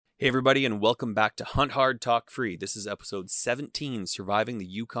Hey everybody, and welcome back to Hunt Hard Talk Free. This is episode 17, Surviving the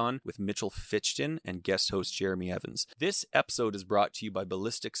Yukon with Mitchell Fitchton and guest host Jeremy Evans. This episode is brought to you by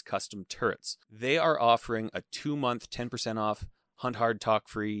Ballistics Custom Turrets. They are offering a 2-month 10% off Hunt Hard Talk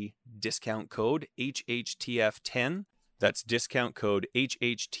Free discount code HHTF10. That's discount code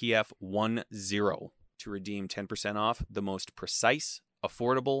HHTF10 to redeem 10% off the most precise,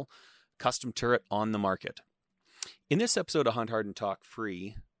 affordable custom turret on the market. In this episode of Hunt Hard and Talk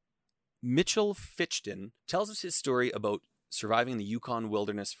Free, Mitchell Fitchton tells us his story about surviving the Yukon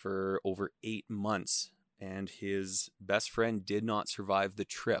wilderness for over 8 months, and his best friend did not survive the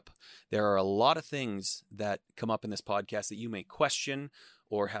trip. There are a lot of things that come up in this podcast that you may question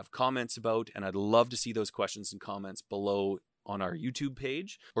or have comments about, and I'd love to see those questions and comments below on our YouTube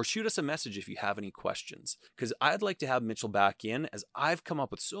page, or shoot us a message if you have any questions, because I'd like to have Mitchell back in, as I've come up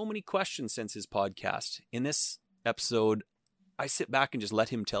with so many questions since his podcast. In this episode, I sit back and just let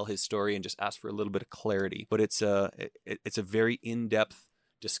him tell his story and just ask for a little bit of clarity. But it's a very in-depth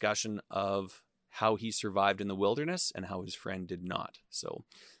discussion of how he survived in the wilderness and how his friend did not. So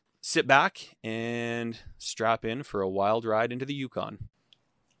sit back and strap in for a wild ride into the Yukon.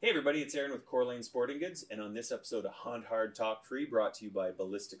 Hey everybody, it's Aaron with Core Lane Sporting Goods, and on this episode of Hunt Hard Talk Free, brought to you by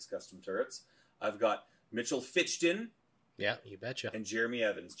Ballistics Custom Turrets, I've got Mitchell Fitchton. Yeah, you betcha. And Jeremy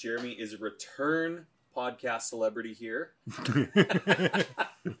Evans. Jeremy is a return podcast celebrity here.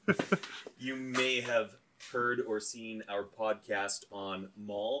 You may have heard or seen our podcast on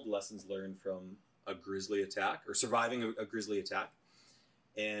Mauled, Lessons Learned from a Grizzly Attack, or Surviving a Grizzly Attack.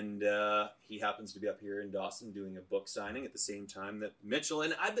 And he happens to be up here in Dawson doing a book signing at the same time that Mitchell,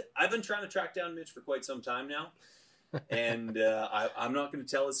 and I've been trying to track down Mitch for quite some time now. And I'm not going to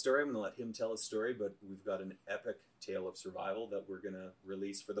tell his story. I'm going to let him tell his story, but we've got an epic tale of survival that we're going to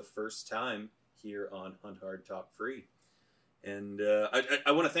release for the first time here on Hunt Hard Talk Free. And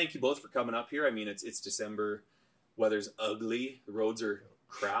I want to thank you both for coming up here. I mean, it's December, weather's ugly, the roads are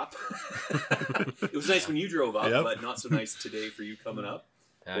crap. It was nice when you drove up, yep, but not so nice today for you coming up.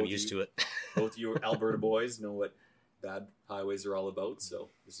 I'm used to it. Both you Alberta boys know what bad highways are all about, so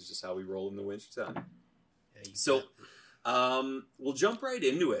this is just how we roll in the wintertime. Yeah, so we'll jump right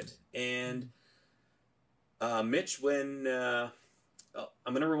into it. And Mitch, when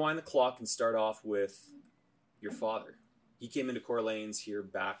I'm going to rewind the clock and start off with your father. He came into Core Lanes here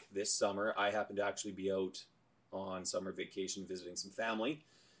back this summer. I happened to actually be out on summer vacation visiting some family.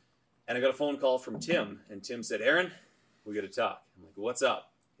 And I got a phone call from Tim. And Tim said, Aaron, we got to talk. I'm like, what's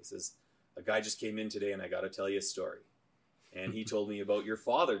up? He says, a guy just came in today and I got to tell you a story. And he told me about your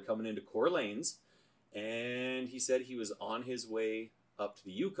father coming into Core Lanes. And he said he was on his way up to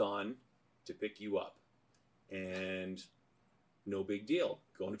the Yukon to pick you up. And no big deal.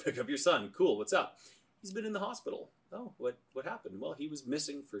 Going to pick up your son. Cool. What's up? He's been in the hospital. Oh, what happened? Well, he was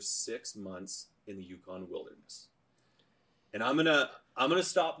missing for 6 months in the Yukon wilderness. And I'm gonna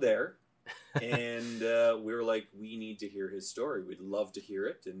stop there. And we were like, we need to hear his story. We'd love to hear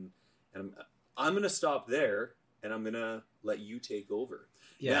it. And I'm gonna stop there, and I'm gonna let you take over.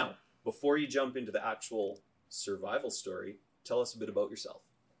 Yeah. Now, before you jump into the actual survival story, tell us a bit about yourself.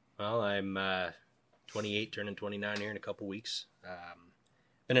 Well, I'm 28, turning 29 here in a couple weeks.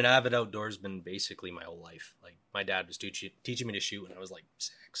 Been an avid outdoorsman basically my whole life. Like, my dad was teaching me to shoot when I was like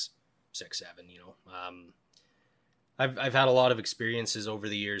 6, 7, you know. I've had a lot of experiences over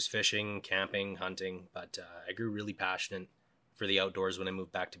the years, fishing, camping, hunting, but I grew really passionate for the outdoors when I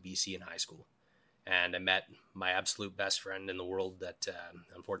moved back to BC in high school. And I met my absolute best friend in the world that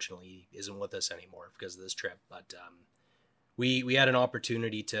unfortunately isn't with us anymore because of this trip. But we had an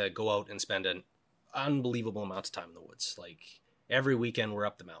opportunity to go out and spend an unbelievable amount of time in the woods. Like, every weekend we're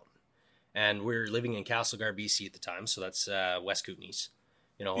up the mountain. And we're living in Castlegar, BC at the time, so that's West Kootenays.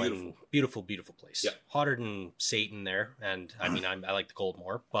 You know, beautiful. And beautiful place. Yeah. Hotter than Satan there. And I mean, I like the cold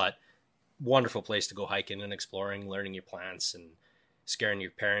more, but wonderful place to go hiking and exploring, learning your plants and scaring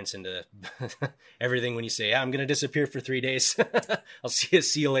your parents into everything when you say, yeah, I'm going to disappear for 3 days. I'll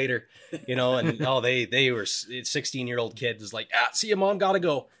see you later. You know, and they were 16-year-old kids like, see you, Mom, gotta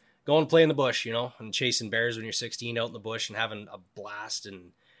go. Go and play in the bush, you know, and chasing bears when you're 16 out in the bush and having a blast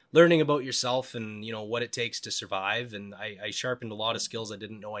and learning about yourself and, you know, what it takes to survive. And I sharpened a lot of skills I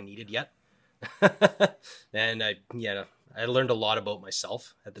didn't know I needed yet. And I learned a lot about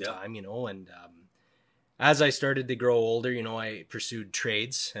myself at the time, you know, and as I started to grow older, you know, I pursued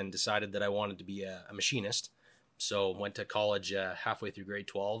trades and decided that I wanted to be a machinist. So went to college halfway through grade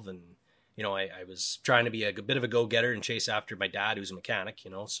 12 and, you know, I was trying to be a bit of a go-getter and chase after my dad, who's a mechanic,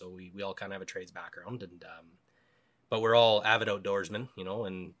 you know, so we all kind of have a trades background. And but we're all avid outdoorsmen, you know,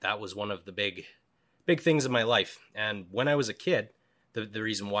 and that was one of the big things in my life. And when I was a kid, the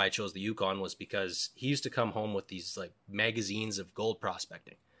reason why I chose the Yukon was because he used to come home with these like magazines of gold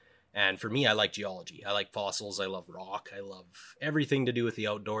prospecting. And for me, I like geology. I like fossils. I love rock. I love everything to do with the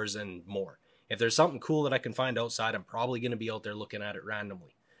outdoors and more. If there's something cool that I can find outside, I'm probably going to be out there looking at it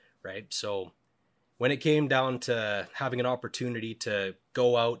randomly, right? So when it came down to having an opportunity to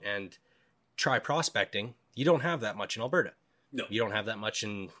go out and try prospecting, you don't have that much in Alberta. No. You don't have that much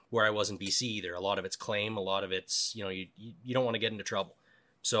in where I was in BC either. A lot of it's claim, a lot of it's, you don't want to get into trouble.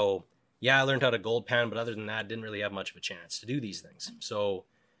 So yeah, I learned how to gold pan, but other than that, I didn't really have much of a chance to do these things. So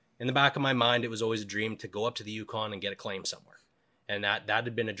in the back of my mind, it was always a dream to go up to the Yukon and get a claim somewhere. And that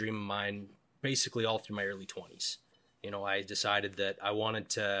had been a dream of mine basically all through my early 20s. I decided that I wanted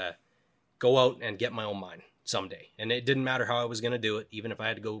to go out and get my own mine someday. And it didn't matter how I was going to do it. Even if I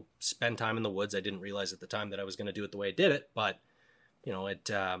had to go spend time in the woods, I didn't realize at the time that I was going to do it the way I did it. But,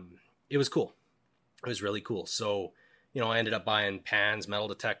 it was cool. It was really cool. So, I ended up buying pans, metal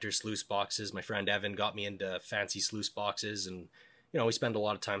detectors, sluice boxes. My friend Evan got me into fancy sluice boxes, and we spend a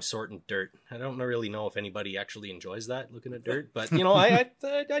lot of time sorting dirt. I don't really know if anybody actually enjoys that, looking at dirt, but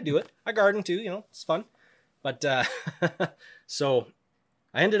I do it. I garden too, it's fun. But so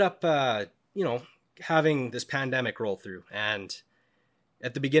I ended up having this pandemic roll through, and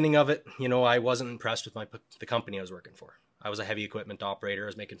at the beginning of it, I wasn't impressed with the company I was working for. I was a heavy equipment operator. I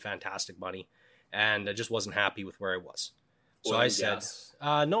was making fantastic money, and I just wasn't happy with where I was. So I said,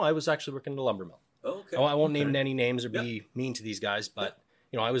 no, I was actually working in a lumber mill. Oh, okay. I won't name any names or be mean to these guys, but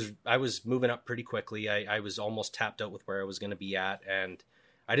I was moving up pretty quickly. I was almost tapped out with where I was going to be at, and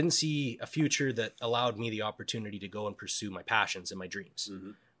I didn't see a future that allowed me the opportunity to go and pursue my passions and my dreams,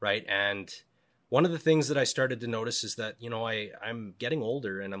 right? And one of the things that I started to notice is that I'm getting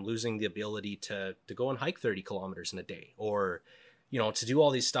older and I'm losing the ability to go and hike 30 kilometers in a day, or to do all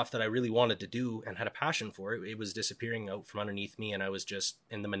these stuff that I really wanted to do and had a passion for. It was disappearing out from underneath me, and I was just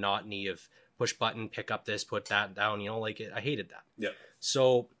in the monotony of push button, pick up this, put that down, I hated that. Yeah.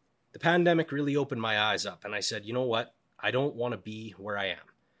 So the pandemic really opened my eyes up, and I said, you know what? I don't want to be where I am.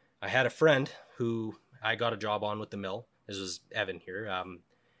 I had a friend who I got a job on with the mill. This was Evan here.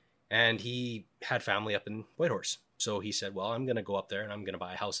 And he had family up in Whitehorse. So he said, well, I'm going to go up there and I'm going to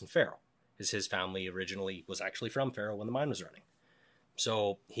buy a house in Farrell, because his family originally was actually from Farrell when the mine was running.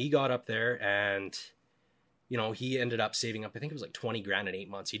 So he got up there, and he ended up saving up, I think it was like 20 grand in 8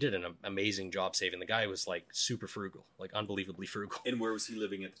 months. He did an amazing job saving. The guy was like super frugal, like unbelievably frugal. And where was he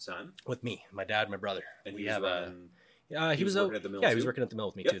living at the time? With me, my dad, my brother. And he was he was working at the mill. Yeah, he was working at the mill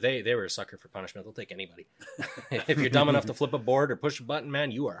with me too. They were a sucker for punishment. They'll take anybody. If you're dumb enough to flip a board or push a button,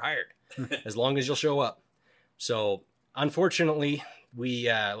 man, you are hired. As long as you'll show up. So unfortunately, we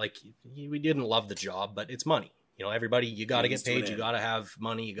didn't love the job, but it's money. Everybody, you got to get paid. You got to have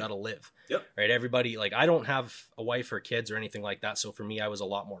money. You got to live. Yep. Right. Everybody, I don't have a wife or kids or anything like that. So for me, I was a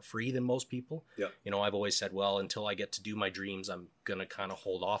lot more free than most people. Yep. I've always said, well, until I get to do my dreams, I'm going to kind of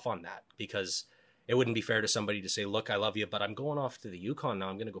hold off on that, because it wouldn't be fair to somebody to say, look, I love you, but I'm going off to the Yukon now.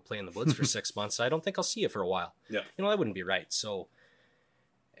 I'm going to go play in the woods for 6 months. I don't think I'll see you for a while. Yeah. That wouldn't be right. So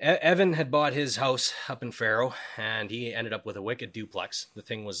Evan had bought his house up in Farrell, and he ended up with a wicked duplex. The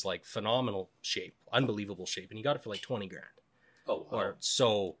thing was like phenomenal shape, unbelievable shape. And he got it for like 20 grand. Oh, wow.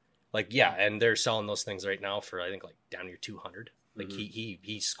 And they're selling those things right now for, I think, like down near 200. Like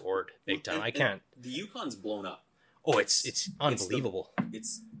he scored big time. I can't. The Yukon's blown up. Oh, it's unbelievable.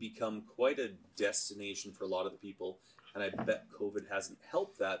 It's become quite a destination for a lot of the people, and I bet COVID hasn't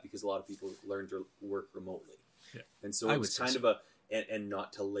helped that, because a lot of people learned to work remotely. Yeah. And so it's kind of and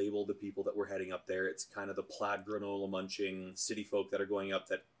not to label the people that were heading up there, it's kind of the plaid granola munching city folk that are going up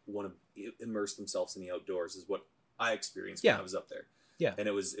that want to immerse themselves in the outdoors, is what I experienced when I was up there. Yeah. And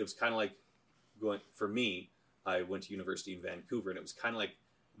it was kind of like for me, I went to university in Vancouver, and it was kind of like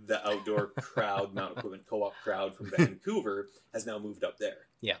the outdoor crowd, Mount Equipment Co-op crowd from Vancouver has now moved up there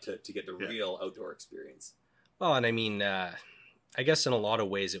to get the real outdoor experience. Well, and I mean, I guess in a lot of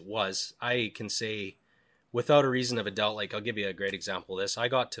ways it was. I can say without a reason of a doubt, I'll give you a great example of this. I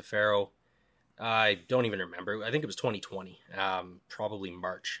got to Farrell, I don't even remember. I think it was 2020, probably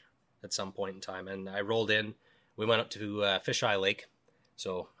March at some point in time. And I rolled in. We went up to Fisheye Lake.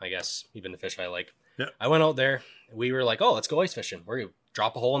 So I guess you've been to Fisheye Lake. Yeah. I went out there. We were like, oh, let's go ice fishing. We're going to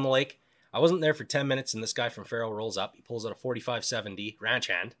drop a hole in the lake. I wasn't there for 10 minutes, and this guy from Farrell rolls up. He pulls out a 45-70 ranch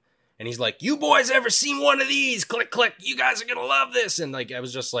hand, and he's like, you boys ever seen one of these? Click, click. You guys are going to love this. And I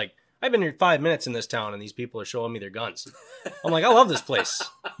was just like, I've been here 5 minutes in this town, and these people are showing me their guns. I'm like, I love this place.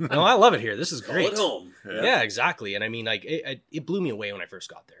 I love it here. This is great. Call it home. Yeah, exactly. And I mean, it blew me away when I first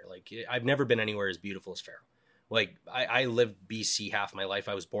got there. I've never been anywhere as beautiful as Farrell. I lived BC half my life.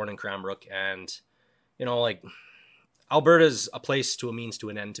 I was born in Cranbrook, and Alberta's a place to a means to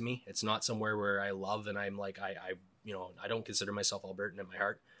an end to me. It's not somewhere where I love and I'm like, I don't consider myself Albertan in my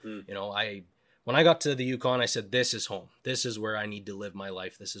heart. You know, when I got to the Yukon, I said, this is home. This is where I need to live my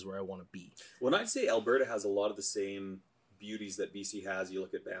life. This is where I want to be. Well, I'd say Alberta has a lot of the same beauties that BC has. You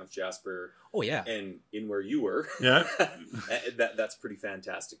look at Banff, Jasper. Oh, yeah. And in where you were. Yeah. that's pretty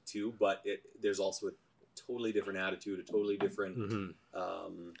fantastic too. But there's also a totally different attitude, a totally different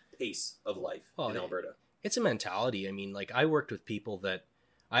pace of life in Alberta. It's a mentality. I mean, like I worked with people that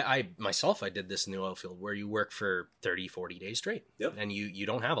I myself did this in the oil field where you work for 30, 40 days straight and you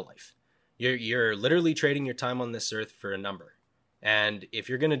don't have a life. You're literally trading your time on this earth for a number. And if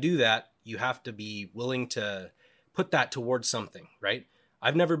you're going to do that, you have to be willing to put that towards something, right?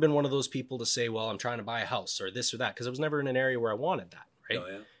 I've never been one of those people to say, well, I'm trying to buy a house or this or that, because I was never in an area where I wanted that, right? Oh,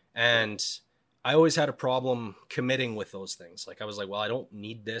 yeah. And I always had a problem committing with those things. Like I was like, well, I don't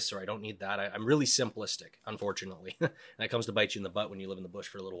need this or I don't need that. I'm really simplistic, unfortunately. And it comes to bite you in the butt when you live in the bush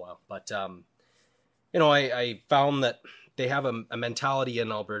for a little while. But, you know, I found that they have a mentality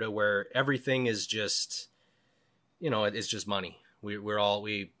in Alberta where everything is just, you know, it's just money.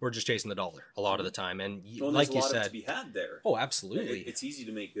 We're just chasing the dollar a lot of the time, and like you said, to be had there. Oh, absolutely. It's easy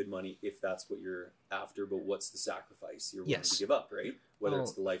to make good money if that's what you're after, but what's the sacrifice you're willing to give up, right? Whether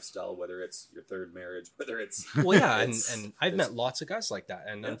it's the lifestyle, whether it's your third marriage, whether it's and I've met lots of guys like that,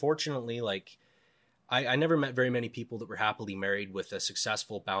 and unfortunately, like I never met very many people that were happily married with a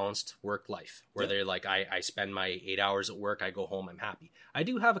successful, balanced work life where they're like, I spend my 8 hours at work, I go home, I'm happy. I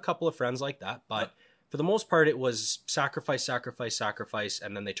do have a couple of friends like that, but for the most part, it was sacrifice,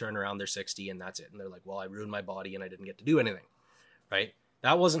 and then they turn around, they're 60, and that's it. And they're like, well, I ruined my body, and I didn't get to do anything, right?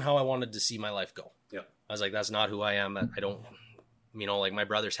 That wasn't how I wanted to see my life go. Yeah, I was like, that's not who I am. I don't, you know, like my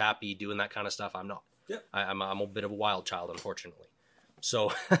brother's happy doing that kind of stuff. I'm not. Yeah, I'm a bit of a wild child, unfortunately.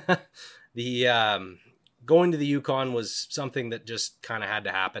 So the going to the Yukon was something that just kind of had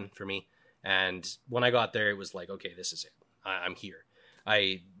to happen for me. And when I got there, it was like, okay, this is it. I'm here.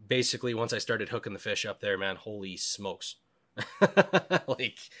 Basically, once I started hooking the fish up there, man, holy smokes.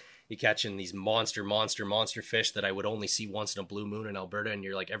 Like, you're catching these monster fish that I would only see once in a blue moon in Alberta, and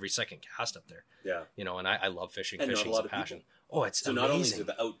you're like every second cast up there. Yeah. You know, and I love fishing. Fishing's a passion. People. Oh, it's so amazing. Not only is it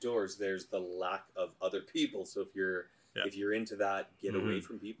the outdoors, there's the lack of other people. So if you're into that, get away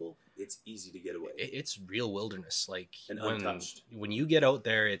from people, it's easy to get away. It's real wilderness. Like, and untouched. When you get out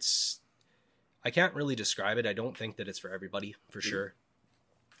there, I can't really describe it. I don't think that it's for everybody, for sure.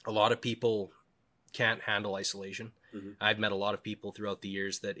 A lot of people can't handle isolation. I've met a lot of people throughout the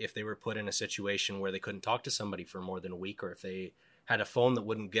years that if they were put in a situation where they couldn't talk to somebody for more than a week, or if they had a phone that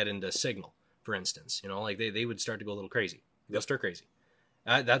wouldn't get into signal, for instance, you know, like they would start to go a little crazy. They'll stir crazy.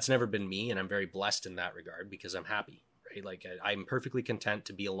 That's never been me, and I'm very blessed in that regard because I'm happy, right? Like I'm perfectly content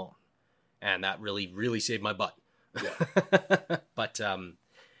to be alone, and that really, really saved my butt. Yeah. But,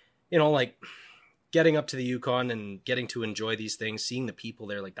 you know, like getting up to the Yukon and getting to enjoy these things, seeing the people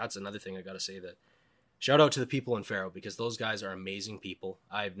there, like that's another thing I got to say, that shout out to the people in Faro, because those guys are amazing people.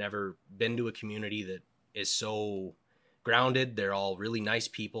 I've never been to a community that is so grounded. They're all really nice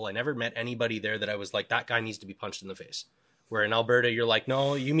people. I never met anybody there that I was like, that guy needs to be punched in the face. Where in Alberta, you're like,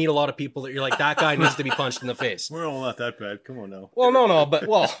 no, you meet a lot of people that you're like, that guy needs to be punched in the face. We're all not that bad. Come on now. Well, no, but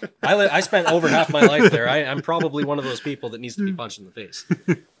I spent over half my life there. I'm probably one of those people that needs to be punched in the face.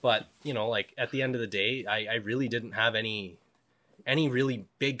 But, you know, like at the end of the day, I really didn't have any really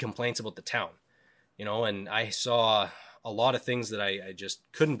big complaints about the town, you know, and I saw a lot of things that I just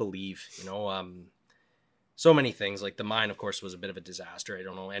couldn't believe, you know, so many things. Like the mine, of course, was a bit of a disaster. I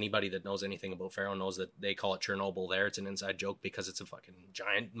don't know, anybody that knows anything about Faro knows that they call it Chernobyl there. It's an inside joke because it's a fucking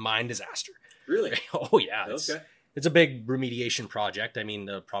giant mine disaster. Really? Oh, yeah. It's a big remediation project. I mean,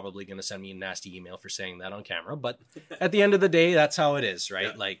 they're probably going to send me a nasty email for saying that on camera, but at the end of the day, that's how it is,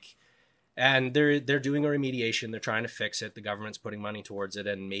 right? Yeah. Like, and they're doing a remediation. They're trying to fix it. The government's putting money towards it,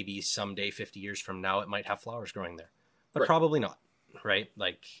 and maybe someday, 50 years from now, it might have flowers growing there, but probably not, right?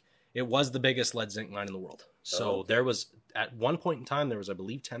 Like, it was the biggest lead zinc mine in the world. So there was, at one point in time, there was, I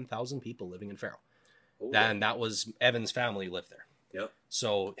believe, 10,000 people living in Faro. And that was Evan's family lived there. Yep.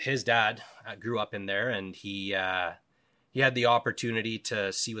 So his dad grew up in there, and he had the opportunity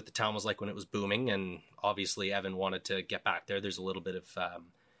to see what the town was like when it was booming. And obviously Evan wanted to get back there. There's a little bit of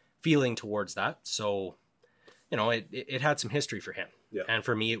feeling towards that. So, you know, it had some history for him. Yeah. And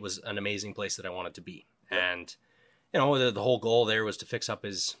for me, it was an amazing place that I wanted to be. Yep. And you know, the whole goal there was to fix up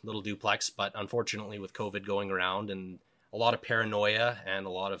his little duplex, but unfortunately with COVID going around and a lot of paranoia and a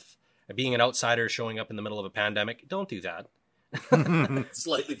lot of being an outsider showing up in the middle of a pandemic, don't do that.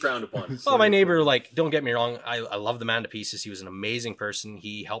 Slightly frowned upon. Well, my neighbor, like, don't get me wrong, I love the man to pieces. He was an amazing person.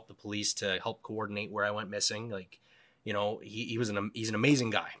 He helped the police to help coordinate where I went missing. Like, You know, he's an amazing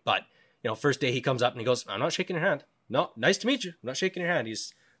guy. But, you know, first day he comes up and he goes, I'm not shaking your hand. No, nice to meet you. I'm not shaking your hand.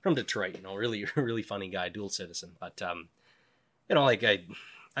 He's from Detroit, you know, really, really funny guy, dual citizen. But, you know, like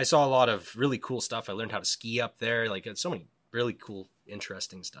I saw a lot of really cool stuff. I learned how to ski up there. Like, it's so many really cool,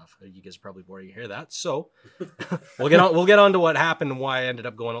 interesting stuff. You guys are probably bored to hear that. So we'll get on to what happened and why I ended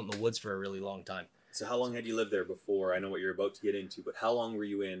up going out in the woods for a really long time. So how long had you lived there before? I know what you're about to get into, but how long were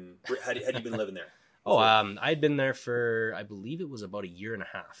you in? Had you been living there? I'd been there for, I believe it was about a year and a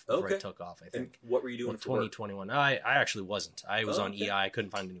half before I took off, I think. And what were you doing for 2021. I actually wasn't. I was on EI. I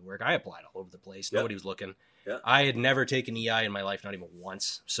couldn't find any work. I applied all over the place. Nobody was looking. Yeah. I had never taken EI in my life, not even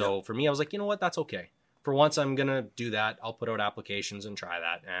once. So for me, I was like, you know what? That's okay. For once, I'm going to do that. I'll put out applications and try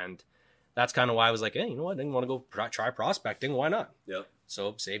that. And that's kind of why I was like, hey, you know what? I didn't want to go try prospecting. Why not? Yeah.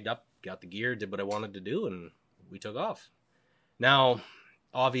 So saved up, got the gear, did what I wanted to do, and we took off. Now,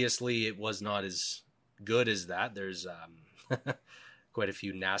 obviously, it was not as good as that. There's quite a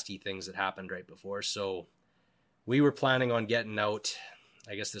few nasty things that happened right before. So we were planning on getting out.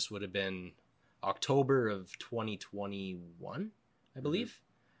 I guess this would have been October of 2021, I believe. Mm-hmm.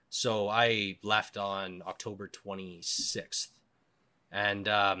 So I left on October 26th. And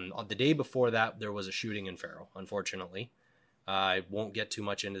on the day before that, there was a shooting in Faro, unfortunately. I won't get too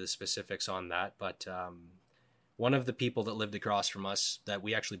much into the specifics on that, but one of the people that lived across from us that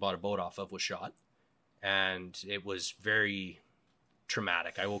we actually bought a boat off of was shot. And it was very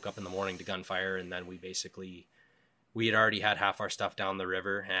traumatic. I woke up in the morning to gunfire, and then we had already had half our stuff down the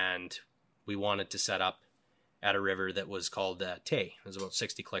river, and we wanted to set up at a river that was called Tay. It was about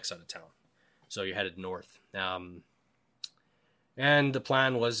 60 clicks out of town. So you're headed north. And the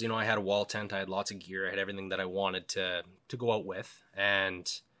plan was, you know, I had a wall tent, I had lots of gear, I had everything that I wanted to go out with.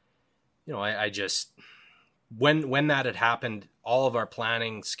 And, you know, I just, when that had happened, all of our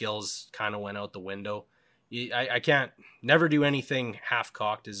planning skills kind of went out the window. I can't never do anything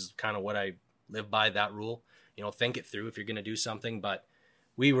half-cocked is kind of what I live by, that rule. You know, think it through if you're going to do something. But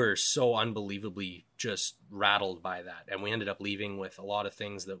we were so unbelievably just rattled by that. And we ended up leaving with a lot of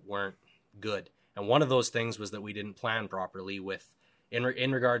things that weren't good. And one of those things was that we didn't plan properly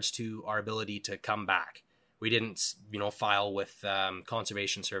in regards to our ability to come back. We didn't, you know, file with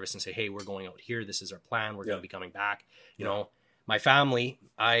Conservation Service and say, hey, we're going out here. This is our plan. We're going to be coming back. You know, my family,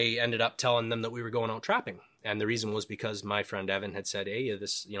 I ended up telling them that we were going out trapping. And the reason was because my friend Evan had said, hey,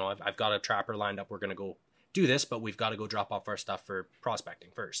 this, you know, I've got a trapper lined up. We're going to go do this, but we've got to go drop off our stuff for prospecting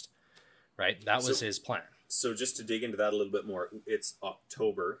first. Right? That was his plan. So just to dig into that a little bit more, it's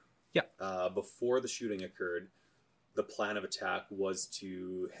October. Yeah. Before the shooting occurred, the plan of attack was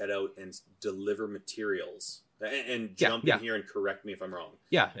to head out and deliver materials. And jump in here and correct me if I'm wrong.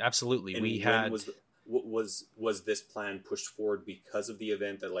 Yeah, absolutely. And was this plan pushed forward because of the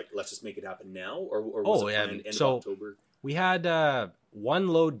event that, like, let's just make it happen now, or was it planned end of October? We had one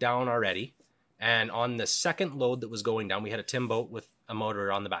load down already, and on the second load that was going down, we had a Tim boat with a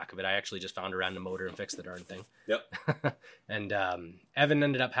motor on the back of it. I actually just found a random motor and fixed the darn thing. Yep. And Evan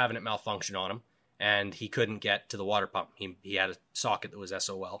ended up having it malfunction on him, and he couldn't get to the water pump. He had a socket that was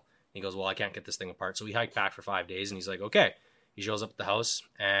SOL. He goes, well, I can't get this thing apart. So we hiked back for 5 days, and he's like, okay. He shows up at the house,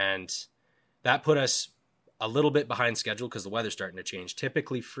 and that put us a little bit behind schedule because the weather's starting to change.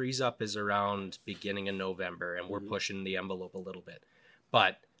 Typically, freeze up is around beginning of November, and we're pushing the envelope a little bit.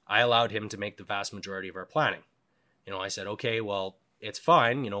 But I allowed him to make the vast majority of our planning. You know, I said, okay, well, it's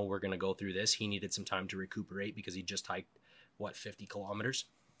fine. You know, we're going to go through this. He needed some time to recuperate because he just hiked, 50 kilometers?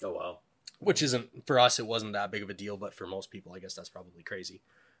 Oh, wow. Which isn't, for us, it wasn't that big of a deal, but for most people, I guess that's probably crazy.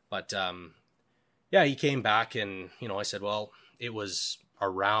 But, yeah, he came back, and, you know, I said, well, it was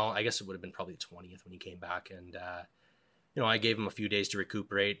around, I guess it would have been probably the 20th when he came back, and, you know, I gave him a few days to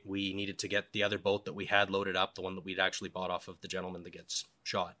recuperate. We needed to get the other boat that we had loaded up, the one that we'd actually bought off of the gentleman that gets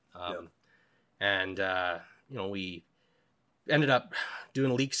shot. And, you know, we ended up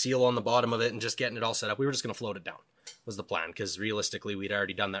doing a leak seal on the bottom of it and just getting it all set up. We were just going to float it down, was the plan, because realistically, we'd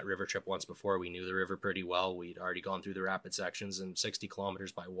already done that river trip once before. We knew the river pretty well. We'd already gone through the rapid sections, and 60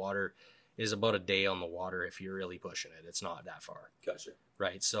 kilometers by water is about a day on the water if you're really pushing it. It's not that far. Gotcha.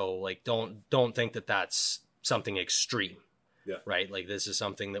 Right? So, like, don't think that that's something extreme. Yeah. Right? Like, this is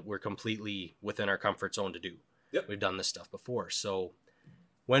something that we're completely within our comfort zone to do. Yep. We've done this stuff before. So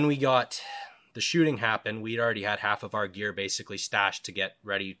when we got the shooting happened, we'd already had half of our gear basically stashed to get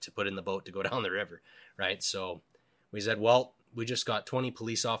ready to put in the boat to go down the river. Right? So we said, well, we just got 20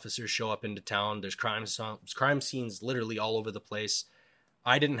 police officers show up into town. There's crime scenes literally all over the place.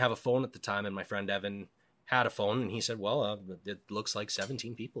 I didn't have a phone at the time, and my friend Evan had a phone, and he said, well, it looks like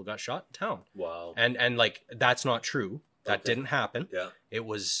 17 people got shot in town. Wow. And like, that's not true. That didn't happen. Yeah. It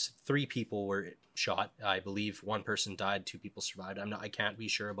was 3 people were shot. I believe one person died, 2 people survived. I can't be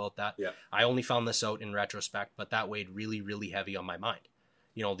sure about that. Yeah. I only found this out in retrospect, but that weighed really, really heavy on my mind.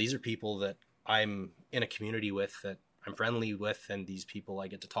 You know, these are people that I'm in a community with, that I'm friendly with, and these people I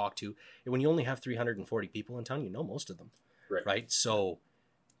get to talk to. And when you only have 340 people in town, you know most of them, right? So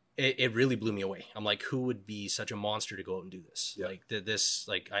it really blew me away. I'm like, who would be such a monster to go out and do this? Yeah. Like this,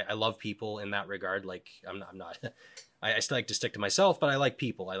 like I love people in that regard. Like I'm not I still like to stick to myself, but I like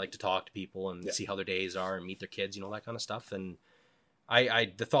people. I like to talk to people and see how their days are and meet their kids, you know, that kind of stuff. And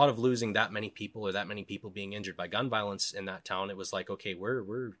the thought of losing that many people, or that many people being injured by gun violence in that town, it was like, okay,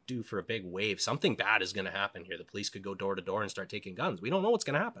 we're due for a big wave. Something bad is going to happen here. The police could go door to door and start taking guns. We don't know what's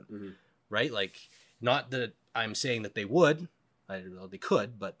going to happen, right? Like, not that I'm saying that they would, they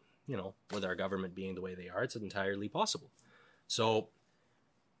could, but you know, with our government being the way they are, it's entirely possible. So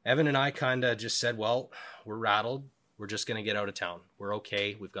Evan and I kind of just said, well, we're rattled. We're just going to get out of town. We're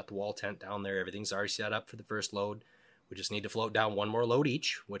okay. We've got the wall tent down there. Everything's already set up for the first load. We just need to float down one more load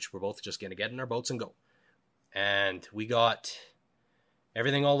each, which we're both just going to get in our boats and go. And we got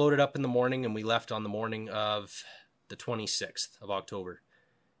everything all loaded up in the morning, and we left on the morning of the 26th of October.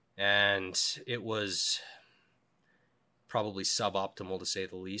 And it was probably suboptimal, to say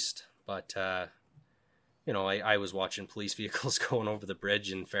the least. But, you know, I was watching police vehicles going over the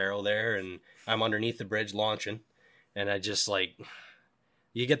bridge in Faro there, and I'm underneath the bridge launching. And I just, like,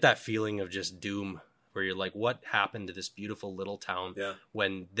 you get that feeling of just doom, where you're like, what happened to this beautiful little town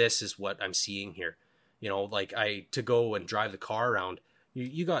when this is what I'm seeing here? You know, like, to go and drive the car around,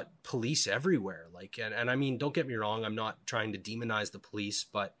 you got police everywhere. Like, and I mean, don't get me wrong, I'm not trying to demonize the police,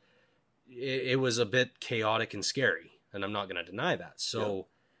 but it was a bit chaotic and scary, and I'm not going to deny that. So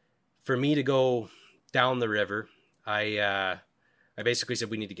for me to go down the river, I basically said,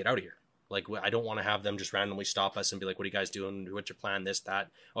 we need to get out of here. Like, I don't want to have them just randomly stop us and be like, what are you guys doing? What's your plan? This, that.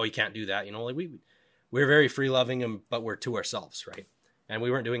 Oh, you can't do that. You know, like, we're very free-loving, but we're to ourselves, right? And we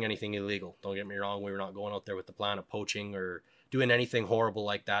weren't doing anything illegal. Don't get me wrong. We were not going out there with the plan of poaching or doing anything horrible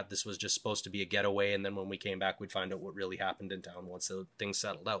like that. This was just supposed to be a getaway, and then when we came back, we'd find out what really happened in town once the things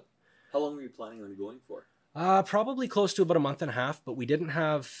settled out. How long were you planning on going for? Probably close to about a month and a half, but we didn't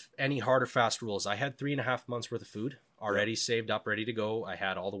have any hard or fast rules. I had 3.5 months worth of food already saved up, ready to go. I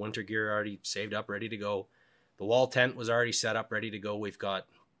had all the winter gear already saved up, ready to go. The wall tent was already set up, ready to go. We've got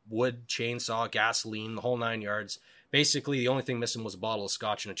wood, chainsaw, gasoline, the whole 9 yards. Basically, the only thing missing was a bottle of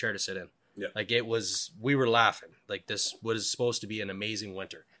scotch and a chair to sit in. Yeah. Like, we were laughing. Like, this was supposed to be an amazing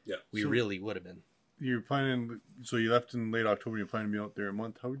winter. Yeah. We really would have been. You're planning, so you left in late October, you're planning to be out there a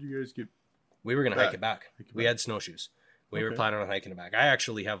month. How would you guys get? We were going to hike it back. We had snowshoes. We were planning on hiking it back. I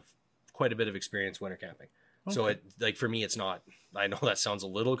actually have quite a bit of experience winter camping. Okay. So like, for me, it's not, I know that sounds a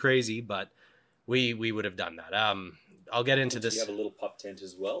little crazy, but we would have done that. I'll get into this. Do you have a little pup tent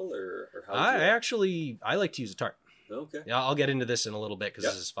as well, or how? I like to use a tarp. Okay. Yeah, I'll get into this in a little bit, because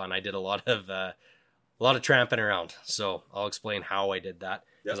this is fun. I did a lot of tramping around, so I'll explain how I did that,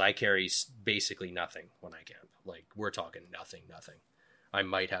 because I carry basically nothing when I camp. Like, we're talking nothing. I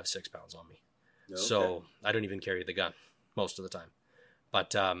might have 6 pounds on me. Okay. So I don't even carry the gun most of the time.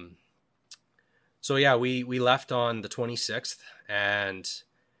 But so yeah, we left on the 26th, and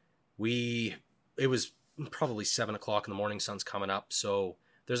it was probably 7 o'clock in the morning. Sun's coming up. So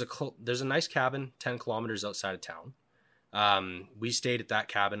there's a nice cabin 10 kilometers outside of town. We stayed at that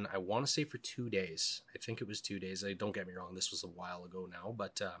cabin, I want to say, for 2 days. I think it was 2 days. Don't get me wrong, this was a while ago now,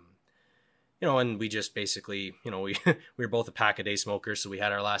 but you know, and we just basically, you know, we were both a pack-a-day smokers, so we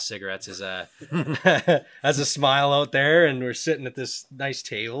had our last cigarettes as a as a smile out there, and we're sitting at this nice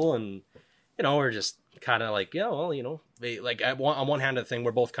table, and you know, we're just kind of like, yeah, well, you know, like on one hand of the thing,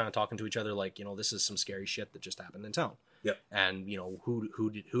 we're both kind of talking to each other like, you know, this is some scary shit that just happened in town. Yeah. And you know,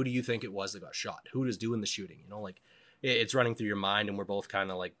 who do you think it was that got shot? Who is doing the shooting? You know, like, it's running through your mind, and we're both kind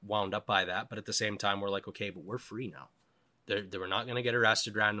of like wound up by that, but at the same time, we're like, okay, but we're free now. They were not going to get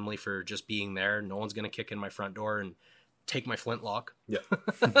arrested randomly for just being there. No one's going to kick in my front door and take my flintlock. Yeah.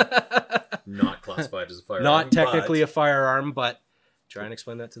 Not classified as a firearm. Not technically a firearm, but try and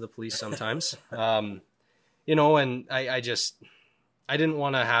explain that to the police sometimes. You know, and I didn't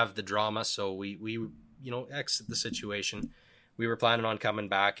want to have the drama, so we you know, exit the situation. We were planning on coming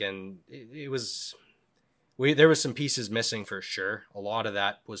back, and there was some pieces missing for sure. A lot of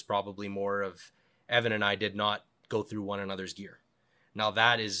that was probably more of Evan and I did not go through one another's gear. Now,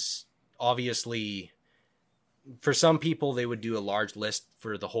 that is obviously, for some people, they would do a large list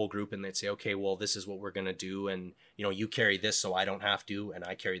for the whole group, and they'd say, okay, well, this is what we're going to do, and you know, you carry this so I don't have to, and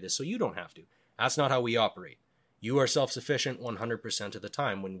I carry this so you don't have to. That's not how we operate. You are self-sufficient 100% of the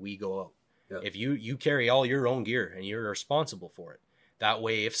time when we go out. Yeah. If you carry all your own gear, and you're responsible for it. That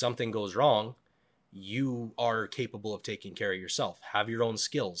way, if something goes wrong, you are capable of taking care of yourself. Have your own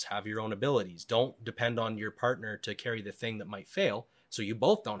skills, have your own abilities. Don't depend on your partner to carry the thing that might fail, so you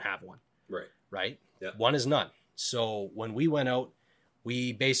both don't have one. Right? Yeah. One is none. So when we went out,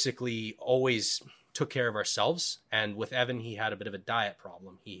 we basically always took care of ourselves. And with Evan, he had a bit of a diet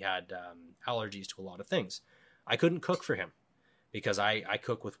problem. He had allergies to a lot of things. I couldn't cook for him because I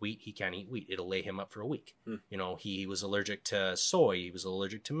cook with wheat. He can't eat wheat. It'll lay him up for a week. You know, he was allergic to soy. He was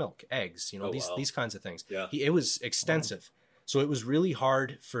allergic to milk, eggs, you know, these kinds of things. Yeah. It was extensive. So it was really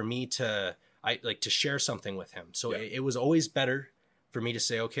hard for me to share something with him. So it was always better for me to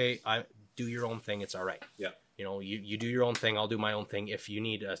say, okay, do your own thing. It's all right. Yeah. You know, you do your own thing. I'll do my own thing. If you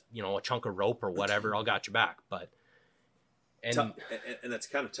need a chunk of rope or whatever, I'll got you back. And that's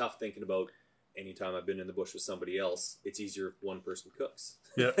kind of tough thinking about. Anytime I've been in the bush with somebody else, it's easier if one person cooks.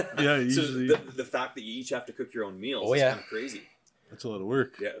 Yeah. Usually. So the fact that you each have to cook your own meals is kind of crazy. That's a lot of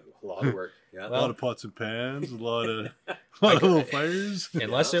work. Yeah, a lot of work. Yeah, a lot of pots and pans, a lot of little fires.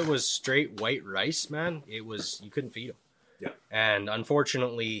 Unless it was straight white rice, man, you couldn't feed them. Yeah. And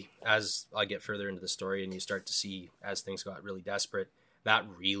unfortunately, as I get further into the story and you start to see as things got really desperate, that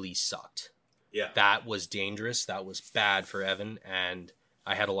really sucked. Yeah. That was dangerous. That was bad for Evan, and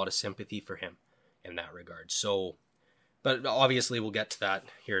I had a lot of sympathy for him in that regard. So, but obviously we'll get to that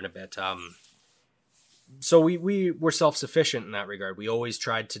here in a bit. So we were self-sufficient in that regard. We always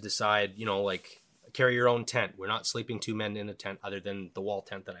tried to decide, like carry your own tent. We're not sleeping two men in a tent other than the wall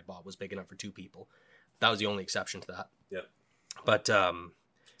tent that I bought was big enough for two people. That was the only exception to that. Yeah. But, so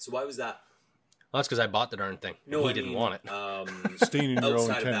why was that? Well, that's because I bought the darn thing. No, he didn't want it. Staying in your own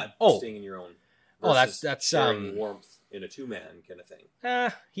tent. Staying in your own. Oh, that's sharing warmth in a 2-man kind of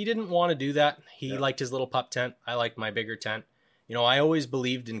thing. He didn't want to do that. He liked his little pup tent. I liked my bigger tent. I always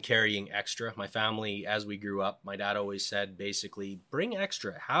believed in carrying extra. My family, as we grew up, my dad always said, basically, bring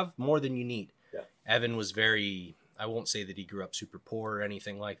extra. Have more than you need. Yeah. Evan was I won't say that he grew up super poor or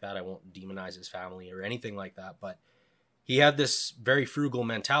anything like that. I won't demonize his family or anything like that. But he had this very frugal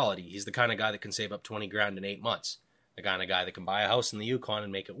mentality. He's the kind of guy that can save up 20 grand in 8 months. The kind of guy that can buy a house in the Yukon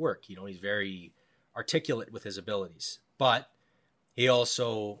and make it work. He's very articulate with his abilities. But he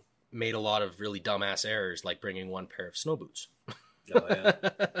also made a lot of really dumbass errors, like bringing one pair of snow boots. Oh, yeah.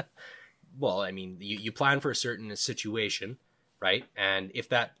 Well, I mean, you plan for a certain situation, right? And if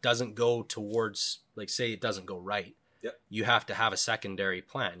that doesn't go towards, like, say it doesn't go right, you have to have a secondary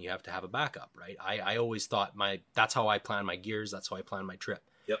plan. You have to have a backup, right? I always thought that's how I plan my gears. That's how I plan my trip.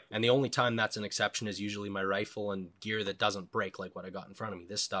 Yep. And the only time that's an exception is usually my rifle and gear that doesn't break, like what I got in front of me.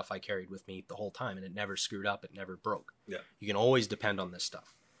 This stuff I carried with me the whole time, and it never screwed up. It never broke. Yeah. You can always depend on this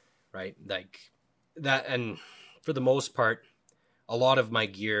stuff, right? Like that. And for the most part, a lot of my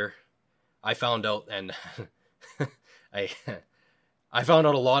gear, I found out, and I found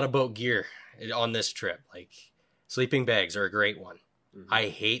out a lot about gear on this trip. Like sleeping bags are a great one. Mm-hmm. I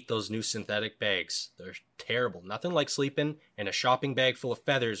hate those new synthetic bags. They're terrible. Nothing like sleeping in a shopping bag full of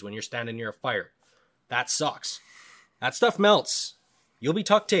feathers when you're standing near a fire. That sucks. That stuff melts. You'll be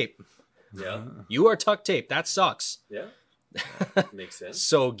tuck tape. Yeah. You are tuck tape. That sucks. Yeah. Makes sense.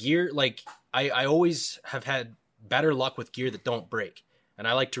 So gear, like I always have had better luck with gear that don't break. And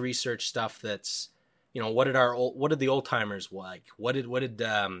I like to research stuff that's, what did the old timers like? What did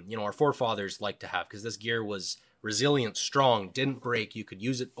our forefathers like to have? Because this gear was resilient, strong, didn't break. You could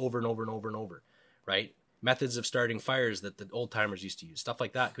use it over and over and over and over, right? Methods of starting fires that the old timers used to use, stuff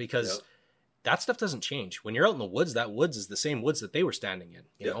like that, because that stuff doesn't change. When you're out in the woods, that woods is the same woods that they were standing in,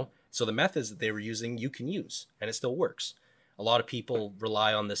 you know? So the methods that they were using, you can use, and it still works. A lot of people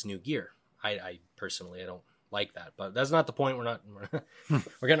rely on this new gear. I personally, I don't like that, but that's not the point. We're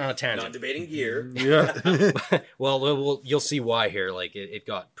getting on a tangent. Not debating gear. Yeah. well, you'll see why here. Like it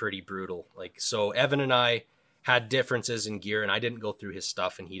got pretty brutal. Like, so Evan and I had differences in gear, and I didn't go through his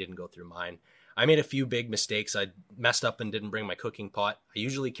stuff and he didn't go through mine. I made a few big mistakes. I messed up and didn't bring my cooking pot. I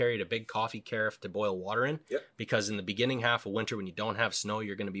usually carried a big coffee carafe to boil water in, because in the beginning half of winter, when you don't have snow,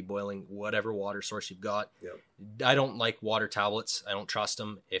 you're going to be boiling whatever water source you've got. Yep. I don't like water tablets. I don't trust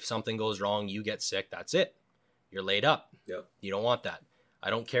them. If something goes wrong, you get sick. That's it. You're laid up. Yep. You don't want that. I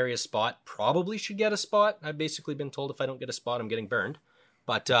don't carry a spot. Probably should get a spot. I've basically been told if I don't get a spot, I'm getting burned.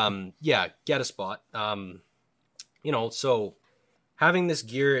 But get a spot. So having this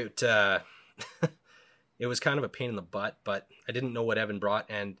gear, it was kind of a pain in the butt, but I didn't know what Evan brought,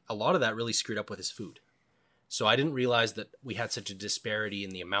 and a lot of that really screwed up with his food. So I didn't realize that we had such a disparity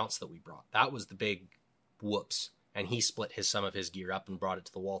in the amounts that we brought. That was the big whoops. And he split some of his gear up and brought it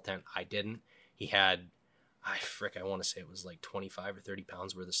to the wall tent. I didn't. He had, I want to say it was like 25 or 30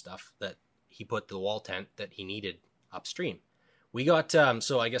 pounds worth of stuff that he put to the wall tent that he needed upstream. We got,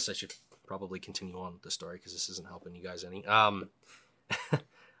 so I guess I should probably continue on with the story because this isn't helping you guys any.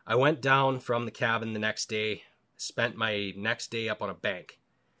 I went down from the cabin the next day, spent my next day up on a bank.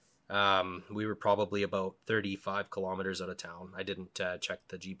 We were probably about 35 kilometers out of town. I didn't check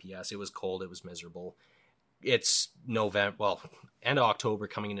the GPS. It was cold. It was miserable. It's November, well, end of October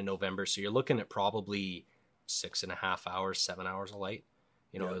coming into November. So you're looking at probably 6.5 hours, 7 hours of light.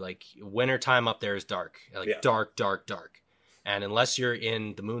 You know, like winter time up there is dark, dark. And unless you're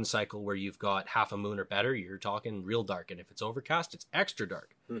in the moon cycle where you've got half a moon or better, you're talking real dark. And if it's overcast, it's extra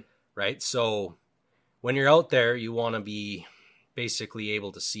dark, right? So when you're out there, you want to be basically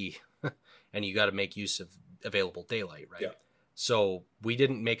able to see, and you got to make use of available daylight, right? Yeah. So we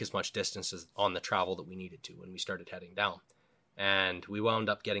didn't make as much distance as on the travel that we needed to when we started heading down. And we wound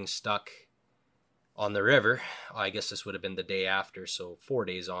up getting stuck on the river. I guess this would have been the day after. So 4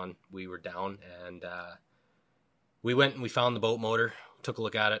 days on, we were down, and we went and we found the boat motor, took a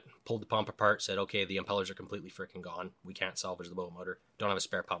look at it, pulled the pump apart, said, okay, the impellers are completely freaking gone. We can't salvage the boat motor. Don't have a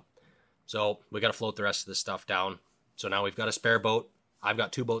spare pump. So we got to float the rest of this stuff down. So now we've got a spare boat. I've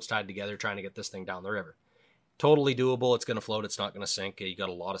got 2 boats tied together trying to get this thing down the river. Totally doable. It's going to float. It's not going to sink. You got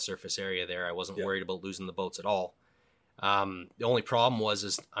a lot of surface area there. I wasn't worried about losing the boats at all. The only problem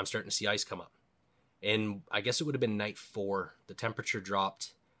is I'm starting to see ice come up. And I guess it would have been night 4. The temperature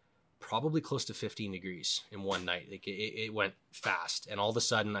dropped probably close to 15 degrees in one night. Like it went fast. And all of a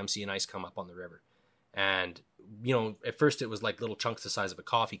sudden I'm seeing ice come up on the river. And, you know, at first it was like little chunks the size of a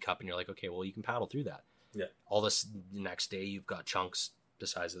coffee cup. And you're like, okay, well, you can paddle through that. Yeah. All this the next day, you've got chunks the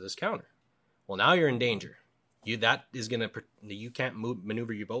size of this counter. Well, now you're in danger. You can't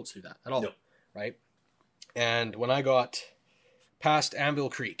maneuver your boats through that at all, right? And when I got past Anvil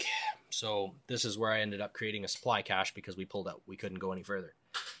Creek, so this is where I ended up creating a supply cache because we pulled out. We couldn't go any further.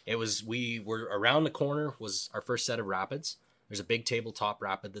 We were around the corner was our first set of rapids. There's a big tabletop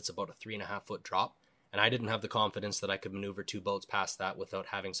rapid that's about a 3.5 foot drop, and I didn't have the confidence that I could maneuver 2 boats past that without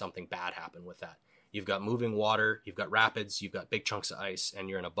having something bad happen with that. You've got moving water, you've got rapids, you've got big chunks of ice, and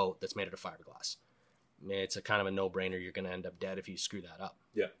you're in a boat that's made out of fiberglass. It's a kind of a no-brainer. You're going to end up dead if you screw that up.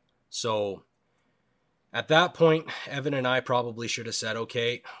 Yeah. So at that point, Evan and I probably should have said,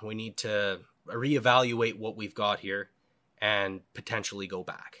 okay, we need to reevaluate what we've got here and potentially go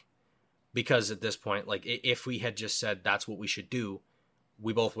back. Because at this point, like if we had just said that's what we should do,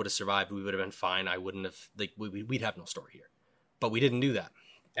 we both would have survived. We would have been fine. I wouldn't have, we'd have no story here. But we didn't do that.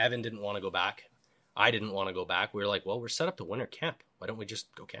 Evan didn't want to go back. I didn't want to go back. We were like, well, we're set up to winter camp. Why don't we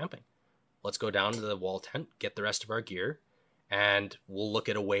just go camping? Let's go down to the wall tent, get the rest of our gear, and we'll look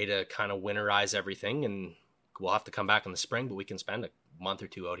at a way to kind of winterize everything, and we'll have to come back in the spring, but we can spend a month or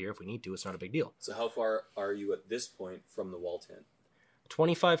 2 out here if we need to. It's not a big deal. So how far are you at this point from the wall tent?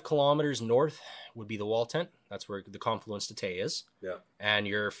 25 kilometers north would be the wall tent. That's where the confluence to Tay is. Yeah. And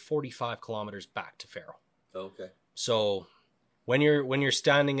you're 45 kilometers back to Faro. Oh, okay. So when you're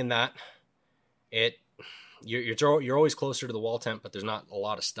standing in that, you're always closer to the wall tent, but there's not a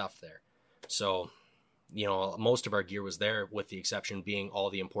lot of stuff there. So, you know, most of our gear was there, with the exception being all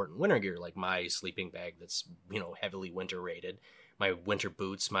the important winter gear, like my sleeping bag that's, you know, heavily winter rated, my winter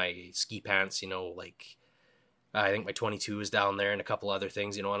boots, my ski pants, you know, like I think my 22 is down there and a couple other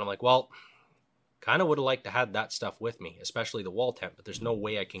things, you know, and I'm like, well, kind of would have liked to have that stuff with me, especially the wall tent, but there's no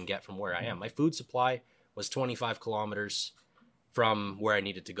way I can get from where I am. My food supply was 25 kilometers from where I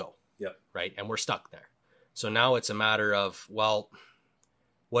needed to go. Yep. Right. And we're stuck there. So now it's a matter of, well,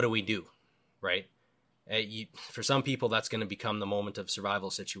 what do we do? Right. For some people, that's going to become the moment of survival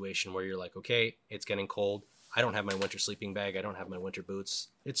situation where you're like, okay, it's getting cold. I don't have my winter sleeping bag. I don't have my winter boots.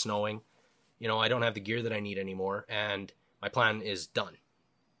 It's snowing. You know, I don't have the gear that I need anymore. And my plan is done.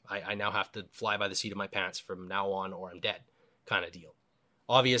 I now have to fly by the seat of my pants from now on, or I'm dead kind of deal.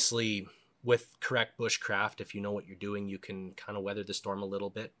 Obviously, with correct bushcraft, if you know what you're doing, you can kind of weather the storm a little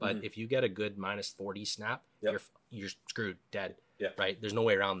bit. But if you get a good minus 40 snap, you're screwed, dead. Yeah. Right? There's no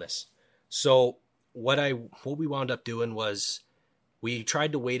way around this. So what we wound up doing was we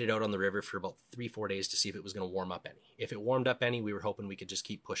tried to wait it out on the river for about 3-4 days to see if it was going to warm up any. If it warmed up any, we were hoping we could just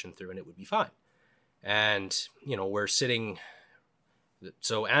keep pushing through and it would be fine. And, you know, we're sitting...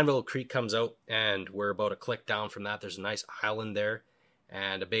 So Anvil Creek comes out, and we're about a click down from that. There's a nice island there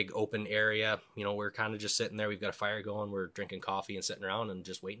and a big open area. You know, we're kind of just sitting there. We've got a fire going. We're drinking coffee and sitting around and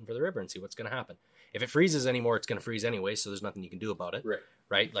just waiting for the river and see what's going to happen. If it freezes anymore, it's going to freeze anyway, so there's nothing you can do about it.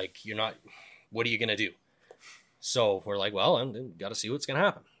 Right? Like, what are you going to do? So we're like, well, I'm got to see what's going to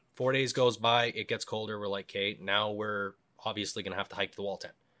happen. 4 days goes by. It gets colder. We're like, okay, now we're obviously going to have to hike to the wall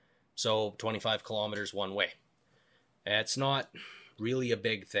tent. So 25 kilometers one way. It's not really a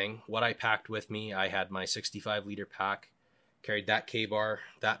big thing. What I packed with me, I had my 65 liter pack, Carried that K-bar,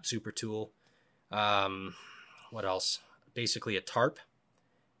 that super tool. What else? Basically a tarp.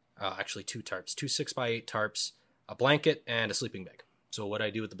 Actually 2 tarps. 2 6x8 tarps, a blanket, and a sleeping bag. So what I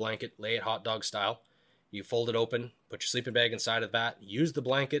do with the blanket, lay it hot dog style. You fold it open, put your sleeping bag inside of that. Use the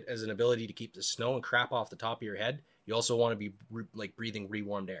blanket as an ability to keep the snow and crap off the top of your head. You also want to be breathing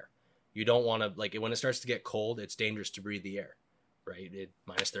rewarmed air. You don't want to, when it starts to get cold, it's dangerous to breathe the air, right?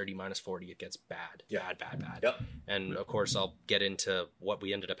 Minus 30, minus 40, it gets bad. Yep. And of course, I'll get into what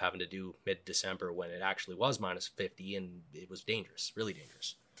we ended up having to do mid-December when it actually was minus 50 and it was dangerous, really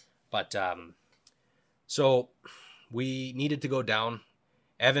dangerous. But so we needed to go down.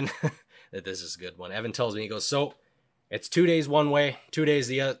 Evan, this is a good one. Evan tells me, he goes, so it's 2 days one way, 2 days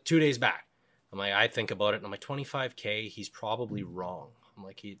the other, 2 days back. I'm like, I think about it, and I'm like, 25K, he's probably wrong. I'm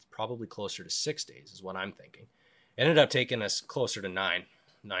like, he's probably closer to 6 days is what I'm thinking. It ended up taking us closer to 9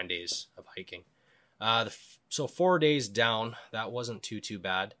 days of hiking. So 4 days down, that wasn't too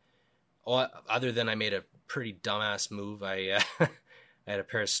bad. Other than I made a pretty dumbass move. I had a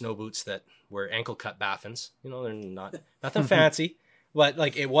pair of snow boots that were ankle cut Baffins. They're nothing fancy, but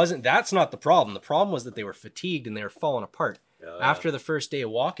that's not the problem. The problem was that they were fatigued and they were falling apart. After the first day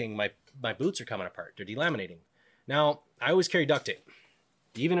of walking, my boots are coming apart. They're delaminating. Now, I always carry duct tape.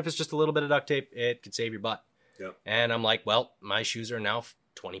 Even if it's just a little bit of duct tape, it could save your butt. Yep. And I'm like, well, my shoes are now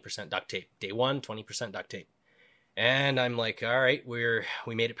 20% duct tape. Day 1, 20% duct tape. And I'm like, all right, we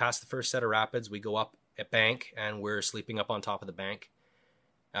made it past the first set of rapids. We go up a bank and we're sleeping up on top of the bank.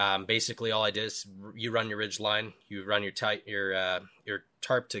 Basically all I did is you run your ridge line, you run your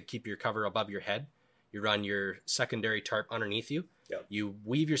tarp to keep your cover above your head. You run your secondary tarp underneath you. Yep. You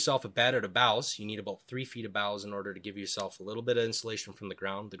weave yourself a bed out of boughs. You need about 3 feet of boughs in order to give yourself a little bit of insulation from the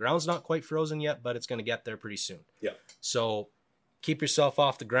ground. The ground's not quite frozen yet, but it's going to get there pretty soon. Yeah. So keep yourself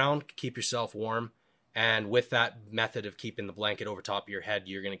off the ground, keep yourself warm. And with that method of keeping the blanket over top of your head,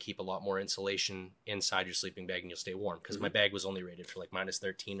 you're going to keep a lot more insulation inside your sleeping bag and you'll stay warm. Because my bag was only rated for minus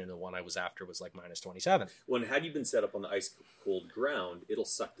 13 and the one I was after was minus 27. Well, and had you been set up on the ice cold ground, it'll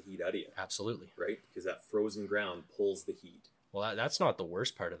suck the heat out of you. Absolutely. Right? Because that frozen ground pulls the heat. Well, that's not the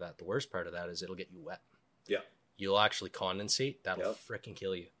worst part of that. The worst part of that is it'll get you wet. Yeah. You'll actually condensate. That'll freaking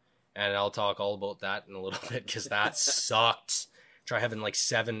kill you. And I'll talk all about that in a little bit because that sucked. Try having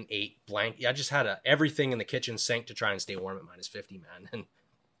 7, 8 blank. Yeah, I just had everything in the kitchen sink to try and stay warm at minus 50, man. And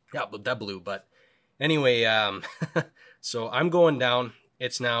yeah, that blew. But anyway, so I'm going down.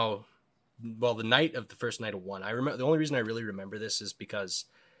 It's now, the night of the first night of 1. I remember the only reason I really remember this is because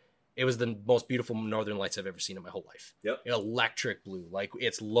it was the most beautiful northern lights I've ever seen in my whole life. Yep. Electric blue.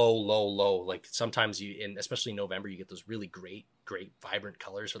 It's low. Sometimes especially in November, you get those really great, vibrant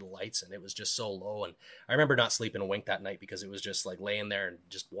colors for the lights. And it was just so low. And I remember not sleeping a wink that night because it was just laying there and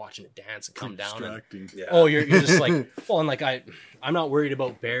just watching it dance and come down. And, you're just I'm not worried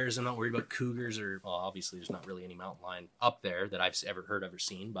about bears. I'm not worried about cougars obviously there's not really any mountain lion up there that I've ever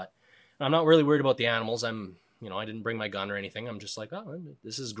seen, but I'm not really worried about the animals. I didn't bring my gun or anything. I'm just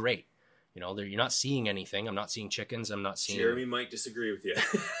this is great. You're not seeing anything. I'm not seeing chickens. I'm not seeing... Jeremy might disagree with you.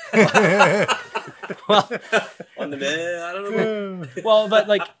 Well, on the man, I don't know. Well,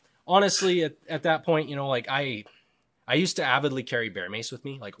 but honestly, at that point, I used to avidly carry bear mace with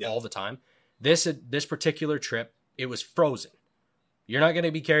me, all the time. This particular trip, it was frozen. You're not going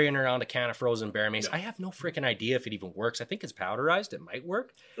to be carrying around a can of frozen bear mace. No. I have no freaking idea if it even works. I think it's powderized. It might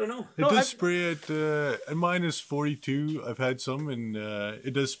work. I don't know. It does spray at minus 42. I've had some, and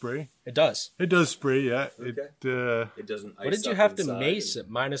it does spray. It does. It does spray, yeah. Okay. It doesn't ice. What did you have to mace at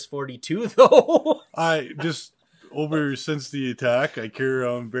minus 42, though? I just, since the attack, I carry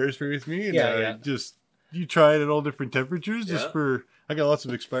around bear spray with me, and you try it at all different temperatures, I got lots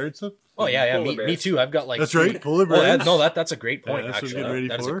of expired stuff. Oh, yeah. Me too. I've got That's right, polar bears. That's a great point, actually.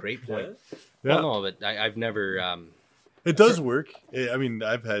 That's a great point. Yeah. Well, no, but I've never... It does work.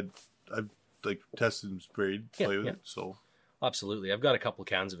 I've tested and sprayed, play with it, so... Absolutely. I've got a couple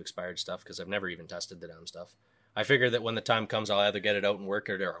cans of expired stuff because I've never even tested the damn stuff. I figure that when the time comes, I'll either get it out and work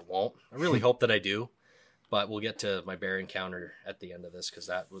it or I won't. I really hope that I do. But we'll get to my bear encounter at the end of this because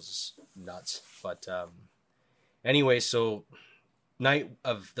that was nuts. But anyway, so...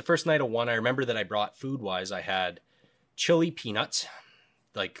 the first night of 1, I remember that I brought food-wise, I had chili peanuts,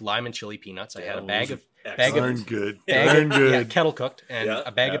 lime and chili peanuts. I had a bag of kettle cooked, and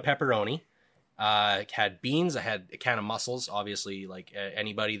a bag of pepperoni. Had beans. I had a can of mussels. Obviously,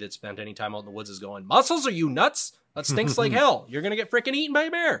 anybody that spent any time out in the woods is going, mussels? Are you nuts? That stinks like hell. You're gonna get freaking eaten by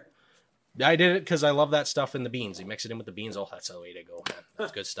a bear. I did it because I love that stuff in the beans. You mix it in with the beans. Oh, that's the way to go, man.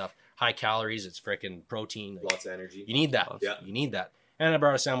 That's good stuff. High calories. It's freaking protein. Lots of energy. You need that. Yeah. You need that. And I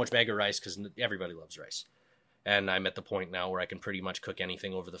brought a sandwich bag of rice because everybody loves rice. And I'm at the point now where I can pretty much cook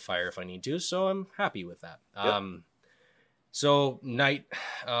anything over the fire if I need to. So I'm happy with that. Yep. So night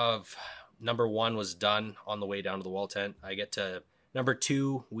of number 1 was done on the way down to the wall tent. I get to number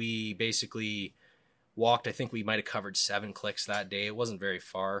 2. We basically walked. I think we might have covered 7 clicks that day. It wasn't very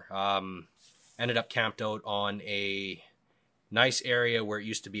far. Ended up camped out on a nice area where it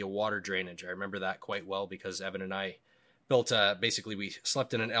used to be a water drainage. I remember that quite well because Evan and I built basically we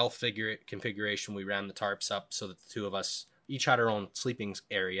slept in an L figure configuration. We ran the tarps up so that the two of us each had our own sleeping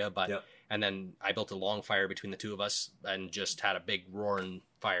area, but and then I built a long fire between the two of us and just had a big roaring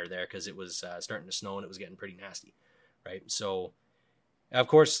fire there because it was starting to snow and it was getting pretty nasty, right? So of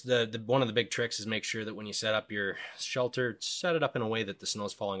course the one of the big tricks is make sure that when you set up your shelter, set it up in a way that the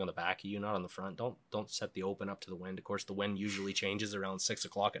snow's falling on the back of you, not on the front. Don't set the open up to the wind. Of course the wind usually changes around 6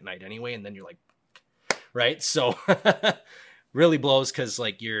 o'clock at night anyway, and then you're like, right? So really blows because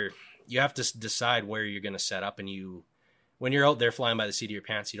like you have to decide where you're going to set up, and when you're out there flying by the seat of your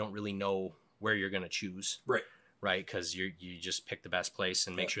pants, you don't really know where you're going to choose, right? Because you just pick the best place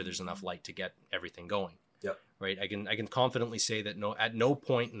and make sure there's enough light to get everything going. Yep. Right. I can confidently say that at no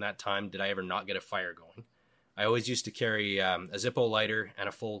point in that time did I ever not get a fire going. I always used to carry a Zippo lighter and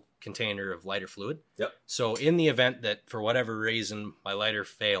a full container of lighter fluid. Yep. So in the event that for whatever reason my lighter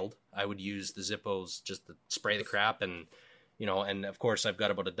failed, I would use the Zippos just to spray the crap, and and of course I've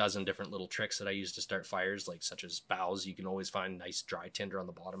got about a dozen different little tricks that I use to start fires, like such as boughs. You can always find nice dry tinder on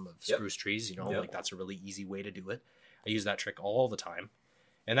the bottom of spruce trees. Like that's a really easy way to do it. I use that trick all the time.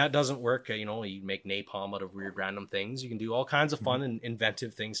 And that doesn't work. You make napalm out of weird random things. You can do all kinds of fun and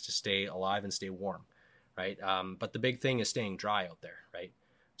inventive things to stay alive and stay warm, right? But the big thing is staying dry out there, right?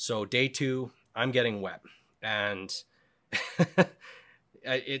 So day 2, I'm getting wet. And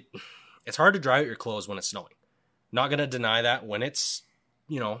it's hard to dry out your clothes when it's snowing. Not going to deny that. When it's,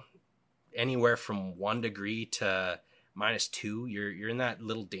 anywhere from 1 degree to -2, you're in that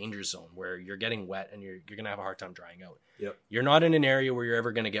little danger zone where you're getting wet and you're going to have a hard time drying out. Yep. You're not in an area where you're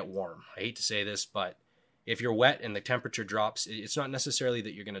ever going to get warm. I hate to say this, but if you're wet and the temperature drops, it's not necessarily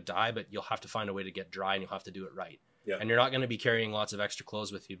that you're going to die, but you'll have to find a way to get dry and you'll have to do it right. Yep. And you're not going to be carrying lots of extra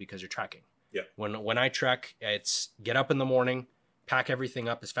clothes with you because you're trekking. Yep. When I trek, it's get up in the morning, pack everything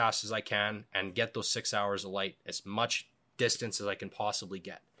up as fast as I can, and get those 6 hours of light as much distance as I can possibly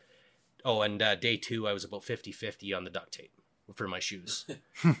get. Oh, and day 2, I was about 50-50 on the duct tape for my shoes.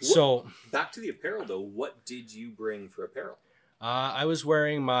 So back to the apparel, though. What did you bring for apparel? I was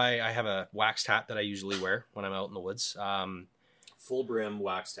wearing I have a waxed hat that I usually wear when I'm out in the woods. Full brim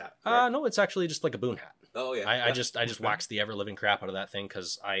waxed hat. No, it's actually just like a boon hat. Oh yeah. I just wax the ever living crap out of that thing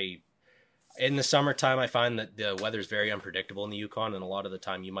because in the summertime I find that the weather's very unpredictable in the Yukon, and a lot of the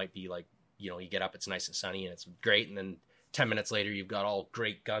time you might be like, you get up, it's nice and sunny and it's great, and then 10 minutes later, you've got all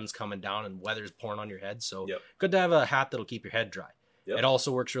great guns coming down and weather's pouring on your head. So good to have a hat that'll keep your head dry. Yep. It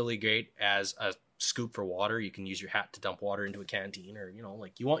also works really great as a scoop for water. You can use your hat to dump water into a canteen, or,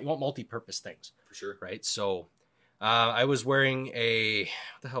 you want multi-purpose things. For sure. Right. So I was wearing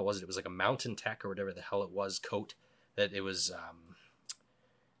what the hell was it? It was like a Mountain Tech or whatever the hell it was coat that it was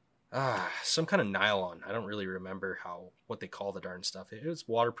some kind of nylon. I don't really remember what they call the darn stuff. It was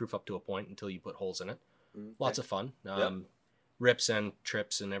waterproof up to a point until you put holes in it. Okay. Lots of fun. Rips and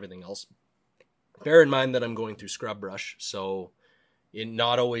trips and everything else. Bear in mind that I'm going through scrub brush, so you're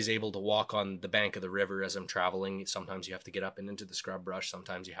not always able to walk on the bank of the river as I'm traveling. Sometimes you have to get up and into the scrub brush.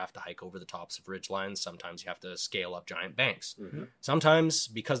 Sometimes you have to hike over the tops of ridge lines. Sometimes you have to scale up giant banks. Mm-hmm. Sometimes,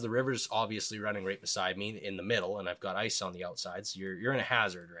 because the river's obviously running right beside me in the middle and I've got ice on the outsides, you're in a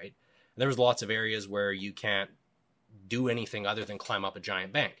hazard, right? And there's lots of areas where you can't do anything other than climb up a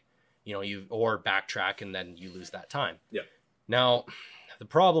giant bank. Or backtrack, and then you lose that time. Yeah. Now, the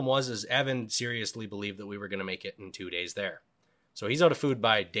problem is Evan seriously believed that we were going to make it in 2 days there. So he's out of food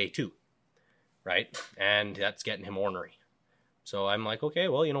by day 2, right? And that's getting him ornery. So I'm like, okay,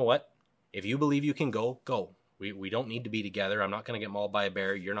 well, you know what? If you believe you can go. We don't need to be together. I'm not going to get mauled by a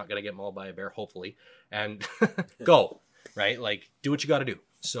bear. You're not going to get mauled by a bear, hopefully. And go, right? Like, do what you got to do.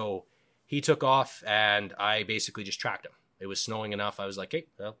 So he took off, and I basically just tracked him. It was snowing enough. I was like, hey,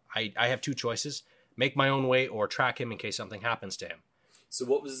 well, I have 2 choices: make my own way or track him in case something happens to him. So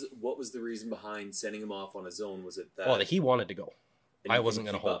what was the reason behind sending him off on his own? Was it that he wanted to go? I wasn't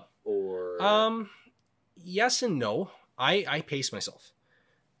going to hold. Or yes and no. I pace myself.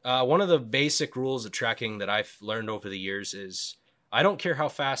 One of the basic rules of trekking that I've learned over the years is I don't care how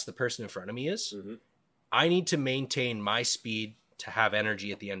fast the person in front of me is. Mm-hmm. I need to maintain my speed to have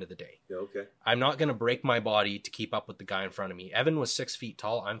energy at the end of the day. Okay. I'm not going to break my body to keep up with the guy in front of me. Evan was 6 feet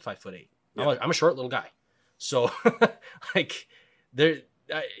tall. I'm 5'8". Yeah. I'm a short little guy. So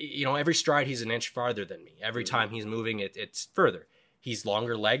every stride he's an inch farther than me. Every time he's moving, it's further. He's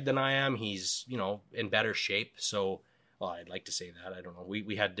longer legged than I am. He's, in better shape. So, well, I'd like to say that. I don't know.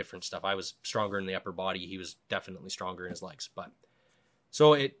 We had different stuff. I was stronger in the upper body. He was definitely stronger in his legs. But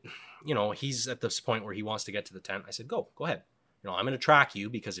so he's at this point where he wants to get to the tent. I said, go ahead. I'm going to track you,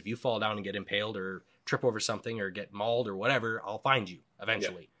 because if you fall down and get impaled or trip over something or get mauled or whatever, I'll find you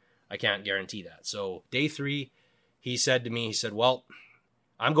eventually. Yeah. I can't guarantee that. So day 3, he said to me, well,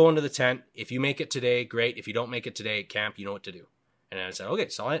 I'm going to the tent. If you make it today, great. If you don't make it today at camp, you know what to do. And I said, okay,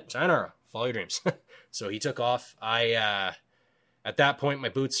 sayonara, follow your dreams. So he took off. At that point, my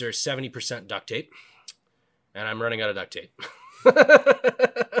boots are 70% duct tape, and I'm running out of duct tape.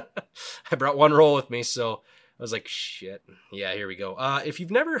 I brought one roll with me, so I was like, shit. Yeah, here we go. If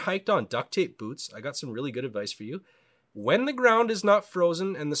you've never hiked on duct tape boots, I got some really good advice for you. When the ground is not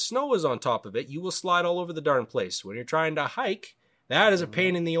frozen and the snow is on top of it, you will slide all over the darn place. When you're trying to hike, that is a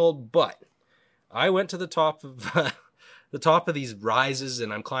pain in the old butt. I went to the top of these rises,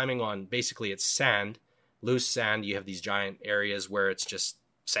 and I'm climbing on, basically it's sand, loose sand. You have these giant areas where it's just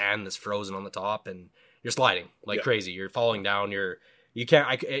sand that's frozen on the top, and you're sliding like crazy. You're falling down.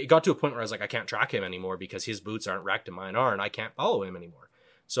 It got to a point where I was like, I can't track him anymore because his boots aren't wrecked and mine are, and I can't follow him anymore.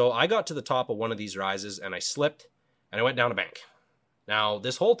 So I got to the top of one of these rises, and I slipped, and I went down a bank. Now,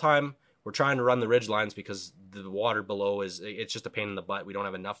 this whole time, we're trying to run the ridge lines because the water below it's just a pain in the butt. We don't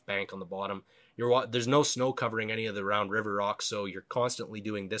have enough bank on the bottom. There's no snow covering any of the round river rocks, so you're constantly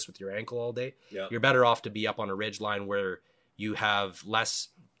doing this with your ankle all day. Yeah. You're better off to be up on a ridge line where you have less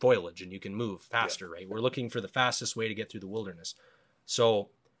foliage and you can move faster, right? We're looking for the fastest way to get through the wilderness. So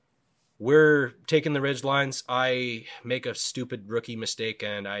we're taking the ridge lines. I make a stupid rookie mistake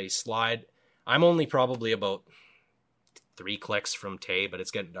and I slide. I'm only probably about 3 clicks from Tay, but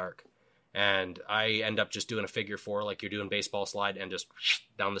it's getting dark. And I end up just doing a figure 4 like you're doing baseball slide and just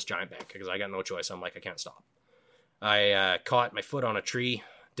down this giant bank because I got no choice. I'm like, I can't stop. I caught my foot on a tree.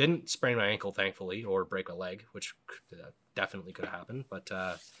 Didn't sprain my ankle, thankfully, or break a leg, which definitely could have happened. But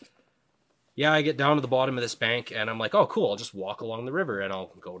I get down to the bottom of this bank and I'm like, oh, cool. I'll just walk along the river and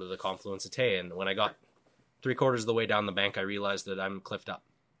I'll go to the confluence of Tay. And when I got 3/4 of the way down the bank, I realized that I'm cliffed up.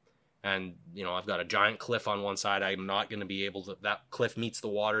 And, I've got a giant cliff on one side. I'm not going to be able to, that cliff meets the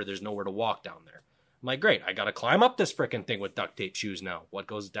water. There's nowhere to walk down there. I'm like, great. I got to climb up this freaking thing with duct tape shoes now. What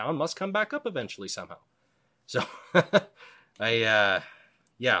goes down must come back up eventually somehow. So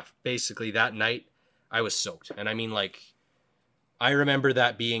basically that night I was soaked. And I mean, I remember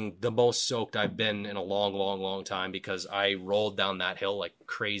that being the most soaked I've been in a long, long, long time because I rolled down that hill like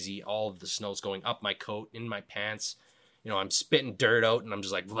crazy. All of the snow's going up my coat, in my pants. I'm spitting dirt out and I'm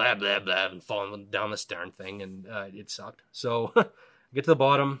just like blah, blah, blah, and falling down this darn thing. And it sucked. So I get to the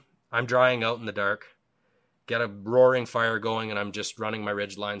bottom. I'm drying out in the dark. Get a roaring fire going and I'm just running my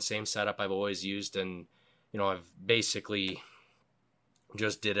ridge line. Same setup I've always used. And, I've basically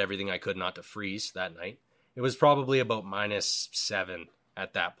just did everything I could not to freeze that night. It was probably about -7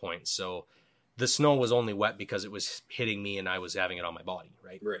 at that point. So the snow was only wet because it was hitting me and I was having it on my body.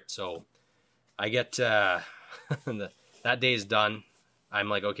 Right. So I get, that day is done. I'm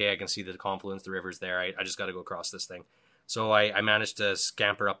like, okay, I can see the confluence, the river's there. I just got to go across this thing. So I managed to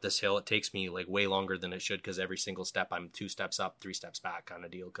scamper up this hill. It takes me like way longer than it should because every single step I'm 2 steps up, 3 steps back kind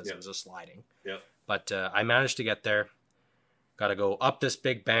of deal because it was a sliding. Yeah. But I managed to get there. Got to go up this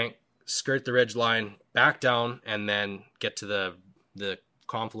big bank, skirt the ridge line, back down, and then get to the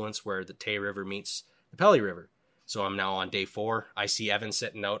confluence where the Tay River meets the Pelly River. So I'm now on day 4. I see Evan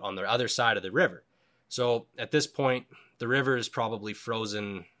sitting out on the other side of the river. So at this point, the river is probably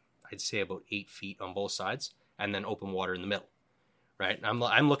frozen, I'd say about 8 feet on both sides, and then open water in the middle, right? And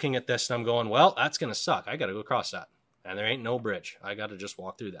I'm looking at this and I'm going, well, that's going to suck. I got to go across that. And there ain't no bridge. I got to just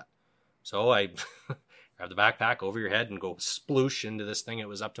walk through that. So I grab the backpack over your head and go sploosh into this thing. It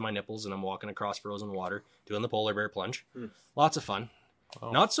was up to my nipples and I'm walking across frozen water, doing the polar bear plunge. Lots of fun.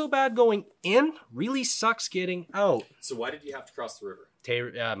 Wow. Not so bad going in, really sucks getting out. So why did you have to cross the river?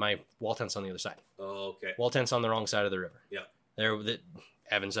 My wall tent's on the other side. Oh, okay. Wall tent's on the wrong side of the river. Yeah.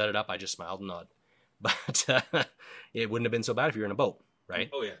 Evan set it up. I just smiled and nodded. But it wouldn't have been so bad if you were in a boat, right?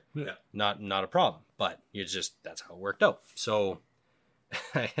 Oh, yeah. Not a problem. But that's how it worked out. So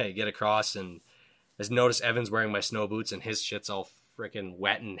I get across and I notice Evan's wearing my snow boots and his shit's all freaking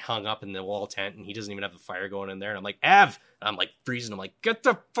wet and hung up in the wall tent and he doesn't even have the fire going in there. And I'm like, Ev! And I'm like freezing. I'm like, get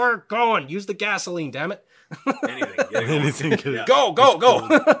the fire going. Use the gasoline, damn it. Anything. Go.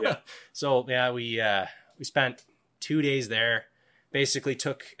 Yeah. So we spent 2 days there. Basically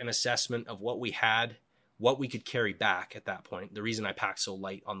took an assessment of what we had, what we could carry back at that point. The reason I packed so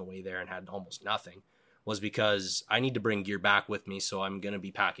light on the way there and had almost nothing was because I need to bring gear back with me, so I'm going to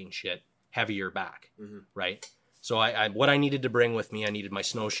be packing shit heavier back, right? So what I needed to bring with me, I needed my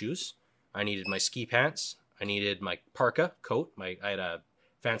snowshoes, I needed my ski pants, I needed my parka coat. I had a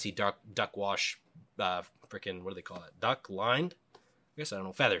fancy duck wash, freaking, what do they call it? Duck lined? I guess I don't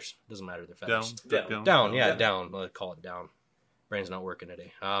know. Feathers. Doesn't matter. They're feathers. Down. Yeah, down. Let's call it down. Brain's not working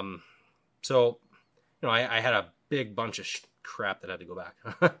today. So, I had a big bunch of crap that had to go back.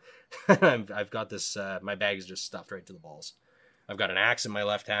 I've got this, my bag is just stuffed right to the balls. I've got an axe in my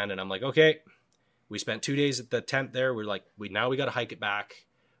left hand, and I'm like, okay, we spent 2 days at the tent there. We're like, we got to hike it back.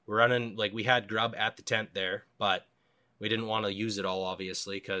 We're running, like, we had grub at the tent there, but we didn't want to use it all,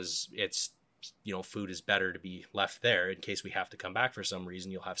 obviously, because it's, food is better to be left there in case we have to come back for some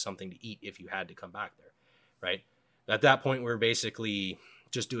reason. You'll have something to eat if you had to come back there, right? At that point, we're basically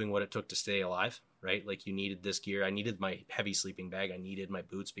just doing what it took to stay alive, right? Like, you needed this gear. I needed my heavy sleeping bag. I needed my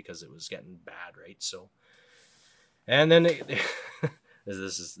boots because it was getting bad, right? So, and then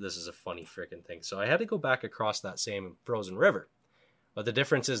this is a funny freaking thing. So I had to go back across that same frozen river. But the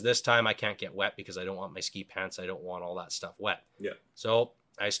difference is this time I can't get wet because I don't want my ski pants. I don't want all that stuff wet. Yeah. So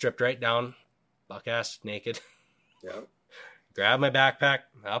I stripped right down, buck-ass naked. Yeah. Grabbed my backpack,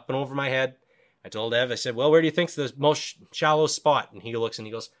 up and over my head. I told Ev, I said, well, where do you think's the most shallow spot? And he looks and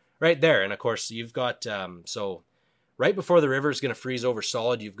he goes, right there. And of course, you've got, so right before the river is going to freeze over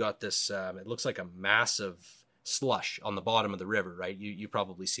solid, you've got this, it looks like a massive slush on the bottom of the river, right? You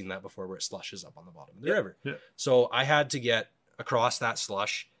probably seen that before where it slushes up on the bottom of the river. Yeah. So I had to get across that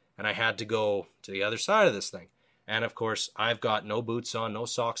slush and I had to go to the other side of this thing. And of course, I've got no boots on, no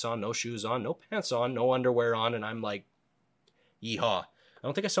socks on, no shoes on, no pants on, no underwear on. And I'm like, yeehaw. I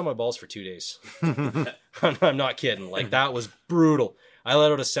don't think I saw my balls for 2 days. I'm not kidding. Like, that was brutal. I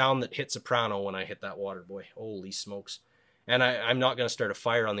let out a sound that hit soprano when I hit that water, boy. Holy smokes. And I'm not going to start a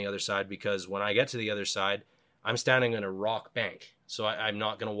fire on the other side because when I get to the other side, I'm standing in a rock bank. So I'm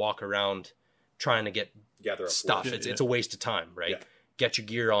not going to walk around trying to gather stuff. It's a waste of time, right? Yeah. Get your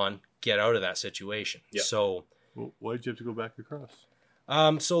gear on, get out of that situation. Yeah. So, why did you have to go back across?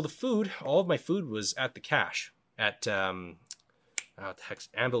 So the food, all of my food was at the cache at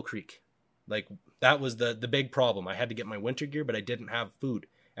Anvil Creek. Like, that was the big problem. I had to get my winter gear, but I didn't have food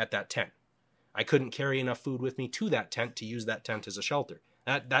at that tent. I couldn't carry enough food with me to that tent to use that tent as a shelter.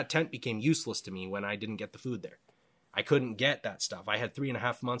 That tent became useless to me when I didn't get the food there. I couldn't get that stuff. I had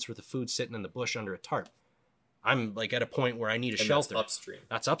 3.5 months worth of food sitting in the bush under a tarp. I'm like at a point where I need a shelter.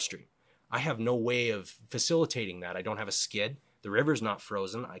 That's upstream. I have no way of facilitating that. I don't have a skid. The river's not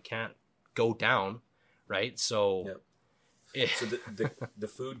frozen. I can't go down, right? So, so the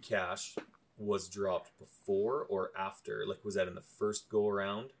food cache was dropped before or after? Like, was that in the first go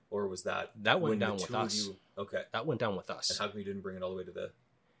around, or was that went down with us? Okay, that went down with us. And how come you didn't bring it all the way to the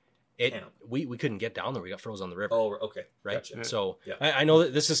camp? We couldn't get down there. We got frozen on the river. Oh, okay, right. Gotcha. So I know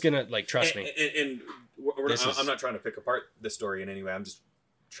that this is gonna, like, trust me. And I'm not trying to pick apart the story in any way. I'm just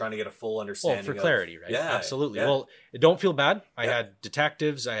trying to get a full understanding. Well, for clarity, right? Yeah, absolutely. Yeah. Well, don't feel bad. I had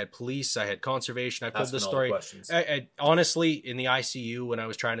detectives, I had police, I had conservation. I told this story. I honestly, in the ICU, when I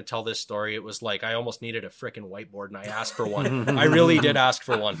was trying to tell this story, it was like I almost needed a freaking whiteboard, and I asked for one. I really did ask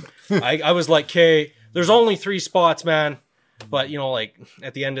for one. I was like, "Okay, there's only 3 spots, man." But like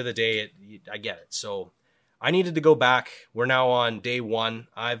at the end of the day, I get it. So I needed to go back. We're now on day 1.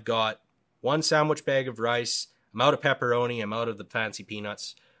 I've got 1 sandwich bag of rice. I'm out of pepperoni. I'm out of the fancy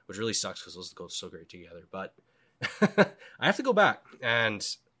peanuts, which really sucks because those go so great together. But I have to go back, and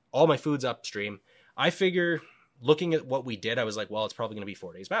all my food's upstream. I figure, looking at what we did, I was like, well, it's probably going to be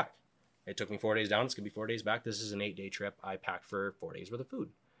 4 days back. It took me 4 days down. It's going to be 4 days back. This is an 8-day trip. I packed for 4 days worth of food.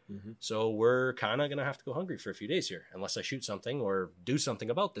 Mm-hmm. So we're kind of going to have to go hungry for a few days here, unless I shoot something or do something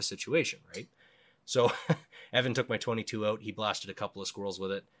about this situation, right? So Evan took my 22 out. He blasted a couple of squirrels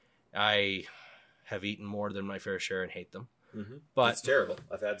with it. I have eaten more than my fair share and hate them. Mm-hmm. But it's terrible.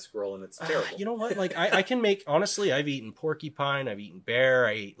 I've had squirrel and it's terrible. You know what? Like, I can make, honestly, I've eaten porcupine, I've eaten bear,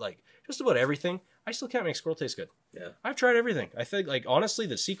 I ate like just about everything. I still can't make squirrel taste good. Yeah. I've tried everything. I think, like, honestly,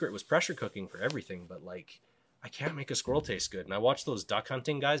 the secret was pressure cooking for everything, but like, I can't make a squirrel taste good. And I watched those duck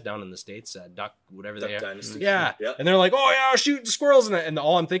hunting guys down in the States, duck, whatever duck they are. Dynasty. Yeah. Yep. And they're like, oh yeah, shooting squirrels. And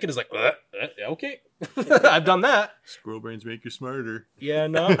all I'm thinking is like, okay, I've done that. Squirrel brains make you smarter. Yeah,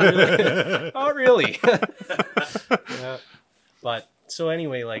 not really. Not really. Yeah. But so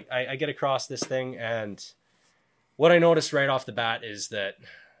anyway, like I get across this thing, and what I noticed right off the bat is that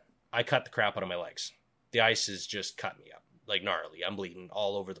I cut the crap out of my legs. The ice is just cutting me up, like gnarly. I'm bleeding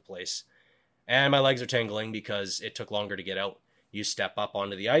all over the place. And my legs are tingling because it took longer to get out. You step up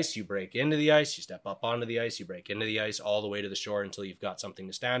onto the ice, you break into the ice, you step up onto the ice, you break into the ice, all the way to the shore until you've got something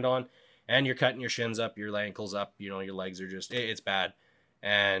to stand on. and you're cutting your shins up, your ankles up, you know, your legs are just, it's bad.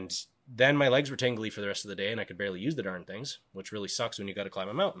 And then my legs were tingly for the rest of the day and I could barely use the darn things, which really sucks when you got to climb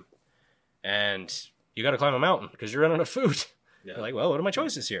a mountain. And you got to climb a mountain because you're running out of food. Yeah. You're like, well, what are my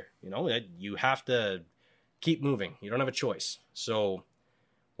choices here? You know, you have to keep moving. You don't have a choice. So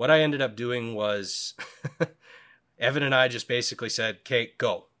what I ended up doing was Evan and I just basically said, okay,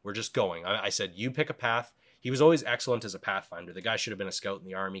 go. We're just going. I said, you pick a path. He was always excellent as a pathfinder. The guy should have been a scout in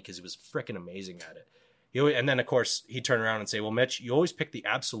the army because he was freaking amazing at it. And then, of course, he'd turn around and say, well, Mitch, you always pick the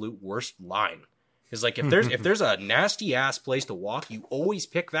absolute worst line. Because, like, if there's a nasty-ass place to walk, you always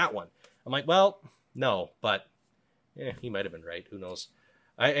pick that one. I'm like, well, no, but he might have been right. Who knows?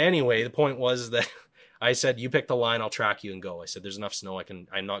 Anyway, the point was that I said, you pick the line, I'll track you and go. I said, there's enough snow,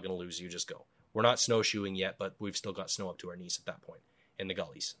 I'm not going to lose you, just go. We're not snowshoeing yet, but we've still got snow up to our knees at that point in the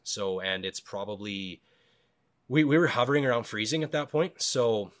gullies. So, and it's probably, we were hovering around freezing at that point.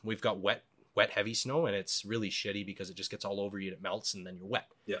 So we've got wet, heavy snow, and it's really shitty because it just gets all over you and it melts and then you're wet.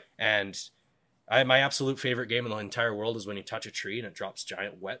 Yeah. And my absolute favorite game in the entire world is when you touch a tree and it drops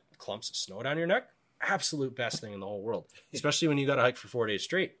giant wet clumps of snow down your neck. Absolute best thing in the whole world, especially when you got to hike for 4 days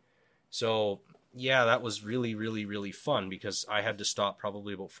straight. So yeah, that was really, really, really fun because I had to stop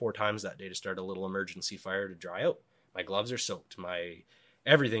probably about 4 times that day to start a little emergency fire to dry out. My gloves are soaked.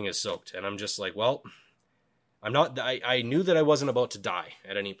 Everything is soaked. And I'm just like, well, I knew that I wasn't about to die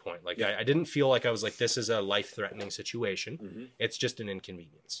at any point. Like, yeah. I didn't feel like I was like, this is a life-threatening situation. Mm-hmm. It's just an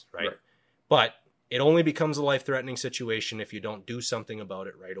inconvenience, right? But it only becomes a life-threatening situation if you don't do something about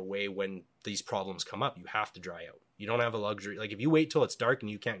it right away when these problems come up. You have to dry out. You don't have a luxury. Like, if you wait till it's dark and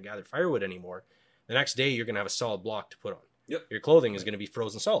you can't gather firewood anymore, the next day you're going to have a solid block to put on. Yep. Your clothing is going to be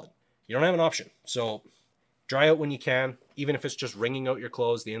frozen solid. You don't have an option. So dry out when you can, even if it's just wringing out your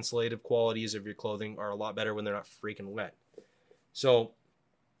clothes. The insulative qualities of your clothing are a lot better when they're not freaking wet. So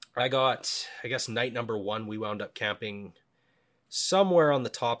I guess night number 1, we wound up camping somewhere on the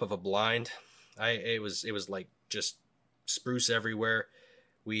top of a blind. It was like just spruce everywhere.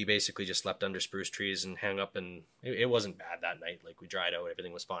 We basically just slept under spruce trees and hung up, and it wasn't bad that night. Like, we dried out,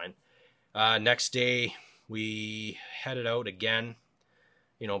 everything was fine. Next day we headed out again,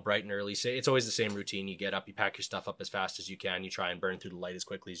 you know, bright and early. It's always the same routine. You get up, you pack your stuff up as fast as you can. You try and burn through the light as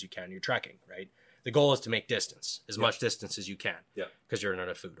quickly as you can. You're trekking, right? The goal is to make distance, as much distance as you can. Yeah. Because you're running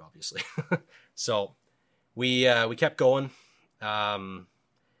out of food, obviously. So we kept going.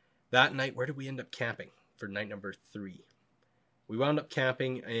 That night, where did we end up camping for night number 3? We wound up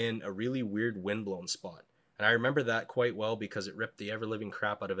camping in a really weird windblown spot. And I remember that quite well because it ripped the ever-living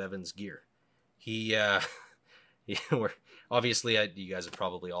crap out of Evan's gear. Obviously, you guys have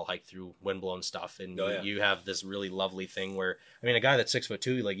probably all hiked through windblown stuff, and you have this really lovely thing where, I mean, a guy that's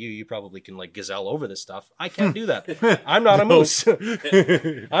 6'2", like you probably can like gazelle over this stuff. I can't do that. I'm not a moose.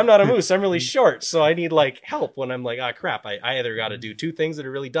 I'm not a moose. I'm really short, so I need like help when I'm like, crap. I either got to do 2 things that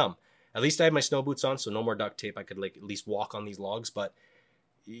are really dumb. At least I have my snow boots on, so no more duct tape. I could like at least walk on these logs, but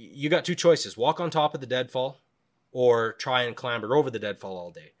you got 2 choices: walk on top of the deadfall, or try and clamber over the deadfall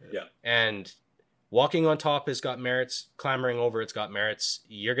all day. Yeah, and walking on top has got merits. Clambering over, it's got merits.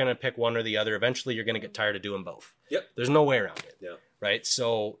 You're going to pick one or the other. Eventually, you're going to get tired of doing both. Yep. There's no way around it. Yeah. Right?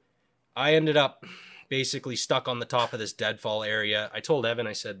 So I ended up basically stuck on the top of this deadfall area. I told Evan,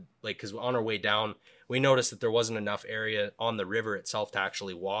 I said, like, because on our way down, we noticed that there wasn't enough area on the river itself to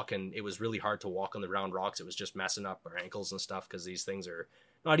actually walk, and it was really hard to walk on the round rocks. It was just messing up our ankles and stuff because these things are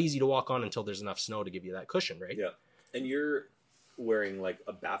not easy to walk on until there's enough snow to give you that cushion, right? Yeah. And you're wearing like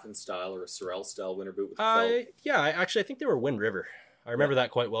a Baffin style or a Sorel style winter boot with felt? Yeah, I think they were Wind River. I remember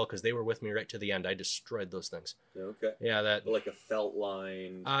that quite well because they were with me right to the end. I destroyed those things. Okay. Yeah, that like a felt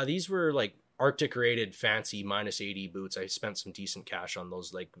line. These were like Arctic rated fancy -80 boots. I spent some decent cash on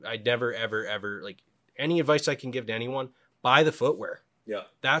those. Like, I never ever like, any advice I can give to anyone: buy the footwear. Yeah,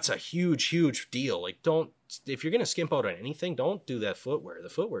 that's a huge deal. Like, if you're gonna skimp out on anything, don't do that footwear. The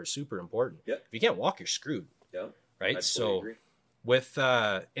footwear is super important. Yeah, if you can't walk, you're screwed. Yeah, right. I so agree. With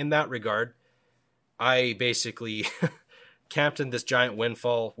in that regard, I basically camped in this giant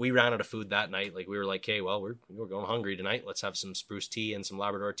windfall. We ran out of food that night. Like, we were like, hey, well, we're going hungry tonight. Let's have some spruce tea and some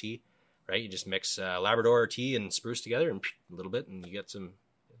Labrador tea. Right? You just mix Labrador tea and spruce together and a little bit, and you get some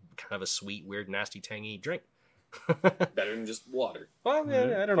kind of a sweet, weird, nasty, tangy drink. Better than just water. Well,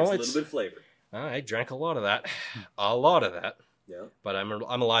 yeah, I don't know. It's a little bit of flavor. I drank a lot of that. Yeah. But I'm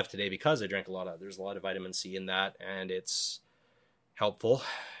alive today because I drank a lot of. There's a lot of vitamin C in that, and it's helpful.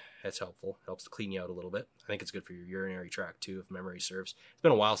 It's helpful. It helps to clean you out a little bit. I think it's good for your urinary tract too, if memory serves. It's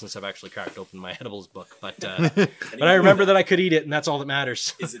been a while since I've actually cracked open my edibles book, but I remember that I could eat it, and that's all that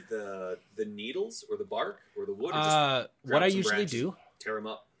matters. Is it the needles or the bark or the wood? Or just what I usually do, tear them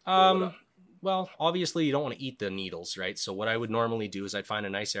up. Well, obviously you don't want to eat the needles, right? So what I would normally do is I'd find a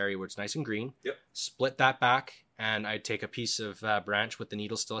nice area where it's nice and green, split that back, and I'd take a piece of branch with the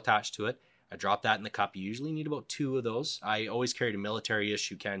needle still attached to it. I drop that in the cup. You usually need about 2 of those. I always carried a military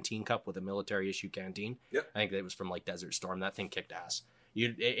issue canteen cup with a military issue canteen. I think it was from like Desert Storm. That thing kicked ass.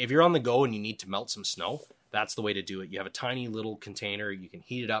 If you're on the go and you need to melt some snow, that's the way to do it. You have a tiny little container. You can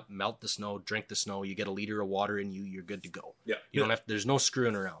heat it up, melt the snow, drink the snow. You get a liter of water in you. You're good to go. You don't have. There's no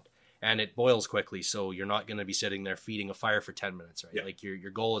screwing around, and it boils quickly. So you're not going to be sitting there feeding a fire for 10 minutes, right? Like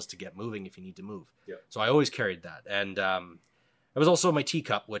your goal is to get moving if you need to move. So I always carried that, and it was also my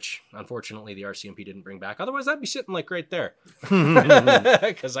teacup, which unfortunately the RCMP didn't bring back. Otherwise, I'd be sitting like right there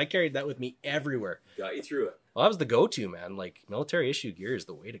because I carried that with me everywhere. Got you through it. Well, that was the go-to, man. Like military issue gear is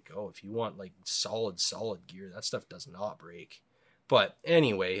the way to go. If you want like solid gear, that stuff does not break. But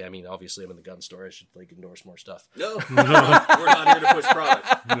anyway, I mean, obviously I'm in the gun store. I should like endorse more stuff. No, we're not here to push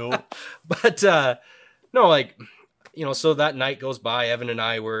product. No. But no, like, you know, so that night goes by. Evan and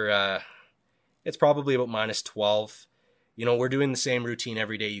I were, it's probably about -12. You know, we're doing the same routine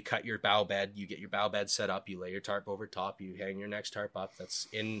every day. You cut your bow bed, you get your bow bed set up, you lay your tarp over top, you hang your next tarp up. That's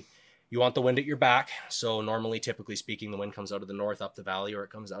in, you want the wind at your back. So normally, typically speaking, the wind comes out of the north up the valley, or it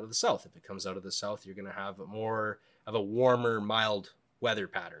comes out of the south. If it comes out of the south, you're going to have more of a warmer, mild weather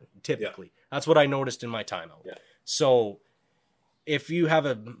pattern. Typically, that's what I noticed in my time out. So if you have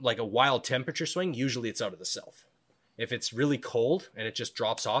a wild temperature swing, usually it's out of the south. If it's really cold and it just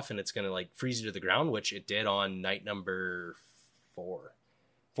drops off and it's going to like freeze you to the ground, which it did on night number 4.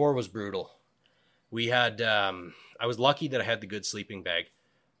 4 was brutal. We had, I was lucky that I had the good sleeping bag.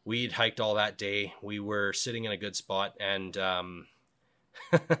 We'd hiked all that day. We were sitting in a good spot, and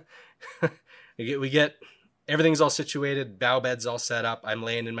we get everything's all situated. Bow bed's all set up. I'm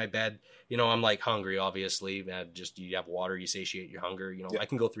laying in my bed. You know, I'm like hungry, obviously. Just you have water, you satiate your hunger. You know, I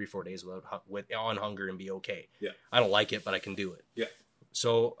can go 3-4 days on hunger and be okay. I don't like it, but I can do it.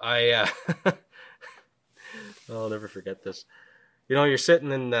 So I, I'll never forget this. You know, you're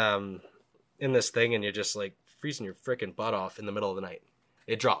sitting in this thing, and you're just like freezing your freaking butt off in the middle of the night.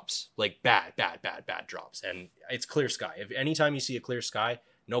 It drops like bad drops, and it's clear sky. If anytime you see a clear sky,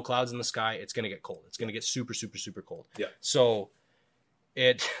 no clouds in the sky, it's gonna get cold. It's gonna get super cold. So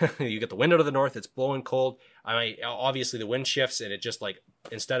you get the wind out of the north, it's blowing cold. Obviously the wind shifts, and it just like,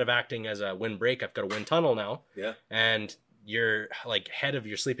 instead of acting as a wind break, I've got a wind tunnel now. And you're like head of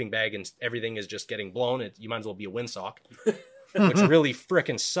your sleeping bag and everything is just getting blown. You might as well be a windsock, which really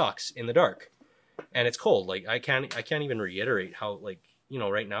frickin' sucks in the dark. And it's cold. Like I can't even reiterate how, like, you know,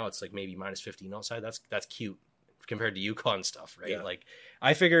 right now it's like maybe -15 outside. That's cute compared to Yukon stuff, right? Like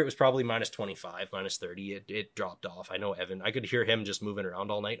I figure it was probably -25, -30. It dropped off. I know Evan, I could hear him just moving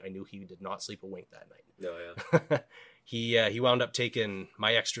around all night. I knew he did not sleep a wink that night. He wound up taking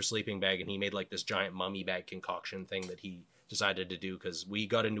my extra sleeping bag, and he made like this giant mummy bag concoction thing that he decided to do, because we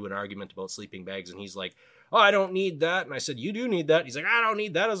got into an argument about sleeping bags, and he's like, "Oh, I don't need that." And I said, "You do need that." He's like, "I don't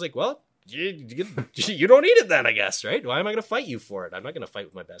need that." I was like, "Well, you don't need it then, I guess, right? Why am I going to fight you for it? I'm not going to fight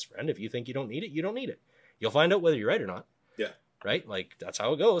with my best friend. If you think you don't need it, you don't need it. You'll find out whether you're right or not." Right? Like, that's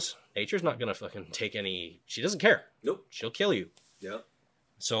how it goes. Nature's not going to fucking take any... She doesn't care. Nope. She'll kill you.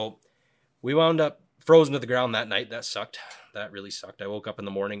 So we wound up frozen to the ground that night. That sucked. That really sucked. I woke up in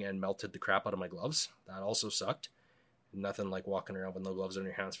the morning and melted the crap out of my gloves. That also sucked. Nothing like walking around with no gloves on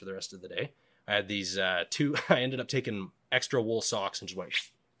your hands for the rest of the day. I had these I ended up taking extra wool socks and just went...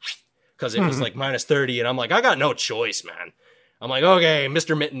 because it was like -30, and I'm like, I got no choice, man. I'm like, okay,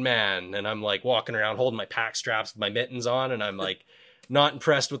 Mr. Mitten Man. And I'm like walking around holding my pack straps with my mittens on, and I'm like not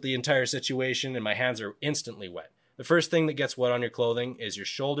impressed with the entire situation, and my hands are instantly wet. The first thing that gets wet on your clothing is your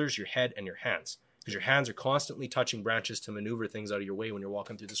shoulders, your head, and your hands, because your hands are constantly touching branches to maneuver things out of your way when you're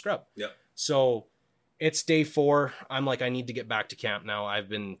walking through the scrub. So it's day 4. I'm like, I need to get back to camp now. I've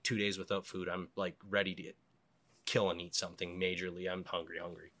been 2 days without food. I'm like ready to kill and eat something majorly. I'm hungry,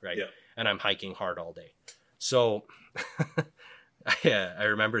 right? And I'm hiking hard all day. So I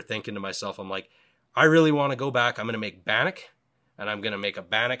remember thinking to myself, I'm like, I really want to go back. I'm going to make bannock, and I'm going to make a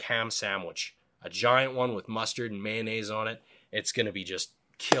bannock ham sandwich, a giant one with mustard and mayonnaise on it. It's going to be just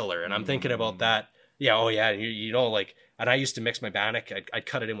killer. And I'm thinking about that. You know, like, and I used to mix my bannock. I'd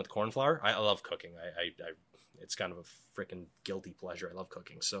cut it in with corn flour. I love cooking. It's kind of a freaking guilty pleasure. I love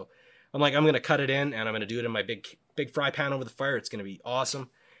cooking. So I'm like, I'm going to cut it in, and I'm going to do it in my big fry pan over the fire. It's going to be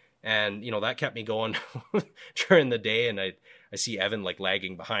awesome. And, you know, that kept me going during the day. And I see Evan like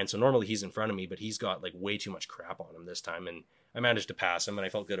lagging behind. So normally he's in front of me, but he's got like way too much crap on him this time. And I managed to pass him, and I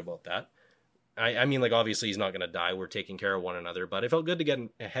felt good about that. I mean, like, obviously he's not going to die. We're taking care of one another, but it felt good to get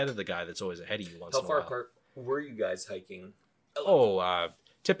ahead of the guy that's always ahead of you once in a while. How far apart were you guys hiking?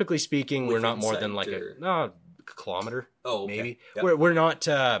 typically speaking, we're not more than like a kilometer. Oh, okay. Maybe. Yep. We're not,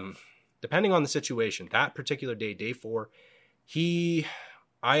 depending on the situation. That particular day, day 4, I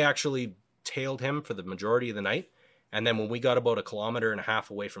actually tailed him for the majority of the night. And then when we got about 1.5 kilometers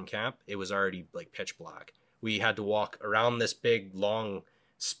away from camp, it was already like pitch black. We had to walk around this big, long,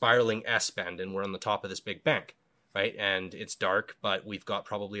 spiraling S-bend, and we're on the top of this big bank, right? And it's dark, but we've got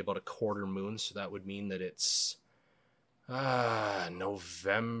probably about a quarter moon, so that would mean that it's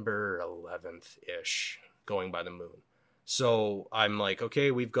November 11th-ish, going by the moon. So I'm like,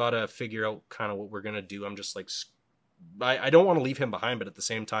 okay, we've got to figure out kind of what we're going to do. I'm just like, I don't want to leave him behind, but at the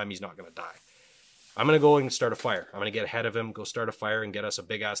same time, he's not going to die. I'm going to go and start a fire. I'm going to get ahead of him, go start a fire, and get us a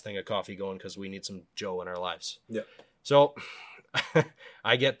big-ass thing of coffee going because we need some Joe in our lives. Yeah. So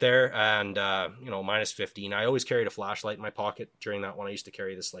I get there, and, minus 15. I always carried a flashlight in my pocket. During that one, I used to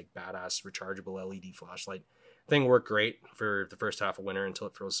carry this, like, badass rechargeable LED flashlight. Thing worked great for the first half of winter until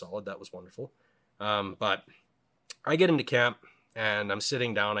it froze solid. That was wonderful. But I get into camp, and I'm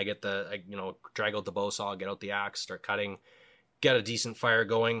sitting down. I drag out the bow saw, get out the axe, start cutting, get a decent fire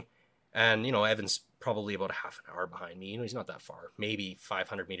going. And, Evan's probably about a half an hour behind me. He's not that far, maybe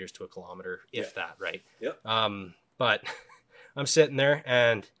 500 meters to 1 kilometer, if that, right? Yep. But I'm sitting there,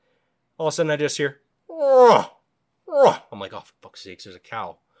 and all of a sudden I just hear, oh, oh. I'm like, oh, for fuck's sakes, there's a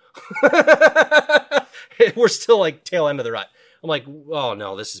cow. We're still like tail end of the rut. I'm like, oh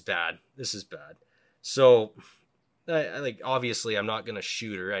no, this is bad. This is bad. So I obviously I'm not going to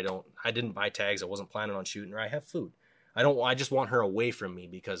shoot her. I didn't buy tags. I wasn't planning on shooting her. I have food. I just want her away from me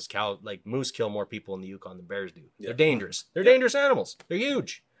because moose kill more people in the Yukon than bears do. Yeah. They're dangerous. They're dangerous animals. They're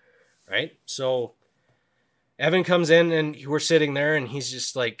huge. Right? So Evan comes in and we're sitting there and he's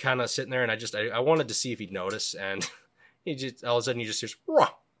just like kind of sitting there and I wanted to see if he'd notice, and he just all of a sudden you just hears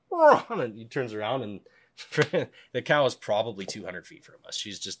rah, rah, and he turns around and the cow is probably 200 feet from us.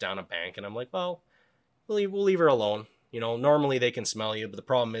 She's just down a bank, and I'm like, well, we'll leave her alone. Normally they can smell you, but the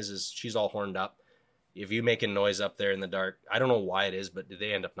problem is she's all horned up. If you make a noise up there in the dark, I don't know why it is, but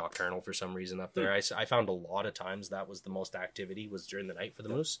they end up nocturnal for some reason up there. I found a lot of times that was the most activity was during the night for the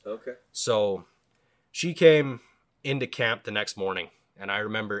moose. Okay. So she came into camp the next morning, and I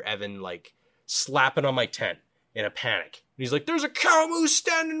remember Evan slapping on my tent in a panic. And he's like, there's a cow moose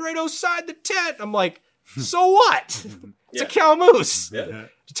standing right outside the tent. I'm like, so what? It's a cow moose. Yeah.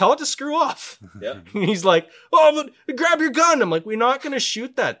 Tell it to screw off. Yeah. And he's like, oh, but grab your gun. I'm like, we're not going to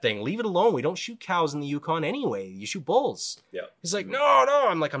shoot that thing. Leave it alone. We don't shoot cows in the Yukon anyway. You shoot bulls. Yeah. He's like, no.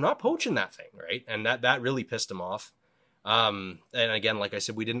 I'm like, I'm not poaching that thing, right? And that really pissed him off. And again, like I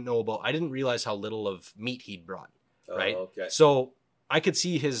said, I didn't realize how little of meat he'd brought, right? Okay. So I could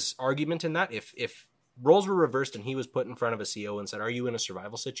see his argument in that. If roles were reversed and he was put in front of a CO and said, are you in a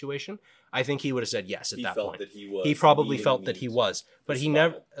survival situation? I think he would have said yes at that point. He probably felt that he was. But he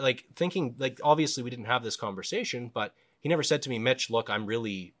never, obviously we didn't have this conversation, but he never said to me, Mitch, look, I'm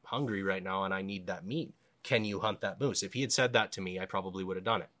really hungry right now and I need that meat. Can you hunt that moose? If he had said that to me, I probably would have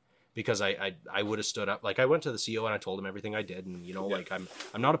done it. Because I would have stood up. I went to the CO and I told him everything I did. And,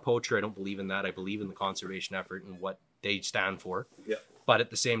 I'm not a poacher. I don't believe in that. I believe in the conservation effort and what they stand for. Yeah. But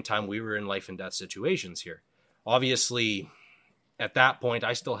at the same time, we were in life and death situations here. Obviously, at that point,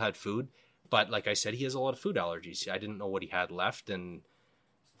 I still had food. But like I said, he has a lot of food allergies. I didn't know what he had left. And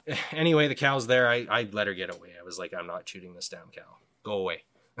anyway, the cow's there. I let her get away. I was like, I'm not shooting this damn cow. Go away.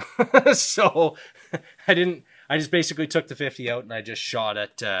 So I just basically took the 50 out and I just shot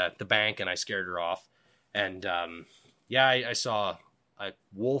at the bank and I scared her off. And I saw a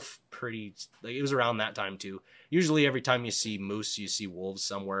wolf it was around that time too. Usually every time you see moose, you see wolves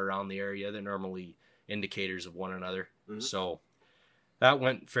somewhere around the area. They're normally indicators of one another. Mm-hmm. So that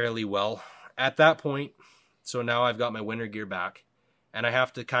went fairly well. At that point, so now I've got my winter gear back and I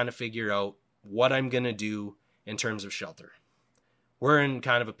have to kind of figure out what I'm going to do in terms of shelter. We're in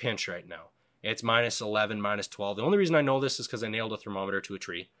kind of a pinch right now. It's minus 11, minus 12. The only reason I know this is because I nailed a thermometer to a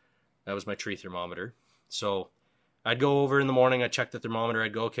tree. That was my tree thermometer. So I'd go over in the morning, I'd check the thermometer,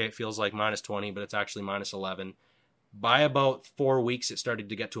 I'd go, okay, it feels like minus 20, but it's actually minus 11. By about 4 weeks, it started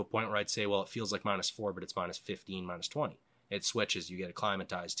to get to a point where I'd say, well, it feels like minus 4, but it's minus 15, minus 20. It switches, you get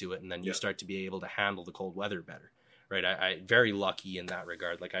acclimatized to it, and then you start to be able to handle the cold weather better. Right, I very lucky in that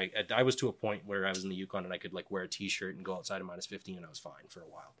regard. I was to a point where I was in the Yukon and I could wear a t-shirt and go outside at minus 15 and I was fine for a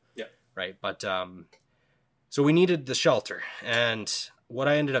while. Yeah. Right, but so we needed the shelter, and what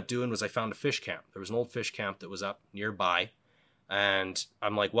I ended up doing was I found a fish camp. There was an old fish camp that was up nearby, and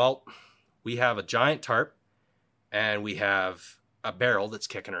I'm like, well, we have a giant tarp, and we have a barrel that's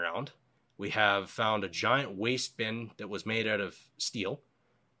kicking around. We have found a giant waste bin that was made out of steel.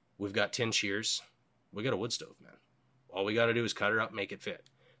 We've got tin shears. We got a wood stove, man. All we got to do is cut her up, make it fit.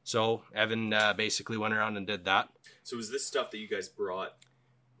 So Evan basically went around and did that. So was this stuff that you guys brought?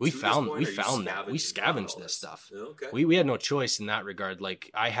 We found that. We scavenged this stuff. Okay. We had no choice in that regard.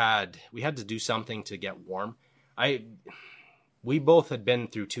 Like we had to do something to get warm. We both had been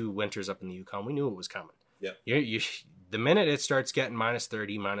through 2 winters up in the Yukon. We knew it was coming. Yeah. The minute it starts getting minus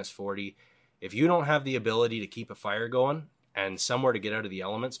 30, minus 40, if you don't have the ability to keep a fire going and somewhere to get out of the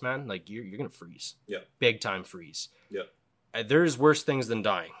elements, man, like you're going to freeze. Yeah. Big time freeze. Yeah. There's worse things than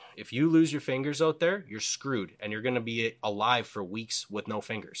dying. If you lose your fingers out there, you're screwed, and you're going to be alive for weeks with no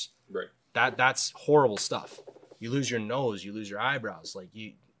fingers. Right. That's horrible stuff. You lose your nose, you lose your eyebrows. Like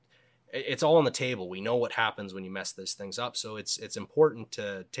it's all on the table. We know what happens when you mess these things up. So it's important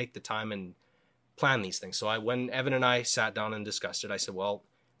to take the time and plan these things. So when Evan and I sat down and discussed it, I said, well,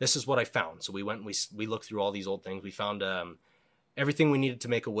 this is what I found. So we went and we looked through all these old things. We found everything we needed to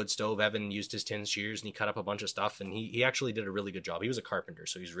make a wood stove. Evan used his tin shears and he cut up a bunch of stuff, and he actually did a really good job. He was a carpenter,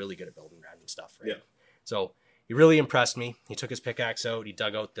 so he's really good at building random stuff, right? Yeah. So he really impressed me. He took his pickaxe out. He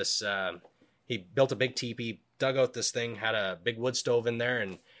dug out this, he built a big teepee, dug out this thing, had a big wood stove in there,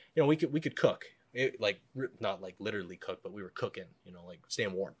 and, we could cook. It, like, not like literally cook, but we were cooking, like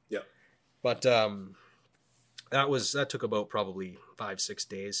staying warm. Yeah. But that took about probably 5-6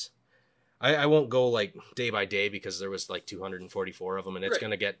 days. I won't go like day by day because there was like 244 of them, and it's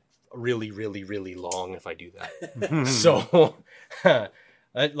going to get really, really, really long if I do that. So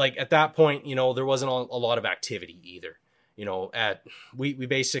like at that point, there wasn't a lot of activity either. We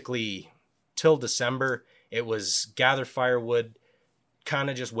basically till December, it was gather firewood, kind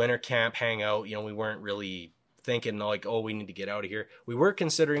of just winter camp, hang out. We weren't really thinking like, oh, we need to get out of here. We were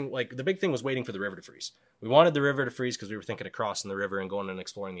considering, like, the big thing was waiting for the river to freeze. We wanted the river to freeze because we were thinking of crossing the river and going and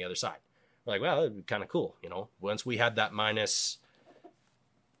exploring the other side. We're like, well, that'd be kind of cool, Once we had that minus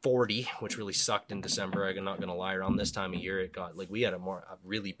 40, which really sucked in December, I'm not going to lie, around this time of year, it got, like, we had a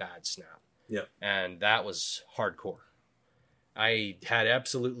really bad snap. Yeah. And that was hardcore. I had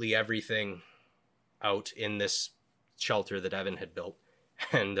absolutely everything out in this shelter that Evan had built.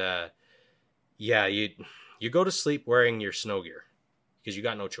 And, you go to sleep wearing your snow gear because you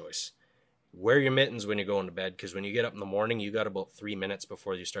got no choice. Wear your mittens when you're going to bed, because when you get up in the morning, you got about 3 minutes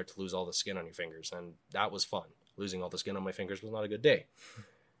before you start to lose all the skin on your fingers. And that was fun. Losing all the skin on my fingers was not a good day.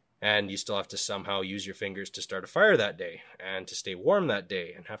 And you still have to somehow use your fingers to start a fire that day, and to stay warm that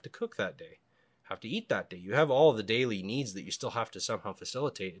day, and have to cook that day, have to eat that day. You have all the daily needs that you still have to somehow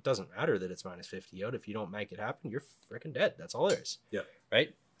facilitate. It doesn't matter that it's minus 50 out. If you don't make it happen, you're freaking dead. That's all there is. Yeah.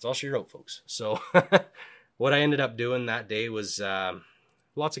 Right? That's all she wrote, folks. So what I ended up doing that day was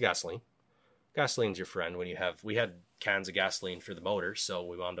lots of gasoline. Gasoline's your friend when we had cans of gasoline for the motor, so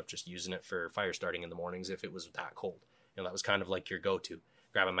we wound up just using it for fire starting in the mornings if it was that cold. That was kind of like your go-to.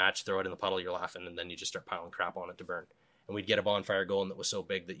 Grab a match, throw it in the puddle, you're laughing, and then you just start piling crap on it to burn. And we'd get a bonfire going that was so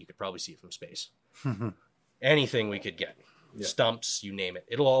big that you could probably see it from space. Anything we could get. Yeah. Stumps, you name it.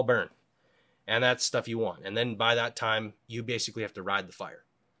 It'll all burn. And that's stuff you want. And then by that time, you basically have to ride the fire.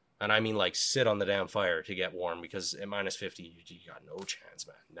 And I mean, like, sit on the damn fire to get warm, because at minus 50, you got no chance,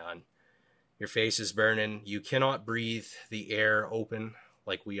 man. None. Your face is burning. You cannot breathe the air open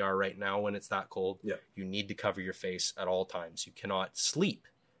like we are right now when it's that cold. Yeah. You need to cover your face at all times. You cannot sleep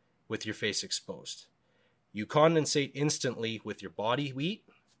with your face exposed. You condensate instantly with your body heat.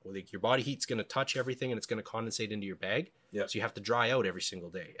 Your body heat's going to touch everything, and it's going to condensate into your bag. Yeah. So you have to dry out every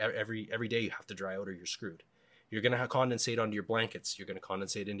single day. Every day you have to dry out, or you're screwed. You're going to condensate onto your blankets. You're going to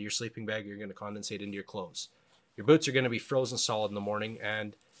condensate into your sleeping bag. You're going to condensate into your clothes. Your boots are going to be frozen solid in the morning.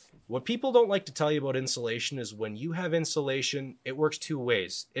 And what people don't like to tell you about insulation is when you have insulation, it works 2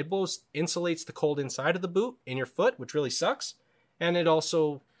 ways. It both insulates the cold inside of the boot in your foot, which really sucks, and it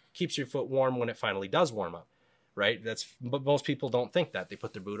also keeps your foot warm when it finally does warm up, right? But most people don't think that. They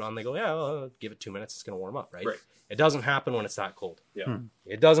put their boot on, they go, yeah, well, give it 2 minutes, it's going to warm up, right? It doesn't happen when it's that cold. Yeah.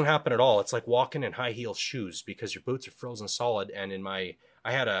 It doesn't happen at all. It's like walking in high heel shoes, because your boots are frozen solid. And I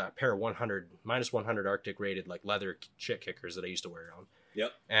had a pair of minus 100 Arctic rated, like, leather shit kickers that I used to wear around.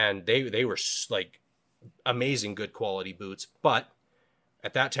 Yep. And they were like amazing good quality boots, but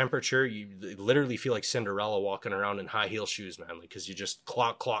at that temperature, you literally feel like Cinderella walking around in high heel shoes, man, because you just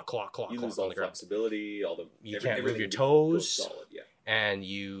clock. You lose all the flexibility, you can't move your toes. Solid, yeah. And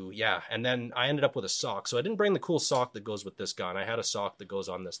and then I ended up with a sock. So I didn't bring the cool sock that goes with this gun. I had a sock that goes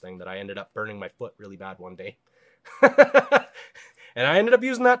on this thing that I ended up burning my foot really bad one day. And I ended up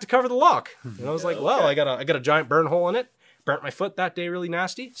using that to cover the lock. And I was like, well, I got a giant burn hole in it. Burnt my foot that day really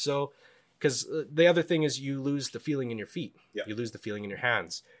nasty. So, because the other thing is you lose the feeling in your feet. Yeah. You lose the feeling in your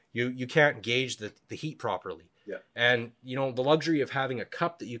hands. You can't gauge the heat properly. Yeah. And, the luxury of having a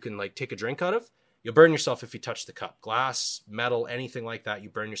cup that you can, like, take a drink out of, You'll burn yourself if you touch the cup. Glass, metal, anything like that, you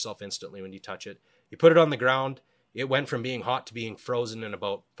burn yourself instantly when you touch it. You put it on the ground, it went from being hot to being frozen in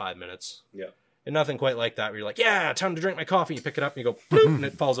about 5 minutes. Yeah. And nothing quite like that where you're like, yeah, time to drink my coffee. You pick it up and you go, bloop, and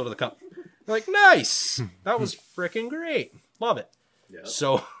it falls out of the cup. You're like, nice. That was freaking great. Love it. Yeah.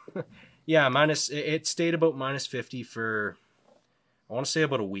 So, yeah, it stayed about minus 50 for, I want to say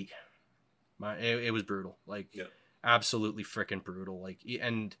about a week. It was brutal. Like, absolutely freaking brutal. Like,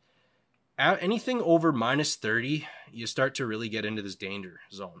 and anything over minus 30, you start to really get into this danger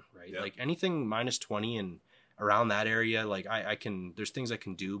zone, right? Yeah. Like anything minus 20 and around that area, like there's things I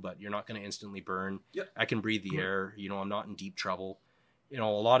can do, but you're not going to instantly burn. Yep. I can breathe the air. You know, I'm not in deep trouble. You know,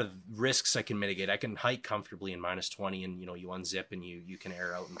 a lot of risks I can mitigate. I can hike comfortably in minus 20 and, you know, you unzip and you can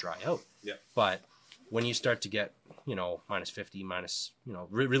air out and dry out. Yeah. But when you start to get, you know, minus 50, minus, you know,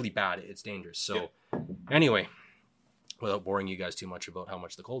 really bad, it's dangerous. So anyway, without boring you guys too much about how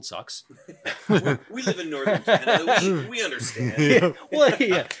much the cold sucks. we live in Northern Canada. We understand. Yeah. Well,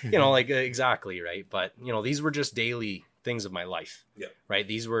 yeah, you know, like exactly, right? But, you know, these were just daily things of my life, right?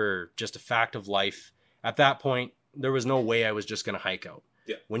 These were just a fact of life. At that point, there was no way I was just going to hike out.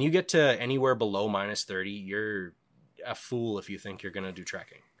 Yeah. When you get to anywhere below minus 30, you're a fool if you think you're going to do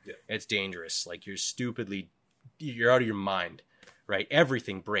trekking. Yeah. It's dangerous. Like you're out of your mind, right?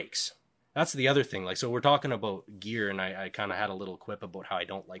 Everything breaks. That's the other thing. Like, so we're talking about gear, and I kind of had a little quip about how I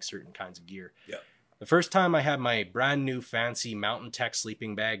don't like certain kinds of gear. Yeah. The first time I had my brand new fancy Mountain Tech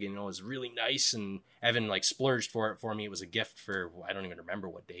sleeping bag, you know, it was really nice, and Evan like splurged for me. It was a gift for, I don't even remember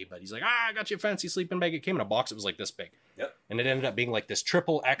what day, but he's like, I got you a fancy sleeping bag. It came in a box. It was like this big. Yep. And it ended up being like this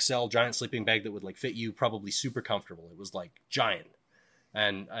triple XL giant sleeping bag that would like fit you probably super comfortable. It was like giant.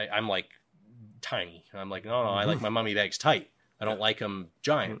 And I'm like tiny. I'm like, no, I like my mummy bags tight. I don't like them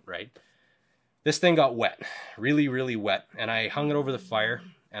giant, right? This thing got wet, really, really wet. And I hung it over the fire,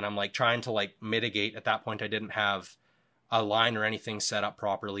 and I'm like trying to like mitigate. At that point, I didn't have a line or anything set up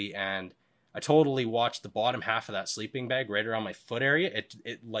properly. And I totally watched the bottom half of that sleeping bag right around my foot area.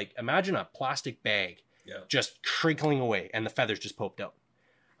 It like, imagine a plastic bag just crinkling away, and the feathers just poked out.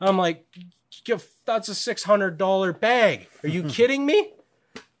 I'm like, that's a $600 bag. Are you kidding me?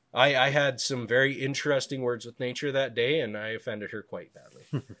 I had some very interesting words with nature that day, and I offended her quite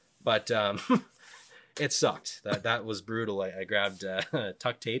badly. But it sucked. That was brutal. I grabbed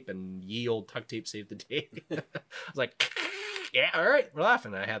tuck tape, and ye old tuck tape saved the day. I was like, yeah, all right, we're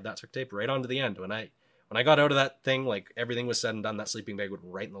laughing. I had that tuck tape right onto the end. When I got out of that thing, like everything was said and done, that sleeping bag went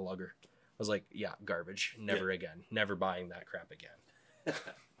right in the lugger. I was like, yeah, garbage. Never again. Never buying that crap again.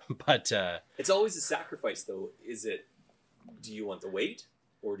 But it's always a sacrifice, though. Do you want the weight,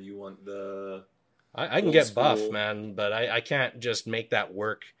 or do you want the... I can get buff, man, but I can't just make that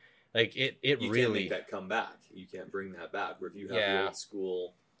work. Like it you really can't make that come back. You can't bring that back. Where if you have the old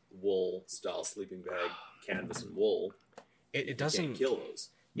school wool style sleeping bag, canvas and wool, it doesn't you can't kill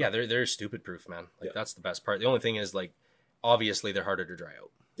those. Yeah, they're stupid proof, man. Like that's the best part. The only thing is, like, obviously they're harder to dry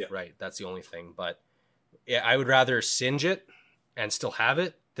out. Yeah, right. That's the only thing. But yeah, I would rather singe it and still have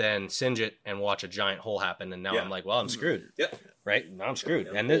it than singe it and watch a giant hole happen. And now I'm like, well, I'm screwed. Yeah. Right? Now I'm screwed.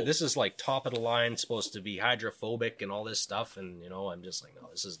 And this is like top of the line, supposed to be hydrophobic and all this stuff. And, you know, I'm just like, no,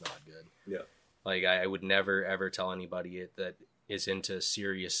 this is not good. Yeah. Like, I would never, ever tell anybody that is into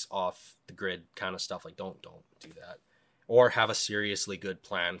serious off the grid kind of stuff. Like, don't do that. Or have a seriously good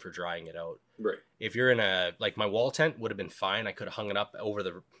plan for drying it out. Right. If you're in like my wall tent would have been fine. I could have hung it up over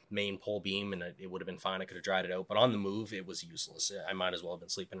the main pole beam and it would have been fine. I could have dried it out. But on the move, it was useless. I might as well have been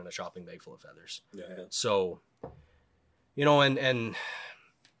sleeping in a shopping bag full of feathers. Yeah. So, you know, and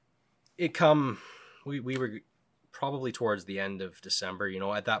we were probably towards the end of December. You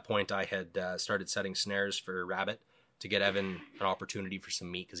know, at that point I had started setting snares for rabbit to get Evan an opportunity for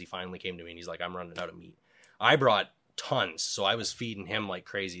some meat, because he finally came to me and he's like, I'm running out of meat. I brought tons, so I was feeding him like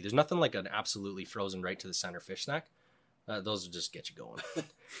crazy. There's nothing like an absolutely frozen right to the center fish snack. Those will just get you going.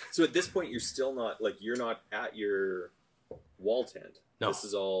 So at this point, you're still not, like, you're not at your wall tent. No. This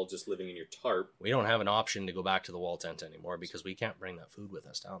is all just living in your tarp. We don't have an option to go back to the wall tent anymore because we can't bring that food with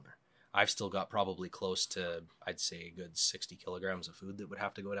us down there. I've still got probably close to, I'd say, a good 60 kilograms of food that would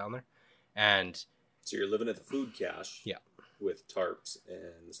have to go down there. And so you're living at the food cache. Yeah. With tarps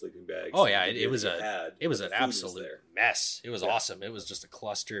and the sleeping bags. Oh yeah, it was an absolute mess. It was awesome. It was just a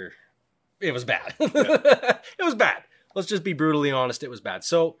cluster. It was bad. It was bad. Let's just be brutally honest. It was bad.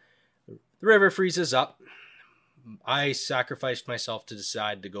 So the river freezes up. I sacrificed myself to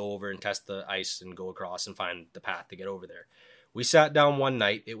decide to go over and test the ice and go across and find the path to get over there. We sat down one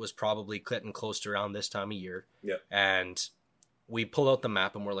night. It was probably getting close to around this time of year. Yeah. And we pulled out the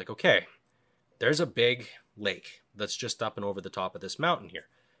map and we're like, okay, there's a big lake that's just up and over the top of this mountain here.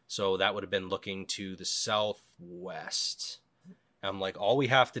 So that would have been looking to the southwest. I'm like, all we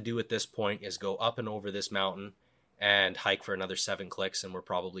have to do at this point is go up and over this mountain and hike for another 7 clicks, and we're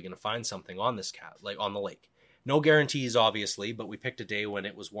probably going to find something on this on the lake. No guarantees, obviously, but we picked a day when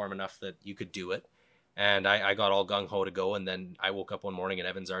it was warm enough that you could do it. And I got all gung-ho to go, and then I woke up one morning and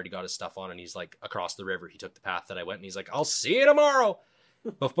Evan's already got his stuff on, and he's like across the river. He took the path that I went, and he's like, I'll see you tomorrow.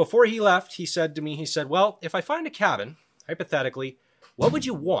 But before he left, he said to me, well, if I find a cabin, hypothetically, what would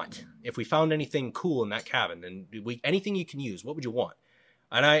you want if we found anything cool in that cabin? And anything you can use, what would you want?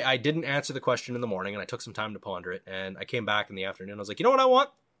 And I didn't answer the question in the morning, and I took some time to ponder it. And I came back in the afternoon. I was like, you know what I want?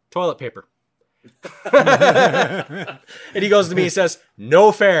 Toilet paper. And he goes to me, he says,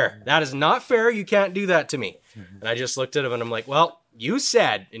 no fair. That is not fair. You can't do that to me. And I just looked at him, and I'm like, well, you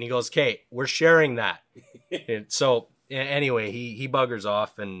said. And he goes, okay, we're sharing that. And so anyway, he buggers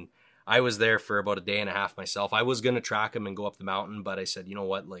off, and I was there for about a day and a half myself. I was going to track him and go up the mountain, but I said, you know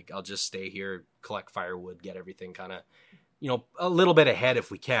what, like, I'll just stay here, collect firewood, get everything kind of, a little bit ahead if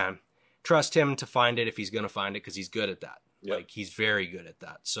we can. Trust him to find it if he's going to find it, because he's good at that. Yep. Like, he's very good at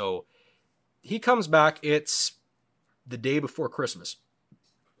that. So he comes back. It's the day before Christmas,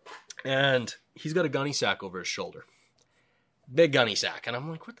 and he's got a gunny sack over his shoulder. Big gunny sack. And I'm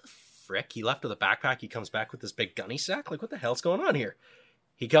like, what the frick? He left with a backpack. He comes back with this big gunny sack. Like, what the hell's going on here?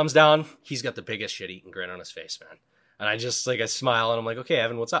 He comes down. He's got the biggest shit-eating grin on his face, man. And I smile, and I'm like, okay,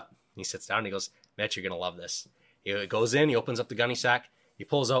 Evan, what's up? He sits down, and he goes, Mitch, you're going to love this. He goes in, he opens up the gunny sack. He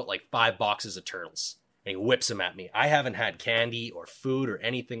pulls out like 5 boxes of turtles, and he whips them at me. I haven't had candy or food or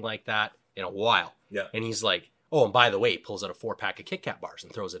anything like that in a while. Yeah. And he's like, oh, and by the way, he pulls out a 4-pack of Kit Kat bars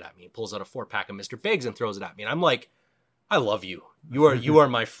and throws it at me. He pulls out a 4-pack of Mr. Biggs and throws it at me. And I'm like, I love you. You are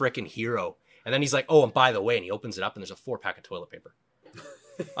my freaking hero. And then he's like, oh, and by the way, and he opens it up, and there's a 4-pack of toilet paper.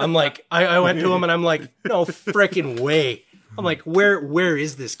 I'm like, I went to him, and I'm like, no freaking way. I'm like, where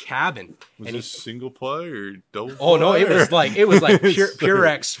is this cabin? Was this single ply or double ply? Oh no, it was like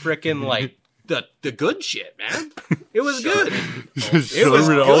Purex freaking like the good shit, man. It was good. It was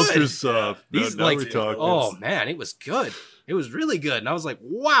good. Ultra soft. These like, oh man, it was good. It was really good. And I was like,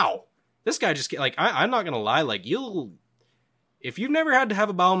 wow, this guy just like, I'm not gonna lie, like if you've never had to have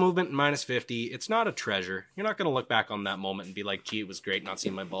a bowel movement in -50, it's not a treasure. You're not gonna look back on that moment and be like, gee, it was great not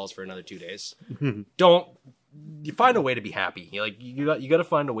seeing my balls for another 2 days. You find a way to be happy. You got to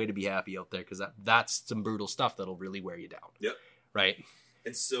find a way to be happy out there, because that's some brutal stuff that'll really wear you down. Yep. Right.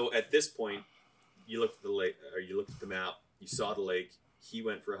 And so at this point, you looked at the lake, or you looked at the map. You saw the lake. He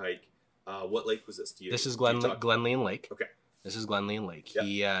went for a hike. What lake was this? This is Glenlyon Lake. Okay. This is Glenlyon Lake.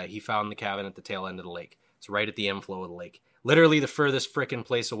 Yep. He found the cabin at the tail end of the lake. It's right at the inflow of the lake. Literally the furthest frickin'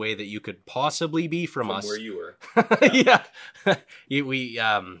 place away that you could possibly be from us. Where you were. Yeah.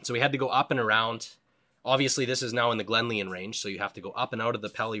 So we had to go up and around. Obviously, this is now in the Glenlyon range, so you have to go up and out of the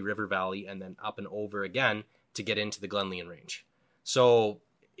Pelly River Valley and then up and over again to get into the Glenlyon range. So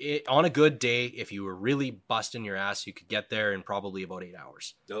on a good day, if you were really busting your ass, you could get there in probably about 8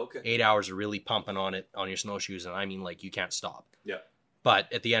 hours. Okay. 8 hours of really pumping on it on your snowshoes, and I mean, like, you can't stop. Yeah.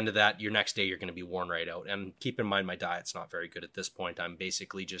 But at the end of that, your next day, you're going to be worn right out. And keep in mind, my diet's not very good at this point. I'm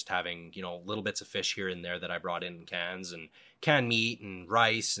basically just having, little bits of fish here and there that I brought in cans, and canned meat and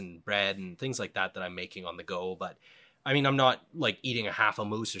rice and bread and things like that I'm making on the go. But I mean, I'm not like eating a half a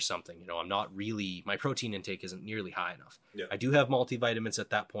moose or something. I'm not really, my protein intake isn't nearly high enough. Yeah. I do have multivitamins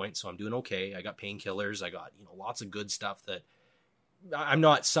at that point, so I'm doing okay. I got painkillers. I got, lots of good stuff that I'm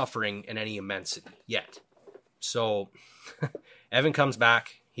not suffering in any immensity yet. So Evan comes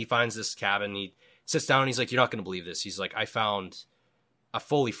back. He finds this cabin. He sits down. And he's like, you're not going to believe this. He's like, I found a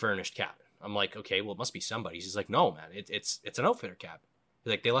fully furnished cabin. I'm like, okay, well, it must be somebody's. He's like, no, man, it's an outfitter cabin.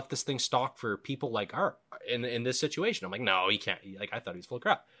 He's like, they left this thing stocked for people like our in this situation. I'm like, no, he can't. Like, I thought he was full of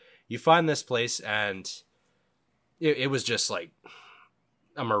crap. You find this place, and it was just like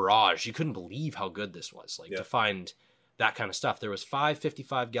a mirage. You couldn't believe how good this was. Like, to find that kind of stuff. There was 5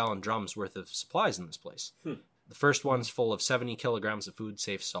 55-gallon drums worth of supplies in this place. The first one's full of 70 kilograms of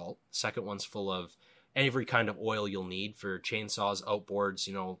food-safe salt. The second one's full of every kind of oil you'll need for chainsaws, outboards.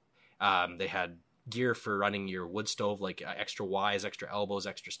 They had gear for running your wood stove, like extra Ys, extra elbows,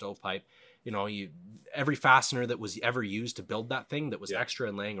 extra stovepipe. Every fastener that was ever used to build that thing that was extra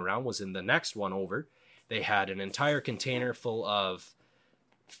and laying around was in the next one over. They had an entire container full of,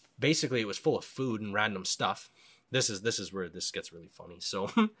 basically it was full of food and random stuff. This is where this gets really funny. So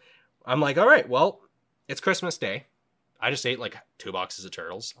I'm like, all right, well, it's Christmas Day. I just ate like 2 boxes of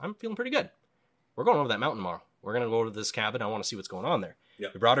turtles. I'm feeling pretty good. We're going over that mountain tomorrow. We're going to go to this cabin. I want to see what's going on there.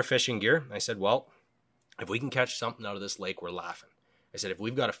 Yep. We brought our fishing gear. I said, well, if we can catch something out of this lake, we're laughing. I said, if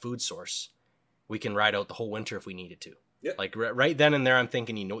we've got a food source, we can ride out the whole winter if we needed to. Yeah. Like right then and there, I'm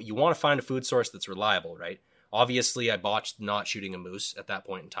thinking, you want to find a food source that's reliable, right? Obviously, I botched not shooting a moose at that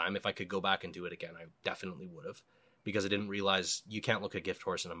point in time. If I could go back and do it again, I definitely would have, because I didn't realize you can't look a gift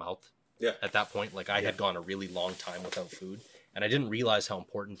horse in the mouth. Yeah. At that point, like I had gone a really long time without food, and I didn't realize how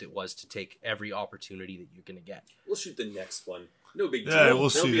important it was to take every opportunity that you're going to get. We'll shoot the next one. No big deal. Yeah, we'll There'll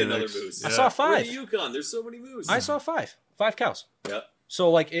see be another next. moose. I saw 5. We're in the Yukon. There's so many moose. I saw 5 cows. Yeah. So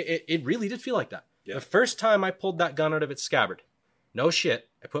like it really did feel like that. Yeah. The first time I pulled that gun out of its scabbard, no shit,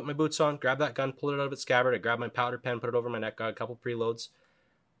 I put my boots on, grabbed that gun, pulled it out of its scabbard. I grabbed my powder pen, put it over my neck, got a couple preloads.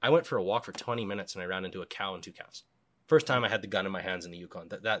 I went for a walk for 20 minutes and I ran into a cow and 2 calves. First time I had the gun in my hands in the Yukon.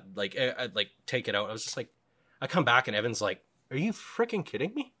 That like I'd like take it out. I was just like, I come back and Evan's like, "Are you freaking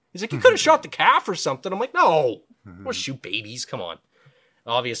kidding me?" He's like, "You could have shot the calf or something." I'm like, "No, we'll shoot babies. Come on."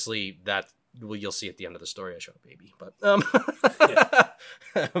 Obviously, you'll see at the end of the story. I shot a baby, but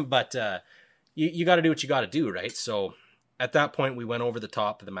but you got to do what you got to do, right? So at that point, we went over the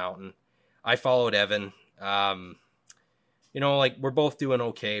top of the mountain. I followed Evan. Like we're both doing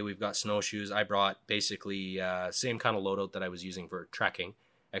okay. We've got snowshoes. I brought basically same kind of loadout that I was using for trekking,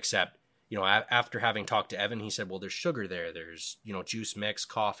 except, after having talked to Evan, he said, well, there's sugar there. There's, juice mix,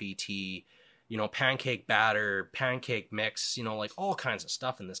 coffee, tea, pancake batter, pancake mix, like all kinds of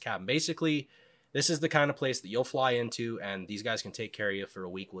stuff in this cabin. Basically, this is the kind of place that you'll fly into and these guys can take care of you for a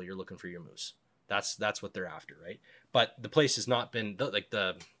week while you're looking for your moose. That's what they're after, right? But the place has not been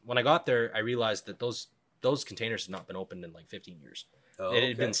when I got there, I realized that those containers had not been opened in like 15 years. Oh, it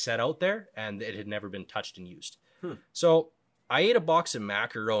had been set out there and it had never been touched and used. So I ate a box of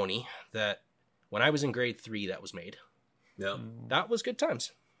macaroni that when I was in grade 3, that was made. Yeah. That was good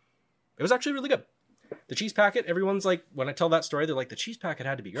times. It was actually really good. The cheese packet, everyone's like, when I tell that story, they're like, the cheese packet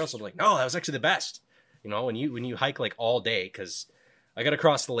had to be gross. I'm like, no, that was actually the best. When you hike like all day, because I got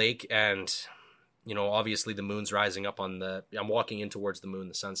across the lake and, obviously the moon's rising up I'm walking in towards the moon,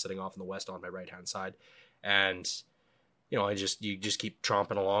 the sun's setting off in the west on my right-hand side. And, you just keep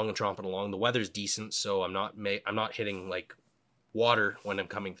tromping along. The weather's decent, so I'm not hitting like water when I'm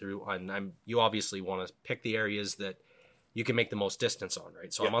coming through. And you obviously want to pick the areas that you can make the most distance on,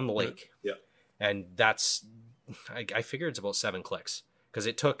 right? So I'm on the lake. Yeah. And that's, I figure it's about 7 clicks, because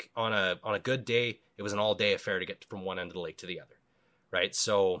it took on a good day, it was an all day affair to get from one end of the lake to the other, right?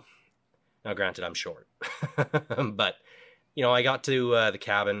 So now granted, I'm short, but I got to the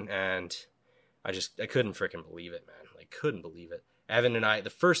cabin and I couldn't freaking believe it, man. Like, couldn't believe it. Evan and I, the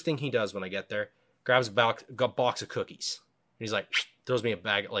first thing he does when I get there, grabs a box of cookies. And he's like, throws me a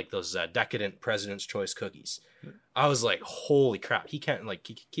bag, like those decadent President's Choice cookies. I was like, holy crap. He can't,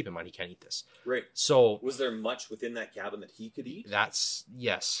 keep in mind, he can't eat this. Right. So, was there much within that cabin that he could eat?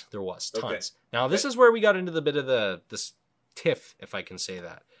 Yes, there was. Tons. Okay. Now, this is where we got into the bit of this tiff, if I can say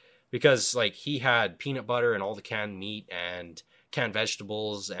that. Because, he had peanut butter and all the canned meat and canned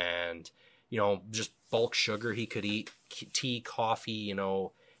vegetables and, just bulk sugar he could eat, tea, coffee,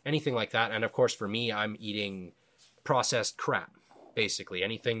 anything like that. And, of course, for me, I'm eating processed crap, basically.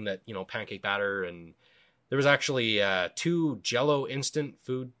 Anything that, pancake batter. And there was actually 2 Jell-O instant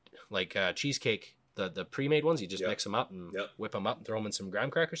food, cheesecake, the pre-made ones. You just mix them up and whip them up and throw them in some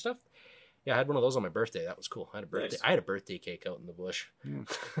graham cracker stuff. Yeah, I had one of those on my birthday. That was cool. I had a birthday cake out in the bush.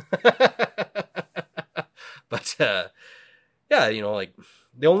 But,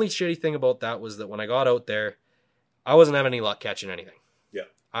 the only shitty thing about that was that when I got out there, I wasn't having any luck catching anything. Yeah.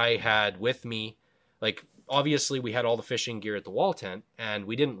 I had with me, obviously we had all the fishing gear at the wall tent, and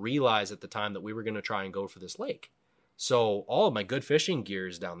we didn't realize at the time that we were going to try and go for this lake. So all of my good fishing gear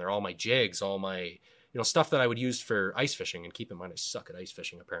is down there, all my jigs, all my, stuff that I would use for ice fishing. And keep in mind, I suck at ice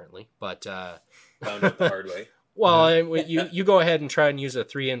fishing apparently, but, found out the hard way. Well, you go ahead and try and use a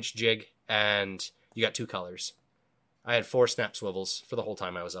 3-inch jig and you got 2 colors. I had 4 snap swivels for the whole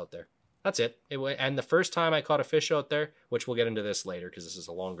time I was out there. That's it. And the first time I caught a fish out there, which we'll get into this later because this is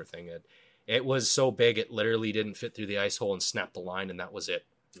a longer thing, it was so big it literally didn't fit through the ice hole and snapped the line, and that was it.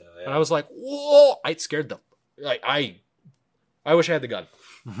 Yeah. And I was like, whoa! I scared them. I wish I had the gun.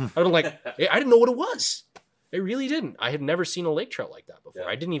 I was I didn't know what it was. I really didn't. I had never seen a lake trout like that before. Yeah.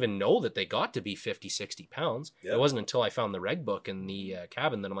 I didn't even know that they got to be 50, 60 pounds. Yeah. It wasn't until I found the reg book in the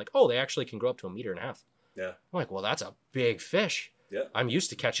cabin that I'm like, oh, they actually can grow up to 1.5 meters. Yeah. I'm like, well, that's a big fish. Yeah. I'm used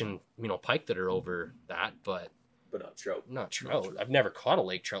to catching, pike that are over that, but not trout. Not trout. I've never caught a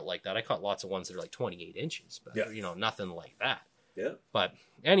lake trout like that. I caught lots of ones that are 28 inches, but nothing like that. Yeah. But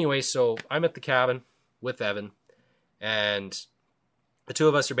anyway, so I'm at the cabin with Evan, and the 2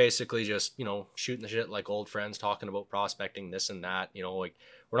 of us are basically just, shooting the shit like old friends, talking about prospecting, this and that. We're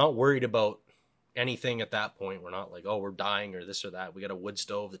not worried about anything at that point. We're not like, oh, we're dying or this or that. We got a wood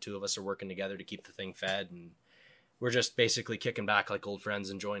stove. The 2 of us are working together to keep the thing fed, and we're just basically kicking back like old friends,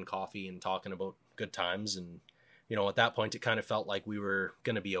 enjoying coffee and talking about good times. And, you know, at that point, it kind of felt like we were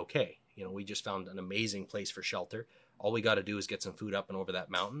going to be okay. You know, we just found an amazing place for shelter. All we got to do is get some food up and over that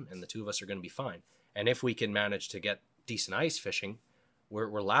mountain, and the two of us are going to be fine. And if we can manage to get decent ice fishing,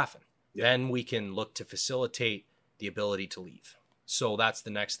 we're laughing. Yeah. Then we can look to facilitate the ability to leave. So that's the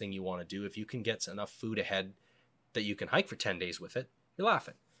next thing you want to do. If you can get enough food ahead that you can hike for 10 days with it, you're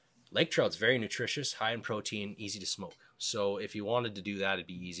laughing. Lake trout's very nutritious, high in protein, easy to smoke. So if you wanted to do that, it'd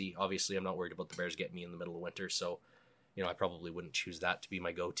be easy. Obviously, I'm not worried about the bears getting me in the middle of winter. So, you know, I probably wouldn't choose that to be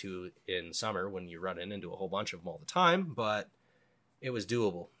my go-to in summer when you're running into a whole bunch of them all the time, but it was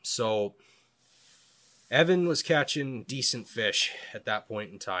doable. So Evan was catching decent fish at that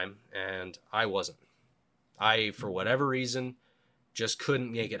point in time, and I wasn't. I, for whatever reason, just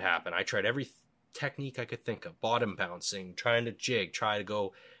couldn't make it happen. I tried every technique I could think of, bottom bouncing, trying to jig, try to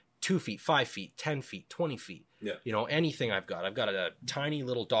go 2 feet, 5 feet, 10 feet, 20 feet. Yeah. You know, anything I've got. I've got a tiny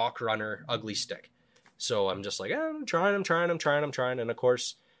little dock runner, ugly stick. So I'm just like, I'm trying. And of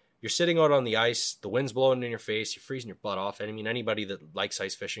course, you're sitting out on the ice, the wind's blowing in your face, you're freezing your butt off. I mean, anybody that likes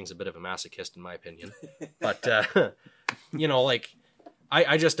ice fishing is a bit of a masochist, in my opinion. But, you know, like,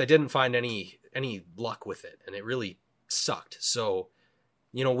 I didn't find any luck with it, and it really sucked. So,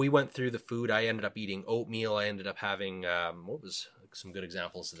 you know, we went through the food. I ended up eating oatmeal. I ended up having, what was some good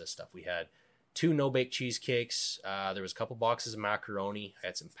examples of this stuff? We had 2 no-bake cheesecakes. There was a couple boxes of macaroni. I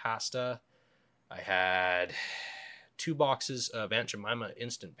had some pasta. I had 2 boxes of Aunt Jemima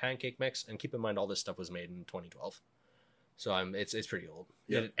instant pancake mix. And keep in mind, all this stuff was made in 2012. So it's pretty old.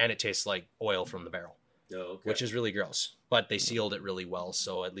 Yeah. And it tastes like oil from the barrel, which is really gross. But they sealed it really well,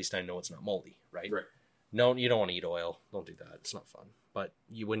 so at least I know it's not moldy, right? Right. No, you don't want to eat oil. Don't do that. It's not fun. But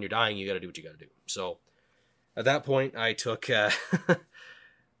when you're dying, you got to do what you got to do. So at that point, I took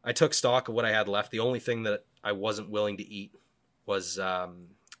I took stock of what I had left. The only thing that I wasn't willing to eat was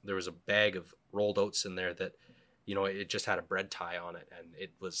there was a bag of rolled oats in there that, you know, it just had a bread tie on it, and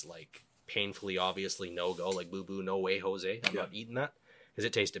it was like painfully, obviously no go, like boo boo, no way, Jose. I'm not eating that because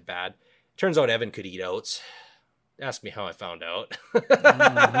it tasted bad. Turns out Evan could eat oats. Ask me how I found out.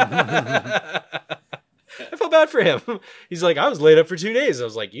 I felt bad for him. He's like, I was laid up for 2 days. I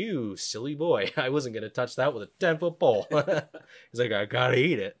was like, you silly boy. I wasn't going to touch that with a 10-foot pole. He's like, I got to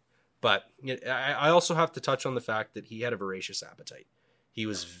eat it. But I also have to touch on the fact that he had a voracious appetite. He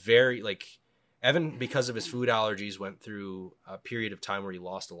was very, like, Evan, because of his food allergies, went through a period of time where he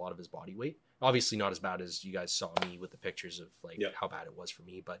lost a lot of his body weight. Obviously not as bad as you guys saw me with the pictures of, like, how bad it was for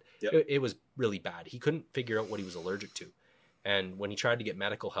me. But it was really bad. He couldn't figure out what he was allergic to. And when he tried to get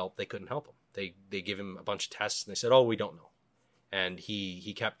medical help, they couldn't help him. They give him a bunch of tests, and they said, oh, we don't know. And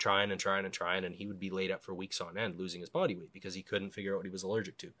he kept trying, and he would be laid up for weeks on end, losing his body weight because he couldn't figure out what he was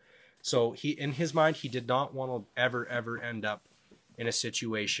allergic to. So in his mind, he did not want to ever end up in a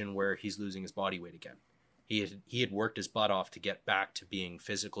situation where he's losing his body weight again. He had worked his butt off to get back to being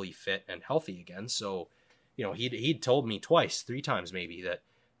physically fit and healthy again. So, you know, he'd told me 3 times maybe that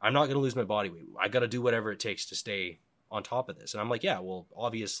I'm not going to lose my body weight. I got to do whatever it takes to stay on top of this. And I'm like, yeah, well,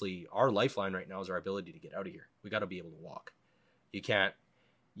 obviously our lifeline right now is our ability to get out of here. We got to be able to walk. You can't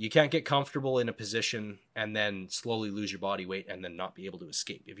get comfortable in a position and then slowly lose your body weight and then not be able to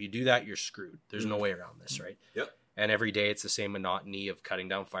escape. If you do that, you're screwed. There's no way around this, right? Yep. And every day it's the same monotony of cutting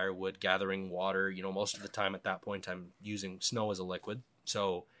down firewood, gathering water. You know, most of the time at that point, I'm using snow as a liquid.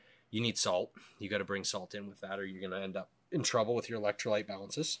 So you need salt. You got to bring salt in with that or you're going to end up in trouble with your electrolyte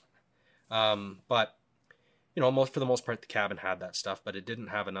balances. But you know, for the most part, the cabin had that stuff, but it didn't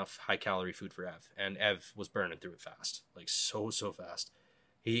have enough high-calorie food for Ev, and Ev was burning through it fast, like so fast.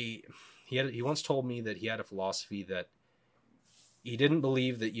 He once told me that he had a philosophy that he didn't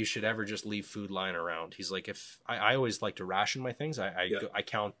believe that you should ever just leave food lying around. He's like, if I always like to ration my things, I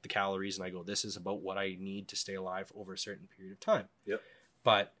count the calories and I go, this is about what I need to stay alive over a certain period of time. Yep.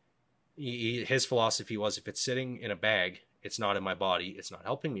 But his philosophy was, if it's sitting in a bag, it's not in my body, it's not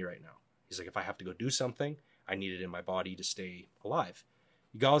helping me right now. He's like, if I have to go do something, I need it in my body to stay alive.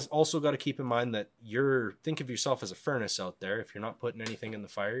 You guys also got to keep in mind that think of yourself as a furnace out there. If you're not putting anything in the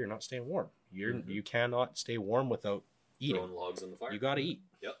fire, you're not staying warm. You cannot stay warm without eating. Throwing logs on the fire. You got to eat.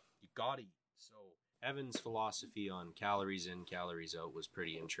 Yep. You got to eat. So Evan's philosophy on calories in, calories out was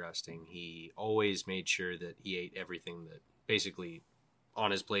pretty interesting. He always made sure that he ate everything that basically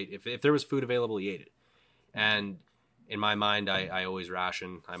on his plate. If there was food available, he ate it. And in my mind, I always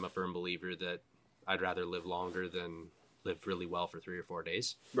ration. I'm a firm believer that I'd rather live longer than live really well for 3 or 4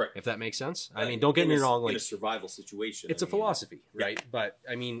 days. Right. If that makes sense. I mean, don't get me wrong. Like, in a survival situation. It's a philosophy, right? But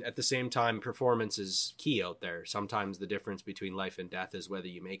I mean, at the same time, performance is key out there. Sometimes the difference between life and death is whether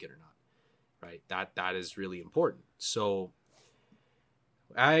you make it or not. right? That is really important. So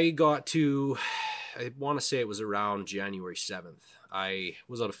I got to, I want to say it was around January 7th. I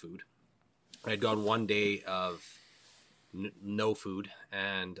was out of food. I had gone one day of no food,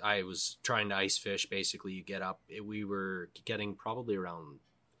 and I was trying to ice fish. Basically, you get up. We were getting probably around,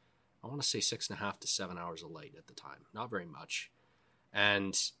 I want to say 6.5 to 7 hours of light at the time. Not very much.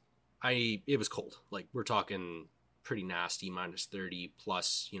 And it was cold. Like, we're talking pretty nasty, minus 30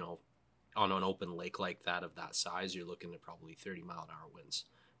 plus, you know, on an open lake like that of that size, you're looking at probably 30-mile-an-hour winds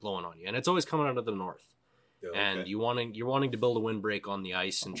blowing on you. And it's always coming out of the north. Oh, okay. And you're wanting to build a windbreak on the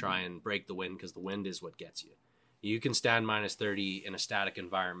ice and try and break the wind, because the wind is what gets you. You can stand minus 30 in a static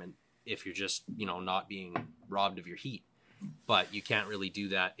environment if you're just, you know, not being robbed of your heat. But you can't really do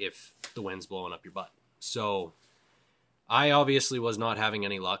that if the wind's blowing up your butt. So I obviously was not having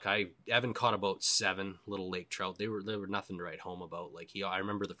any luck. Evan caught about 7 little lake trout. They were nothing to write home about. Like, I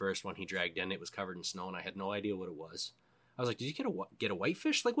remember the first one he dragged in, it was covered in snow, and I had no idea what it was. I was like, "Did you get a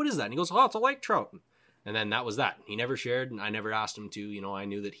whitefish? Like, what is that?" And he goes, "Oh, it's a lake trout." And then that was that. He never shared, and I never asked him to. You know, I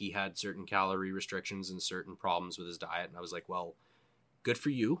knew that he had certain calorie restrictions and certain problems with his diet, and I was like, well, good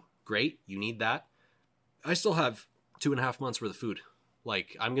for you. Great. You need that. I still have 2.5 months worth of food.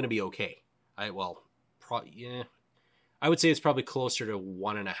 Like, I'm going to be okay. I would say it's probably closer to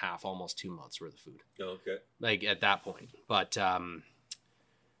 1.5, almost 2 months worth of food. Oh, okay. Like, at that point. But,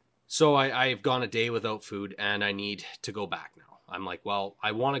 so I've gone a day without food, and I need to go back now. I'm like, well,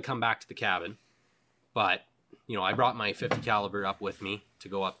 I want to come back to the cabin, but, you know, I brought my 50 caliber up with me to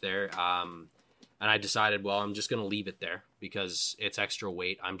go up there. And I decided, well, I'm just going to leave it there because it's extra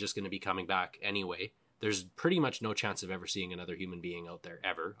weight. I'm just going to be coming back anyway. There's pretty much no chance of ever seeing another human being out there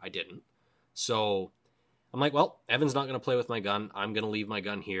ever. I didn't. So I'm like, well, Evan's not going to play with my gun. I'm going to leave my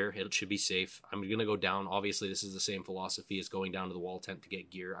gun here. It should be safe. I'm going to go down. Obviously, this is the same philosophy as going down to the wall tent to get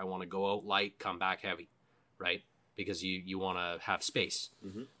gear. I want to go out light, come back heavy, right? Because you want to have space.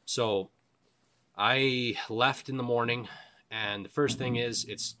 Mm-hmm. So I left in the morning, and the first thing is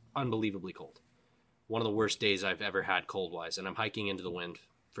it's unbelievably cold. One of the worst days I've ever had cold-wise, and I'm hiking into the wind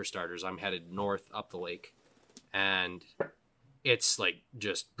for starters. I'm headed north up the lake, and it's like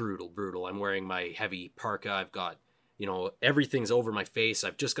just brutal. I'm wearing my heavy parka. I've got, you know, everything's over my face.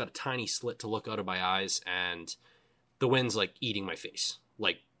 I've just got a tiny slit to look out of my eyes, and the wind's like eating my face,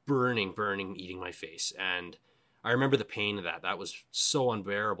 like burning, eating my face. And I remember the pain of that. That was so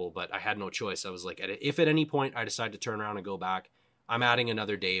unbearable, but I had no choice. I was like, if at any point I decide to turn around and go back, I'm adding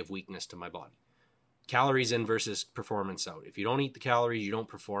another day of weakness to my body. Calories in versus performance out. If you don't eat the calories, you don't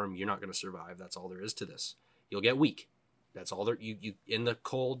perform, you're not going to survive. That's all there is to this. You'll get weak. That's all there. You in the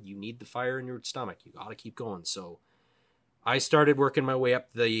cold, you need the fire in your stomach. You got to keep going. So I started working my way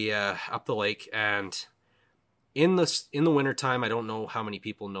up the lake, and in the wintertime, I don't know how many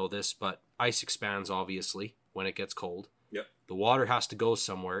people know this, but ice expands obviously when it gets cold. Yep. The water has to go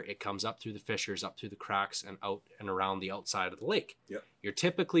somewhere. It comes up through the fissures, up through the cracks, and out and around the outside of the lake. Yep. You're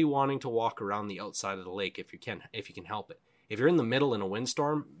typically wanting to walk around the outside of the lake if you can help it. If you're in the middle in a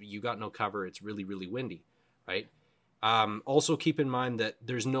windstorm, you got no cover. It's really, really windy, right? Also keep in mind that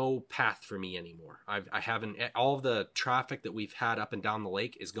there's no path for me anymore. I haven't, all of the traffic that we've had up and down the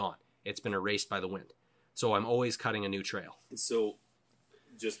lake is gone. It's been erased by the wind. So I'm always cutting a new trail. So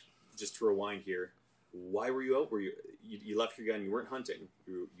just to rewind here, why were you out? You left your gun? You weren't hunting.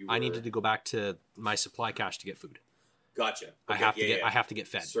 You were... I needed to go back to my supply cache to get food. Gotcha. Okay, I have to get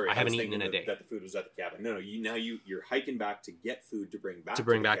fed. Sorry, I haven't eaten in a day. That the food was at the cabin. No, you're hiking back to get food to bring back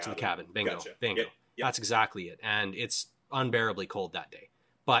to the cabin. Bingo. Gotcha. Bingo. Yep. That's exactly it. And it's unbearably cold that day.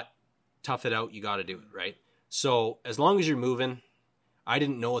 But tough it out. You got to do it, right? So as long as you're moving, I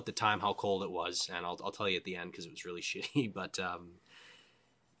didn't know at the time how cold it was, and I'll tell you at the end because it was really shitty. But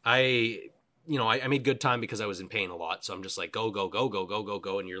I made good time because I was in pain a lot. So I'm just like, go.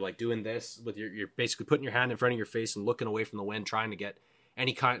 And you're like doing this with you're basically putting your hand in front of your face and looking away from the wind, trying to get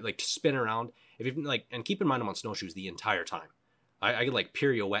any kind, like, to spin around. If you like, and keep in mind I'm on snowshoes the entire time. I could like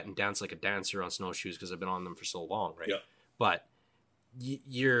pirouette and dance like a dancer on snowshoes because I've been on them for so long, right? Yeah. But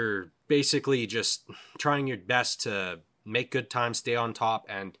you're basically just trying your best to make good time, stay on top.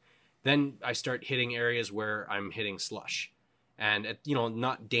 And then I start hitting areas where I'm hitting slush. And,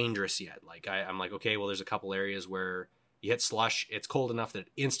 not dangerous yet. Like, I'm like, okay, well, there's a couple areas where you hit slush. It's cold enough that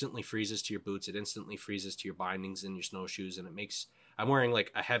it instantly freezes to your boots. It instantly freezes to your bindings and your snowshoes. And I'm wearing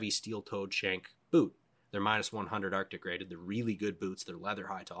like a heavy steel-toed shank boot. They're minus 100 Arctic rated. They're really good boots. They're leather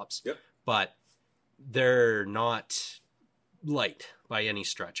high tops. Yep. But they're not light by any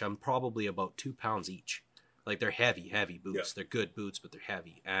stretch. I'm probably about 2 pounds each. Like, they're heavy boots. Yep. They're good boots, but they're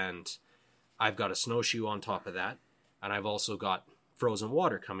heavy. And I've got a snowshoe on top of that. And I've also got frozen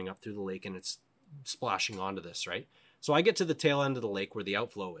water coming up through the lake, and it's splashing onto this, right? So I get to the tail end of the lake where the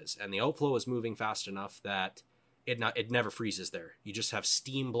outflow is, and the outflow is moving fast enough that it never freezes there. You just have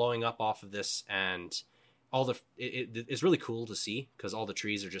steam blowing up off of this, and it's really cool to see because all the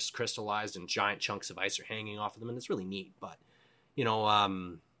trees are just crystallized and giant chunks of ice are hanging off of them, and it's really neat. But you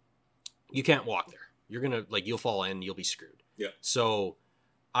can't walk there. You're gonna you'll fall in, you'll be screwed. Yeah. So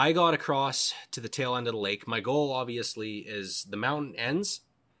I got across to the tail end of the lake. My goal obviously is the mountain ends,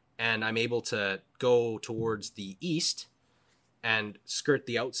 and I'm able to go towards the east and skirt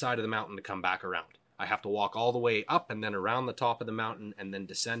the outside of the mountain to come back around. I have to walk all the way up and then around the top of the mountain and then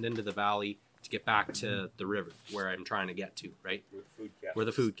descend into the valley to get back to the river where I'm trying to get to, right? Where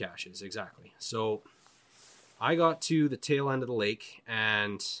the food cache is, exactly. So I got to the tail end of the lake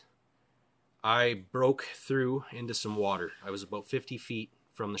and I broke through into some water. I was about 50 feet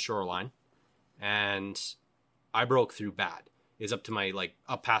from the shoreline and I broke through bad. It's up to my,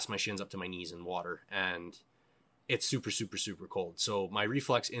 up past my shins, up to my knees in water. And it's super, super, super cold. So my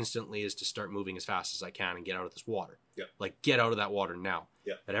reflex instantly is to start moving as fast as I can and get out of this water. Yeah. Get out of that water now.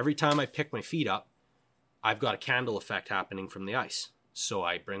 Yeah. But every time I pick my feet up, I've got a candle effect happening from the ice. So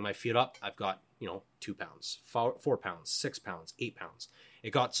I bring my feet up. I've got, 2 pounds, 4 pounds, 6 pounds, 8 pounds.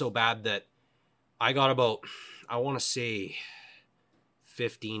 It got so bad that I got about, I want to say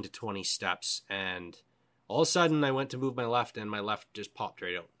 15 to 20 steps. And all of a sudden I went to move my left and my left just popped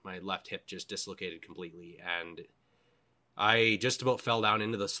right out. My left hip just dislocated completely. And I just about fell down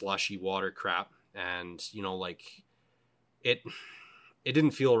into the slushy water crap. And, it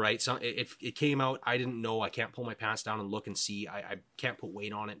didn't feel right. So it came out. I didn't know. I can't pull my pants down and look and see. I can't put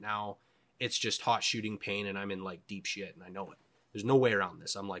weight on it now. It's just hot shooting pain and I'm in deep shit and I know it. There's no way around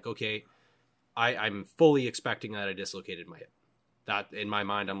this. I'm like, okay, I'm fully expecting that I dislocated my hip. That in my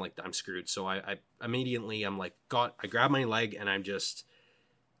mind, I'm like, I'm screwed. So I immediately, I grab my leg and I'm just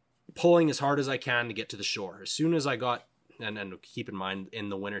pulling as hard as I can to get to the shore. As soon as I got, and keep in mind in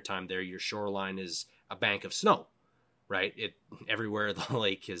the wintertime there, your shoreline is a bank of snow, right? Everywhere the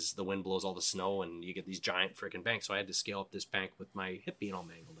lake is, the wind blows all the snow and you get these giant freaking banks. So I had to scale up this bank with my hip being all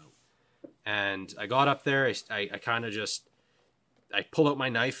mangled out. And I got up there. I kind of just, I pull out my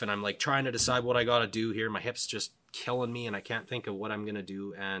knife and I'm trying to decide what I got to do here. My hip's just killing me and I can't think of what I'm going to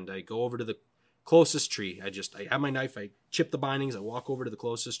do. And I go over to the closest tree. I have my knife. I chip the bindings. I walk over to the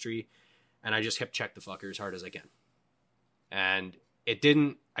closest tree and I just hip check the fucker as hard as I can. And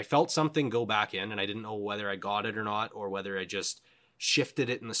I felt something go back in and I didn't know whether I got it or not, or whether I just shifted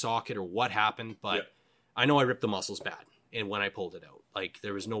it in the socket or what happened. But yeah. I know I ripped the muscles bad. And when I pulled it out,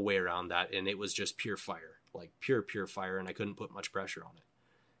 there was no way around that. And it was just pure fire, pure fire. And I couldn't put much pressure on it.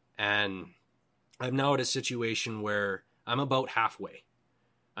 And I'm now at a situation where I'm about halfway.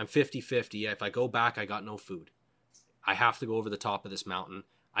 I'm 50-50. If I go back, I got no food. I have to go over the top of this mountain.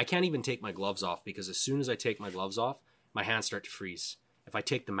 I can't even take my gloves off because as soon as I take my gloves off, my hands start to freeze. If I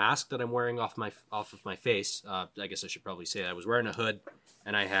take the mask that I'm wearing off of my face, I guess I should probably say I was wearing a hood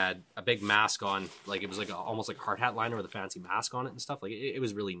and I had a big mask on, it was almost like a hard hat liner with a fancy mask on it and stuff. It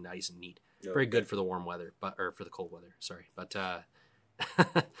was really nice and neat. Okay. Very good for the warm weather, or for the cold weather. Sorry, but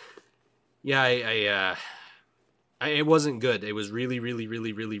yeah, it wasn't good. It was really, really,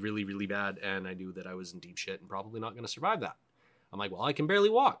 really, really, really, really bad, and I knew that I was in deep shit and probably not going to survive that. I'm like, well, I can barely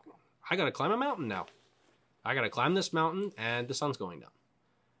walk. I got to climb a mountain now. I got to climb this mountain, and the sun's going down.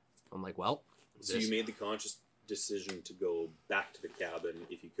 I'm like, well. So you made the conscious decision to go back to the cabin,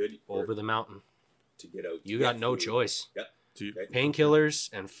 if you could. Over the mountain. To get out. You got no choice. Yep. Okay. Painkillers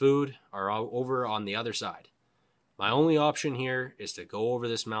and food are over on the other side. My only option here is to go over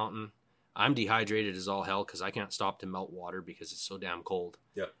this mountain. I'm dehydrated as all hell because I can't stop to melt water because it's so damn cold.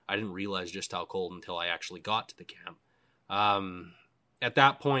 Yeah. I didn't realize just how cold until I actually got to the camp. At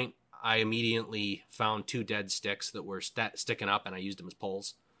that point, I immediately found 2 dead sticks that were sticking up, and I used them as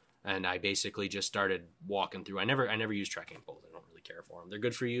poles. And I basically just started walking through. I never use trekking poles. I don't really care for them. They're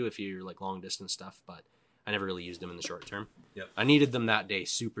good for you if you're long distance stuff, but I never really used them in the short term. Yep. I needed them that day,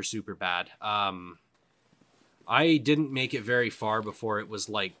 super, super bad. I didn't make it very far before it was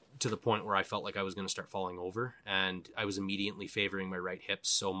to the point where I felt like I was going to start falling over, and I was immediately favoring my right hip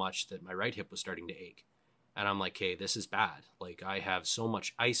so much that my right hip was starting to ache. And I'm like, hey, this is bad. I have so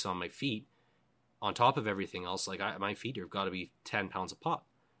much ice on my feet on top of everything else. My feet have got to be 10 pounds a pop,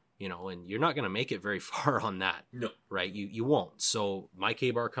 and you're not going to make it very far on that. No. Right? You won't. So my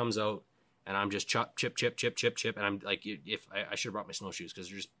K-bar comes out and I'm just chip. And I'm like, if I should have brought my snowshoes because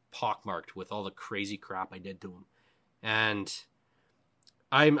they're just pockmarked with all the crazy crap I did to them. And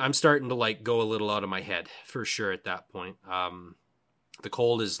I'm starting to go a little out of my head for sure at that point. the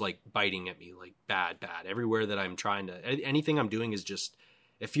cold is like biting at me, like bad. Everywhere that I'm trying to, anything I'm doing is just,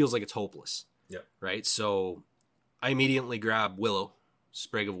 it feels like it's hopeless. Yeah. Right. So I immediately grab willow,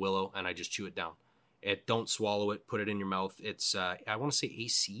 sprig of willow, and I just chew it down. Don't swallow it, put it in your mouth. It's, I want to say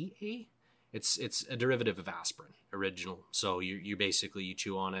ACA. It's a derivative of aspirin, original. So you basically, you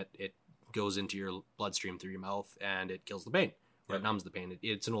chew on it. It goes into your bloodstream through your mouth and it kills the pain. Or it numbs the pain.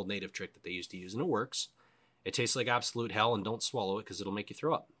 It's an old native trick that they used to use, and it works. It tastes like absolute hell, and don't swallow it because it'll make you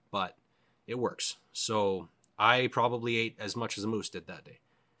throw up. But it works. So I probably ate as much as a moose did that day.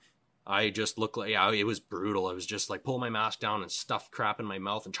 I just looked like, it was brutal. I was just like, pull my mask down and stuff crap in my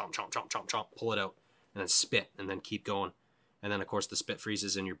mouth and chomp, chomp, chomp, chomp, chomp, pull it out, and then spit, and then keep going. And then, of course, the spit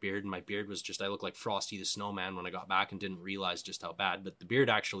freezes in your beard, and my beard was just, I looked like Frosty the Snowman when I got back and didn't realize just how bad. But the beard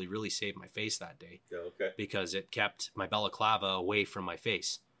actually really saved my face that day. Yeah, okay. Because it kept my balaclava away from my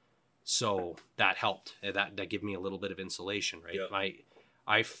face. So that helped. That gave me a little bit of insulation, right? Yeah.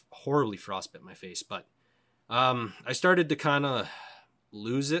 I horribly frostbit my face, but I started to kind of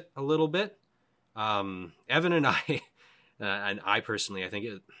lose it a little bit. Evan and I personally, I think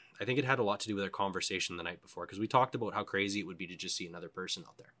it had a lot to do with our conversation the night before, because we talked about how crazy it would be to just see another person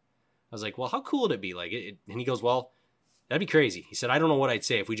out there. I was like, well, how cool would it be? Like, and he goes, well, that'd be crazy. He said, I don't know what I'd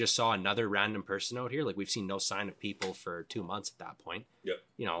say if we just saw another random person out here. Like, we've seen no sign of people for 2 months at that point. Yep.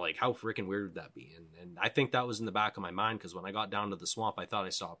 You know, like, how freaking weird would that be? And I think that was in the back of my mind, because when I got down to the swamp, I thought I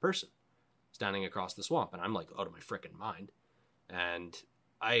saw a person standing across the swamp, and I'm like, out of my freaking mind. And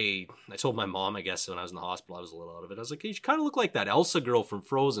I told my mom, I guess, when I was in the hospital, I was a little out of it. I was like, hey, you kind of look like that Elsa girl from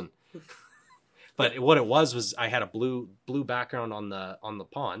Frozen. But what it was I had a blue background on the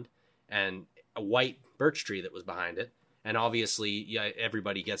pond and a white birch tree that was behind it. And obviously, yeah,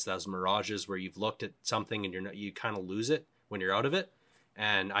 everybody gets those mirages where you've looked at something and you kind of lose it when you're out of it.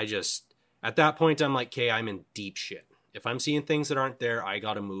 And I just, at that point, I'm like, okay, I'm in deep shit. If I'm seeing things that aren't there, I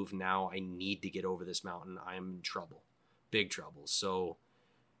got to move now. I need to get over this mountain. I'm in trouble, big trouble. So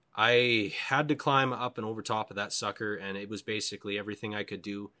I had to climb up and over top of that sucker, and it was basically everything I could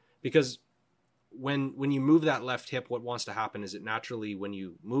do, because when you move that left hip, what wants to happen is it naturally, when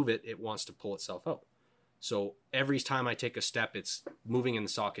you move it, it wants to pull itself out. So every time I take a step, it's moving in the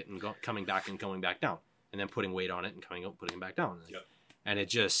socket and coming back and going back down, and then putting weight on it and coming out, putting it back down. Yep. And it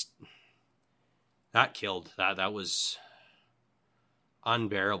just, that killed. That was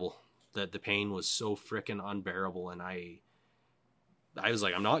unbearable. The pain was so freaking unbearable, and I was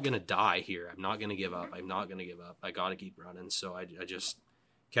like, I'm not going to die here. I'm not going to give up. I'm not going to give up. I got to keep running. So I just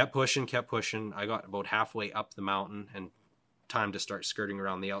kept pushing. I got about halfway up the mountain and time to start skirting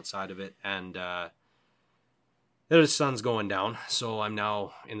around the outside of it. And the sun's going down. So I'm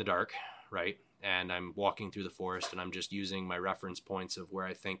now in the dark, right? And I'm walking through the forest, and I'm just using my reference points of where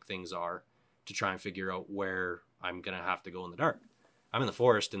I think things are to try and figure out where I'm going to have to go in the dark. I'm in the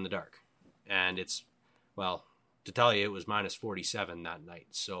forest in the dark. And it's, well, to tell you, it was minus 47 that night.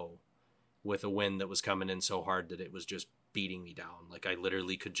 So with a wind that was coming in so hard that it was just beating me down. Like, I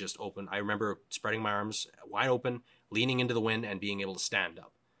literally could just open. I remember spreading my arms wide open, leaning into the wind, and being able to stand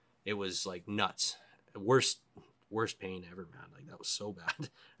up. It was like nuts. Worst pain ever, man. Like, that was so bad.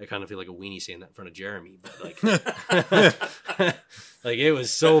 I kind of feel like a weenie saying that in front of Jeremy, but like, like, it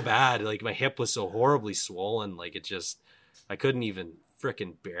was so bad. Like, my hip was so horribly swollen. Like, it just, I couldn't even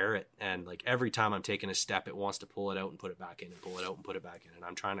freaking bear it. And like, every time I'm taking a step, it wants to pull it out and put it back in, and pull it out and put it back in. And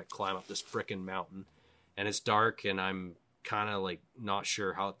I'm trying to climb up this freaking mountain, and it's dark, and I'm kind of like not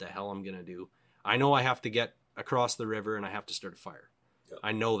sure how the hell I'm gonna do. I know I have to get across the river, and I have to start a fire. Yep.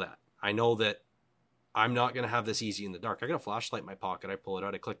 I know that I'm not gonna have this easy in the dark. I got a flashlight in my pocket. I pull it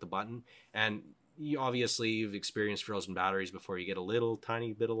out, I click the button, and you've experienced frozen batteries before. You get a little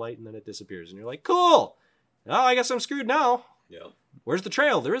tiny bit of light, and then it disappears, and you're like, cool, oh, I guess I'm screwed now. Yeah. Where's the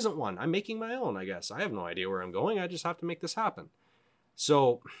trail? There isn't one. I'm making my own, I guess. I have no idea where I'm going. I just have to make this happen.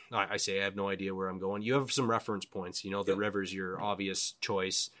 So I say I have no idea where I'm going. You have some reference points. You know, the river's your obvious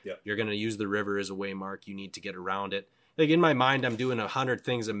choice. Yep. You're going to use the river as a waymark. You need to get around it. Like, in my mind, I'm doing 100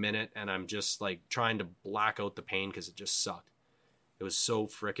 things a minute, and I'm just like trying to black out the pain because it just sucked. It was so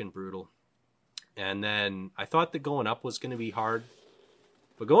freaking brutal. And then I thought that going up was going to be hard,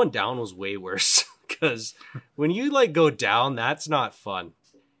 but going down was way worse. Because when you like go down, that's not fun.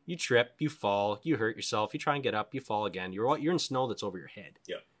 You trip, you fall, you hurt yourself, you try and get up, you fall again. You're in snow that's over your head.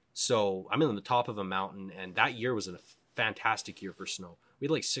 Yeah. So I'm in the top of a mountain, and that year was a fantastic year for snow. We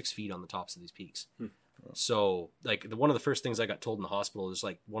had like 6 feet on the tops of these peaks. So like one of the first things I got told in the hospital is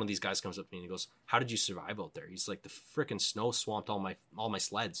like, one of these guys comes up to me and he goes, "How did you survive out there?" He's like, "The freaking snow swamped all my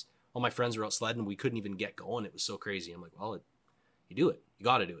sleds. All my friends were out sledding. We couldn't even get going. It was so crazy." I'm like, well, you do it. You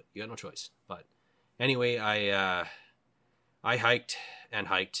got to do it. You got no choice. But anyway, I I hiked and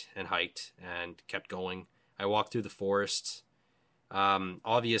hiked and hiked and kept going. I walked through the forest.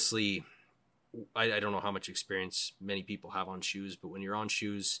 Obviously, I don't know how much experience many people have on shoes, but when you're on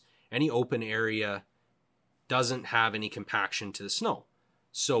shoes, any open area doesn't have any compaction to the snow.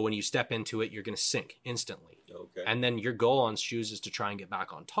 So when you step into it, you're going to sink instantly. Okay. And then your goal on shoes is to try and get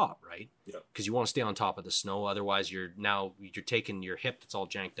back on top, right? Yeah. Because you want to stay on top of the snow. Otherwise, you're taking your hip that's all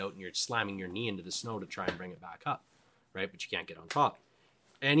janked out and you're slamming your knee into the snow to try and bring it back up, right? But you can't get on top.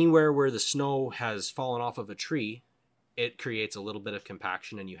 Anywhere where the snow has fallen off of a tree, it creates a little bit of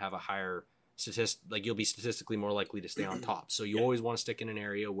compaction and you have a higher you'll be statistically more likely to stay on top. So you always want to stick in an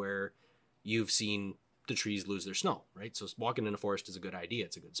area where you've seen the trees lose their snow, right? So walking in a forest is a good idea.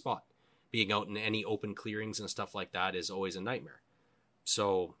 It's a good spot. Being out in any open clearings and stuff like that is always a nightmare.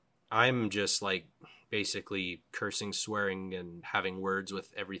 So I'm just like basically cursing, swearing, and having words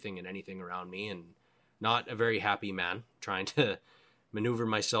with everything and anything around me, and not a very happy man trying to maneuver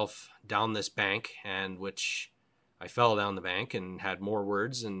myself down this bank, and which I fell down the bank and had more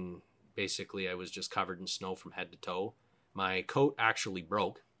words, and basically I was just covered in snow from head to toe. My coat actually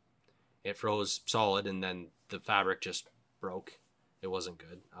broke. It froze solid, and then the fabric just broke. It wasn't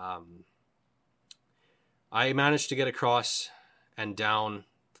good. I managed to get across and down,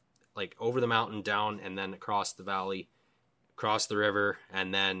 like over the mountain, down, and then across the valley, across the river.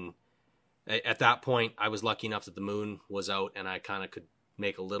 And then at that point, I was lucky enough that the moon was out and I kind of could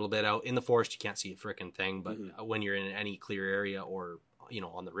make a little bit out. In the forest, you can't see a freaking thing, but when you're in any clear area or,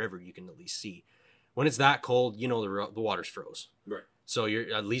 on the river, you can at least see. When it's that cold, the water's froze. Right. So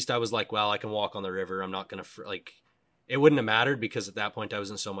at least I was like, well, I can walk on the river. I'm not going to it wouldn't have mattered because at that point I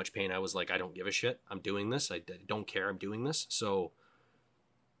was in so much pain. I was like, I don't give a shit. I'm doing this. I don't care. I'm doing this. So,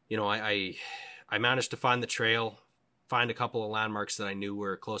 I managed to find the trail, find a couple of landmarks that I knew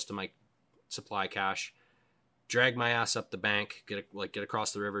were close to my supply cache, drag my ass up the bank, get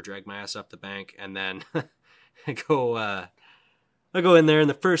across the river, drag my ass up the bank. And then I go in there. And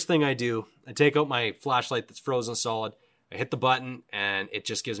the first thing I do, I take out my flashlight that's frozen solid. I hit the button and it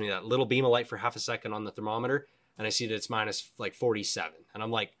just gives me that little beam of light for half a second on the thermometer. And I see that it's minus 47. And I'm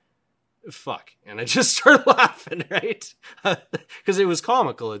like, fuck. And I just start laughing, right? Because it was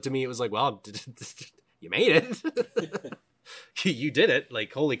comical. To me, it was like, well, you made it. You did it.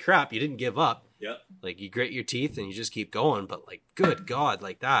 Like, holy crap, you didn't give up. Yeah. Like, you grit your teeth and you just keep going. But, like, good God,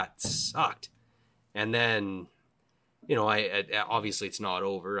 like, that sucked. And then, I obviously it's not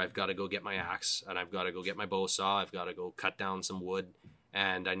over. I've got to go get my axe and I've got to go get my bow saw. I've got to go cut down some wood.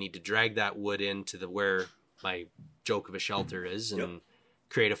 And I need to drag that wood into where my joke of a shelter is and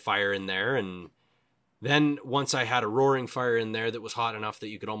create a fire in there. And then once I had a roaring fire in there that was hot enough that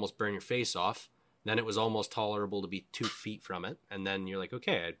you could almost burn your face off, then it was almost tolerable to be 2 feet from it. And then you're like,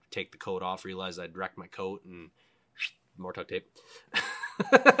 okay, I'd take the coat off, realize I'd wrecked my coat, and more duct tape.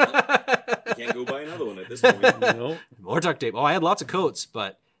 You can't go buy another one at this point. No. More duct tape. Oh, I had lots of coats,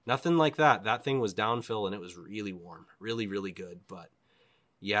 but nothing like that. That thing was downfill and it was really warm. Really, really good. But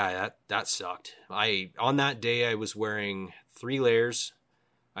yeah, that sucked. On that day, I was wearing 3 layers.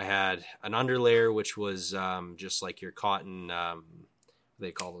 I had an underlayer, which was just like your cotton,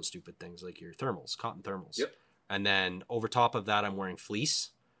 they call those stupid things, like your thermals, cotton thermals. Yep. And then over top of that, I'm wearing fleece.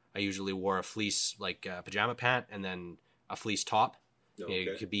 I usually wore a fleece, like pajama pant, and then a fleece top. Okay.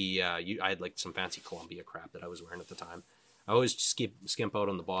 It could be, I had like some fancy Columbia crap that I was wearing at the time. I always skimp out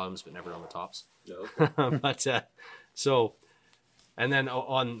on the bottoms, but never on the tops. Okay. But so... And then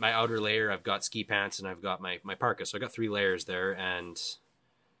on my outer layer, I've got ski pants and I've got my parka. So I got 3 layers there, and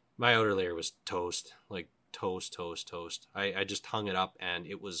my outer layer was toast, like toast. I just hung it up and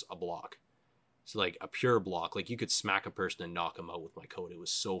it was a block. It's like a pure block. Like you could smack a person and knock them out with my coat. It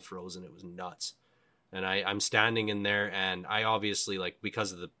was so frozen. It was nuts. And I'm standing in there, and I obviously, like,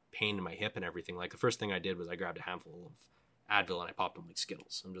 because of the pain in my hip and everything, like the first thing I did was I grabbed a handful of Advil and I popped them like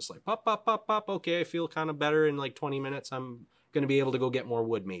Skittles. I'm just like, pop, pop, pop, pop. Okay, I feel kind of better in like 20 minutes. I'm going to be able to go get more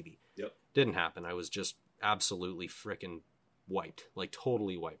wood maybe. Yep. Didn't happen. I was just absolutely freaking wiped, like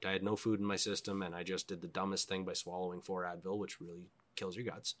totally wiped. I had no food in my system, and I just did the dumbest thing by swallowing 4 Advil, which really kills your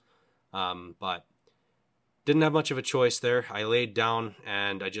guts. But didn't have much of a choice there. I laid down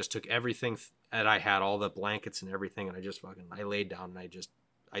and I just took everything that I had, all the blankets and everything, and I laid down and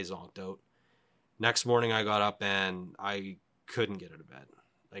I zonked out. Next morning I got up and I couldn't get out of bed.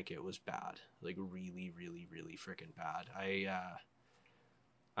 Like, it was bad. Like, really, really, really freaking bad.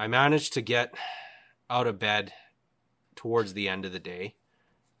 I managed to get out of bed towards the end of the day,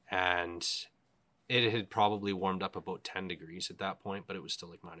 and it had probably warmed up about 10 degrees at that point, but it was still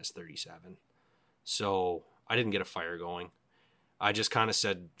like minus 37. So I didn't get a fire going. I just kind of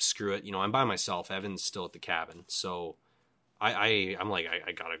said, screw it. I'm by myself. Evan's still at the cabin. So I'm like,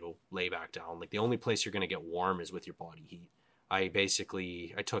 I gotta go lay back down. Like the only place you're gonna get warm is with your body heat. I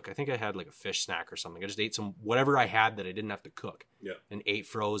think I had like a fish snack or something. I just ate some, whatever I had that I didn't have to cook. Yeah. And ate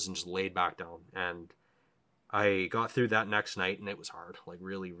froze and just laid back down. And I got through that next night and it was hard. Like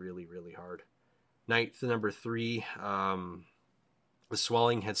really, really, really hard. Night number 3, the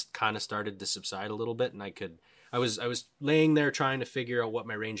swelling has kind of started to subside a little bit. And I was laying there trying to figure out what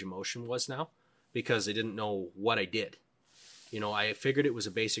my range of motion was now, because I didn't know what I did. You know, I figured it was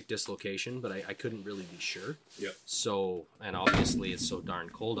a basic dislocation, but I couldn't really be sure. Yep. So, and obviously it's so darn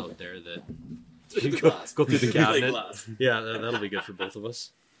cold out there that you go through the cabinet. Yeah, that'll be good for both of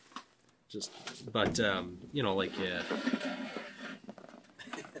us. But you know, like, yeah,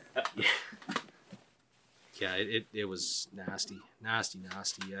 it was nasty.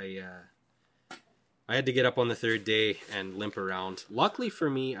 I had to get up on the 3rd day and limp around. Luckily for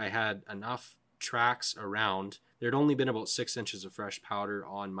me, I had enough tracks around. There'd only been about 6 inches of fresh powder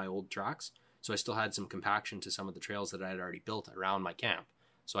on my old tracks, so I still had some compaction to some of the trails that I had already built around my camp,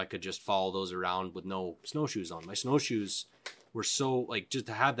 so I could just follow those around with no snowshoes on. My snowshoes were so, like, just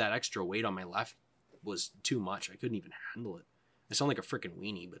to have that extra weight on my left was too much. I couldn't even handle it. I sound like a freaking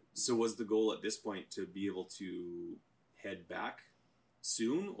weenie. But so was the goal at this point to be able to head back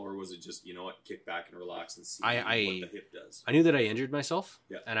soon, or was it just, you know what, kick back and relax and see what the hip does? I knew that I injured myself,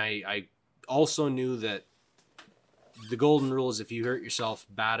 and I also knew that the golden rule is if you hurt yourself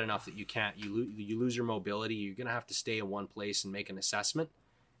bad enough that you lose your mobility, you're gonna have to stay in one place and make an assessment.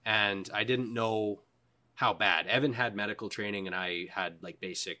 And I didn't know how bad. Evan had medical training and I had like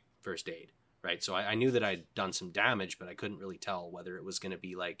basic first aid, right? So I knew that I'd done some damage, but I couldn't really tell whether it was going to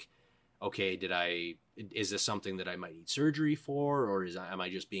be like, okay, is this something that I might need surgery for, or am I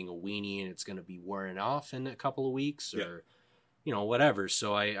just being a weenie and it's going to be wearing off in a couple of weeks, or you know, whatever.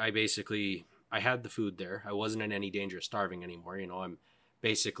 So I basically, I had the food there. I wasn't in any danger of starving anymore. You know, I'm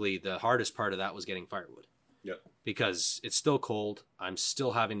basically, the hardest part of that was getting firewood. Yep. Because it's still cold. I'm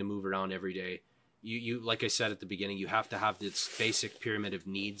still having to move around every day. You like I said at the beginning, you have to have this basic pyramid of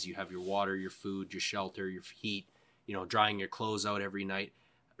needs. You have your water, your food, your shelter, your heat, you know, drying your clothes out every night.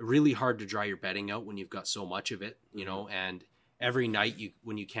 Really hard to dry your bedding out when you've got so much of it, you know, and every night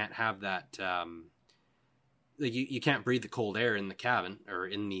when you can't have that, you can't breathe the cold air in the cabin, or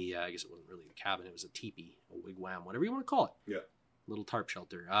in the, I guess it wasn't really a cabin. It was a teepee, a wigwam, whatever you want to call it. Yeah. Little tarp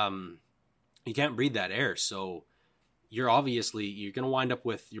shelter. You can't breathe that air. So you're going to wind up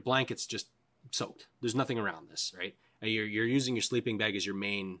with your blankets just soaked. There's nothing around this, right? You're using your sleeping bag as your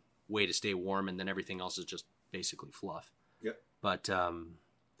main way to stay warm, and then everything else is just basically fluff. Yep. But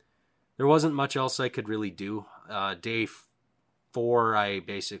there wasn't much else I could really do. Day 4, I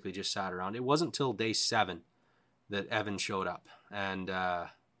basically just sat around. It wasn't till day 7 that Evan showed up. And,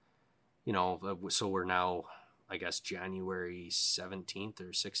 you know, so we're now, I guess, January 17th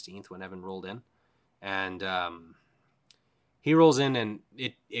or 16th when Evan rolled in. And he rolls in and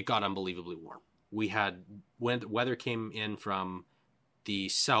it got unbelievably warm. We had, when weather came in from the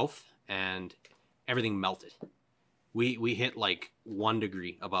south and everything melted. We hit like 1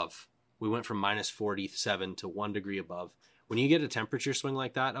 degree above. We went from minus 47 to 1 degree above. When you get a temperature swing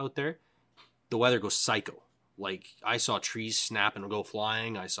like that out there, the weather goes psycho. Like, I saw trees snap and go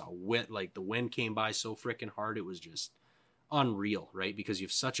flying. I saw the wind came by so freaking hard. It was just unreal, right? Because you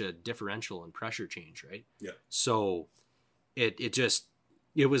have such a differential and pressure change, right? Yeah. So it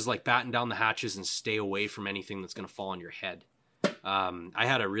was like batten down the hatches and stay away from anything that's going to fall on your head. I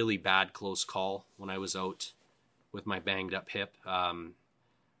had a really bad close call when I was out with my banged up hip.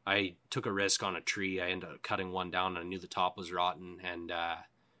 I took a risk on a tree. I ended up cutting one down, and I knew the top was rotten, and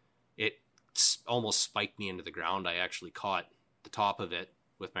it almost spiked me into the ground. I actually caught the top of it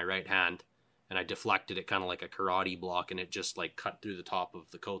with my right hand, and I deflected it kind of like a karate block, and it just like cut through the top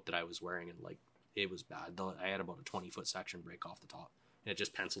of the coat that I was wearing, and like it was bad. I had about a 20-foot section break off the top, and it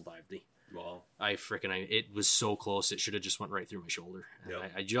just pencil dived me. Wow. It was so close. It should have just went right through my shoulder. And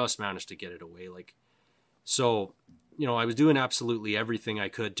yep. I just managed to get it away. So, you know, I was doing absolutely everything I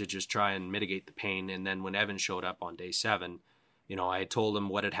could to just try and mitigate the pain. And then when Evan showed up on day 7, you know, I had told him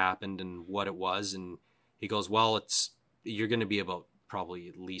what had happened and what it was. And he goes, well, you're going to be about probably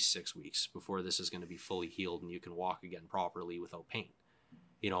at least 6 weeks before this is going to be fully healed and you can walk again properly without pain.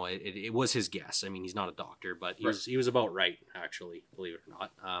 You know, it was his guess. I mean, he's not a doctor, but he was about right, actually, believe it or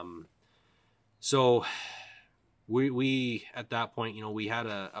not. So we at that point, you know, we had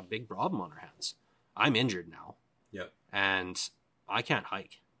a big problem on our hands. I'm injured now. Yeah. And I can't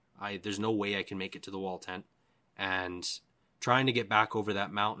hike. There's no way I can make it to the wall tent. And trying to get back over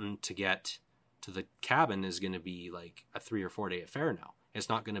that mountain to get to the cabin is going to be like a 3 or 4 day affair now. It's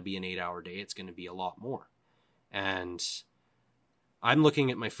not going to be an 8-hour day. It's going to be a lot more. And I'm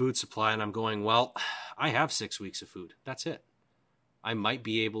looking at my food supply and I'm going, well, I have 6 weeks of food. That's it. I might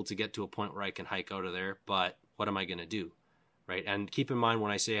be able to get to a point where I can hike out of there, but what am I going to do? Right. And keep in mind,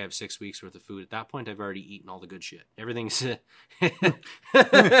 when I say I have 6 weeks worth of food, at that point, I've already eaten all the good shit. Everything's the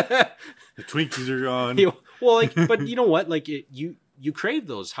Twinkies are gone. Well, like, but you know what? Like you crave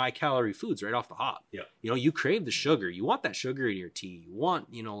those high calorie foods right off the hop. Yeah. You know, you crave the sugar. You want that sugar in your tea. You want,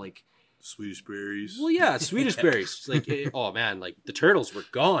 you know, like Swedish berries. Well, yeah, Swedish berries. Like, oh man, like the turtles were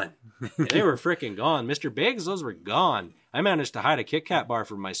gone. They were freaking gone. Mr. Biggs, those were gone. I managed to hide a Kit Kat bar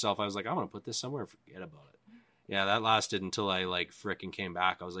for myself. I was like, I'm gonna put this somewhere and forget about it. Yeah, that lasted until I like freaking came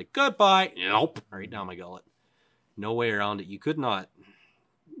back. I was like, goodbye. Nope. Right down my gullet. No way around it. You could not.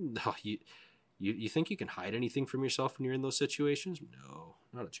 Oh, you think you can hide anything from yourself when you're in those situations? No,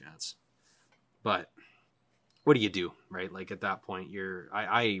 not a chance. But what do you do, right? Like at that point,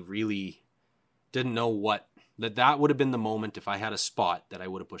 I really didn't know what that would have been the moment if I had a spot that I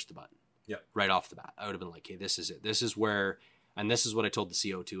would have pushed the button. Yeah. Right off the bat. I would have been like, hey, this is it. This is where, and this is what I told the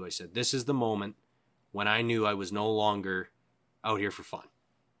CO2. I said, this is the moment when I knew I was no longer out here for fun.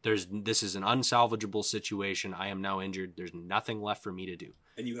 This is an unsalvageable situation. I am now injured. There's nothing left for me to do.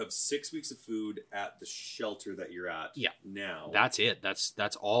 And you have 6 weeks of food at the shelter that you're at now. That's it.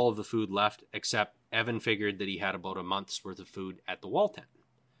 That's all of the food left, except Evan figured that he had about a month's worth of food at the wall tent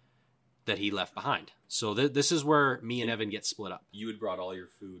that he left behind. So this is where me and Evan get split up. You had brought all your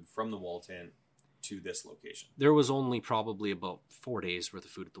food from the wall tent to this location. There was only probably about 4 days worth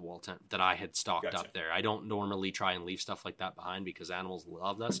of food at the wall tent that I had stocked Gotcha. up there. I don't normally try and leave stuff like that behind because animals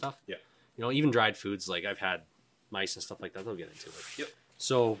love that stuff. Yeah. You know, even dried foods, like I've had mice and stuff like that, they'll get into it. Yep.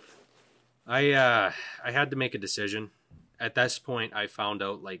 So I had to make a decision. At this point, I found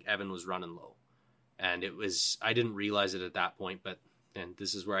out like Evan was running low. And I didn't realize it at that point, and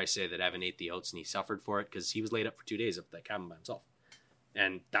this is where I say that Evan ate the oats and he suffered for it because he was laid up for 2 days up at that cabin by himself.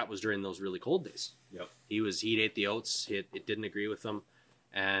 And that was during those really cold days. Yep. He ate the oats. It didn't agree with him.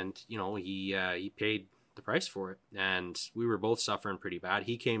 And, you know, he paid the price for it. And we were both suffering pretty bad.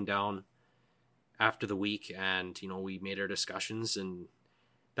 He came down after the week and, you know, we made our discussions. And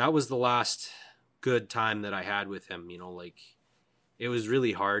that was the last good time that I had with him. You know, like it was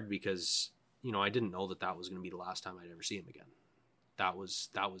really hard because, you know, I didn't know that was going to be the last time I'd ever see him again. That was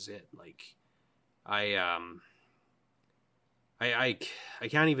it. Like I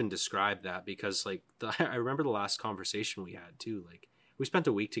can't even describe that because like I remember the last conversation we had too. Like we spent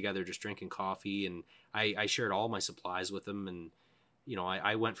a week together just drinking coffee and I shared all my supplies with him. And, you know,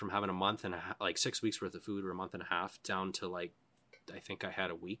 I went from having a month and like 6 weeks worth of food or a month and a half down to like, I think I had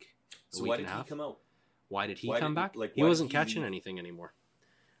a week. So why did he come out? Why did he come back? He wasn't catching anything anymore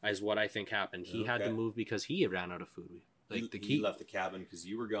is what I think happened. He had to move because he ran out of food. Like he left the cabin because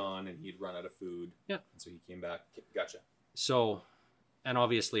you were gone and he'd run out of food. Yeah. And so he came back. Gotcha. So, and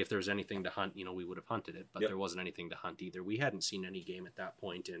obviously if there was anything to hunt, you know, we would have hunted it, but Yep. there wasn't anything to hunt either. We hadn't seen any game at that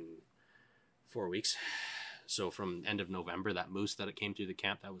point in 4 weeks. So from end of November, that moose that it came through the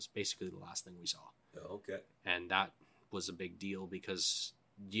camp, that was basically the last thing we saw. Okay. And that was a big deal because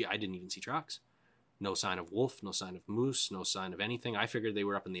I didn't even see tracks. No sign of wolf, no sign of moose, no sign of anything. I figured they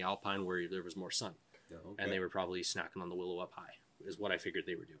were up in the Alpine where there was more sun. Okay. And they were probably snacking on the willow up high, is what I figured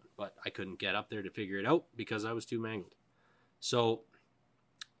they were doing. But I couldn't get up there to figure it out because I was too mangled. So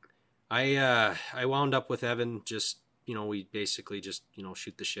I wound up with Evan. Just, you know, we basically just, you know,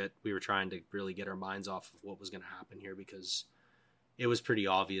 shoot the shit. We were trying to really get our minds off of what was going to happen here because it was pretty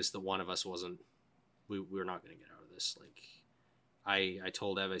obvious that one of us we were not going to get out of this. Like I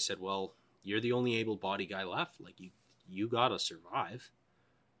told Ev, I said, well, you're the only able-bodied guy left. Like you got to survive.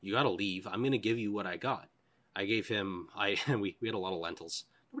 You got to leave. I'm going to give you what I got. I gave him, we had a lot of lentils.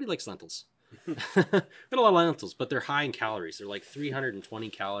 Nobody likes lentils. We had a lot of lentils, but they're high in calories. They're like 320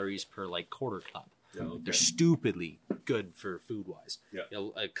 calories per like quarter cup. Okay. They're stupidly good for food-wise. Yeah. You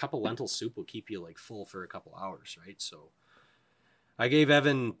know, a cup of lentil soup will keep you like full for a couple hours, right? So I gave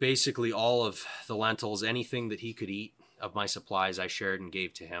Evan basically all of the lentils, anything that he could eat of my supplies I shared and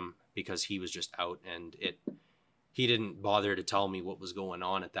gave to him because he was just out and he didn't bother to tell me what was going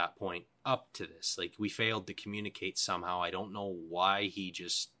on at that point up to this. Like we failed to communicate somehow. I don't know why he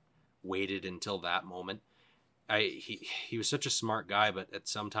just waited until that moment. He was such a smart guy, but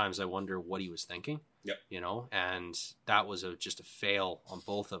sometimes I wonder what he was thinking. Yep. You know, and that was just a fail on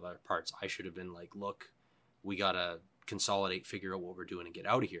both of our parts. I should have been like, look, we got to consolidate, figure out what we're doing and get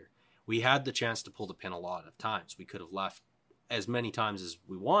out of here. We had the chance to pull the pin a lot of times. We could have left as many times as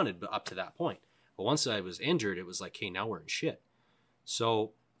we wanted, but up to that point. But once I was injured, it was like, hey, now we're in shit.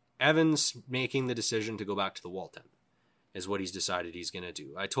 So Evan's making the decision to go back to the wall tent is what he's decided he's going to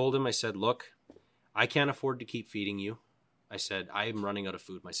do. I told him, I said, look, I can't afford to keep feeding you. I said, I'm running out of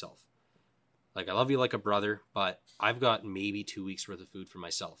food myself. Like, I love you like a brother, but I've got maybe 2 weeks worth of food for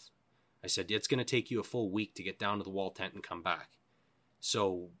myself. I said, it's going to take you a full week to get down to the wall tent and come back.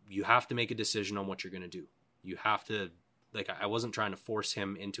 So you have to make a decision on what you're going to do. You have to, like, I wasn't trying to force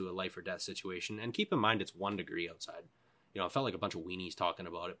him into a life or death situation. And keep in mind, it's 1 degree outside. You know, it felt like a bunch of weenies talking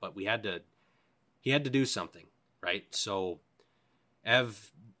about it, but he had to do something, right? So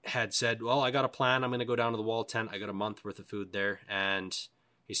Ev had said, well, I got a plan. I'm going to go down to the wall tent. I got a month worth of food there. And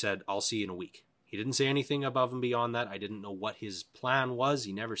he said, I'll see you in a week. He didn't say anything above and beyond that. I didn't know what his plan was.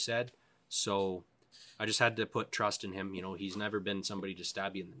 He never said. So I just had to put trust in him. You know, he's never been somebody to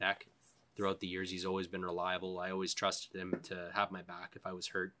stab you in the neck. Throughout the years, he's always been reliable. I always trusted him to have my back if I was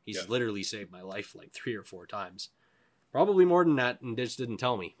hurt. He's literally saved my life like 3 or 4 times. Probably more than that, and just didn't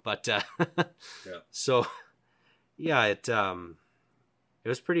tell me. But so, yeah, it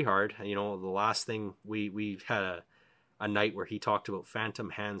was pretty hard. You know, the last thing we had a night where he talked about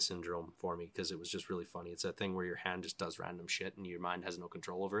phantom hand syndrome for me, because it was just really funny. It's that thing where your hand just does random shit and your mind has no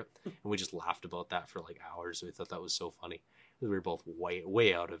control over it. And we just laughed about that for like hours. We thought that was so funny. We were both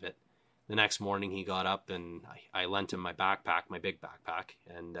way out of it. The next morning he got up and I lent him my backpack, my big backpack,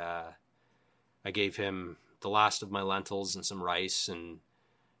 and I gave him the last of my lentils and some rice and,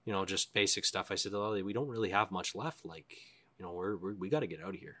 you know, just basic stuff. I said, oh, we don't really have much left. Like, you know, we got to get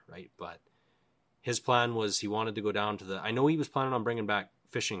out of here, right? But his plan was he wanted to go down to I know he was planning on bringing back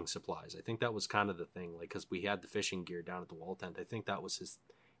fishing supplies. I think that was kind of the thing, like, because we had the fishing gear down at the wall tent. I think that was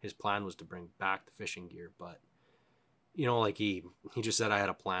his plan, was to bring back the fishing gear. But, you know, like he just said I had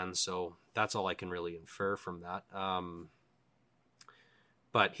a plan, so that's all I can really infer from that.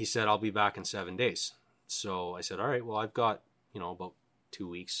 But he said, I'll be back in 7 days. So I said, all right, well, I've got, you know, about 2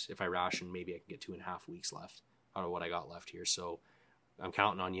 weeks. If I ration, maybe I can get 2.5 weeks left out of what I got left here. So I'm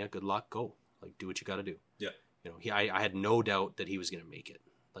counting on you. Good luck. Go. Like, do what you got to do. Yeah. You know, I had no doubt that he was going to make it.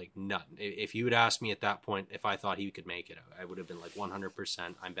 Like, none. If you had asked me at that point if I thought he could make it, I would have been like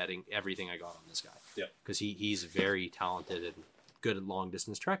 100%. I'm betting everything I got on this guy. Yeah. Because he's very talented and good at long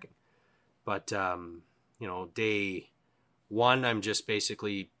distance trekking. But, you know, day 1, I'm just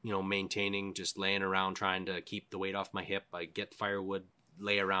basically, you know, maintaining, just laying around, trying to keep the weight off my hip. I get firewood,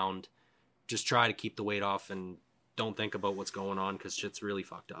 lay around, just try to keep the weight off and don't think about what's going on, because shit's really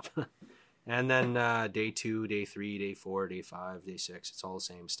fucked up. And then day 2, day 3, day 4, day 5, day 6, it's all the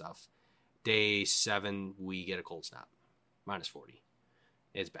same stuff. Day 7, we get a cold snap, -40.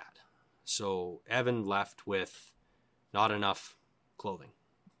 It's bad. So Evan left with not enough clothing.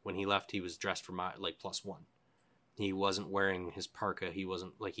 When he left, he was dressed for like +1. He wasn't wearing his parka. He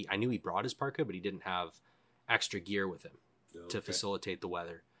wasn't like I knew he brought his parka, but he didn't have extra gear with him to facilitate the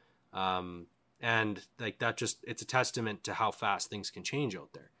weather. And like that, just, it's a testament to how fast things can change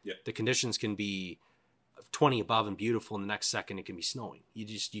out there. Yeah. The conditions can be 20 above and beautiful, and the next second it can be snowing. You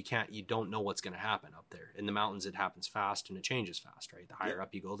don't know what's going to happen up there. In the mountains, it happens fast and it changes fast, right? The higher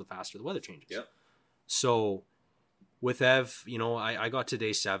up you go, the faster the weather changes. Yeah. So with Ev, you know, I got to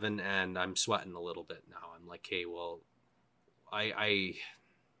day 7 and I'm sweating a little bit now. I'm like, hey, well, I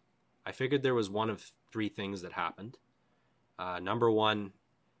figured there was one of 3 things that happened. Number 1,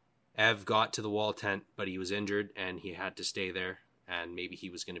 Ev got to the wall tent, but he was injured and he had to stay there, and maybe he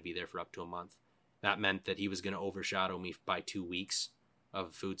was going to be there for up to a month. That meant that he was going to overshadow me by 2 weeks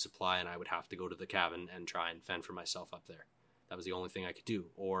of food supply, and I would have to go to the cabin and try and fend for myself up there. That was the only thing I could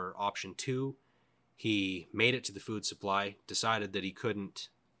do. Or option 2, he made it to the food supply, decided that he couldn't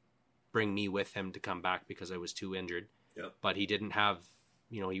bring me with him to come back because I was too injured. Yep. But he didn't have,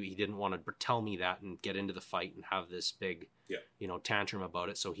 you know, he didn't want to tell me that and get into the fight and have this big, you know, tantrum about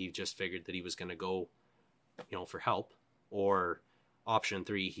it. So he just figured that he was going to go, you know, for help. Or option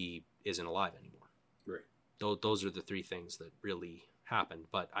 3, he isn't alive anymore. Right. Those are the 3 things that really happened.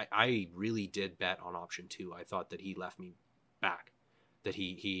 But I really did bet on option 2. I thought that he left me back, that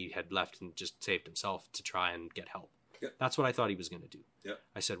he had left and just saved himself to try and get help. Yep. That's what I thought he was going to do. Yep.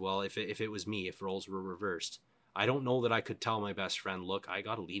 I said, well, if it was me, if roles were reversed, I don't know that I could tell my best friend, look, I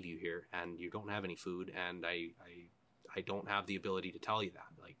got to leave you here and you don't have any food, and I don't have the ability to tell you that.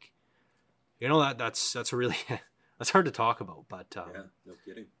 Like, you know, that's a really, that's hard to talk about, but, yeah, no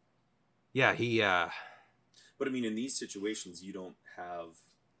kidding. Yeah. But I mean, in these situations,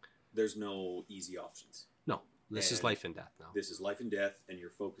 there's no easy options. No, this is life and death now. This is life and death, and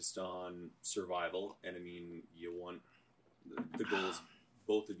you're focused on survival. And I mean, you want the goal is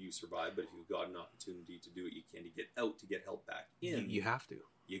both of you survive, but if you've got an opportunity to do it, you can to get out, to get help back in. You have to.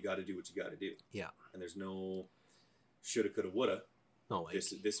 You got to do what you got to do. Yeah. And there's no shoulda, coulda, woulda. No,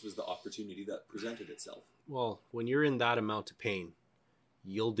 this was the opportunity that presented itself. Well, when you're in that amount of pain,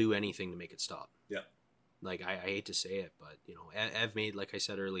 you'll do anything to make it stop. Yeah. Like, I hate to say it, but, you know, Ev made, like I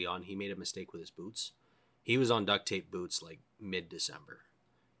said early on, he made a mistake with his boots. He was on duct tape boots like mid-December.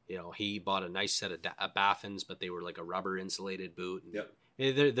 You know, he bought a nice set of Baffins, but they were like a rubber insulated boot. Yep.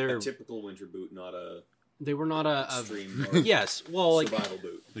 They're a typical winter boot, not a... They were not a extreme yes, well, like survival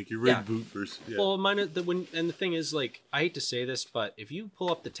boot. Like your red boot versus... Yeah. Well, and the thing is, like, I hate to say this, but if you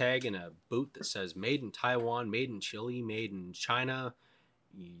pull up the tag in a boot that says made in Taiwan, made in Chile, made in China,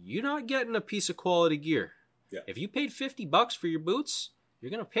 you're not getting a piece of quality gear. Yeah. If you paid $50 for your boots, you're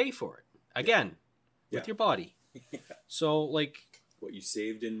going to pay for it. Again, with your body. So, like... What you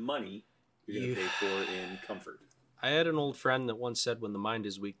saved in money, you're going to pay for in comfort. I had an old friend that once said, when the mind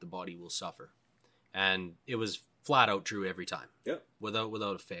is weak, the body will suffer. And it was flat out true every time. Yeah. Without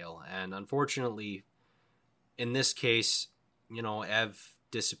a fail. And unfortunately, in this case, you know, Ev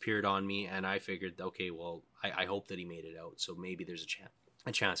disappeared on me, and I figured, okay, well, I hope that he made it out. So maybe there's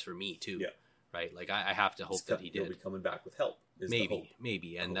a chance for me too. Yeah. Right? Like, I have to hope that he did. He'll be coming back with help.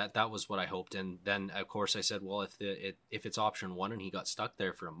 Maybe. And that was what I hoped. And then, of course, I said, well, if it's option one and he got stuck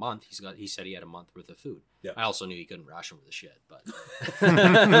there for a month, he said he had a month worth of food. Yeah. I also knew he couldn't ration with the shit, but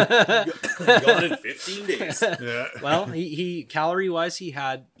gone in 15 days. Yeah. Well, he calorie wise, he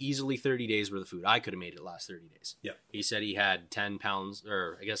had easily 30 days worth of food. I could have made it last 30 days. Yeah. He said he had 10 pounds,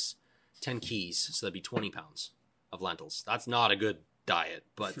 or I guess 10 keys, so that'd be 20 pounds of lentils. That's not a good diet,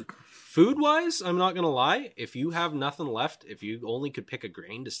 but food wise, I'm not gonna lie, if you have nothing left, if you only could pick a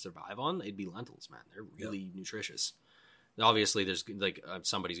grain to survive on, it'd be lentils, man. They're really nutritious. Obviously there's like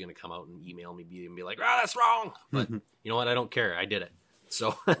somebody's gonna come out and email me and be like, that's wrong, but you know what, I don't care, I did it.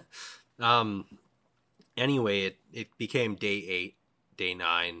 So anyway, it became day 8, day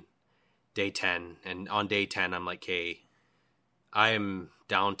 9, day 10, and on day 10 I'm like, hey, I'm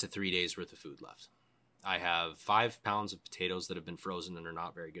down to 3 days worth of food left. I have 5 pounds of potatoes that have been frozen and are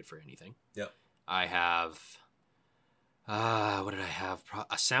not very good for anything. Yeah. I have, what did I have?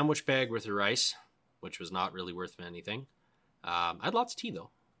 A sandwich bag worth of rice, which was not really worth anything. I had lots of tea, though.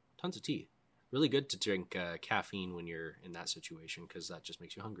 Tons of tea. Really good to drink caffeine when you're in that situation, because that just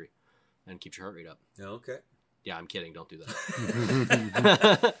makes you hungry and keeps your heart rate up. Okay. Yeah, I'm kidding. Don't do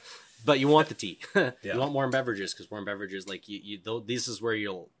that. But you want the tea. You want warm beverages, because warm beverages, like, this is where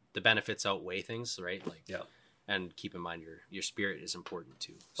the benefits outweigh things, right? Like, yeah. And keep in mind your spirit is important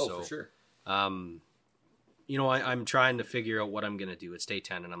too. Oh, so, for sure. You know, I'm trying to figure out what I'm gonna do. It's day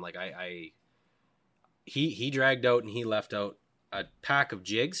 10, and I'm like, he dragged out and he left out a pack of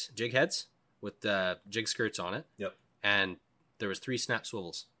jig heads with jig skirts on it. Yep. And there was 3 snap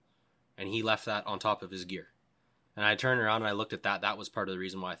swivels, and he left that on top of his gear. And I turned around and I looked at that. That was part of the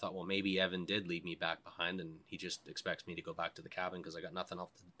reason why I thought, well, maybe Evan did leave me back behind, and he just expects me to go back to the cabin because I got nothing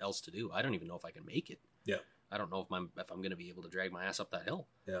else to do. I don't even know if I can make it. Yeah. I don't know if I'm going to be able to drag my ass up that hill.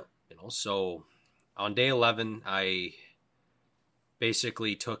 Yeah. You know, so on day 11, I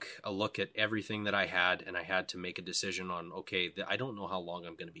basically took a look at everything that I had, and I had to make a decision on, okay, I don't know how long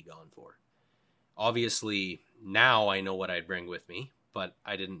I'm going to be gone for. Obviously, now I know what I'd bring with me, but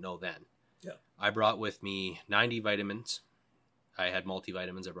I didn't know then. Yeah. I brought with me 90 vitamins. I had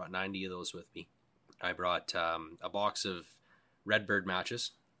multivitamins. I brought 90 of those with me. I brought a box of Redbird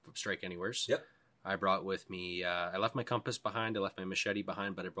matches from Strike Anywheres. Yep. I brought with me, I left my compass behind. I left my machete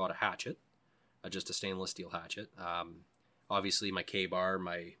behind, but I brought a hatchet, just a stainless steel hatchet. Obviously, my K-bar,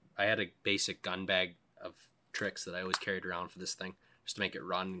 I had a basic gun bag of tricks that I always carried around for this thing, just to make it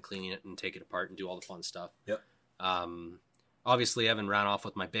run and clean it and take it apart and do all the fun stuff. Yep. Obviously, Evan ran off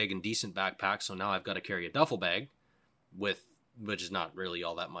with my big and decent backpack, so now I've got to carry a duffel bag, which is not really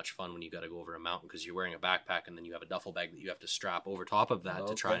all that much fun when you got to go over a mountain, because you're wearing a backpack and then you have a duffel bag that you have to strap over top of that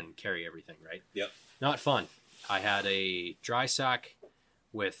to try and carry everything, right? Yep. Not fun. I had a dry sack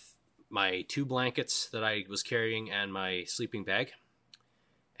with my 2 blankets that I was carrying and my sleeping bag,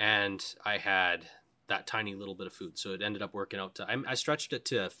 and I had that tiny little bit of food, so it ended up working out to, I stretched it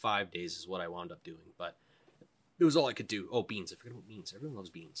to 5 days is what I wound up doing, but it was all I could do. Oh, beans. I forgot about beans. Everyone loves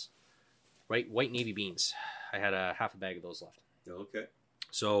beans. Right? White Navy beans. I had half a bag of those left. Okay.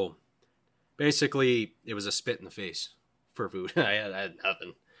 So basically, it was a spit in the face for food. I had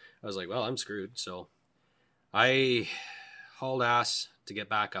nothing. I was like, well, I'm screwed. So I hauled ass to get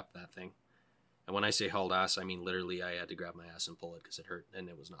back up that thing. And when I say hauled ass, I mean literally I had to grab my ass and pull it because it hurt, and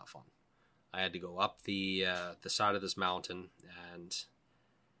it was not fun. I had to go up the side of this mountain, and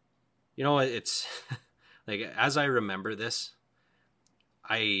you know, it's like, as I remember this,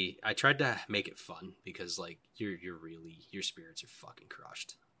 I tried to make it fun, because like you're really, your spirits are fucking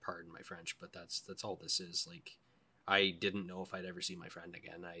crushed. Pardon my French, but that's all this is. Like, I didn't know if I'd ever see my friend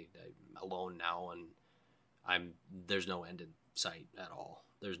again. I'm alone now, and there's no end in sight at all.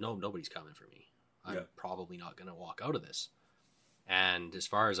 Nobody's coming for me. I'm probably not going to walk out of this. And as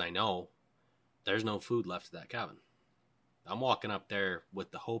far as I know, there's no food left at that cabin. I'm walking up there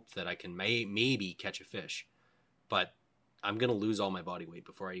with the hope that I can maybe catch a fish, but I'm going to lose all my body weight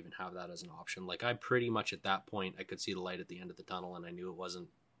before I even have that as an option. Like, I pretty much at that point, I could see the light at the end of the tunnel, and I knew it wasn't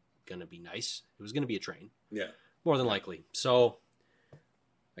going to be nice. It was going to be a train. Yeah. More than likely. So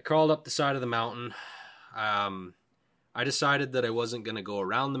I crawled up the side of the mountain. I decided that I wasn't going to go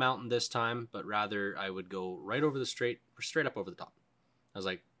around the mountain this time, but rather I would go right over straight up over the top. I was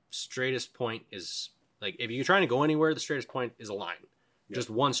like, straightest point is, like, if you're trying to go anywhere, the straightest point is a line. Yeah. Just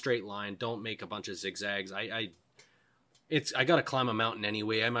one straight line. Don't make a bunch of zigzags. I got to climb a mountain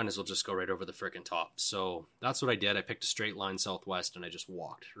anyway. I might as well just go right over the frickin' top. So that's what I did. I picked a straight line southwest, and I just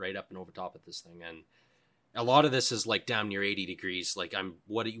walked right up and over top of this thing. And a lot of this is like damn near 80 degrees. Like,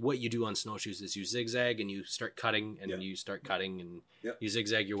 what you do on snowshoes is you zigzag and you start cutting and you start cutting and you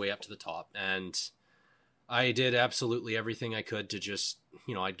zigzag your way up to the top. And I did absolutely everything I could to just,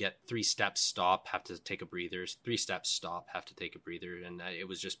 I'd get 3 steps, stop, have to take a breather, 3 steps, stop, have to take a breather. And it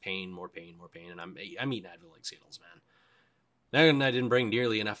was just pain, more pain, more pain. And I'm eating Advil like Skittles, man. And I didn't bring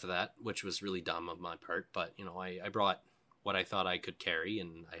nearly enough of that, which was really dumb of my part. But, I brought what I thought I could carry,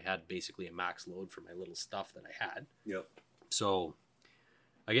 and I had basically a max load for my little stuff that I had. Yep. So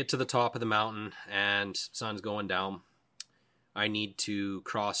I get to the top of the mountain, and sun's going down. I need to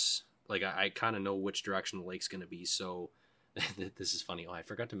cross, like, I kind of know which direction the lake's going to be. So this is funny. Oh, I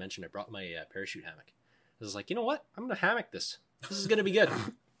forgot to mention I brought my parachute hammock. I was like, you know what? I'm going to hammock this. This is going to be good.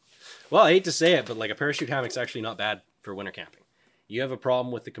 Well, I hate to say it, but like a parachute hammock's actually not bad for winter camping. You have a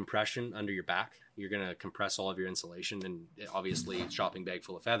problem with the compression under your back. You're going to compress all of your insulation, and obviously shopping bag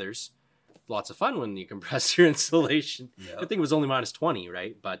full of feathers. Lots of fun when you compress your insulation. Yep. I think it was only -20,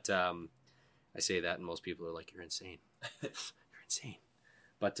 right? But I say that and most people are like, you're insane. You're insane.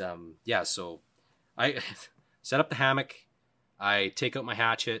 But so I set up the hammock. I take out my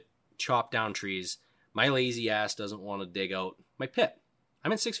hatchet, chop down trees. My lazy ass doesn't want to dig out my pit.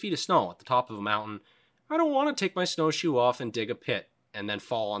 I'm in 6 feet of snow at the top of a mountain. I don't want to take my snowshoe off and dig a pit and then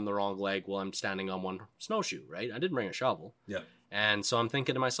fall on the wrong leg while I'm standing on one snowshoe, right? I didn't bring a shovel. Yeah. And so I'm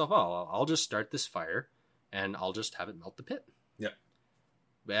thinking to myself, oh, I'll just start this fire and I'll just have it melt the pit. Yeah.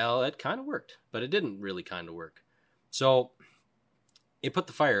 Well, it kind of worked, but it didn't really kind of work. So it put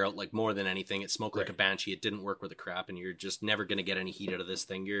the fire out like more than anything. It smoked like a banshee. It didn't work with a crap, and you're just never going to get any heat out of this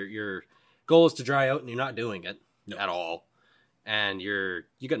thing. Your goal is to dry out, and you're not doing it at all. And you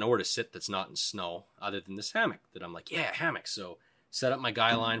got nowhere to sit that's not in snow other than this hammock that I'm like, yeah, hammock. So set up my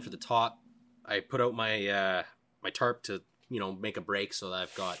guy line for the top. I put out my my tarp to, make a break so that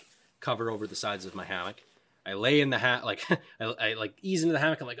I've got cover over the sides of my hammock. I lay in the I like ease into the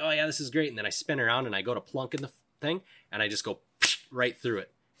hammock. I'm like, oh yeah, this is great. And then I spin around and I go to plunk in the thing and I just go right through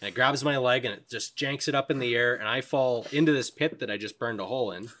it. And it grabs my leg and it just janks it up in the air. And I fall into this pit that I just burned a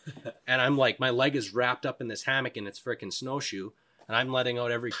hole in. And I'm like, my leg is wrapped up in this hammock and it's freaking snowshoe. And I'm letting out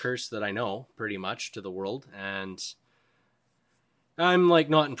every curse that I know pretty much to the world. And I'm like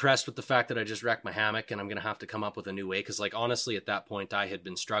not impressed with the fact that I just wrecked my hammock and I'm going to have to come up with a new way. Cause like, honestly, at that point I had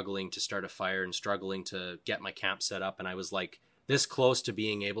been struggling to start a fire and struggling to get my camp set up. And I was like this close to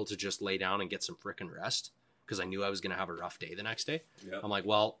being able to just lay down and get some freaking rest. Because I knew I was going to have a rough day the next day. Yep. I'm like,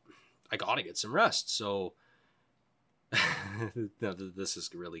 well, I got to get some rest. So this is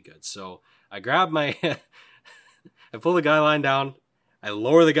really good. So I grab my, I pull the guy line down. I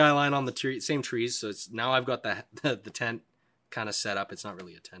lower the guy line on the same trees. So it's now I've got the tent kind of set up. It's not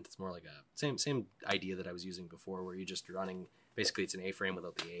really a tent. It's more like a same idea that I was using before, where you're just running. Basically, it's an A-frame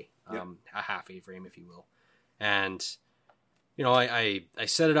without the A, a half A-frame, if you will. And I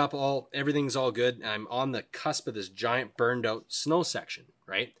set it up everything's all good. I'm on the cusp of this giant burned out snow section,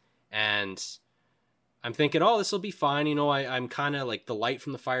 right? And I'm thinking, oh, this will be fine. I'm kind of like the light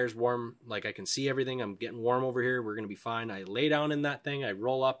from the fire's warm. Like I can see everything. I'm getting warm over here. We're going to be fine. I lay down in that thing. I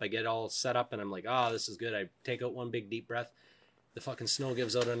roll up. I get all set up and I'm like, oh, this is good. I take out one big deep breath. The fucking snow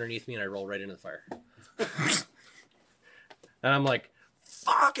gives out underneath me and I roll right into the fire. And I'm like,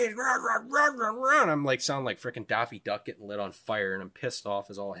 fucking run. I'm like, sound like freaking Daffy Duck getting lit on fire, and I'm pissed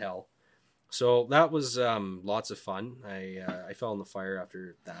off as all hell. So that was lots of fun. I fell in the fire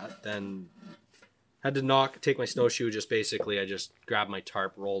after that. Then had to take my snowshoe. I just grabbed my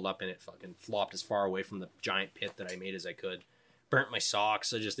tarp, rolled up in it, fucking flopped as far away from the giant pit that I made as I could. Burnt my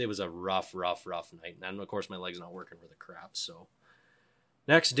socks. It was a rough night. And of course my leg's not working for the crap. So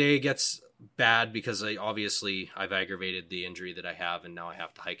next day gets bad because I've aggravated the injury that I have, and now I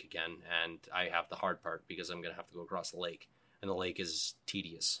have to hike again, and I have the hard part because I'm going to have to go across the lake, and the lake is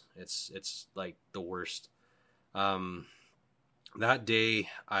tedious. It's like the worst. That day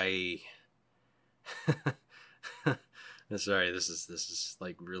I Sorry, this is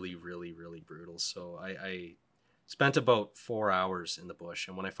like really, really, really brutal. So I spent about 4 hours in the bush,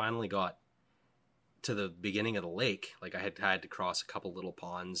 and when I finally got to the beginning of the lake, like I had to cross a couple little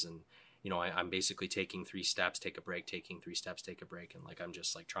ponds, and I'm basically taking 3 steps, take a break, taking 3 steps, take a break, and like I'm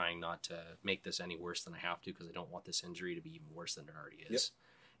just like trying not to make this any worse than I have to, because I don't want this injury to be even worse than it already is.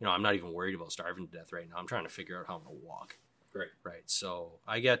 Yep. I'm not even worried about starving to death right now. I'm trying to figure out how I'm gonna walk. Right. So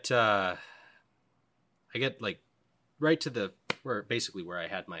I get like right to where I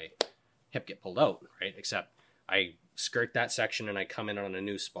had my hip get pulled out, right? Except I skirt that section and I come in on a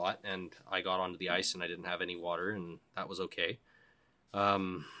new spot, and I got onto the ice and I didn't have any water, and that was okay.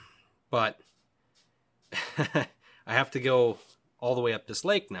 But I have to go all the way up this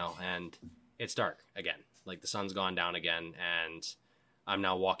lake now, and it's dark again. Like the sun's gone down again, and I'm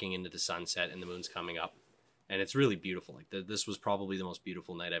now walking into the sunset and the moon's coming up, and it's really beautiful. Like this was probably the most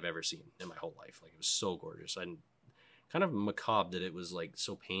beautiful night I've ever seen in my whole life. Like it was so gorgeous. And kind of macabre that it was like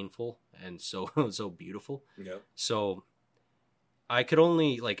so painful and so beautiful. Yeah. So I could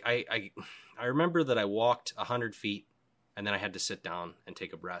only like I remember that I walked 100 feet, and then I had to sit down and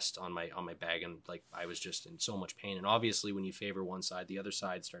take a rest on my bag, and like I was just in so much pain. And obviously, when you favor one side, the other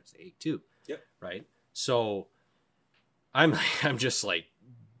side starts to ache too. Yep. Right. So I'm just like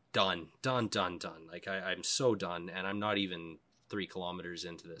done. Like I'm so done, and I'm not even 3 kilometers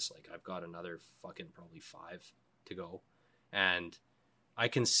into this. Like I've got another fucking probably 5 to go, and I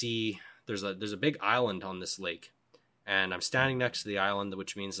can see there's a big island on this lake, and I'm standing next to the island,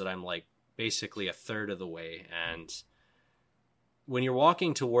 which means that I'm like basically a third of the way. And when you're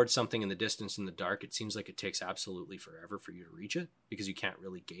walking towards something in the distance in the dark, it seems like it takes absolutely forever for you to reach it, because you can't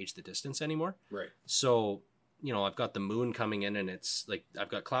really gauge the distance anymore. Right. So I've got the moon coming in, and it's like I've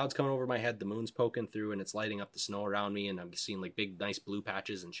got clouds coming over my head, the moon's poking through, and it's lighting up the snow around me, and I'm seeing like big nice blue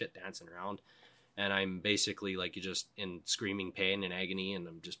patches and shit dancing around. And I'm basically like just in screaming pain and agony, and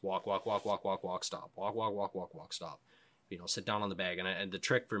I'm just walk, stop, walk, stop. Sit down on the bag. And the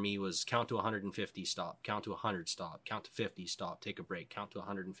trick for me was count to 150, stop, count to 100, stop, count to 50, stop, take a break, count to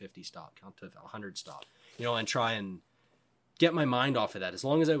 150, stop, count to 100, stop. And try and get my mind off of that. As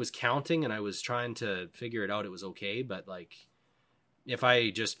long as I was counting and I was trying to figure it out, it was okay. But like, if I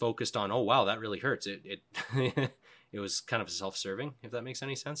just focused on, oh wow, that really hurts, it it was kind of self-serving, if that makes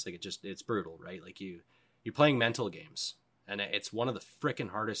any sense. Like it's brutal, right? Like you're playing mental games, and it's one of the freaking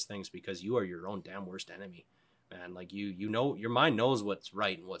hardest things, because you are your own damn worst enemy, man. Like you know, your mind knows what's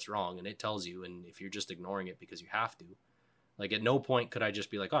right and what's wrong, and it tells you. And if you're just ignoring it because you have to, like at no point could I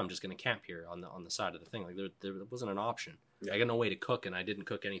just be like, oh, I'm just going to camp here on the side of the thing. Like there wasn't an option. Yeah. I got no way to cook, and I didn't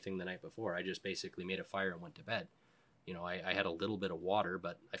cook anything the night before. I just basically made a fire and went to bed. I had a little bit of water,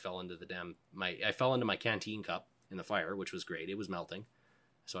 but I fell into my canteen cup in the fire, which was great. It was melting,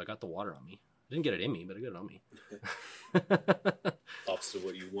 so I got the water on me. I didn't get it in me, but I got it on me. Opposite of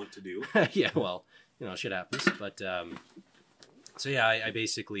what you want to do. Yeah, well, shit happens. But so yeah, I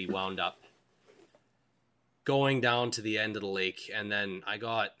basically wound up going down to the end of the lake, and then I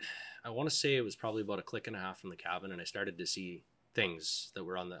want to say it was probably about a click and a half from the cabin, and I started to see things that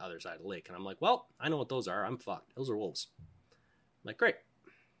were on the other side of the lake, and I'm like, well, I know what those are. I'm fucked. Those are wolves. I'm like, great.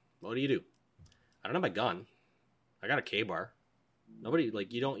 What do? I don't have my gun. I got a K-bar. Nobody,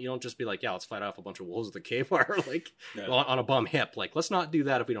 like, you don't just be like, yeah, let's fight off a bunch of wolves with a K-bar, like, on a bum hip. Like, let's not do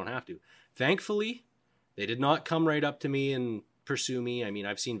that if we don't have to. Thankfully, they did not come right up to me and pursue me. I mean,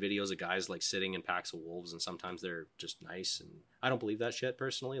 I've seen videos of guys, like, sitting in packs of wolves, and sometimes they're just nice, and I don't believe that shit,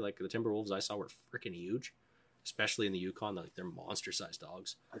 personally. Like, the timber wolves I saw were freaking huge, especially in the Yukon. Like, they're monster-sized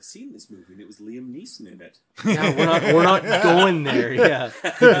dogs. I've seen this movie, and it was Liam Neeson in it. Yeah, we're not going there. Yeah,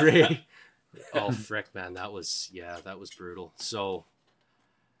 great. Oh, frick, man. That was brutal. So,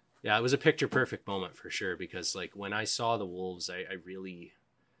 yeah, it was a picture perfect moment for sure, because like when I saw the wolves, I really,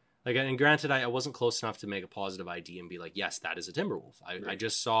 like, and granted, I wasn't close enough to make a positive ID and be like, yes, that is a timber wolf. I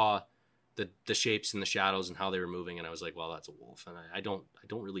just saw the shapes and the shadows and how they were moving, and I was like, well, that's a wolf. And I don't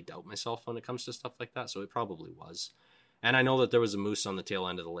really doubt myself when it comes to stuff like that. So it probably was. And I know that there was a moose on the tail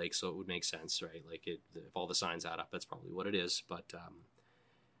end of the lake, so it would make sense, right? Like if all the signs add up, that's probably what it is. But,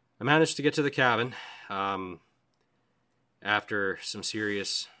 I managed to get to the cabin after some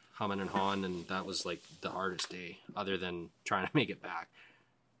serious humming and hawing, and that was like the hardest day other than trying to make it back.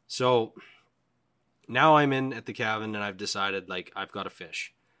 So now I'm in at the cabin, and I've decided, like, I've got to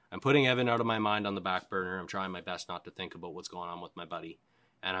fish. I'm putting Evan out of my mind on the back burner. I'm trying my best not to think about what's going on with my buddy.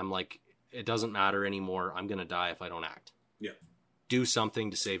 And I'm like, it doesn't matter anymore. I'm going to die if I don't act. Yeah. Do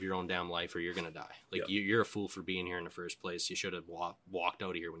something to save your own damn life, or you're going to die. Like, you're a fool for being here in the first place. You should have walked out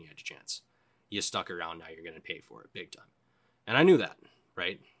of here when you had your chance. You stuck around, now you're going to pay for it big time. And I knew that,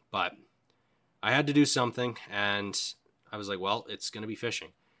 right? But I had to do something, and I was like, well, it's going to be fishing.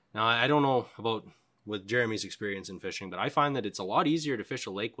 Now, I don't know about with Jeremy's experience in fishing, but I find that it's a lot easier to fish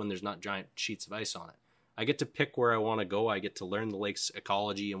a lake when there's not giant sheets of ice on it. I get to pick where I want to go. I get to learn the lake's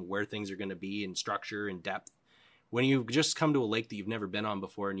ecology and where things are going to be in structure and depth. When you just come to a lake that you've never been on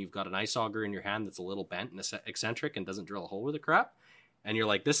before and you've got an ice auger in your hand that's a little bent and eccentric and doesn't drill a hole with a crap, and you're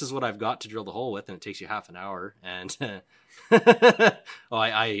like, this is what I've got to drill the hole with, and it takes you half an hour. And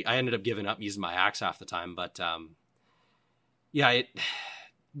I ended up giving up using my axe half the time. But I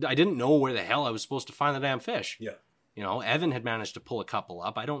didn't know where the hell I was supposed to find the damn fish. Yeah. You know, Evan had managed to pull a couple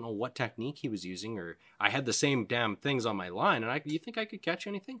up. I don't know what technique he was using, or I had the same damn things on my line. And you think I could catch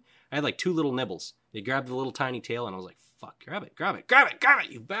anything? I had like 2 little nibbles. They grabbed the little tiny tail, and I was like, fuck, grab it,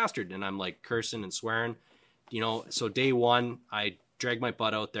 you bastard. And I'm like cursing and swearing. You know, so day 1, I dragged my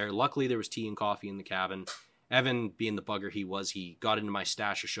butt out there. Luckily, there was tea and coffee in the cabin. Evan, being the bugger he got into my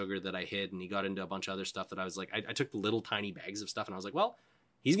stash of sugar that I hid, and he got into a bunch of other stuff that I was like, I took the little tiny bags of stuff, and I was like, well,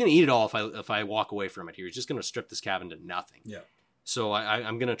 he's going to eat it all if I walk away from it here. He's just going to strip this cabin to nothing. Yeah. So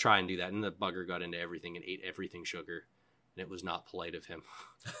I'm going to try and do that. And the bugger got into everything and ate everything sugar. And it was not polite of him.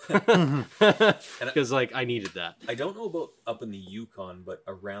 Because, I needed that. I don't know about up in the Yukon, but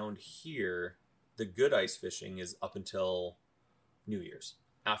around here, the good ice fishing is up until New Year's.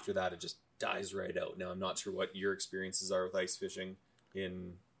 After that, it just dies right out. Now, I'm not sure what your experiences are with ice fishing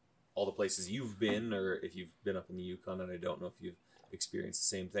in all the places you've been, or if you've been up in the Yukon, and I don't know if you've experienced the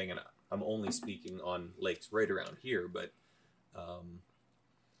same thing. And I'm only speaking on lakes right around here, but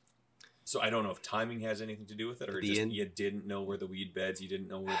so I don't know if timing has anything to do with it, or you didn't know where the weed beds, you didn't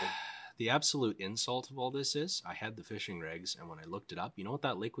know where the absolute insult of all this is, I had the fishing regs, and when I looked it up, you know what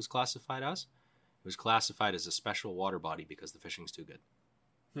that lake was classified as? It was classified as a special water body because the fishing's too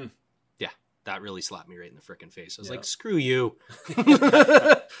good. Yeah, that really slapped me right in the frickin' face. I was like, screw you.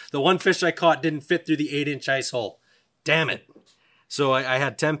 The one fish I caught didn't fit through the 8-inch ice hole. Damn it. So I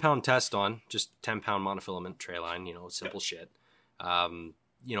had 10-pound test on, just 10-pound monofilament tray line, simple shit.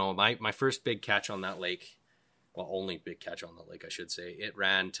 My first big catch on that lake, well, only big catch on the lake, I should say, it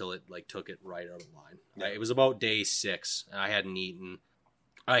ran till it took it right out of line. Yeah. It was about day 6. I hadn't eaten.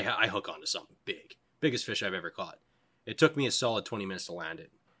 I hook onto something big. Biggest fish I've ever caught. It took me a solid 20 minutes to land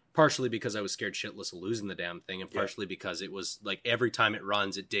it. Partially because I was scared shitless of losing the damn thing, and partially because it was every time it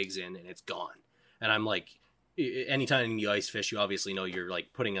runs, it digs in and it's gone. And I'm like, anytime you ice fish, you obviously know you're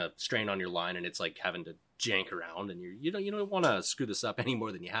putting a strain on your line, and it's having to jank around, and you don't want to screw this up any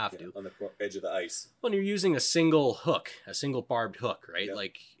more than you have to. On the edge of the ice. When you're using a single hook, a single barbed hook, right? Yeah.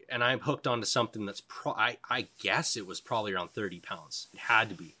 And I'm hooked onto something that's I guess it was probably around 30 pounds. It had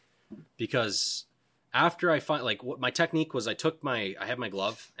to be, because after I find what my technique was, I had my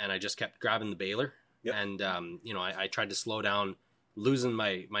glove and I just kept grabbing the bailer, and I tried to slow down, losing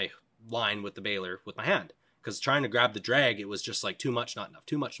my line with the bailer with my hand. Because trying to grab the drag, it was just too much, not enough,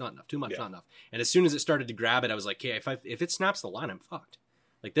 too much, not enough, too much, not enough. And as soon as it started to grab it, I was like, okay, if it snaps the line, I'm fucked.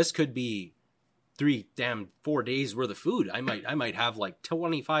 This could be 4 days worth of food. I might have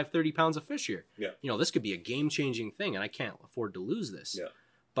 25, 30 pounds of fish here. Yeah. This could be a game-changing thing, and I can't afford to lose this. Yeah.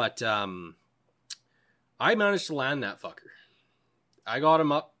 But I managed to land that fucker. I got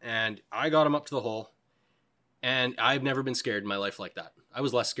him up, and I got him up to the hole, and I've never been scared in my life like that. I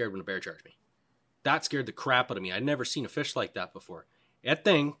was less scared when a bear charged me. That scared the crap out of me. I'd never seen a fish like that before. That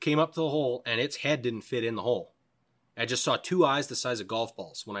thing came up to the hole, and its head didn't fit in the hole. I just saw 2 eyes the size of golf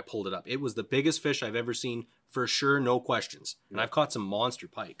balls when I pulled it up. It was the biggest fish I've ever seen, for sure, no questions. And I've caught some monster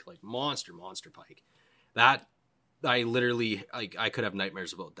pike, monster pike. That, I literally, I could have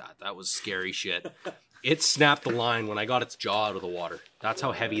nightmares about that. That was scary shit. It snapped the line when I got its jaw out of the water. That's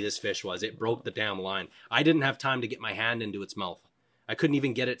how heavy this fish was. It broke the damn line. I didn't have time to get my hand into its mouth. I couldn't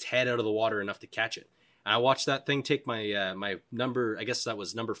even get its head out of the water enough to catch it. And I watched that thing take my my number, I guess that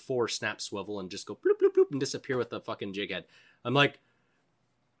was number 4 snap swivel, and just go bloop, bloop, bloop, and disappear with the fucking jig head. I'm like,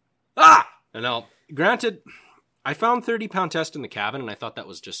 ah! And now, granted, I found 30-pound test in the cabin, and I thought that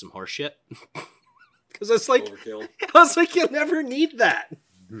was just some horse shit. Because overkill. I was like, you'll never need that.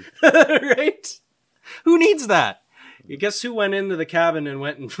 Right? Who needs that? You guess who went into the cabin and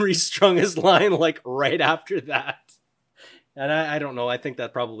went and restrung his line right after that? And I don't know. I think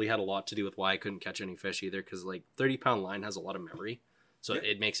that probably had a lot to do with why I couldn't catch any fish either. Because 30-pound line has a lot of memory. So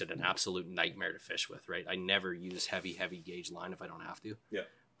it makes it an absolute nightmare to fish with, right? I never use heavy gauge line if I don't have to. Yeah.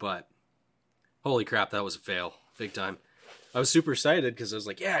 But holy crap, that was a fail. Big time. I was super excited because I was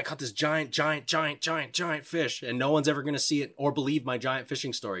like, yeah, I caught this giant fish. And no one's ever going to see it or believe my giant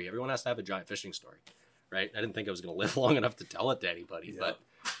fishing story. Everyone has to have a giant fishing story, right? I didn't think I was going to live long enough to tell it to anybody. Yeah. But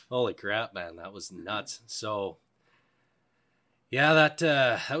holy crap, man, that was nuts. So... Yeah,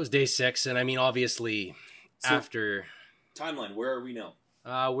 that was day 6, and I mean, obviously, after timeline, where are we now?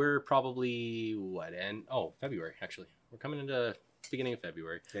 We're probably February actually. We're coming into beginning of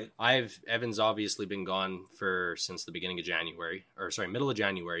February. Okay. Evan's obviously been gone since the beginning of January, middle of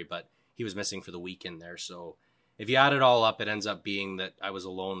January, but he was missing for the weekend there. So if you add it all up, it ends up being that I was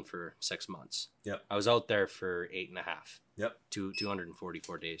alone for 6 months. Yep. I was out there for 8.5. Yep.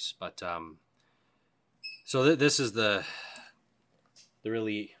 244 days. But so this is the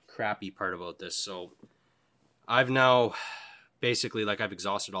really crappy part about this. So I've now basically, like, I've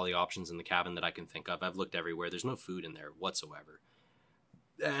exhausted all the options in the cabin that I can think of. I've looked everywhere. There's no food in there whatsoever.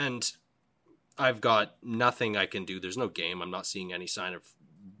 And I've got nothing I can do. There's no game. I'm not seeing any sign of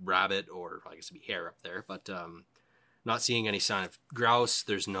rabbit, or I guess it'd be hare up there, but not seeing any sign of grouse.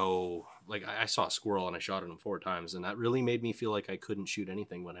 There's no, like, I saw a squirrel and I shot at him 4 times, and that really made me feel like I couldn't shoot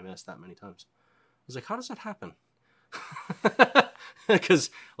anything when I missed that many times. I was like, how does that happen?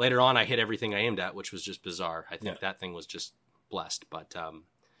 Because later on I hit everything I aimed at, which was just bizarre. I think that thing was just blessed. But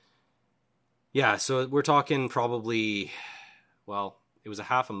so we're talking probably, well, it was a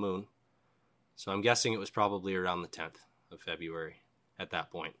half a moon, so I'm guessing it was probably around the 10th of February at that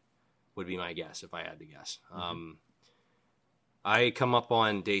point, would be my guess if I had to guess. Mm-hmm. I come up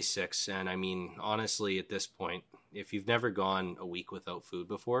on day 6, and I mean, honestly, at this point, if you've never gone a week without food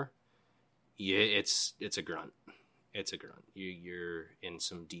before, it's a grunt. It's a grunt. You're in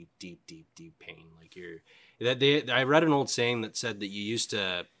some deep pain. Like I read an old saying that said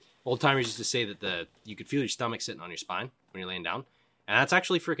that old timers used to say that you could feel your stomach sitting on your spine when you're laying down, and that's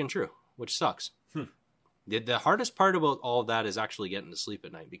actually freaking true, which sucks. The hardest part about all of that is actually getting to sleep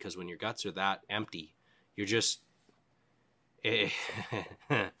at night, because when your guts are that empty, you're just, that's,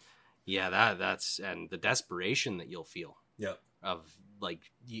 and the desperation that you'll feel. Yeah. Of, like,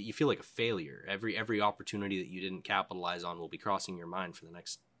 you feel like a failure. Every opportunity that you didn't capitalize on will be crossing your mind for the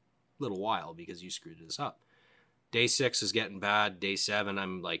next little while because you screwed this up. Day 6 is getting bad. Day 7,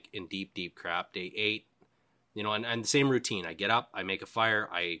 I'm like in deep crap. Day 8, and the same routine. I get up, I make a fire,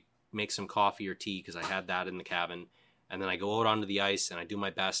 I make some coffee or tea because I had that in the cabin, and then I go out onto the ice and I do my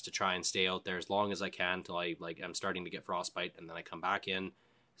best to try and stay out there as long as I can until I'm starting to get frostbite, and then I come back in.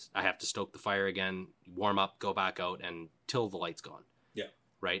 I have to stoke the fire again, warm up, go back out, and till the light's gone. Yeah.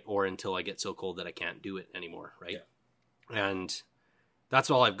 Right? Or until I get so cold that I can't do it anymore, right? Yeah. And that's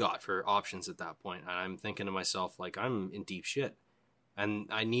all I've got for options at that point. And I'm thinking to myself, like, I'm in deep shit. And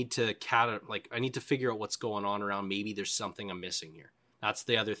I need to figure out what's going on around. Maybe there's something I'm missing here. That's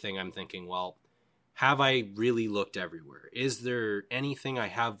the other thing I'm thinking. Well, have I really looked everywhere? Is there anything I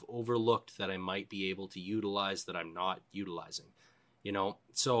have overlooked that I might be able to utilize that I'm not utilizing?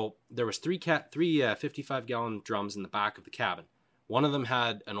 So there was three 55-gallon drums in the back of the cabin. One of them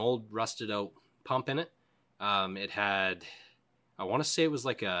had an old rusted out pump in it. It had, I want to say it was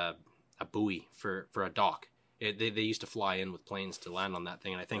like a buoy for a dock. They used to fly in with planes to land on that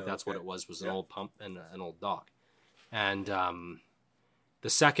thing, and I think that's what it was an old pump and an old dock. And the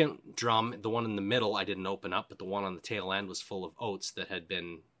second drum, the one in the middle, I didn't open up, but the one on the tail end was full of oats that had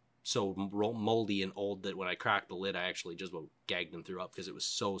been so moldy and old that when I cracked the lid, I actually just gagged and threw up because it was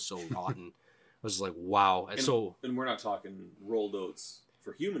so rotten. I was like, wow. And we're not talking rolled oats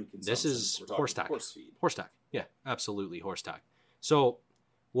for human consumption. This is horse tack. Horse feed. Horse tack. Yeah, absolutely horse tack. So,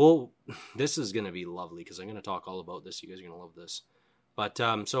 this is going to be lovely because I'm going to talk all about this. You guys are going to love this. But,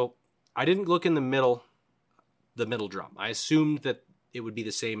 so I didn't look in the middle drum. I assumed that it would be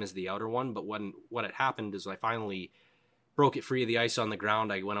the same as the outer one, but what had happened is I finally broke it free of the ice on the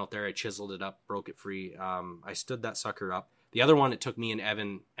ground. I went out there, I chiseled it up, broke it free. I stood that sucker up. The other one, it took me and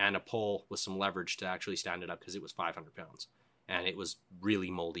Evan and a pole with some leverage to actually stand it up because it was 500 pounds and it was really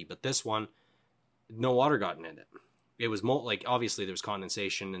moldy. But this one, no water got in it. It was like, obviously there was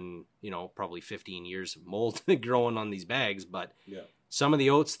condensation and, probably 15 years of mold growing on these bags. But some of the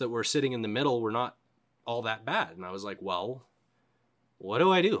oats that were sitting in the middle were not all that bad. And I was like, well, what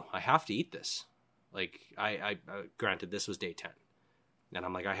do I do? I have to eat this. Like, I granted, this was day 10. And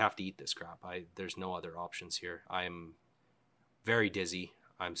I'm like, I have to eat this crap. There's no other options here. I'm very dizzy.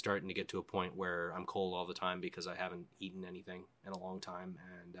 I'm starting to get to a point where I'm cold all the time because I haven't eaten anything in a long time.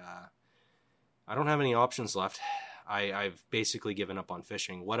 And I don't have any options left. I've basically given up on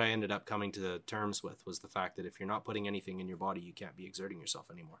fishing. What I ended up coming to terms with was the fact that if you're not putting anything in your body, you can't be exerting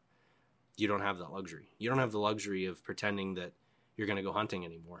yourself anymore. You don't have that luxury. You don't have the luxury of pretending that you're going to go hunting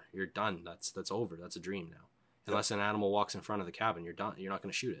anymore. You're done. That's over. That's a dream now. Unless an animal walks in front of the cabin, you're done. You're not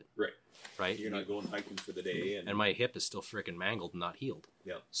going to shoot it. Right. You're not going hiking for the day. And my hip is still freaking mangled and not healed.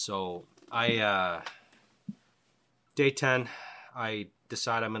 Yeah. So day 10, I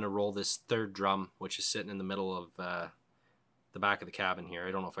decide I'm going to roll this third drum, which is sitting in the middle of the back of the cabin here.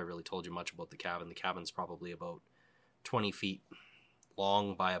 I don't know if I really told you much about the cabin. The cabin's probably about 20 feet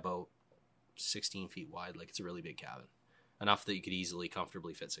long by about 16 feet wide. Like, it's a really big cabin. Enough that you could easily,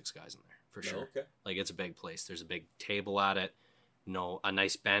 comfortably fit 6 guys in there, for sure. Okay. Like, it's a big place. There's a big table at it, a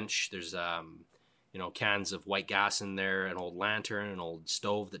nice bench. There's, cans of white gas in there, an old lantern, an old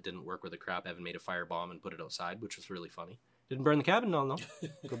stove that didn't work with the crap. Evan made a firebomb and put it outside, which was really funny. Didn't burn the cabin? No.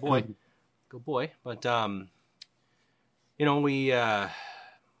 Good boy. Good boy. But, we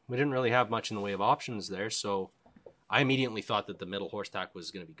didn't really have much in the way of options there, so I immediately thought that the middle horse tack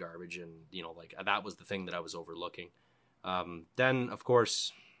was going to be garbage, and, that was the thing that I was overlooking. Then, of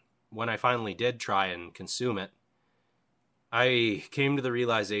course, when I finally did try and consume it, I came to the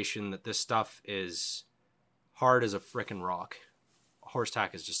realization that this stuff is hard as a frickin' rock. Horse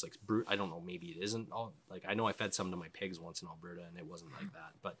tack is just like brute. I don't know, maybe it isn't. I know I fed some to my pigs once in Alberta, and it wasn't like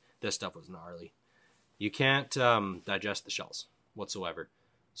that. But this stuff was gnarly. You can't digest the shells whatsoever.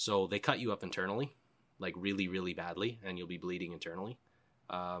 So they cut you up internally, like really, really badly, and you'll be bleeding internally.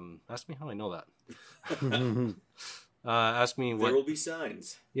 Ask me how I know that. Ask me what... There will be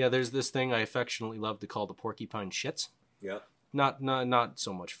signs. Yeah, there's this thing I affectionately love to call the porcupine shits. Yeah. Not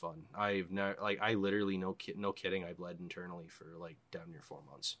so much fun. I literally, no kidding, I bled internally for like damn near 4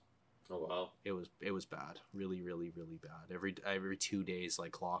 months. Oh wow. It was bad. Really, really, really bad. Every 2 days,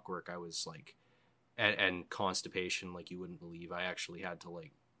 like clockwork, I was like, and constipation, like you wouldn't believe. I actually had to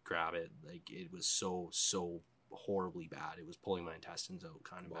like grab it. Like it was so horribly bad. It was pulling my intestines out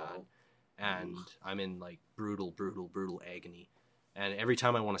kind of bad. And I'm in like brutal agony. And every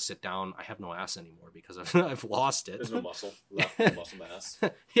time I want to sit down, I have no ass anymore because I've lost it. There's no muscle left, no muscle mass.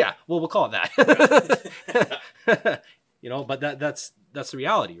 Yeah, well, we'll call it that. But that's the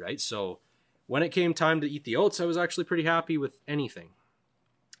reality, right? So when it came time to eat the oats, I was actually pretty happy with anything.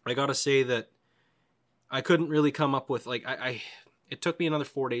 I got to say that I couldn't really come up with it took me another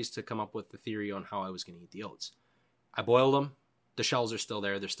 4 days to come up with the theory on how I was going to eat the oats. I boiled them. The shells are still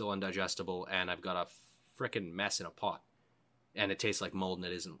there. They're still undigestible. And I've got a frickin' mess in a pot. And it tastes like mold, and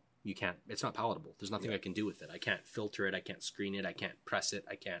it's not palatable. There's nothing I can do with it. I can't filter it. I can't screen it. I can't press it.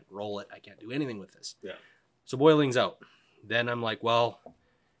 I can't roll it. I can't do anything with this. Yeah. So boiling's out. Then I'm like, well,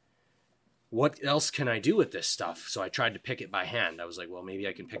 what else can I do with this stuff? So I tried to pick it by hand. I was like, well, maybe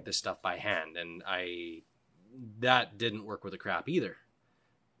I can pick this stuff by hand. And that didn't work with the crap either.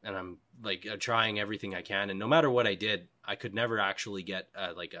 And I'm like trying everything I can. And no matter what I did, I could never actually get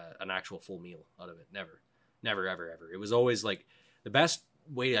an actual full meal out of it. Never, ever. It was always like the best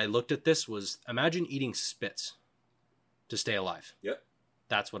way I looked at this was imagine eating spits to stay alive. Yep.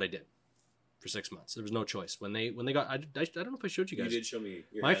 That's what I did for 6 months. There was no choice. When they got, I don't know if I showed you guys. You did show me.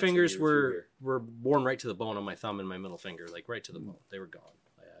 My fingers were worn right to the bone on my thumb and my middle finger, like right to the bone. They were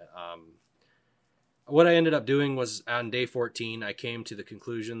gone. What I ended up doing was on day 14, I came to the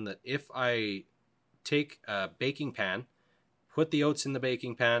conclusion that if I take a baking pan, put the oats in the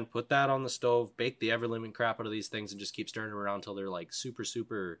baking pan, put that on the stove, bake the ever-living crap out of these things, and just keep stirring them around until they're like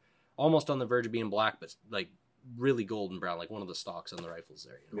super, almost on the verge of being black, but like really golden brown, like one of the stalks on the rifles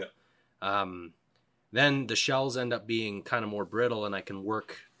there. Yeah. Then the shells end up being kind of more brittle, and I can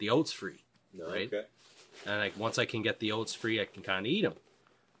work the oats free, right? Okay. And once I can get the oats free, I can kind of eat them.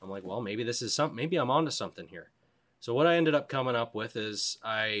 I'm like, well, maybe this is something. Maybe I'm onto something here. So what I ended up coming up with is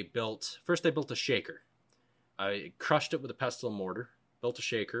I built a shaker. I crushed it with a pestle and mortar, built a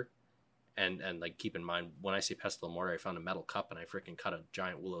shaker, and like keep in mind, when I say pestle and mortar, I found a metal cup and I freaking cut a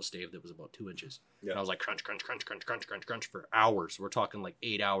giant willow stave that was about 2 inches. Yeah. And I was like crunch for hours. We're talking like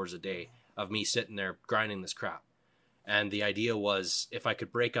 8 hours a day of me sitting there grinding this crap. And the idea was if I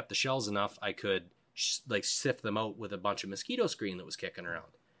could break up the shells enough, I could sift them out with a bunch of mosquito screen that was kicking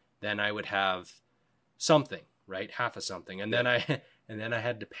around. Then I would have something, right? Half of something. And then I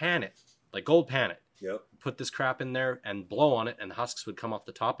had to pan it, like gold pan it. Yep. Put this crap in there and blow on it, and the husks would come off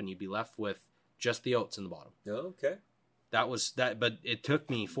the top, and you'd be left with just the oats in the bottom. Oh, okay. That was that, but it took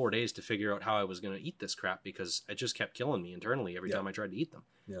me 4 days to figure out how I was going to eat this crap because it just kept killing me internally every time I tried to eat them.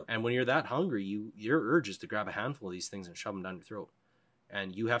 Yep. And when you're that hungry, your urge is to grab a handful of these things and shove them down your throat,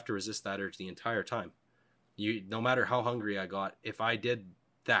 and you have to resist that urge the entire time. No matter how hungry I got, if I did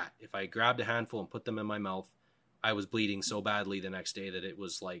that, if I grabbed a handful and put them in my mouth, I was bleeding so badly the next day that it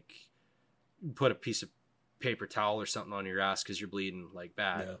was like put a piece of paper towel or something on your ass because you're bleeding like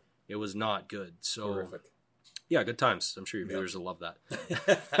bad. Yeah. It was not good. So horrific. Yeah, good times. I'm sure your viewers will love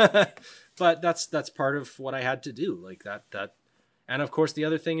that. But that's part of what I had to do, like that. And of course, the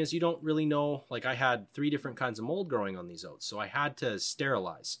other thing is you don't really know. Like I had 3 different kinds of mold growing on these oats, so I had to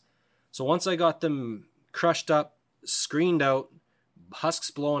sterilize. So once I got them crushed up, screened out, husks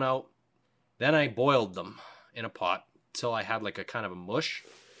blown out, then I boiled them in a pot, till I had like a kind of a mush.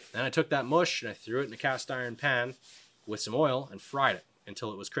 Then I took that mush and I threw it in a cast iron pan with some oil and fried it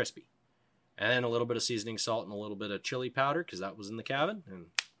until it was crispy. And then a little bit of seasoning salt and a little bit of chili powder because that was in the cabin. And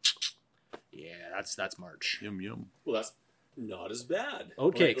yeah, that's March. Yum, yum. Well, that's not as bad.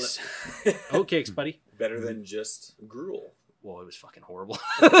 Oatcakes. Oatcakes, buddy. Better than just gruel. Well, it was fucking horrible.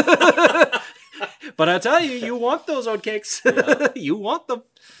 But I tell you, you want those oatcakes. Yeah. You want them.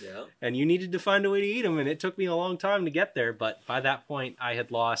 Yeah. And you needed to find a way to eat them. And it took me a long time to get there. But by that point, I had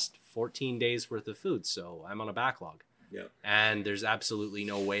lost 14 days worth of food. So I'm on a backlog. Yeah. And there's absolutely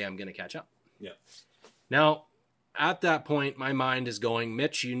no way I'm going to catch up. Yeah. Now, at that point, my mind is going,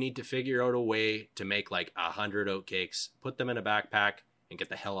 Mitch, you need to figure out a way to make like 100 oatcakes, put them in a backpack, and get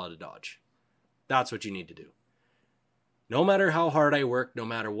the hell out of Dodge. That's what you need to do. No matter how hard I worked, no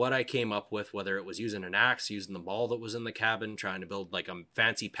matter what I came up with, whether it was using an axe, using the ball that was in the cabin, trying to build like a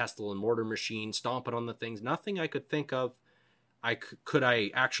fancy pestle and mortar machine, stomping on the things, nothing I could think of. Could I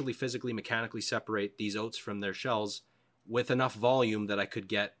actually physically, mechanically separate these oats from their shells with enough volume that I could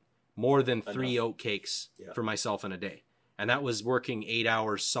get more than 3 oatcakes for myself in a day. And that was working 8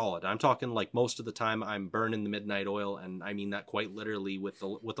 hours solid. I'm talking like most of the time I'm burning the midnight oil, and I mean that quite literally with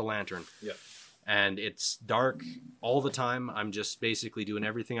the lantern. Yeah. And it's dark all the time. I'm just basically doing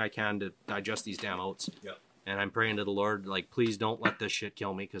everything I can to digest these damn oats. Yeah. And I'm praying to the Lord, like, please don't let this shit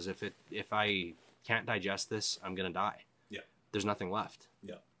kill me, because if I can't digest this, I'm gonna die. Yeah. There's nothing left.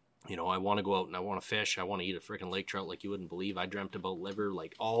 Yeah. You know, I want to go out and I want to fish. I want to eat a freaking lake trout like you wouldn't believe. I dreamt about liver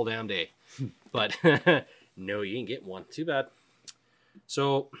like all damn day. But no, you didn't get one. Too bad.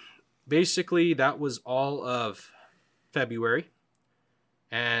 So basically that was all of February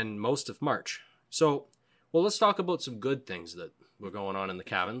and most of March. So, well, let's talk about some good things that were going on in the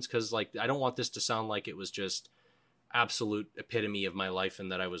cabins, because like I don't want this to sound like it was just absolute epitome of my life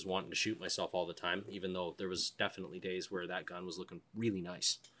and that I was wanting to shoot myself all the time, even though there was definitely days where that gun was looking really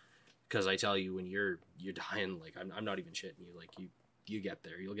nice. Because I tell you, when you're dying, like I'm not even shitting you, like you get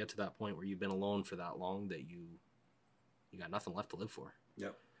there. You'll get to that point where you've been alone for that long that you got nothing left to live for.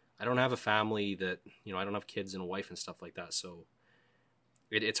 Yep. I don't have a family that, you know, I don't have kids and a wife and stuff like that, so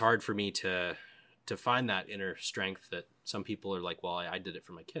it's hard for me to find that inner strength that some people are like, well, I did it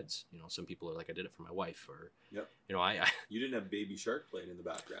for my kids. You know, some people are like, I did it for my wife, or yep. You know, I you didn't have Baby Shark playing in the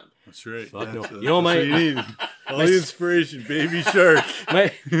background. That's right. Fuck no. That's You know, what you need. All the inspiration, Baby Shark.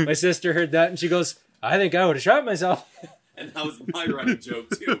 my sister heard that and she goes, I think I would have shot myself. And that was my running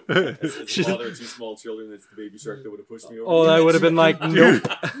joke too. As a father of 2 small children, it's the Baby Shark that would have pushed me over. Oh, I would have been like, nope.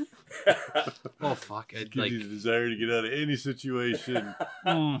 Oh fuck! It gives you the desire to get out of any situation.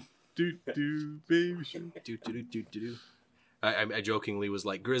 Baby Shark. Do. I jokingly was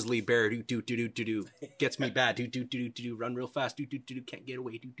like, grizzly bear, do, gets me bad, do, run real fast, do, can't get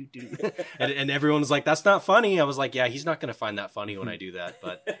away, do. And everyone was like, that's not funny. I was like, yeah, he's not going to find that funny when I do that,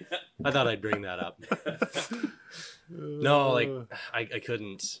 but I thought I'd bring that up. No, like, I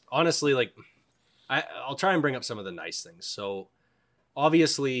couldn't. Honestly, like, I'll try and bring up some of the nice things. So,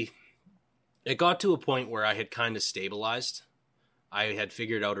 obviously, it got to a point where I had kind of stabilized. I had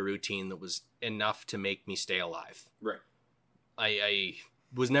figured out a routine that was enough to make me stay alive. Right. I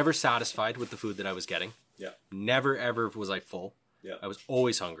was never satisfied with the food that I was getting. Yeah. Never, ever was I full. Yeah. I was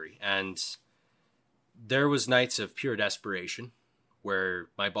always hungry. And there was nights of pure desperation where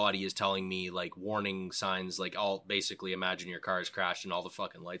my body is telling me like warning signs, like I'll basically imagine your car has crashed and all the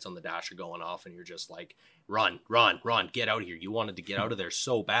fucking lights on the dash are going off and you're just like, run, get out of here. You wanted to get out of there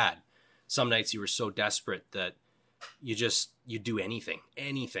so bad. Some nights you were so desperate that you do anything.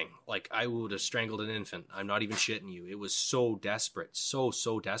 Like I would have strangled an infant. I'm not even shitting you. It was so desperate, so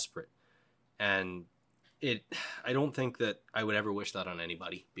desperate. And I don't think that I would ever wish that on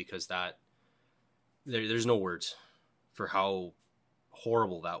anybody, because there's no words for how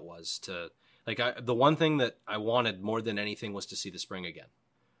horrible that was. To like, the one thing that I wanted more than anything was to see the spring again.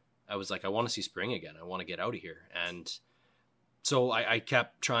 I was like, I want to see spring again. I want to get out of here. And so I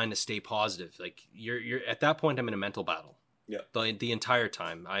kept trying to stay positive. Like you're at that point, I'm in a mental battle. Yeah. The entire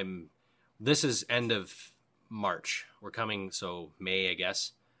time. This is end of March. We're coming, so May, I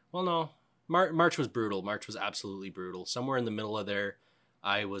guess. Well, no, March was brutal. March was absolutely brutal. Somewhere in the middle of there,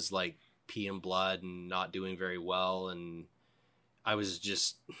 I was like peeing blood and not doing very well. And I was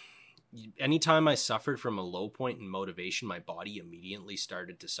just, anytime I suffered from a low point in motivation, my body immediately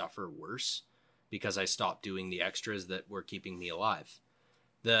started to suffer worse, because I stopped doing the extras that were keeping me alive.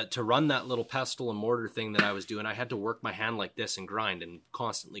 To run that little pestle and mortar thing that I was doing, I had to work my hand like this and grind and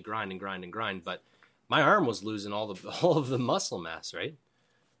constantly grind. But my arm was losing all of the muscle mass, right?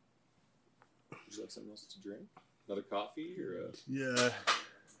 Would you like something else to drink? Another coffee or a... Yeah.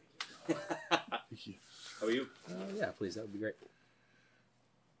 Thank you. How about you? Yeah, please. That would be great.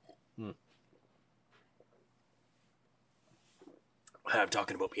 I'm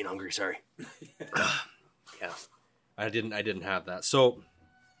talking about being hungry. Sorry. Yeah, I didn't have that. So,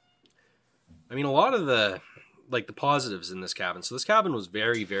 I mean, a lot of the positives in this cabin. So this cabin was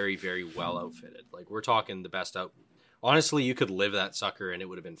very, very, very well outfitted. Like, we're talking the best out. Honestly, you could live that sucker and it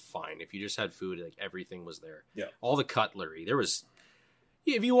would have been fine if you just had food. Like, everything was there. Yeah. All the cutlery. There was.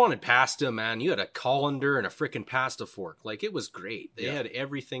 If you wanted pasta, man, you had a colander and a freaking pasta fork. Like, it was great. They had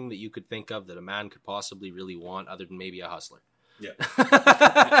everything that you could think of that a man could possibly really want, other than maybe a hustler. Yeah.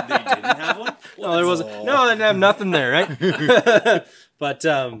 They didn't have one? No, there wasn't. No, they didn't have nothing there, right? But,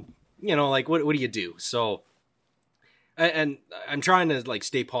 like, what do you do? So, and I'm trying to, like,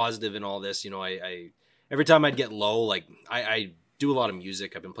 stay positive in all this. I every time I'd get low, like, I do a lot of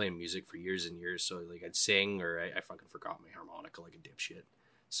music. I've been playing music for years and years. So, like, I'd sing, or I fucking forgot my harmonica like a dipshit.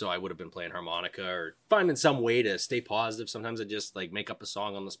 So I would have been playing harmonica or finding some way to stay positive. Sometimes I just, like, make up a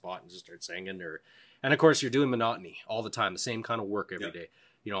song on the spot and just start singing. And of course, you're doing monotony all the time, the same kind of work every day.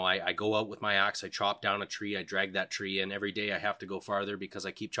 I go out with my axe, I chop down a tree, I drag that tree in. Every day I have to go farther because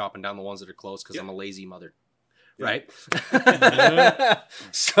I keep chopping down the ones that are close because I'm a lazy mother. Right?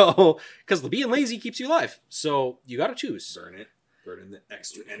 So, because being lazy keeps you alive. So you got to choose. Burn in the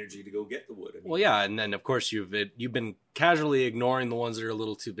extra energy to go get the wood. Well, yeah, and then of course you've been casually ignoring the ones that are a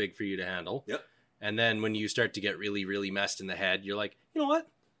little too big for you to handle. Yep. And then when you start to get really, really messed in the head, you're like, you know what?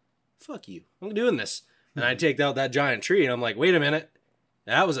 Fuck you. I'm doing this. And I take out that giant tree and I'm like, wait a minute.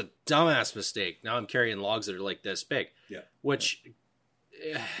 That was a dumbass mistake. Now I'm carrying logs that are like this big. Yeah. Which,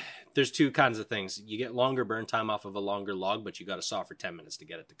 there's two kinds of things. You get longer burn time off of a longer log, but you got to saw for 10 minutes to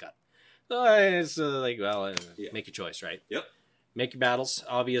get it to cut. So it's make your choice, right? Yep. Make your battles.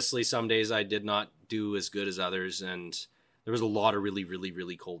 Obviously, some days I did not do as good as others, and there was a lot of really, really,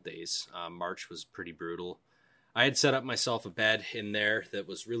 really cold days. March was pretty brutal. I had set up myself a bed in there that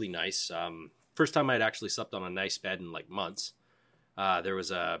was really nice. First time I'd actually slept on a nice bed in like months. There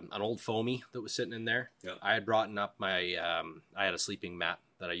was an old foamy that was sitting in there. Yep. I had brought up my, I had a sleeping mat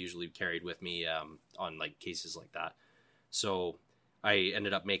that I usually carried with me on like cases like that. So I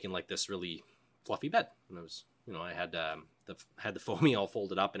ended up making like this really fluffy bed. And it was, I had the foamy all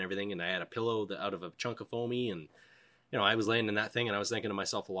folded up and everything, and I had a pillow out of a chunk of foamy, and I was laying in that thing, and I was thinking to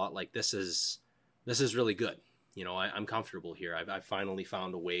myself a lot, like, this is really good. I'm comfortable here. I've finally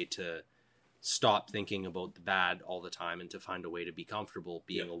found a way to stop thinking about the bad all the time and to find a way to be comfortable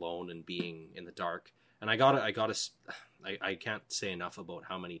being alone and being in the dark. And I can't say enough about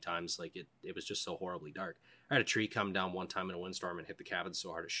how many times, like, it was just so horribly dark. I had a tree come down one time in a windstorm and hit the cabin so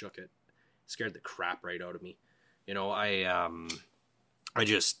hard it shook it. It scared the crap right out of me. There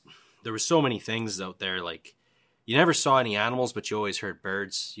were so many things out there. Like, you never saw any animals, but you always heard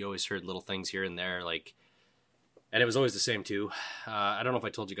birds. You always heard little things here and there. Like, and it was always the same too. I don't know if I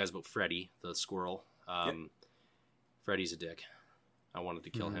told you guys about Freddy, the squirrel. Freddy's a dick. I wanted to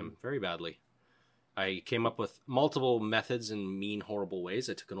kill him very badly. I came up with multiple methods and mean, horrible ways.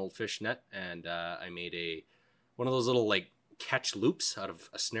 I took an old fish net and I made one of those little, like, catch loops out of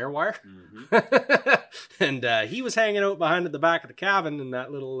a snare wire. And he was hanging out behind at the back of the cabin, and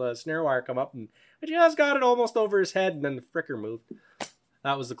that little snare wire come up, and I just got it almost over his head, and then the fricker moved.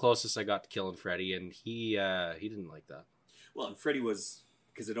 That was the closest I got to killing Freddy, and he didn't like that. Well, and Freddy was,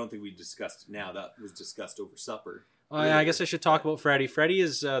 because I don't think we discussed now, that was discussed over supper. I guess I should talk about Freddy. Freddy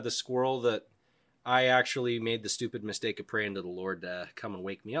is the squirrel that I actually made the stupid mistake of praying to the Lord to come and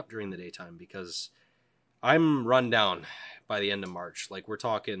wake me up during the daytime, because I'm run down by the end of March. Like, we're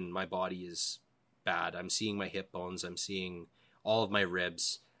talking, my body is bad. I'm seeing my hip bones. I'm seeing all of my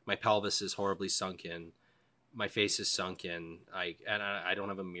ribs. My pelvis is horribly sunk in. My face is sunk in. I don't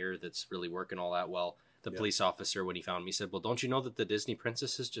have a mirror that's really working all that well. The police officer, when he found me, said, well, don't you know that the Disney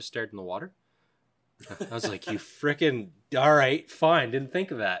princesses just stared in the water? I was like, you frickin', all right, fine. Didn't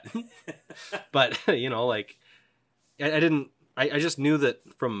think of that. But, like, I just knew that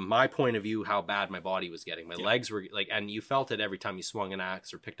from my point of view how bad my body was getting. My legs were like, and you felt it every time you swung an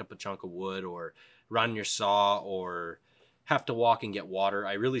axe or picked up a chunk of wood or run your saw or have to walk and get water.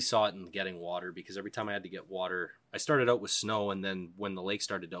 I really saw it in getting water, because every time I had to get water, I started out with snow, and then when the lake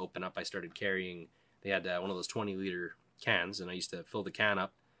started to open up, I started carrying, they had one of those 20-liter cans, and I used to fill the can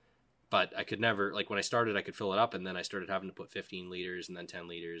up, but I could never, like, when I started, I could fill it up, and then I started having to put 15 liters and then 10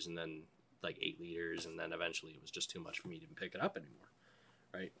 liters and then like 8 liters, and then eventually it was just too much for me to even pick it up anymore,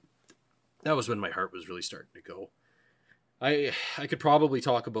 right? That was when my heart was really starting to go. I could probably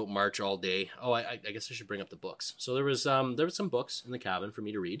talk about March all day. Oh, I guess I should bring up the books. So there was some books in the cabin for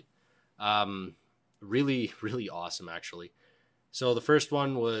me to read. Really, really awesome, actually. So the first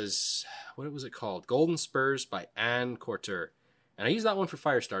one was, what was it called? Golden Spurs by Anne Corteur. And I used that one for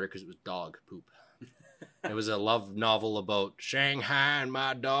Firestarter because it was dog poop. It was a love novel about Shanghai and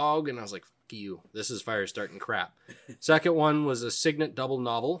my dog. And I was like, fuck you. This is Firestarting crap. Second one was a Signet double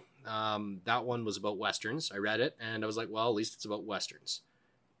novel. That one was about Westerns. I read it and I was like, well, at least it's about Westerns.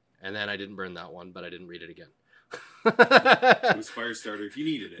 And then I didn't burn that one, but I didn't read it again. It was Firestarter if you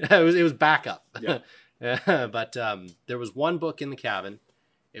needed it. It was backup. Yeah. But there was one book in the cabin.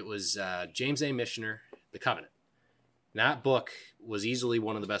 It was James A. Michener, The Covenant. And that book was easily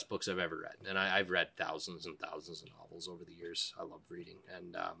one of the best books I've ever read. And I've read thousands and thousands of novels over the years. I love reading.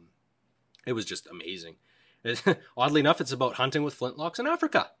 And it was just amazing. Oddly enough, it's about hunting with flintlocks in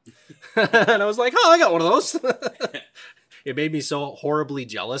Africa. And I was like, oh, I got one of those. It made me so horribly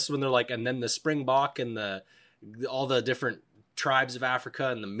jealous when they're like, and then the Springbok and all the different tribes of Africa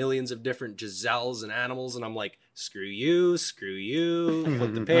and the millions of different gazelles and animals, and I'm like, screw you,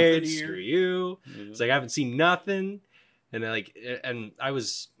 flip the page, screw you. It's like I haven't seen nothing. And I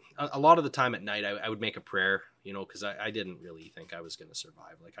was a lot of the time at night I would make a prayer, because I didn't really think I was going to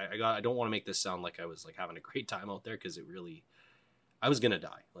survive. Like I don't want to make this sound like I was like having a great time out there, because I was going to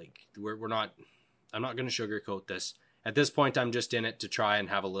die. Like I'm not going to sugarcoat this. At this point, I'm just in it to try and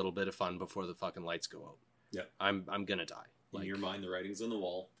have a little bit of fun before the fucking lights go out. Yeah, I'm going to die. In your mind, the writing's on the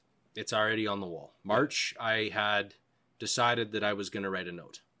wall. It's already on the wall. March, I had decided that I was going to write a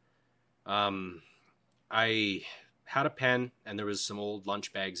note. I had a pen, and there was some old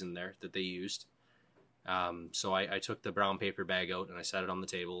lunch bags in there that they used. So I took the brown paper bag out, and I set it on the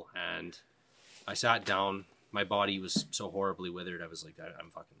table, and I sat down. My body was so horribly withered. I was like,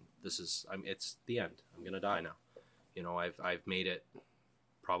 it's the end. I'm going to die now. I've made it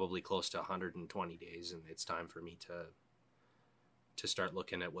probably close to 120 days, and it's time for me to start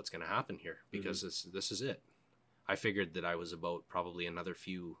looking at what's going to happen here, because this is it. I figured that I was about probably another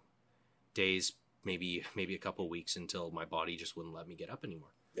few days, maybe a couple weeks, until my body just wouldn't let me get up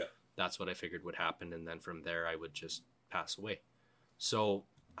anymore. Yeah. That's what I figured would happen. And then from there I would just pass away. So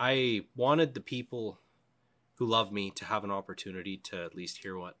I wanted the people who love me to have an opportunity to at least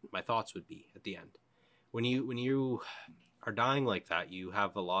hear what my thoughts would be at the end. When you are dying like that, you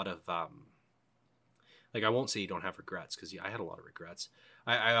have a lot of, I won't say you don't have regrets, because I had a lot of regrets.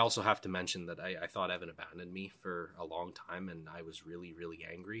 I also have to mention that I thought Evan abandoned me for a long time, and I was really, really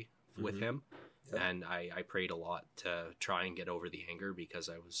angry with him. Yeah. And I prayed a lot to try and get over the anger, because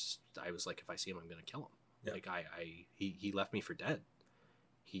I was like, if I see him, I'm going to kill him. Yeah. Like he left me for dead.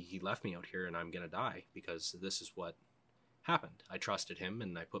 He left me out here, and I'm going to die, because this is what happened. I trusted him,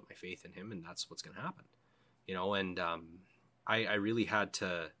 and I put my faith in him, and that's what's going to happen. And I really had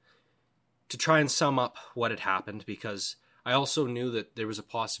to try and sum up what had happened, because I also knew that there was a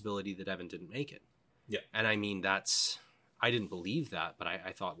possibility that Evan didn't make it. Yeah. And I mean, I didn't believe that, but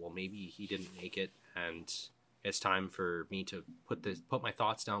I thought, well, maybe he didn't make it, and it's time for me to put my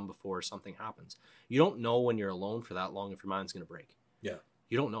thoughts down before something happens. You don't know when you're alone for that long if your mind's going to break. Yeah.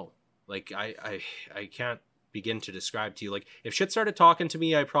 You don't know. Like, I can't begin to describe to you. Like, if shit started talking to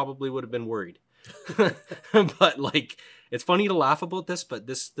me, I probably would have been worried. But like, it's funny to laugh about this, but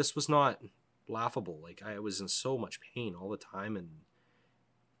this was not laughable. Like, I was in so much pain all the time, and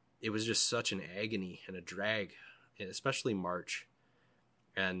it was just such an agony and a drag, especially March.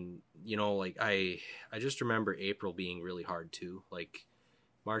 And like, I just remember April being really hard too. Like,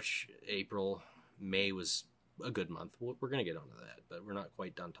 March, April, May was a good month. We're gonna get onto that, but we're not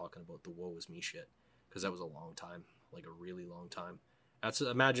quite done talking about the woe is me shit, because that was a long time, like a really long time.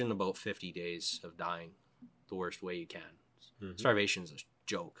 Imagine about 50 days of dying the worst way you can. Mm-hmm. Starvation is a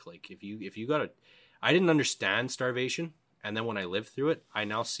joke. Like, if you I didn't understand starvation, and then when I lived through it, I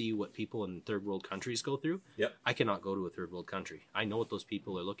now see what people in third world countries go through. Yep. I cannot go to a third world country. I know what those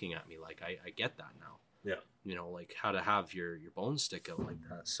people are looking at me like. I get that now. Yeah. Like how to have your bones stick out like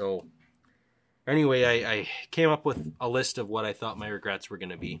that. So anyway, I came up with a list of what I thought my regrets were going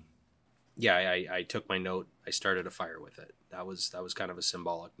to be. Yeah, I took my note. I started a fire with it. That was kind of a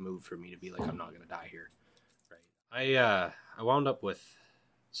symbolic move for me to be like, I'm not going to die here. Right. I wound up with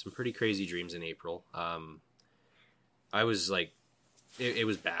some pretty crazy dreams in April. I was like, it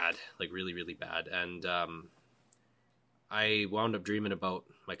was bad, like really, really bad. And I wound up dreaming about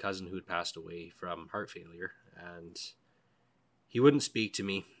my cousin who had passed away from heart failure, and he wouldn't speak to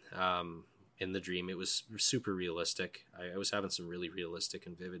me. In the dream, it was super realistic. I was having some really realistic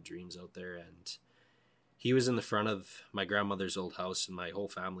and vivid dreams out there, and he was in the front of my grandmother's old house, and my whole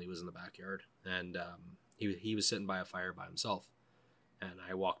family was in the backyard, and he was sitting by a fire by himself, and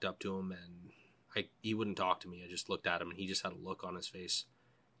I walked up to him, and he wouldn't talk to me. I just looked at him, and he just had a look on his face,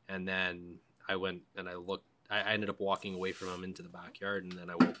 and then I went and I looked I ended up walking away from him into the backyard, and then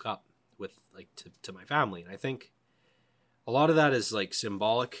I woke up with like to my family. And I think a lot of that is like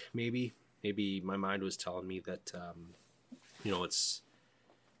symbolic. Maybe my mind was telling me that it's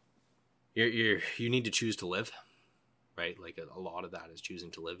you need to choose to live, right? Like a lot of that is choosing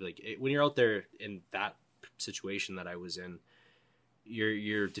to live. Like when you're out there in that situation that I was in,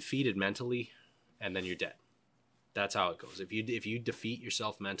 you're defeated mentally, and then you're dead. That's how it goes. If you defeat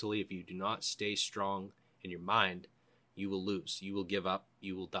yourself mentally, if you do not stay strong in your mind, you will lose. You will give up.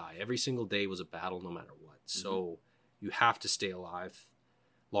 You will die. Every single day was a battle, no matter what. Mm-hmm. So you have to stay alive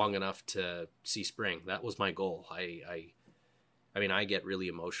long enough to see spring. That was my goal. I mean, I get really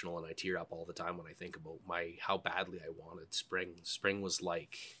emotional and I tear up all the time when I think about how badly I wanted spring. Spring was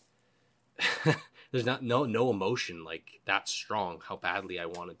like, there's no emotion like that strong. How badly I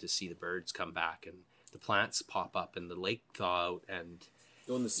wanted to see the birds come back and the plants pop up and the lake thaw out. And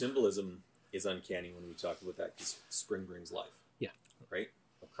the symbolism is uncanny when we talk about that, because spring brings life. Yeah. Right?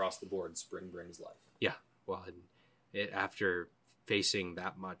 Across the board, spring brings life. Yeah. Well, and after facing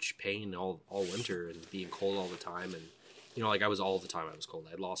that much pain all winter and being cold all the time, and like I was all the time I was cold.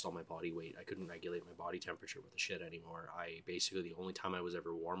 I had lost all my body weight. I couldn't regulate my body temperature with the shit anymore. The only time I was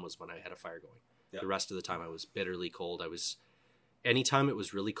ever warm was when I had a fire going. Yep. The rest of the time I was bitterly cold. Anytime it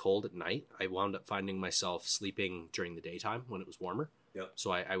was really cold at night, I wound up finding myself sleeping during the daytime when it was warmer. Yep.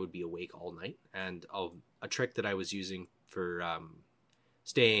 So I would be awake all night. And a trick that I was using for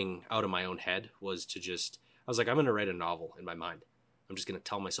staying out of my own head was I was like, I'm going to write a novel in my mind. I'm just going to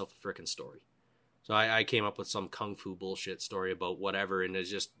tell myself a freaking story. So I came up with some kung fu bullshit story about whatever, and it's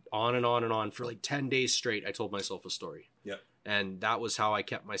just on and on and on for like 10 days straight. I told myself a story. Yeah. And that was how I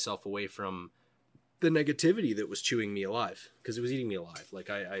kept myself away from the negativity that was chewing me alive, because it was eating me alive. Like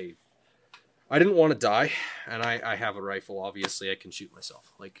I didn't want to die, and I have a rifle. Obviously, I can shoot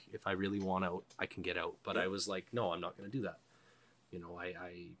myself. Like if I really want out, I can get out. But I was like, no, I'm not going to do that.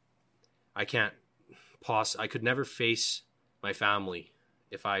 I can't I could never face my family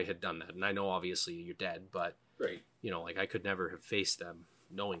if I had done that. And I know obviously you're dead, but right. Like I could never have faced them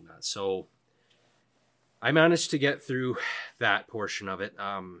knowing that. So I managed to get through that portion of it.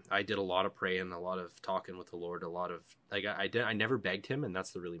 I did a lot of praying, a lot of talking with the Lord, a lot of I never begged him, and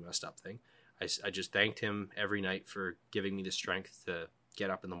that's the really messed up thing. I just thanked him every night for giving me the strength to get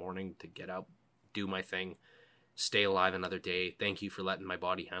up in the morning, to get out, do my thing, stay alive another day. Thank you for letting my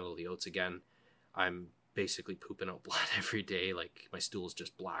body handle the oats again. I'm basically pooping out blood every day. Like my stool is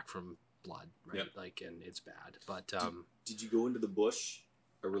just black from blood, right? Yep. Like, and it's bad. But did you go into the bush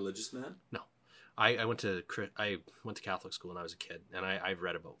a religious man? No, I went to Catholic school when I was a kid, and I've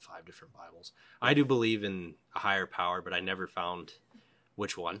read about 5 different Bibles. I do believe in a higher power, but I never found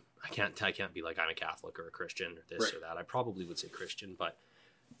which one. I can't be like I'm a Catholic or a Christian or this right. or that. I probably would say Christian, but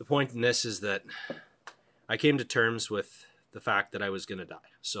the point in this is that I came to terms with the fact that I was going to die.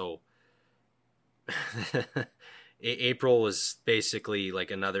 So April was basically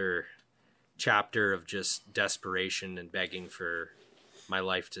like another chapter of just desperation and begging for my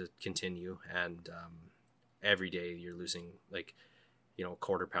life to continue. And every day you're losing like,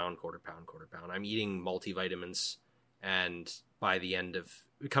 quarter pound. I'm eating multivitamins, and by the end of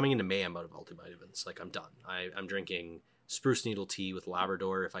coming into May, I'm out of multivitamins. Like I'm done. I'm drinking spruce needle tea with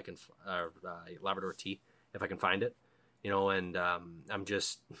Labrador if I can, Labrador tea if I can find it, and I'm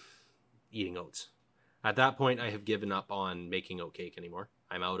just eating oats. At that point, I have given up on making oat cake anymore.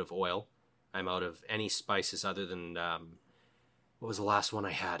 I'm out of oil. I'm out of any spices other than, what was the last one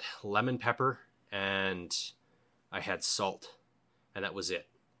I had? Lemon pepper, and I had salt, and that was it.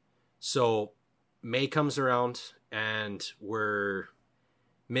 So May comes around, and we're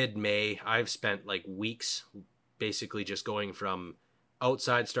mid-May. I've spent like weeks basically just going from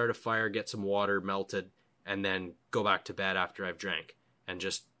outside, start a fire, get some water, melted, and then go back to bed after I've drank, and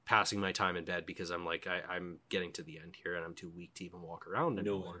just passing my time in bed because I'm like, I'm getting to the end here and I'm too weak to even walk around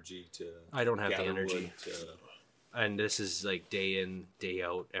anymore. No energy to I don't have the energy. And this is like day in, day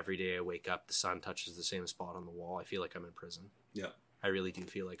out. Every day I wake up, the sun touches the same spot on the wall. I feel like I'm in prison. Yeah. I really do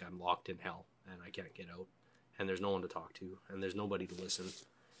feel like I'm locked in hell and I can't get out. And there's no one to talk to and there's nobody to listen.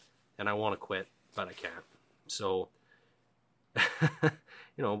 And I want to quit, but I can't. So,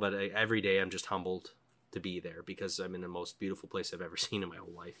 but every day I'm just humbled to be there because I'm in the most beautiful place I've ever seen in my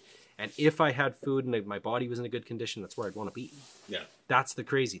whole life. And if I had food and my body was in a good condition, that's where I'd want to be. Yeah. That's the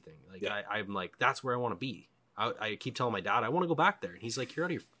crazy thing. Like yeah. I'm like, that's where I want to be. I keep telling my dad, I want to go back there. And he's like, you're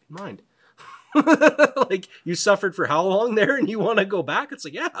out of your mind. Like you suffered for how long there and you want to go back? It's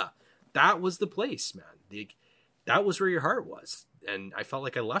like, yeah, that was the place, man. That was where your heart was. And I felt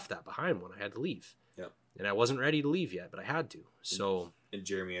like I left that behind when I had to leave. Yeah. And I wasn't ready to leave yet, but I had to. So. And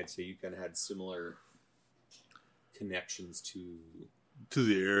Jeremy, I'd say you kind of had similar connections to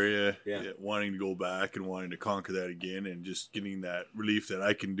the area, wanting to go back and wanting to conquer that again, and just getting that relief that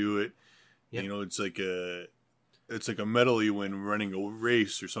I can do it. Yep. You know, it's like a medal you win running a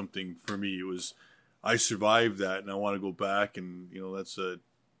race or something. For me, it was, I survived that, and I want to go back, and you know, that's a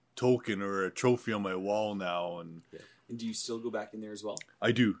token or a trophy on my wall now. And do you still go back in there as well?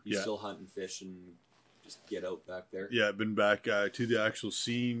 I do. You still hunt and fish and just get out back there? Yeah, I've been back to the actual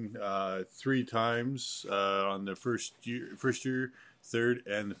scene 3 times on the first year, third,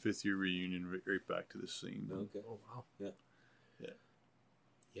 and the 5th year reunion, right back to the scene. Okay. Oh wow. Yeah.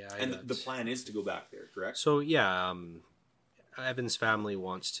 Yeah. And the plan is to go back there, correct? So yeah, Evan's family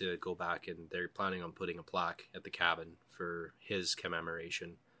wants to go back, and they're planning on putting a plaque at the cabin for his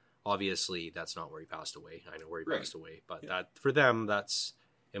commemoration. Obviously, that's not where he passed away. I know where he passed away, but that for them, that's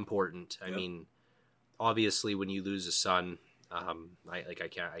important. I mean, obviously, when you lose a son, I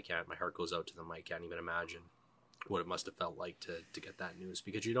can't. My heart goes out to them. I can't even imagine what it must have felt like to get that news,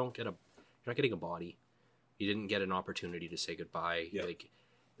 because you're not getting a body. You didn't get an opportunity to say goodbye.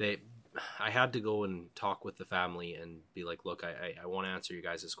 I had to go and talk with the family and be like, look, I want to answer you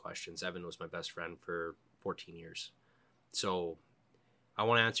guys' questions. Evan was my best friend for 14 years. So I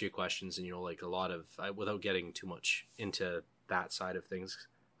want to answer your questions. And, you know, like a lot of, without getting too much into that side of things,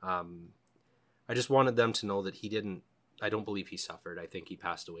 I just wanted them to know that I don't believe he suffered. I think he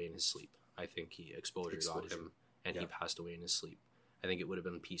passed away in his sleep. I think exposure got him, and he passed away in his sleep. I think it would have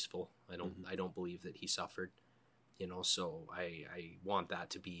been peaceful. I don't believe that he suffered. You know, so I want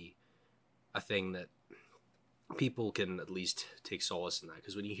that to be a thing that people can at least take solace in that.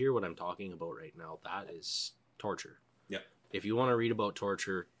 Because when you hear what I'm talking about right now, that is torture. Yeah. If you want to read about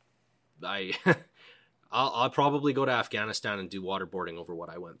torture, I'll probably go to Afghanistan and do waterboarding over what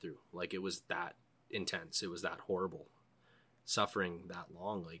I went through. Like, it was that intense. It was that horrible. Suffering that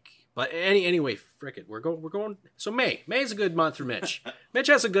long. But anyway, frick it. We're going. So May's a good month for Mitch. Mitch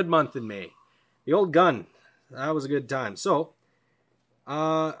has a good month in May. The old gun. That was a good time. So,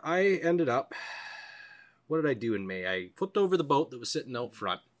 I ended up, what did I do in May? I flipped over the boat that was sitting out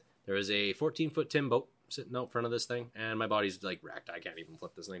front. There was a 14-foot tin boat sitting out front of this thing, and my body's like wrecked. I can't even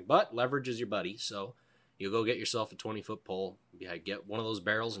flip this thing. But leverage is your buddy, so you go get yourself a 20-foot pole. Get one of those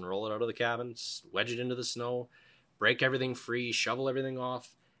barrels and roll it out of the cabin, wedge it into the snow, break everything free, shovel everything off,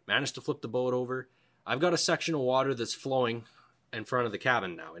 manage to flip the boat over. I've got a section of water that's flowing in front of the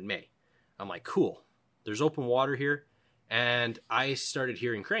cabin now in May. I'm like, cool. There's open water here, and I started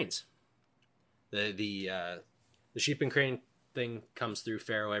hearing cranes. The sheep and crane thing comes through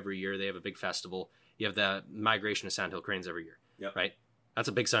Faro every year. They have a big festival. You have the migration of sandhill cranes every year, right? That's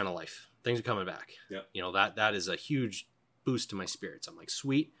a big sign of life. Things are coming back. Yep. You know, that is a huge boost to my spirits. I'm like,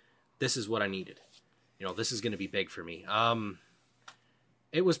 sweet, this is what I needed. You know, this is going to be big for me.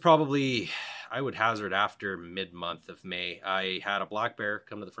 It was probably, I would hazard after mid-month of May, I had a black bear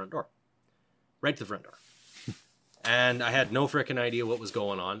come to the front door. Right to the front door. And I had no frickin' idea what was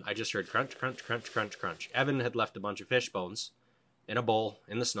going on. I just heard crunch, crunch, crunch, crunch, crunch. Evan had left a bunch of fish bones in a bowl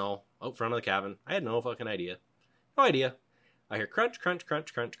in the snow out front of the cabin. I had no fucking idea. No idea. I hear crunch, crunch,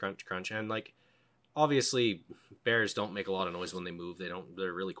 crunch, crunch, crunch, crunch. And like, obviously bears don't make a lot of noise when they move.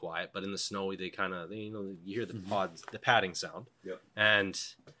 They're really quiet. But in the snow, they you hear the padding sound. Yep. And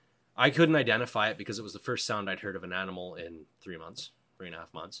I couldn't identify it because it was the first sound I'd heard of an animal in 3.5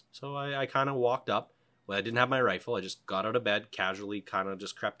 months. So I kind of walked up. Well, I didn't have my rifle. I just got out of bed, casually kind of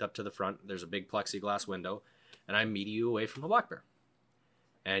just crept up to the front. There's a big plexiglass window, and I'm meeting you away from the black bear.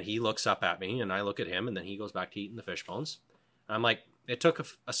 And he looks up at me, and I look at him, and then he goes back to eating the fish bones. And I'm like, it took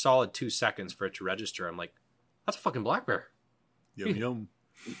a solid 2 seconds for it to register. I'm like, that's a fucking black bear. Yum, yum.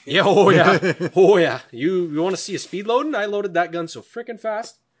 Yeah, oh yeah. Oh yeah. You want to see a speed loading? I loaded that gun so freaking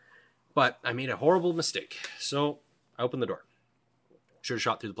fast. But I made a horrible mistake. So I opened the door. Should have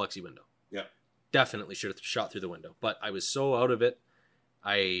shot through the plexi window. Yeah. Definitely should have shot through the window. But I was so out of it.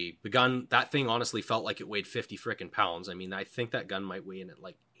 That thing honestly felt like it weighed 50 frickin' pounds. I mean, I think that gun might weigh in at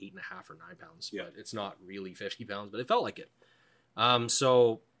like 8.5 or 9 pounds. Yeah. But it's not really 50 pounds, but it felt like it.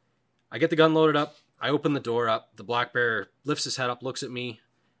 So I get the gun loaded up. I open the door up. The black bear lifts his head up, looks at me.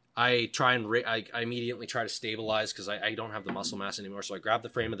 I immediately try to stabilize because I don't have the muscle mass anymore. So I grab the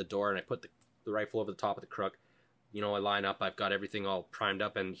frame of the door and I put the rifle over the top of the crook. You know, I line up, I've got everything all primed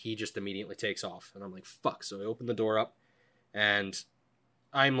up, and he just immediately takes off. And I'm like, fuck. So I open the door up, and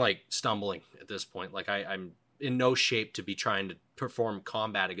I'm like stumbling at this point. Like I'm in no shape to be trying to perform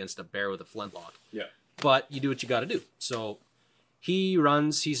combat against a bear with a flintlock. Yeah. But you do what you got to do. So he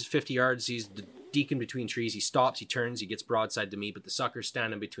runs, he's 50 yards, he's deacon between trees. He stops, he turns, he gets broadside to me, but the sucker's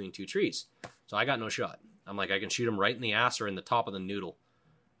standing between 2 trees. So I got no shot. I'm like, I can shoot him right in the ass or in the top of the noodle.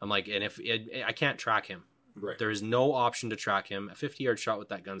 I'm like, and if I can't track him. Right. There is no option to track him. A 50-yard shot with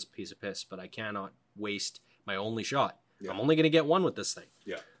that gun's a piece of piss, but I cannot waste my only shot. Yeah. I'm only going to get one with this thing.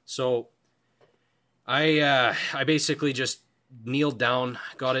 Yeah. So I basically just kneeled down,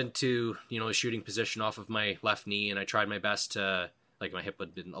 got into, a shooting position off of my left knee, and I tried my best to, like, my hip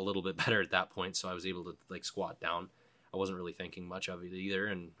had been a little bit better at that point, so I was able to, like, squat down. I wasn't really thinking much of it either,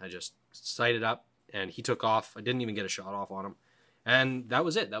 and I just sighted up, and he took off. I didn't even get a shot off on him. And that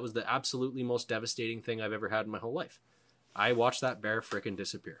was it. That was the absolutely most devastating thing I've ever had in my whole life. I watched that bear frickin'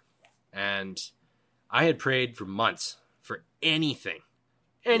 disappear. And I had prayed for months for anything.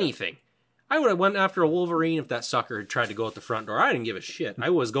 Anything. Yeah. I would have went after a wolverine if that sucker had tried to go out the front door. I didn't give a shit. I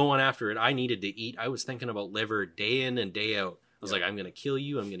was going after it. I needed to eat. I was thinking about liver day in and day out. I was like, I'm going to kill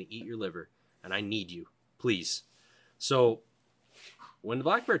you. I'm going to eat your liver. And I need you. Please. So when the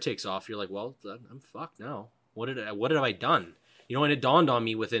black bear takes off, you're like, well, I'm fucked now. What have I done? And it dawned on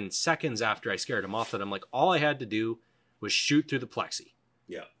me within seconds after I scared him off that I'm like, all I had to do was shoot through the plexi.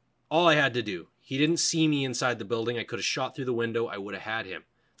 Yeah. All I had to do. He didn't see me inside the building. I could have shot through the window. I would have had him.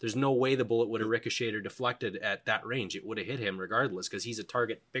 There's no way the bullet would have ricocheted or deflected at that range. It would have hit him regardless because he's a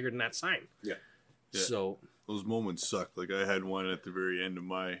target bigger than that sign. Yeah. So those moments suck. Like I had one at the very end of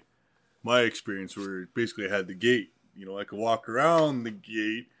my experience where basically I had the gate. I could walk around the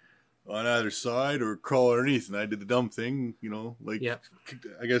gate on either side or crawl underneath, and I did the dumb thing,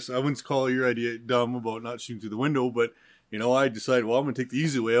 I guess I wouldn't call your idea dumb about not shooting through the window, but I decided, well, I'm gonna take the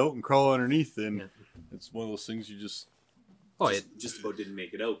easy way out and crawl underneath, and it's one of those things you just just about didn't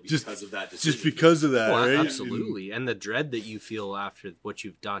make it out because of that decision. Just because of that, right? Absolutely. And the dread that you feel after what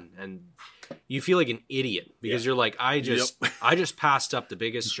you've done, and you feel like an idiot because you're like, I just passed up the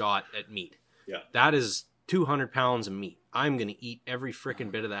biggest shot at meat. Yeah. That is 200 pounds of meat. I'm going to eat every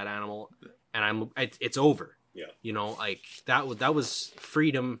freaking bit of that animal, and it's over. Yeah. That was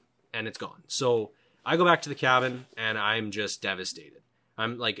freedom, and it's gone. So I go back to the cabin, and I'm just devastated.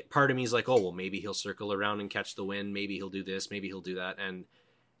 I'm like, part of me is like, oh, well, maybe he'll circle around and catch the wind. Maybe he'll do this. Maybe he'll do that. And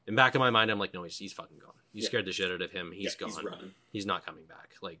in back of my mind, I'm like, no, he's fucking gone. You scared the shit out of him. He's gone. He's running. He's not coming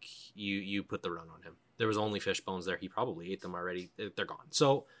back. Like, you put the run on him. There was only fish bones there. He probably ate them already. They're gone.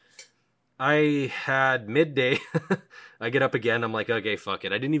 So I had midday. I get up again. I'm like, okay, fuck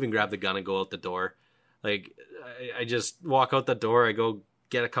it. I didn't even grab the gun and go out the door. Like, I just walk out the door. I go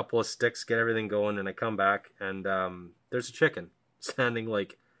get a couple of sticks, get everything going, and I come back, and there's a chicken standing,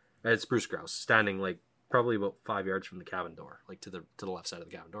 like, it's spruce grouse standing, like, probably about 5 yards from the cabin door, like to the left side of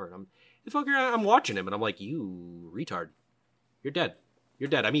the cabin door. And I'm watching him, and I'm like, you retard, you're dead.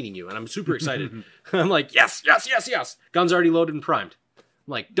 You're dead. I'm eating you, and I'm super excited. I'm like, yes. Gun's already loaded and primed.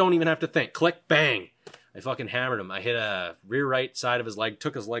 I'm like, don't even have to think. Click, bang. I fucking hammered him. I hit a rear right side of his leg,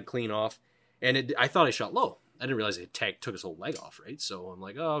 took his leg clean off, and I thought I shot low. I didn't realize it took his whole leg off, right? So I'm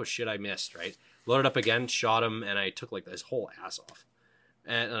like, oh shit, I missed, right? Loaded up again, shot him, and I took like his whole ass off.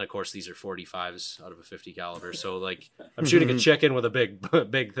 And of course, these are 45s out of a 50 caliber. So like, I'm shooting a chicken with a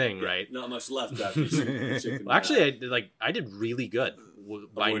big thing, right? Not much left after chicken. Well, actually, I did really good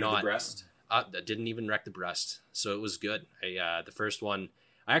by Avoided not the breast. I didn't even wreck the breast, so it was good. The first one,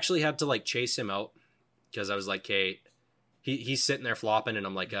 I actually had to like chase him out because I was like, "Okay, he's sitting there flopping," and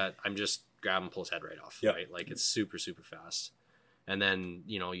I'm like, "I'm just grab him, pull his head right off." Yep. Right, like it's super fast. And then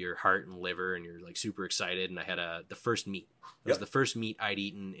your heart and liver, and you're like super excited. And I had the first meat. It was the first meat I'd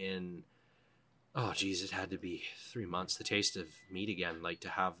eaten in, oh geez, it had to be 3 months. The taste of meat again, like to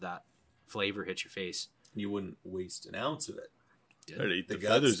have that flavor hit your face. You wouldn't waste an ounce of it. I'd eat the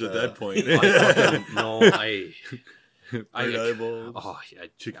feathers at that point. I eyeballs. Oh yeah,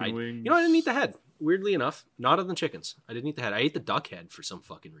 chicken wings. I didn't eat the head. Weirdly enough, not of the chickens. I didn't eat the head. I ate the duck head for some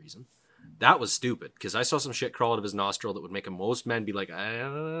fucking reason. That was stupid because I saw some shit crawl out of his nostril that would make most men be like, I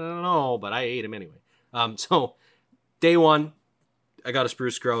don't know, but I ate him anyway. So day one, I got a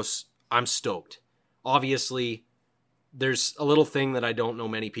spruce grouse. I'm stoked. Obviously, there's a little thing that I don't know.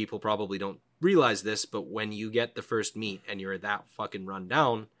 Many people probably don't realize this, but when you get the first meat and you're that fucking run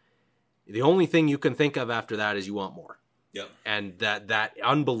down, the only thing you can think of after that is you want more. Yep. And that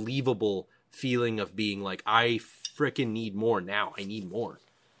unbelievable feeling of being like, I freaking need more now. I need more.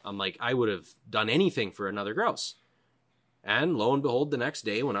 I'm like, I would have done anything for another grouse. And lo and behold, the next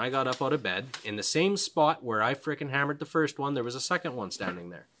day when I got up out of bed, in the same spot where I freaking hammered the first one, there was a second one standing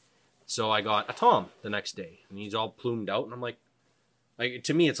there. So I got a tom the next day, and he's all plumed out, and I'm like,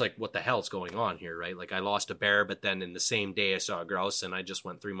 to me, it's like, what the hell's going on here, right? Like, I lost a bear, but then in the same day I saw a grouse, and I just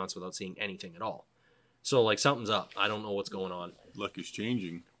went 3 months without seeing anything at all. So, like, something's up. I don't know what's going on. Luck is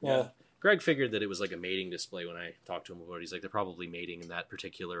changing. Well, Greg figured that it was like a mating display when I talked to him about it. He's like, they're probably mating in that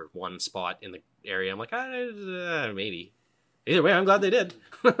particular one spot in the area. I'm like, maybe. Either way, I'm glad they did.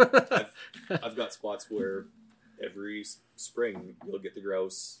 I've got spots where every spring you'll get the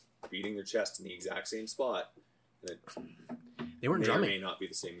grouse beating their chest in the exact same spot. And they weren't may drumming. or may not be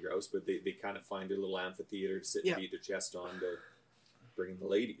the same grouse, but they kind of find a little amphitheater to sit and beat their chest on to bring in the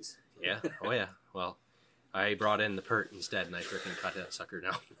ladies. Yeah. Oh, yeah. Well, I brought in the pert instead, and I freaking cut that sucker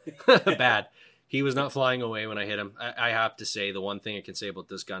down. Bad. He was not flying away when I hit him. I have to say, the one thing I can say about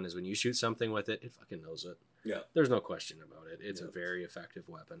this gun is when you shoot something with it, it fucking knows it. Yeah. There's no question about it. It's a very effective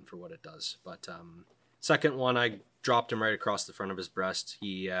weapon for what it does. But second one, I dropped him right across the front of his breast.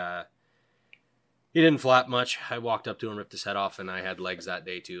 He didn't flap much. I walked up to him, ripped his head off, and I had legs that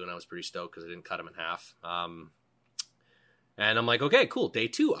day too, and I was pretty stoked because I didn't cut him in half. And I'm like, okay, cool. Day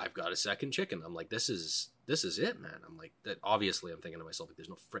 2, I've got a second chicken. I'm like, this is it, man. I'm like, that. Obviously, I'm thinking to myself, like, there's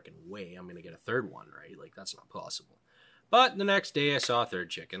no freaking way I'm going to get a third one, right? Like, that's not possible. But the next day, I saw a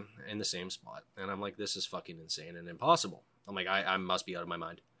third chicken in the same spot. And I'm like, this is fucking insane and impossible. I'm like, I must be out of my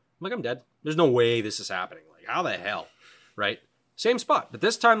mind. I'm like, I'm dead. There's no way this is happening. Like, how the hell? Right? Same spot. But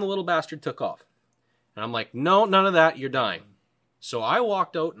this time, the little bastard took off. And I'm like, no, none of that. You're dying. So I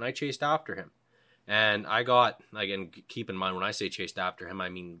walked out and I chased after him. And I got, again, keep in mind, when I say chased after him, I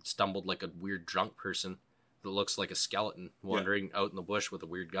mean stumbled like a weird drunk person that looks like a skeleton wandering out in the bush with a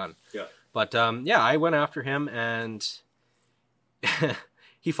weird gun. Yeah. But, I went after him and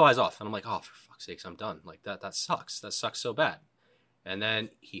he flies off. And I'm like, oh, for fuck's sakes, I'm done. Like, that sucks. That sucks so bad. And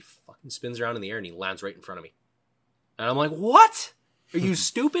then he fucking spins around in the air and he lands right in front of me. And I'm like, what? Are you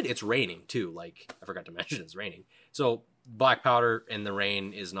stupid? It's raining, too. Like, I forgot to mention it's raining. So, black powder in the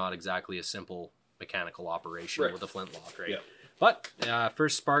rain is not exactly a simple mechanical operation with a flintlock, right? Yeah. But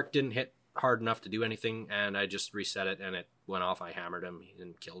first spark didn't hit hard enough to do anything, and I just reset it, and it went off. I hammered him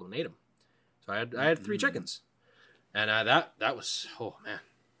and killed him and ate him. So I had 3 chickens, and that was, oh man,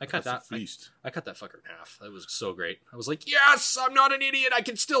 I cut that feast. I cut that fucker in half. That was so great. I was like, yes, I'm not an idiot. I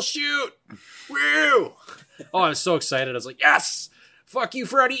can still shoot. Woo! Oh, I was so excited. I was like, yes, fuck you,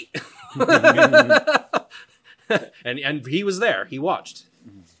 Freddy. and he was there. He watched.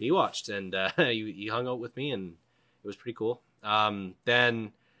 And he hung out with me, and it was pretty cool.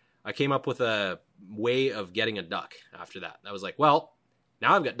 Then I came up with a way of getting a duck after that. I was like, well,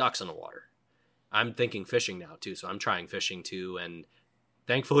 now I've got ducks in the water. I'm thinking fishing now, too, so I'm trying fishing, too, and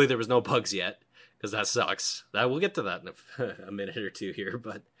thankfully there was no bugs yet, because that sucks. We'll get to that in a minute or two here,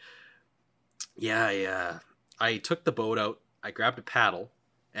 but yeah, I took the boat out, I grabbed a paddle,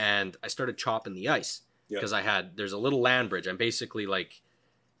 and I started chopping the ice, because there's a little land bridge. I'm basically like,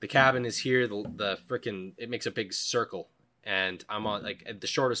 the cabin is here, the frickin', it makes a big circle, and I'm on like at the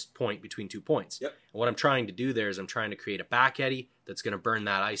shortest point between 2 points. Yep. And what I'm trying to do there is I'm trying to create a back eddy that's going to burn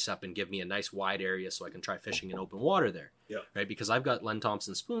that ice up and give me a nice wide area so I can try fishing in open water there. Yep. Right? Because I've got Len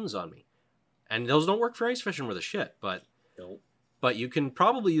Thompson spoons on me. And those don't work for ice fishing with a shit, but you can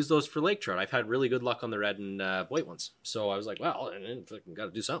probably use those for lake trout. I've had really good luck on the red and white ones. So I was like, well, I fucking got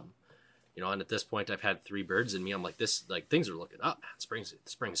to do something. You know, and at this point, I've had 3 birds in me. I'm like, things are looking up, man.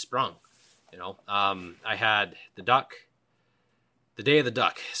 Spring's sprung. You know, I had the day of the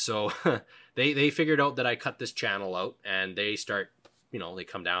duck. So they figured out that I cut this channel out, and they start, you know, they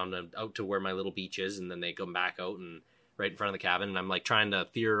come down and out to where my little beach is, and then they come back out and right in front of the cabin. And I'm like trying to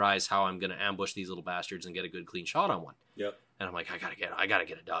theorize how I'm going to ambush these little bastards and get a good clean shot on one. Yep. And I'm like, I gotta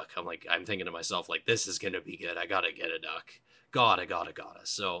get a duck. I'm thinking to myself, like, this is going to be good. I gotta get a duck. Gotta.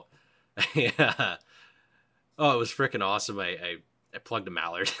 So. Yeah. Oh, it was freaking awesome. I plugged a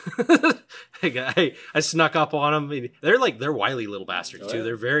mallard. I snuck up on them. They're wily little bastards too.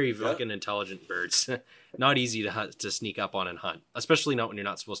 They're very fucking intelligent birds. Not easy to sneak up on and hunt, especially not when you're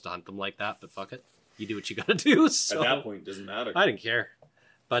not supposed to hunt them like that. But fuck it, you do what you gotta do. So at that point, it doesn't matter. I didn't care.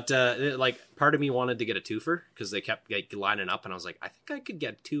 But part of me wanted to get a twofer because they kept lining up, and I was like, I think I could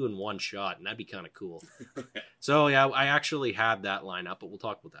get 2 in one shot, and that'd be kind of cool. So yeah, I actually had that line up, but we'll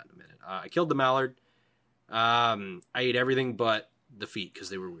talk about that in a minute. I killed the mallard. I ate everything but the feet because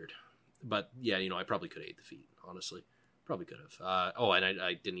they were weird. But yeah, you know, I probably could have ate the feet. Honestly, probably could have. And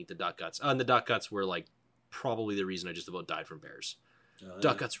I didn't eat the duck guts. And the duck guts were like probably the reason I just about died from bears.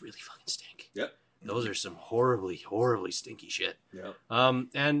 Duck guts really fucking stink. Yep. Those are some horribly, horribly stinky shit. Yeah.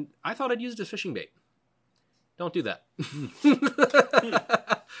 And I thought I'd use it as fishing bait. Don't do that.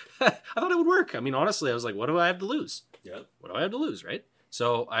 I thought it would work. I mean, honestly, I was like, what do I have to lose? Yeah. What do I have to lose, right?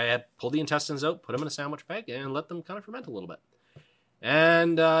 So I had pulled the intestines out, put them in a sandwich bag, and let them kind of ferment a little bit.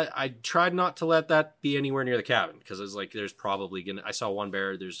 And I tried not to let that be anywhere near the cabin because I was like, there's probably going to... I saw one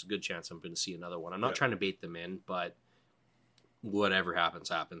bear. There's a good chance I'm going to see another one. I'm not trying to bait them in, but... whatever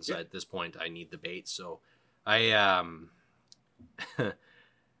happens. Yeah. At this point, I need the bait. So I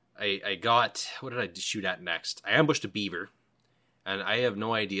I got, what did I shoot at next? I ambushed a beaver And I have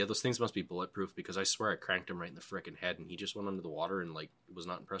no idea. Those things must be bulletproof because I swear I cranked him right in the frickin' head and he just went under the water and like was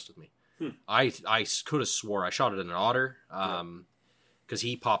not impressed with me. I could have swore I shot it at an otter because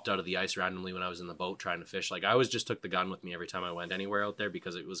he popped out of the ice randomly when I was in the boat trying to fish. Like I always just took the gun with me every time I went anywhere out there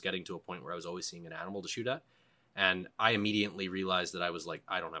because it was getting to a point where I was always seeing an animal to shoot at. And I immediately realized that I was like,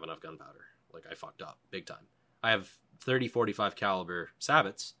 I don't have enough gunpowder. Like I fucked up big time. I have 30-45 caliber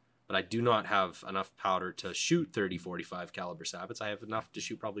sabots, but I do not have enough powder to shoot 30-45 caliber sabots. I have enough to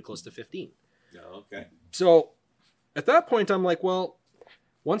shoot probably close to 15. Oh, okay. So at that point, I'm like, well,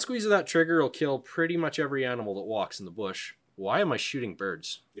 one squeeze of that trigger will kill pretty much every animal that walks in the bush. Why am I shooting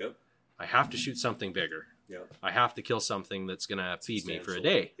birds? Yep. I have to shoot something bigger. Yep. I have to kill something that's going to feed me for a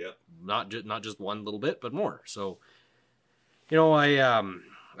day. Yep. Not just one little bit, but more. So, you know,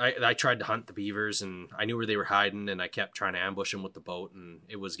 I tried to hunt the beavers and I knew where they were hiding and I kept trying to ambush them with the boat and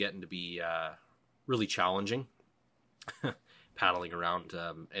it was getting to be really challenging paddling around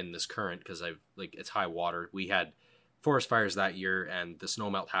in this current because it's high water. We had forest fires that year and the snow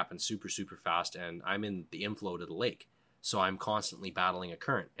melt happened super, super fast and I'm in the inflow to the lake. So I'm constantly battling a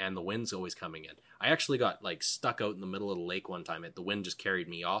current and the wind's always coming in. I actually got like stuck out in the middle of the lake one time. The wind just carried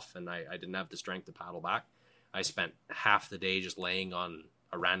me off and I didn't have the strength to paddle back. I spent half the day just laying on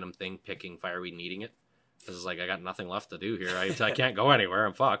a random thing, picking fireweed and eating it. Because it's like, I got nothing left to do here. I can't go anywhere.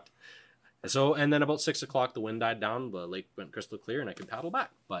 I'm fucked. And then about 6 o'clock, the wind died down. The lake went crystal clear and I could paddle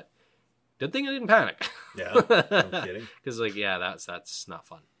back. But good thing I didn't panic. Yeah, no kidding. Because that's not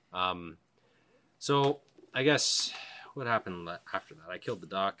fun. So I guess what happened after that? I killed the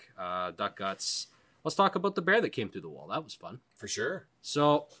duck. Duck guts. Let's talk about the bear that came through the wall. That was fun. For sure.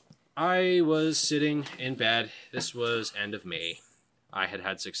 So I was sitting in bed. This was end of May. I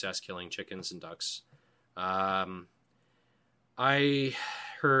had success killing chickens and ducks. I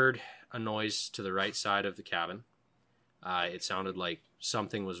heard a noise to the right side of the cabin. It sounded like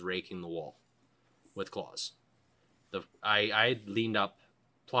something was raking the wall with claws. I leaned up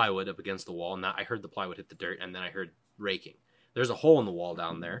plywood up against the wall, and I heard the plywood hit the dirt, and then I heard raking. There's a hole in the wall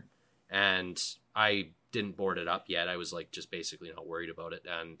down there, and I didn't board it up yet. I was like just basically not worried about it,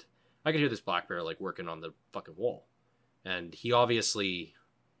 and I could hear this black bear like working on the fucking wall. And he obviously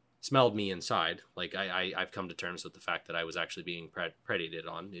smelled me inside. Like I've come to terms with the fact that I was actually being predated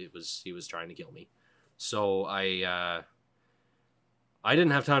on. He was trying to kill me. So I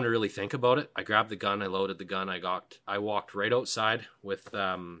didn't have time to really think about it. I grabbed the gun. I loaded the gun. I walked right outside with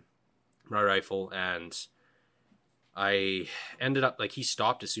my rifle, and I ended up like he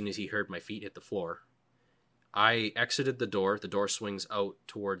stopped as soon as he heard my feet hit the floor. I exited the door. The door swings out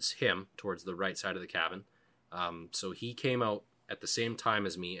towards the right side of the cabin. So he came out at the same time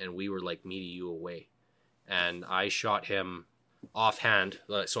as me, and we were like me to you away. And I shot him offhand.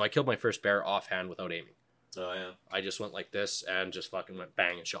 So I killed my first bear offhand without aiming. Oh, yeah. I just went like this and just fucking went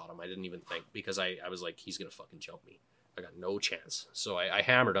bang and shot him. I didn't even think because I was like, he's going to fucking jump me. I got no chance. So I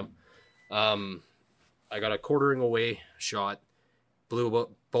hammered him. I got a quartering away shot.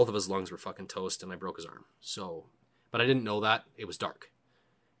 Both of his lungs were fucking toast, and I broke his arm. So, but I didn't know that. It was dark.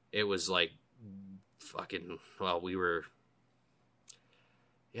 It was like, fucking, well,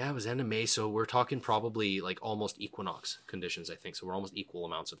 it was end of May, so we're talking probably like almost equinox conditions, I think. So we're almost equal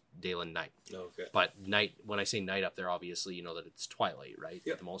amounts of day and night. Okay. But night, when I say night up there, obviously, you know that it's twilight, right?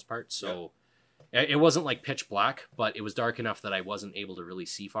 Yep. For the most part. So it wasn't like pitch black, but it was dark enough that I wasn't able to really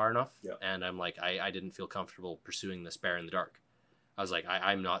see far enough. Yep. And I'm like, I didn't feel comfortable pursuing this bear in the dark. I was like,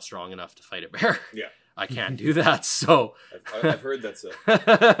 I'm not strong enough to fight a bear. Yeah. I can't do that. So I've heard that's a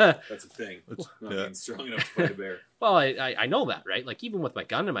thing. Not being strong enough to fight a bear. Well, I know that, right? Like even with my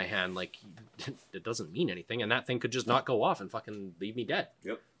gun in my hand, like it doesn't mean anything, and that thing could just not go off and fucking leave me dead.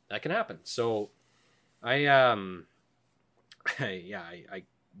 Yep, that can happen. So I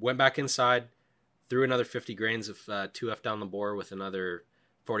went back inside, threw another 50 grains of 2F down the bore with another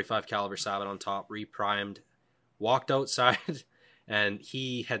 45 caliber sabot on top, reprimed, walked outside. And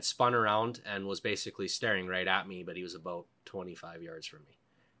he had spun around and was basically staring right at me, but he was about 25 yards from me.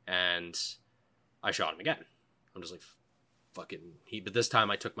 And I shot him again. I'm just like, fucking... But this time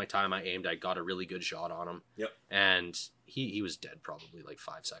I took my time, I aimed, I got a really good shot on him. Yep. And he was dead probably like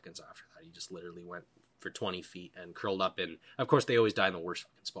 5 seconds after that. He just literally went for 20 feet and curled up in... Of course, they always die in the worst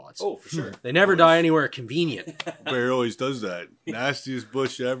fucking spots. Oh, for sure. They never die anywhere convenient. Bear always does that. Nastiest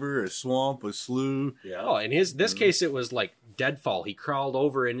bush ever, a swamp, a slough. Yeah. Oh, in this case, it was like deadfall. He crawled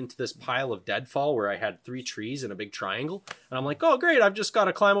over and into this pile of deadfall where I had 3 trees and a big triangle. And I'm like, oh, great, I've just got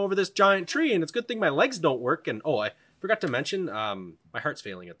to climb over this giant tree, and it's a good thing my legs don't work. And, I forgot to mention, my heart's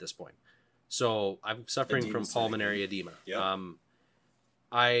failing at this point. So I'm suffering from pulmonary edema. Yeah.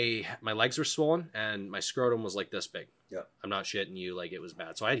 My legs were swollen, and my scrotum was like this big. Yeah. I'm not shitting you. Like, it was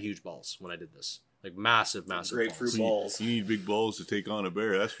bad. So I had huge balls when I did this. Like, massive grapefruit balls. balls. You need big balls to take on a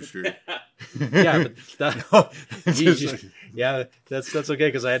bear, that's for sure. Yeah, but yeah, that's okay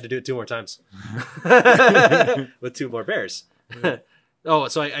because I had to do it 2 more times with 2 more bears. Oh,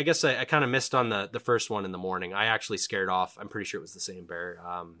 so I guess I kind of missed on the first one in the morning. I actually scared off. I'm pretty sure it was the same bear.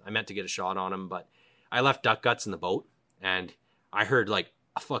 I meant to get a shot on him, but I left duck guts in the boat, and I heard like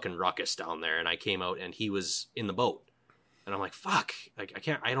a fucking ruckus down there, and I came out, and he was in the boat, and I'm like, fuck, like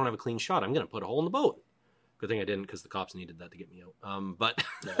I don't have a clean shot. I'm gonna put a hole in the boat. Good thing I didn't, because the cops needed that to get me out. But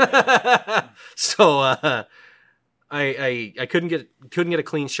so I couldn't get a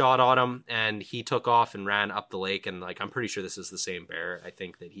clean shot on him, and he took off and ran up the lake. And like, I'm pretty sure this is the same bear. I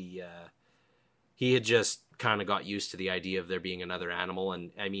think that he had just kind of got used to the idea of there being another animal.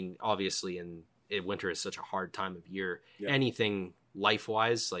 And I mean, obviously, winter is such a hard time of year. Yeah. Anything life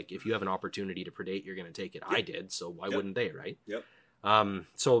wise, like if you have an opportunity to predate, you're going to take it. Yep. I did, so why wouldn't they, right? Yep.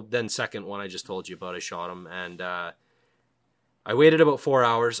 So then second one I just told you about, I shot him, and I waited about 4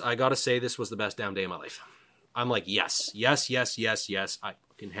 hours. I gotta say, this was the best damn day of my life. I'm like, yes. I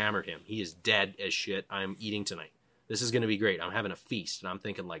fucking hammered him. He is dead as shit. I'm eating tonight. This is gonna be great. I'm having a feast, and I'm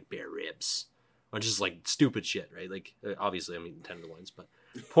thinking like bear ribs, or just like stupid shit, right? Like, obviously I'm eating tenderloins, but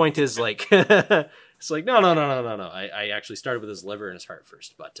point is, like, it's like no. I actually started with his liver and his heart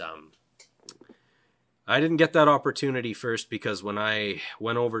first, but I didn't get that opportunity first because when I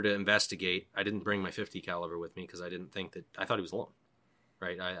went over to investigate, I didn't bring my 50 caliber with me because I thought he was alone,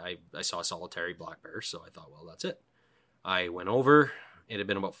 right? I saw a solitary black bear, so I thought, well, that's it. I went over. It had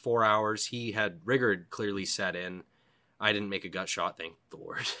been about 4 hours. He had rigor clearly set in. I didn't make a gut shot, thank the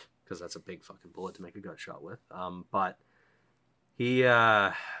Lord, because that's a big fucking bullet to make a gut shot with. But he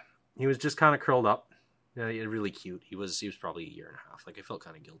was just kind of curled up, really cute. He was probably 1.5 years. Like, I felt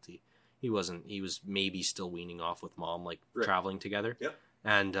kind of guilty. He wasn't. He was maybe still weaning off with mom, like traveling together. Yep.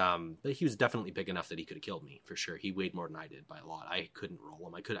 And but he was definitely big enough that he could have killed me for sure. He weighed more than I did by a lot. I couldn't roll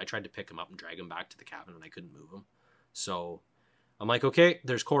him. I tried to pick him up and drag him back to the cabin, and I couldn't move him. So I'm like, okay,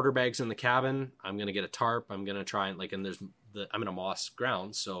 there's quarter bags in the cabin. I'm gonna get a tarp. I'm gonna try and I'm in a moss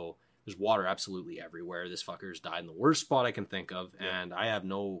ground, so there's water absolutely everywhere. This fucker's died in the worst spot I can think of, and I have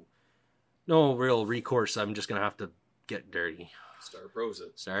no real recourse. I'm just gonna have to get dirty.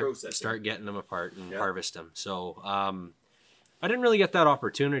 Start getting them apart and harvest them. So I didn't really get that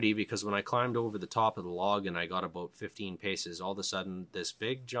opportunity because when I climbed over the top of the log and I got about 15 paces, all of a sudden this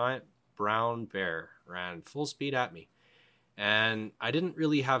big giant brown bear ran full speed at me. And I didn't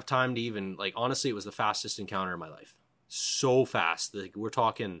really have time to even, like, honestly, it was the fastest encounter of my life. So fast. Like, we're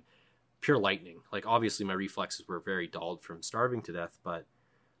talking pure lightning. Like, obviously my reflexes were very dulled from starving to death, but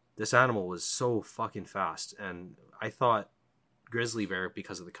this animal was so fucking fast. And I thought grizzly bear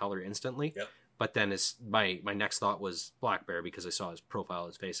because of the color instantly. Yep. But then my next thought was black bear because I saw his profile,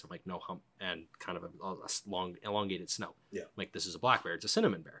 his face. I'm like, no hump and kind of a long elongated snout. Yeah. Like, this is a black bear. It's a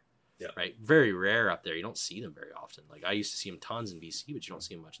cinnamon bear. Yeah. Right. Very rare up there. You don't see them very often. Like, I used to see them tons in BC, but you don't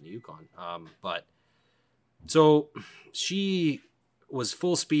see them much in the Yukon. But so she was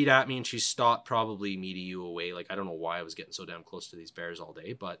full speed at me, and she stopped probably me to you away. Like, I don't know why I was getting so damn close to these bears all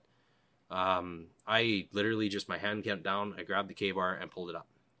day, but I literally just, my hand came down, I grabbed the K-bar and pulled it up.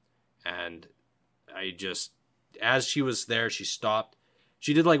 And I just, as she was there, she stopped.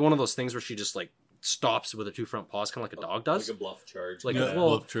 She did like one of those things where she just like stops with her 2 front paws, kind of like a dog does. Like a bluff charge. Like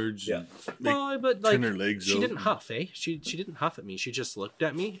bluff charge. Yeah. Well, but like, her legs she didn't huff, eh? She didn't huff at me. She just looked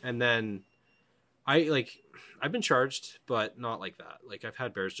at me, and then I've been charged, but not like that. Like, I've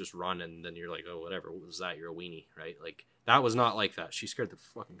had bears just run, and then you're like, oh, whatever. What was that? You're a weenie, right? Like, that was not like that. She scared the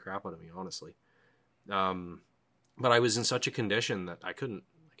fucking crap out of me, honestly. But I was in such a condition that I couldn't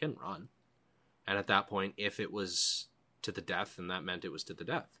run. And at that point, if it was to the death, then that meant it was to the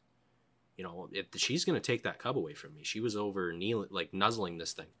death. You know, she's going to take that cub away from me. She was over nuzzling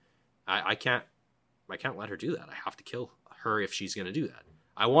this thing. I can't let her do that. I have to kill her if she's going to do that.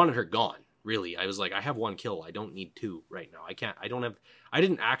 I wanted her gone. Really, I was like, I have 1 kill. I don't need 2 right now. I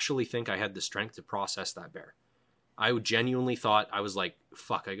didn't actually think I had the strength to process that bear. I genuinely thought, I was like,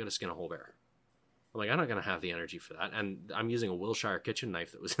 fuck, I got to skin a whole bear. I'm like, I'm not going to have the energy for that. And I'm using a Wilshire kitchen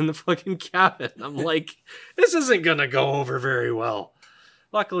knife that was in the fucking cabin. I'm like, this isn't going to go over very well.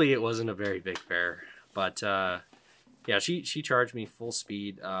 Luckily, it wasn't a very big bear. But, yeah, she charged me full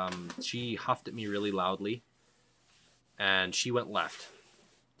speed. She huffed at me really loudly. And she went left.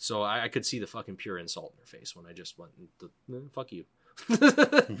 So I could see the fucking pure insult in her face when I just went, fuck you.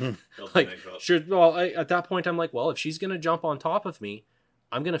 Like, sure. Well, at that point, I'm like, well, if she's going to jump on top of me,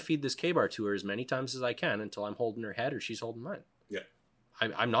 I'm going to feed this K-bar to her as many times as I can until I'm holding her head or she's holding mine. Yeah.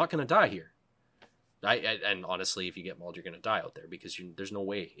 I'm not going to die here. And honestly, if you get mauled, you're going to die out there because there's no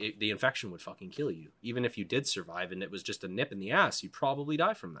way. The infection would fucking kill you. Even if you did survive and it was just a nip in the ass, you'd probably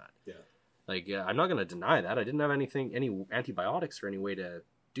die from that. Yeah. Like, I'm not going to deny that. I didn't have any antibiotics or any way to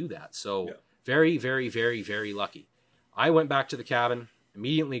do that. So very, very, very, very lucky. I went back to the cabin,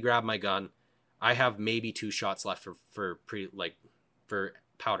 immediately grabbed my gun. I have maybe 2 shots left for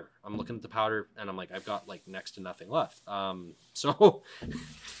powder. I'm looking at the powder and I'm like, I've got like next to nothing left. So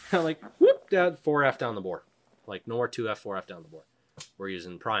I'm like, whoop, Dad, 4F down the bore. Like no more 2F, 4F down the bore. We're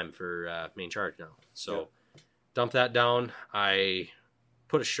using prime for main charge now. So dump that down. I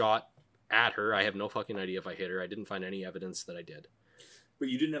put a shot at her. I have no fucking idea if I hit her. I didn't find any evidence that I did. But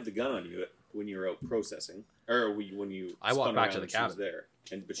you didn't have the gun on you when you were out processing, or when you. I walked back to the cabin. She was there,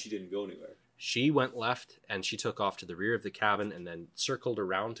 but she didn't go anywhere. She went left and she took off to the rear of the cabin and then circled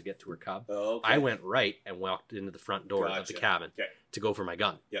around to get to her cub. Oh, okay. I went right and walked into the front door of the cabin to go for my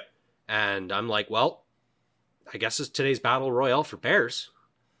gun. Yeah. And I'm like, well, I guess it's today's battle royale for bears.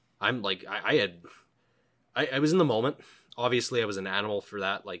 I'm like, I was in the moment. Obviously, I was an animal for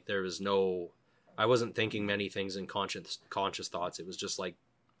that. Like, I wasn't thinking many things in conscious thoughts. It was just like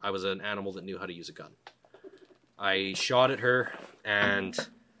I was an animal that knew how to use a gun. I shot at her and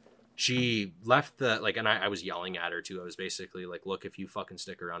she left and I was yelling at her too. I was basically like, look, if you fucking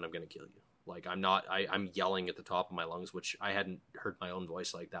stick around, I'm going to kill you. Like, I'm yelling at the top of my lungs, which I hadn't heard my own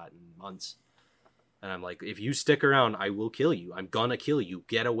voice like that in months. And I'm like, if you stick around, I will kill you. I'm going to kill you.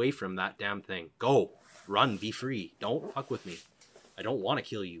 Get away from that damn thing. Go. Run. Be free. Don't fuck with me. I don't want to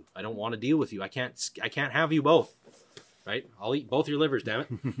kill you. I don't want to deal with you. I can't have you both. Right? I'll eat both your livers, damn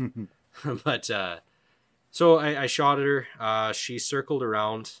it. But, so I shot at her. She circled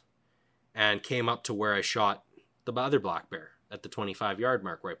around and came up to where I shot the other black bear at the 25-yard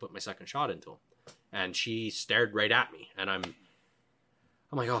mark where I put my second shot into him. And she stared right at me. And I'm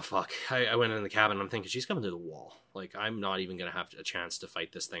like, oh, fuck. I went in the cabin and I'm thinking, she's coming to the wall. Like, I'm not even going to have a chance to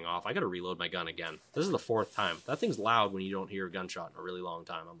fight this thing off. I got to reload my gun again. This is the 4th time. That thing's loud when you don't hear a gunshot in a really long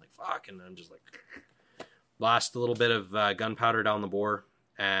time. I'm like, fuck. And I'm just like, blast a little bit of gunpowder down the bore.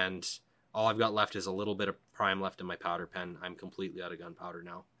 And all I've got left is a little bit of prime left in my powder pen. I'm completely out of gunpowder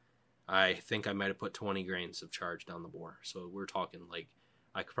now. I think I might have put 20 grains of charge down the bore. So we're talking like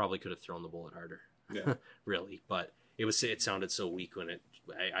I probably could have thrown the bullet harder. Yeah. Really. But it sounded so weak when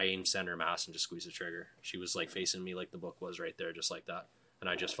I aimed center mass and just squeezed the trigger. She was like facing me like the book was right there, just like that. And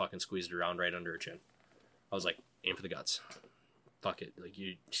I just fucking squeezed it around right under her chin. I was like, aim for the guts. Fuck it. Like,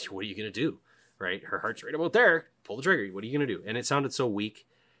 what are you going to do? Right? Her heart's right about there. Pull the trigger. What are you going to do? And it sounded so weak.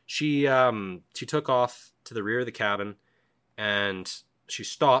 She took off to the rear of the cabin and she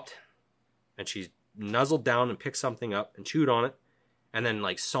stopped and she nuzzled down and picked something up and chewed on it and then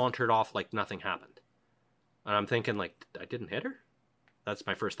like sauntered off like nothing happened. And I'm thinking like, I didn't hit her? That's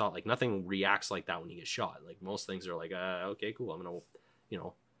my first thought. Like, nothing reacts like that when you get shot. Like, most things are like, okay, cool. I'm going to, you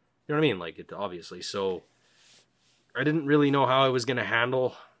know what I mean? Like, it obviously. So I didn't really know how I was going to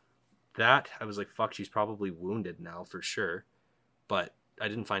handle that. I was like, fuck, she's probably wounded now for sure. But I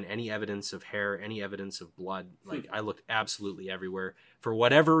didn't find any evidence of hair, any evidence of blood. Like, I looked absolutely everywhere. For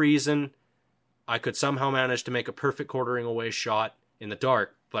whatever reason, I could somehow manage to make a perfect quartering away shot in the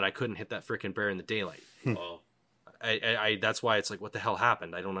dark, but I couldn't hit that freaking bear in the daylight. Well, I that's why it's like, what the hell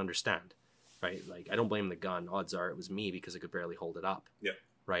happened? I don't understand. Right? Like, I don't blame the gun. Odds are it was me because I could barely hold it up. Yeah.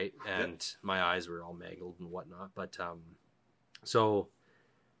 Right? And my eyes were all mangled and whatnot. But, so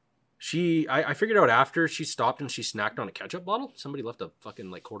I figured out after she stopped and she snacked on a ketchup bottle. Somebody left a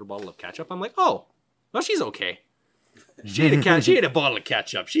fucking like quarter bottle of ketchup. I'm like, oh, well, she's okay. She ate a bottle of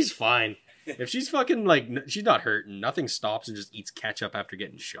ketchup. She's fine. If she's fucking like, she's not hurting. Nothing stops and just eats ketchup after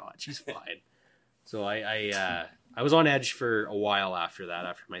getting shot. She's fine. So I was on edge for a while after that,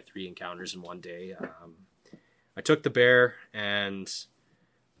 after my 3 encounters in one day. I took the bear and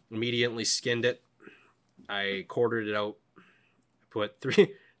immediately skinned it. I quartered it out. I put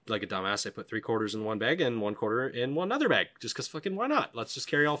 3, like a dumbass, I put 3 quarters in one bag and 1 quarter in one other bag. Just because fucking why not? Let's just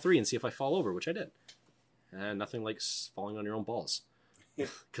carry all 3 and see if I fall over, which I did. And nothing like falling on your own balls.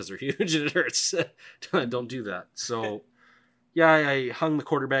 Because they're huge and it hurts. Don't do that. So, yeah, I hung the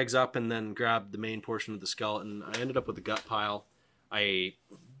quarter bags up and then grabbed the main portion of the skeleton. I ended up with the gut pile. I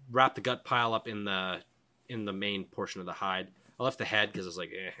wrapped the gut pile up in the main portion of the hide. I left the head because I was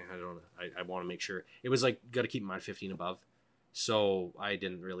like, I don't know. I want to make sure. It was like, got to keep mine 15 above. So I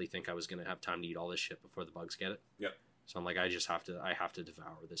didn't really think I was going to have time to eat all this shit before the bugs get it. Yep. So I'm like, I have to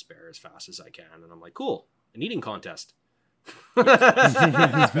devour this bear as fast as I can. And I'm like, cool, an eating contest.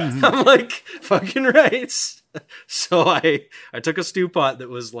 I'm like, fucking right. So I took a stew pot that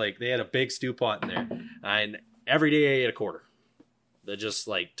was like, they had a big stew pot in there. And every day I ate a quarter. That just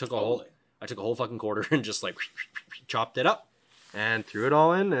like took a whole, I took a whole fucking quarter and just like chopped it up and threw it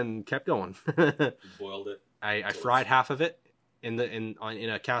all in and kept going. Boiled it. I fried half of it in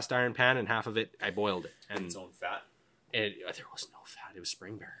a cast iron pan, and half of it I boiled it. And its own fat. There was no fat. It was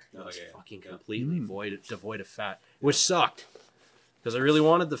spring bear. It was fucking completely devoid of fat, which sucked because I really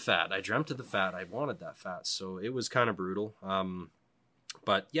wanted the fat. I dreamt of the fat. I wanted that fat, so it was kind of brutal.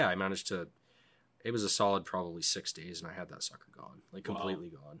 But yeah, I managed to. It was a solid probably 6 days, and I had that sucker gone, like completely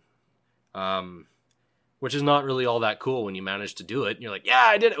gone. Which is not really all that cool when you manage to do it. And you're like, yeah,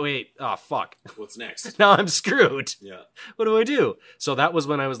 I did it. Wait, oh fuck. What's next? Now I'm screwed. Yeah. What do I do? So that was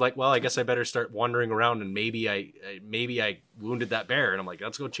when I was like, well, I guess I better start wandering around, and maybe I wounded that bear, and I'm like,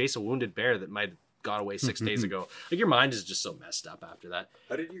 let's go chase a wounded bear that might have got away 6 days ago. Like, your mind is just so messed up after that.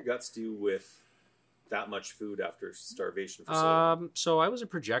 How did your guts do with that much food after starvation for so long? So I was a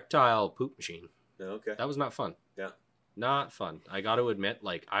projectile poop machine. Okay. That was not fun. Yeah. Not fun. I got to admit,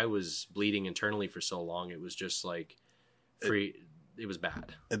 like, I was bleeding internally for so long. It was just like it was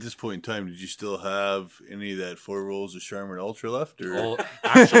bad. At this point in time, did you still have any of that 4 rolls of Charmin Ultra left? Or? Oh,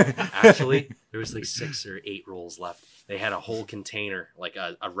 actually, there was like 6 or 8 rolls left. They had a whole container, like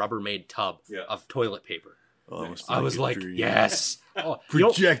a Rubbermaid tub of toilet paper. Oh, I was like, yes. Oh,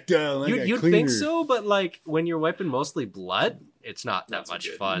 projectile. You'd think so, but like when you're wiping mostly blood, it's not that much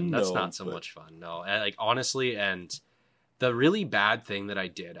fun. That's not so much fun. No, like honestly, and the really bad thing that I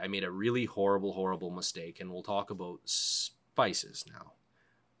did, I made a really horrible mistake, and we'll talk about spices now.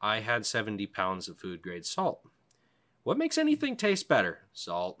 I had 70 pounds of food grade salt. What makes anything taste better?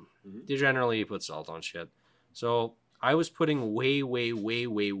 Salt. You generally put salt on shit. So I was putting way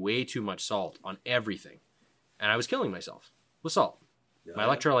too much salt on everything. And I was killing myself with salt. Yeah. My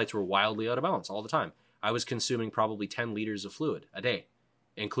electrolytes were wildly out of balance all the time. I was consuming probably 10 liters of fluid a day,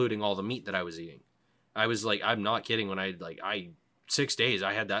 including all the meat that I was eating. I was like, I'm not kidding. When 6 days,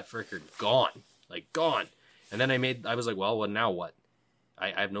 I had that fricker gone. And then I was like, well, now what?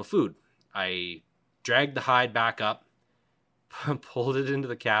 I have no food. I dragged the hide back up, pulled it into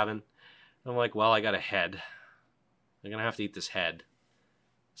the cabin. I'm like, well, I got a head. I'm going to have to eat this head.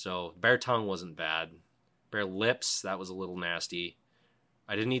 So bear tongue wasn't bad. Bear lips, that was a little nasty.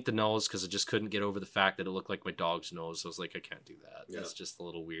 I didn't eat the nose because I just couldn't get over the fact that it looked like my dog's nose. I was like, I can't do that. Yeah. That's just a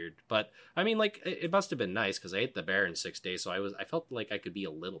little weird. But I mean, like, it must have been nice because I ate the bear in 6 days, so I felt like I could be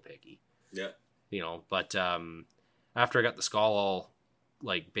a little picky. Yeah. You know, but after I got the skull all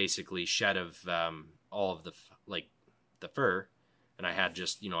like basically shed of all of the the fur, and I had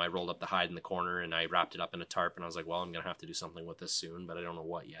just, I rolled up the hide in the corner and I wrapped it up in a tarp, and I was like, well, I'm gonna have to do something with this soon, but I don't know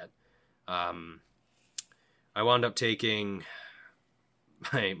what yet. I wound up taking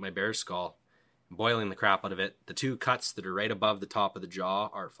my bear skull, boiling the crap out of it. The 2 cuts that are right above the top of the jaw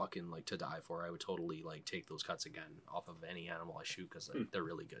are fucking like to die for. I would totally like take those cuts again off of any animal I shoot because they're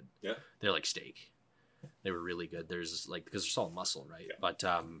really good. Yeah, they're like steak. They were really good. There's like, because there's all muscle, right? Yeah. But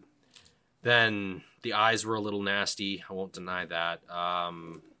then the eyes were a little nasty. I won't deny that.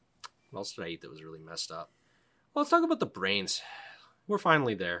 What else did I eat that was really messed up? Well, let's talk about the brains. We're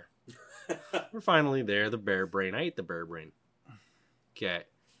finally there. We're finally there. The bear brain. I ate the bear brain. Okay.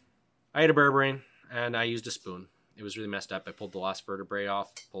 I ate a bear brain, and I used a spoon. It was really messed up. I pulled the last vertebrae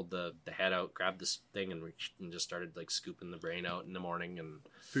off, pulled the head out, grabbed this thing, and just started like scooping the brain out in the morning. And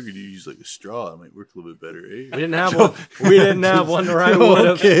figured you use like a straw. It might work a little bit better, eh? We didn't have one. We didn't have one, or I would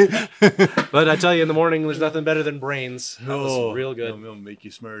have. Okay. But I tell you, in the morning, there's nothing better than brains. That was real good. It'll make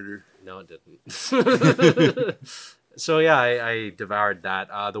you smarter. No, it didn't. So yeah, I devoured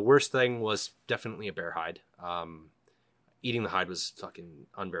that. The worst thing was definitely a bear hide. Eating the hide was fucking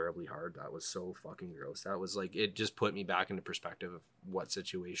unbearably hard. That was so fucking gross. That was like, it just put me back into perspective of what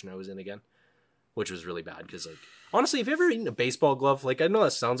situation I was in again, which was really bad. Because like, honestly, have you ever eaten a baseball glove? Like, I know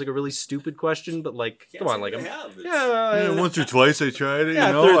that sounds like a really stupid question, but like, come on, like, once or twice I tried it.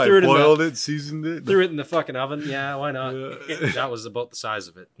 I boiled it, seasoned it, threw it in the fucking oven. Yeah, why not? That was about the size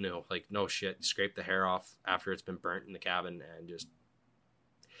of it. No, like, no shit. Scrape the hair off after it's been burnt in the cabin, and just,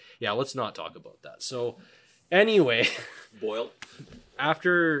 yeah, let's not talk about that. So. Anyway, boiled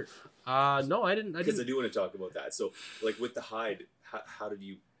after. No, I didn't. Because I do want to talk about that. So, like with the hide, how did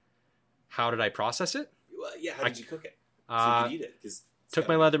you? How did I process it? Well, yeah, how did you cook it? So you could eat it. Took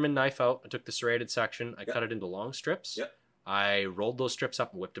my Leatherman knife out. I took the serrated section. I cut it into long strips. Yep. I rolled those strips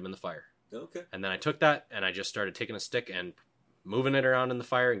up and whipped them in the fire. Okay. And then I took that and I just started taking a stick and moving it around in the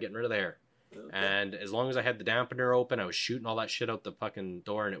fire and getting rid of the hair. Okay. And as long as I had the dampener open, I was shooting all that shit out the fucking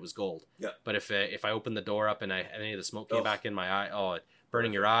door, and it was gold. Yeah. But if I opened the door up and any of the smoke came back in my eye,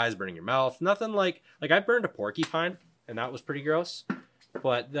 burning your eyes, burning your mouth, nothing like I burned a porcupine, and that was pretty gross.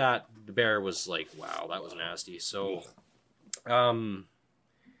 But the bear was like, wow, that was nasty. So,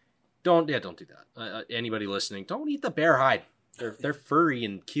 Don't do that. Anybody listening, don't eat the bear hide. They're furry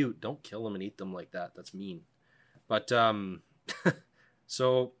and cute. Don't kill them and eat them like that. That's mean. But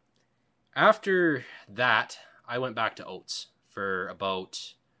so after that, I went back to Oates for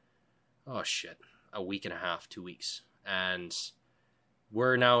about a week and a half, 2 weeks, and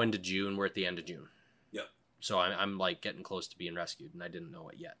we're now into June. We're at the end of June. Yep. So I'm like getting close to being rescued, and I didn't know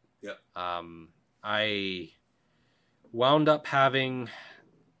it yet. Yep. I wound up having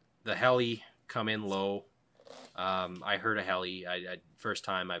the heli come in low. I heard a heli. First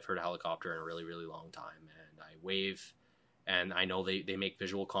time I've heard a helicopter in a really, really long time. And I wave, and I know they make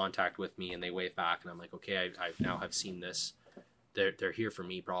visual contact with me, and they wave back, and I'm like, okay, I now have seen this. They're here for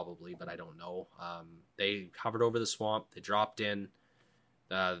me probably, but I don't know. They hovered over the swamp. They dropped in.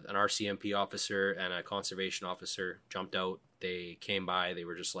 An RCMP officer and a conservation officer jumped out. They came by. They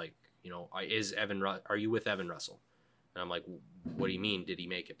were just like, are you with Evan Russell? And I'm like, what do you mean? Did he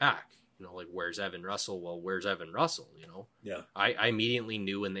make it back? Like, where's Evan Russell? Well, where's Evan Russell? Yeah. I immediately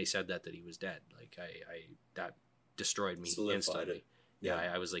knew when they said that he was dead. Like, that destroyed me instantly. Yeah.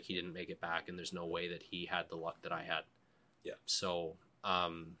 I was like, he didn't make it back, and there's no way that he had the luck that I had. Yeah. So,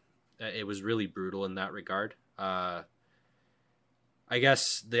 it was really brutal in that regard. I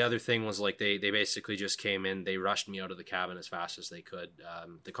guess the other thing was like they basically just came in. They rushed me out of the cabin as fast as they could.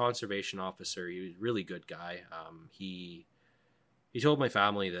 The conservation officer, he was a really good guy. He told my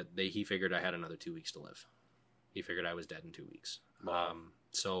family that he figured I had another 2 weeks to live. He figured I was dead in 2 weeks. Wow.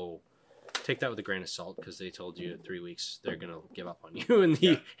 So take that with a grain of salt, because they told you in 3 weeks they're gonna give up on you. And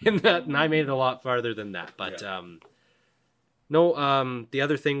I made it a lot farther than that. But the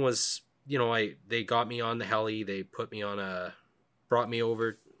other thing was, they got me on the heli. They brought me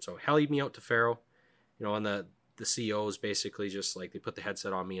over, so helied me out to Faro. And the COs basically just like, they put the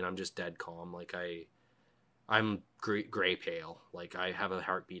headset on me, and I'm just dead calm. Like I'm gray pale. Like I have a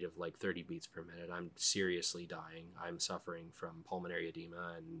heartbeat of like 30 beats per minute. I'm seriously dying. I'm suffering from pulmonary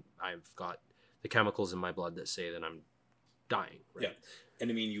edema, and I've got the chemicals in my blood that say that I'm dying. Right? Yeah.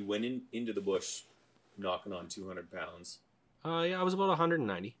 And I mean, you went into the bush knocking on 200 pounds. Yeah, I was about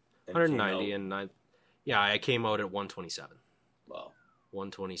 190. And 190, and I came out at 127. Wow.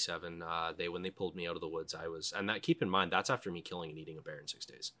 127. When they pulled me out of the woods, keep in mind, that's after me killing and eating a bear in 6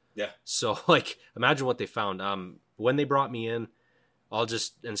 days. Yeah. So like, imagine what they found. When they brought me in, I'll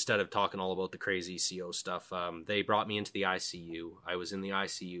just, instead of talking all about the crazy CO stuff, they brought me into the ICU. I was in the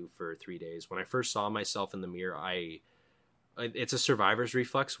ICU for 3 days. When I first saw myself in the mirror, it's a survivor's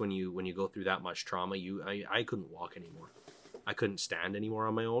reflex. When you go through that much trauma, I couldn't walk anymore. I couldn't stand anymore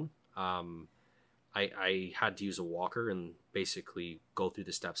on my own. I had to use a walker and basically go through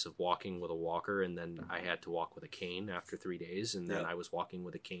the steps of walking with a walker, and then I had to walk with a cane after 3 days, and then I was walking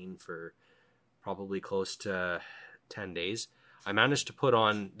with a cane for probably close to 10 days. I managed to put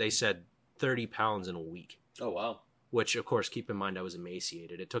on, they said, 30 pounds in a week. Oh, wow. Which, of course, keep in mind, I was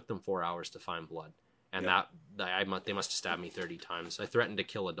emaciated. It took them 4 hours to find blood. And they must have stabbed me 30 times. I threatened to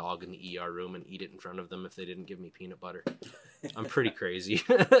kill a dog in the ER room and eat it in front of them if they didn't give me peanut butter. I'm pretty crazy.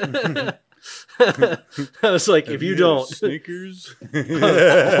 I was like, if you don't... Snickers?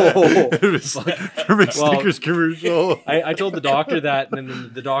 Snickers commercial. I told the doctor that, and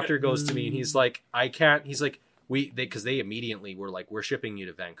then the doctor goes to me, and he's like, I can't... He's like, because they immediately were like, we're shipping you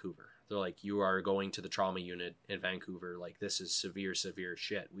to Vancouver. They're like, you are going to the trauma unit in Vancouver. Like, this is severe, severe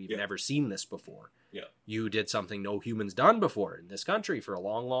shit. We've never seen this before. Yeah. You did something no human's done before in this country for a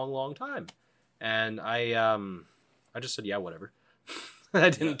long, long, long time. And I just said, yeah, whatever. I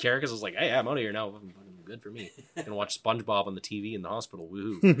didn't care, because I was like, hey, I'm out of here now. Good for me. I can watch SpongeBob on the TV in the hospital.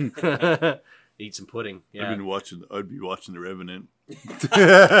 Woohoo. Eat some pudding. Yeah. I'd be watching The Revenant.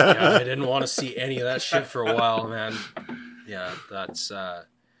 I didn't want to see any of that shit for a while, man. Yeah, that's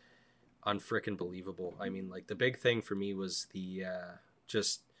unfrickin' believable. I mean, like, the big thing for me was the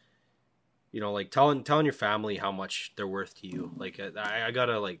just, like telling your family how much they're worth to you. Like, I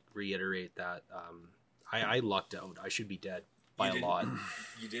gotta like reiterate that I lucked out. I should be dead by a lot.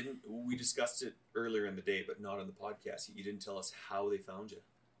 You didn't. We discussed it earlier in the day, but not on the podcast. You didn't tell us how they found you.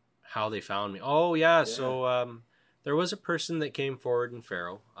 How they found me? Oh yeah. So there was a person that came forward in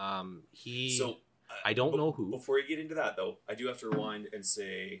Faro. I don't know who. Before you get into that, though, I do have to rewind and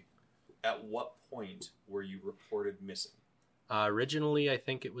say, at what point were you reported missing? Originally, I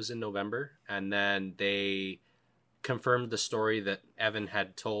think it was in November, and then they confirmed the story that Evan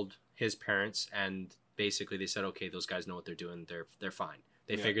had told his parents, and basically they said, okay, those guys know what they're doing. They're fine.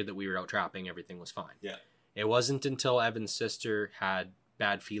 They figured that we were out trapping. Everything was fine. Yeah. It wasn't until Evan's sister had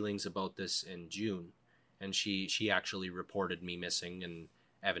bad feelings about this in June, and she actually reported me missing and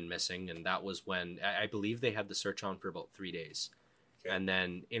Evan missing, and that was when I believe they had the search on for about 3 days. Okay. And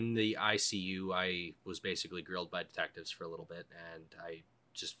then in the ICU, I was basically grilled by detectives for a little bit, and I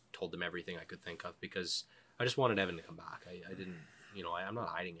just told them everything I could think of because I just wanted Evan to come back. I didn't, I'm not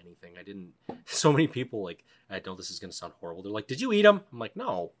hiding anything. I didn't. So many people, like, I know this is going to sound horrible. They're like, "Did you eat him?" I'm like,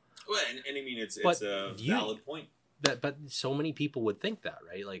 "No." Well, and I mean, it's a valid point. But so many people would think that,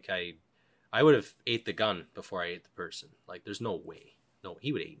 right? Like, I would have ate the gun before I ate the person. Like, there's no way. No,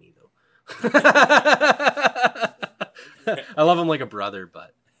 he would eat me though. I love him like a brother,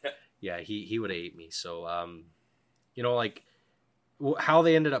 but yeah, he would have ate me. So, like how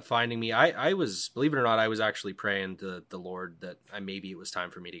they ended up finding me, I was, believe it or not, I was actually praying to the Lord that maybe it was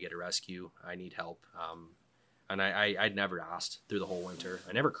time for me to get a rescue. I need help. And I'd never asked through the whole winter.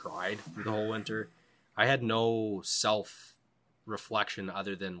 I never cried through the whole winter. I had no self-reflection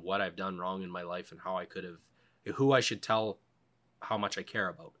other than what I've done wrong in my life and how I could have, who I should tell how much I care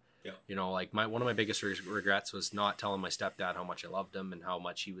about. Yeah. Like one of my biggest regrets was not telling my stepdad how much I loved him and how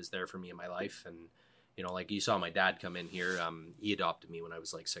much he was there for me in my life. And, like you saw my dad come in here, he adopted me when I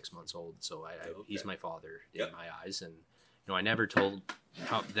was like 6 months old. So he's my father in my eyes. And, I never told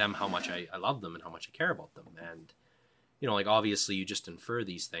them how much I love them and how much I care about them. And, like obviously you just infer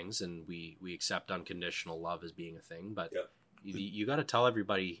these things and we accept unconditional love as being a thing, but you got to tell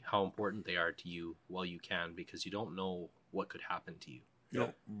everybody how important they are to you while you can, because you don't know what could happen to you. You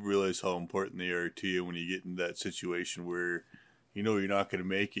don't realize how important they are to you when you get in that situation where you're not going to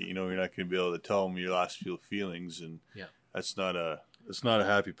make it. You're not going to be able to tell them your last few feelings, and that's not a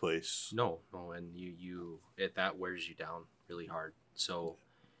happy place. No, and that wears you down really hard. So,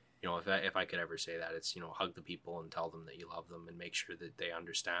 if I could ever say that, it's hug the people and tell them that you love them and make sure that they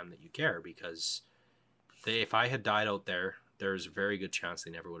understand that you care, because if I had died out there, there's a very good chance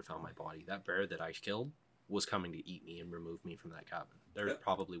they never would have found my body. That bear that I killed was coming to eat me and remove me from that cabin. They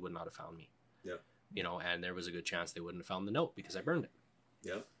probably would not have found me. Yeah. And there was a good chance they wouldn't have found the note because I burned it.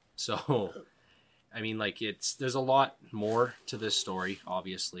 Yeah. So, I mean, like there's a lot more to this story.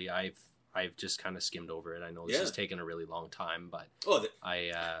 Obviously, I've just kind of skimmed over it. I know this has taken a really long time, but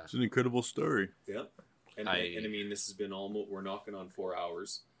it's an incredible story. Yeah. And I mean, this has been we're knocking on 4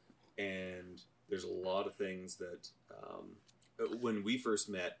 hours, and there's a lot of things that, when we first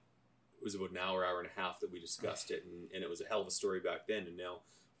met, it was about an hour and a half that we discussed it, and it was a hell of a story back then. And now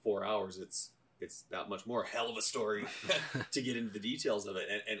 4 hours, it's that much more hell of a story to get into the details of it.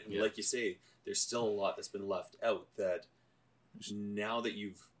 And like you say, there's still a lot that's been left out that now that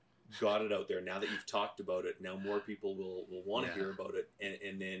you've got it out there, now that you've talked about it, now more people will want to hear about it,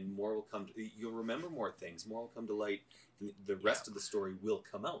 and then more will come. You'll remember more things. More will come to light. The rest of the story will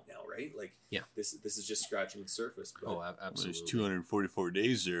come out now, right? Like, this is just scratching the surface. But absolutely. There's 244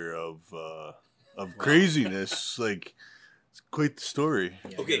 days there of craziness. Like, it's quite the story.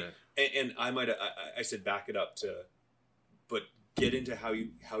 Yeah, okay, and I said back it up but get into how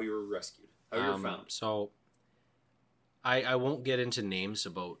you were rescued, how you were found. So, I won't get into names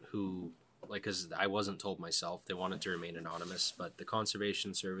about who, like, because I wasn't told myself. They wanted to remain anonymous, but the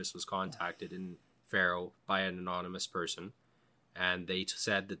Conservation Service was contacted in Faro by an anonymous person, and they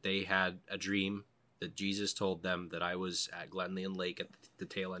said that they had a dream that Jesus told them that I was at Glenlyon Lake at the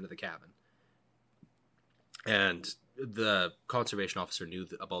tail end of the cabin. And the conservation officer knew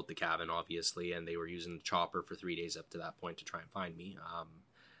about the cabin, obviously, and they were using the chopper for 3 days up to that point to try and find me.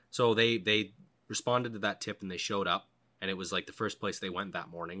 So they responded to that tip, and they showed up, and it was like the first place they went that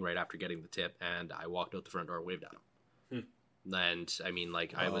morning right after getting the tip, and I walked out the front door and waved at them. And I mean,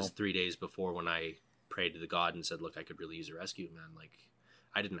 like, I was 3 days before when I prayed to the God and said, look, I could really use a rescue, man. Like,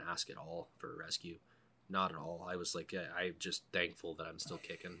 I didn't ask at all for a rescue. Not at all. I was like, I'm just thankful that I'm still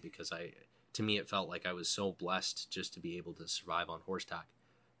kicking, because to me, it felt like I was so blessed just to be able to survive on horse tack,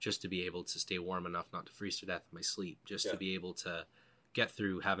 just to be able to stay warm enough not to freeze to death in my sleep, just to be able to get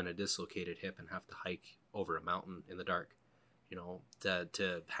through having a dislocated hip and have to hike over a mountain in the dark,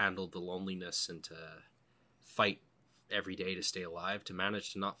 to handle the loneliness and to fight every day to stay alive, to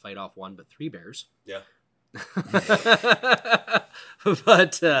manage to not fight off one but 3 bears. Yeah.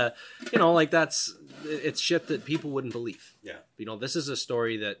 But like, it's shit that people wouldn't believe. Yeah. This is a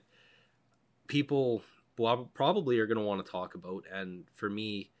story that people probably are going to want to talk about, and for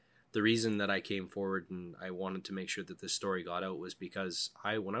me, the reason that I came forward and I wanted to make sure that this story got out was because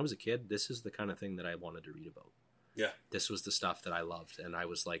when I was a kid, this is the kind of thing that I wanted to read about. Yeah. This was the stuff that I loved, and I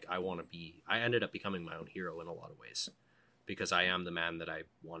was like, I ended up becoming my own hero in a lot of ways, because I am the man that I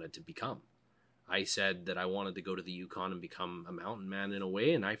wanted to become. I said that I wanted to go to the Yukon and become a mountain man in a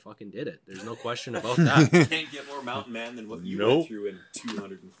way, and I fucking did it. There's no question about that. You can't get more mountain man than what you went through in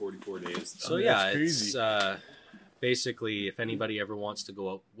 244 days. So yeah, it's basically, if anybody ever wants to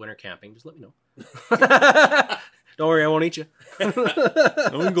go out winter camping, just let me know. Don't worry, I won't eat you. I'm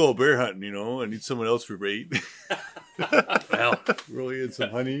gonna go bear hunting. I need someone else for bait. Well, really had some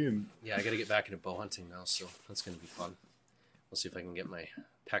honey and yeah, I got to get back into bow hunting now, so that's gonna be fun. We'll see if I can get my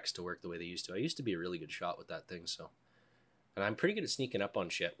pecs to work the way they used to. I used to be a really good shot with that thing, so. And I'm pretty good at sneaking up on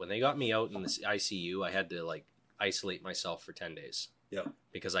shit. When they got me out in the ICU, I had to like isolate myself for 10 days. Yeah.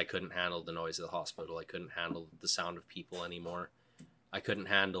 Because I couldn't handle the noise of the hospital. I couldn't handle the sound of people anymore. I couldn't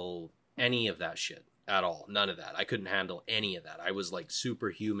handle any of that shit at all. None of that. I couldn't handle any of that. I was like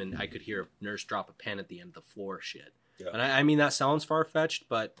superhuman. I could hear a nurse drop a pen at the end of the floor shit. Yeah. And I mean, that sounds far-fetched,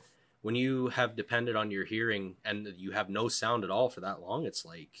 but when you have depended on your hearing and you have no sound at all for that long, it's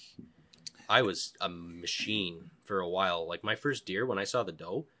like I was a machine for a while. Like my first deer, when I saw the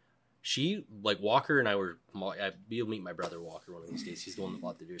doe, she, like Walker and I were, you'll meet my brother Walker one of these days. He's the one that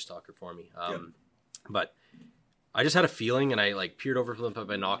bought the deer stalker for me. But I just had a feeling, and I like peered over from the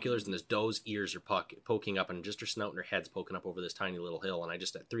binoculars, and this doe's ears are poking up, and just her snout and her head's poking up over this tiny little hill. And I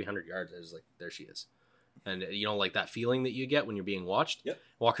just, at 300 yards, I was like, there she is. And like that feeling that you get when you're being watched. Yep.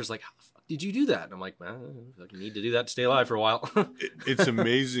 Walker's like, how the fuck did you do that? And I'm like, man, I need to do that to stay alive for a while. It's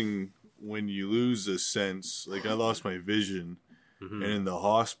amazing when you lose a sense. Like I lost my vision, and in the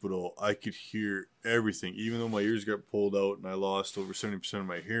hospital, I could hear everything, even though my ears got pulled out and I lost over 70% of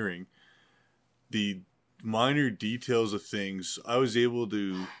my hearing. The minor details of things, I was able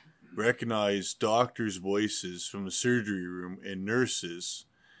to recognize doctors' voices from the surgery room and nurses.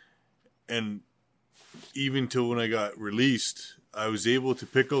 And even till when I got released, I was able to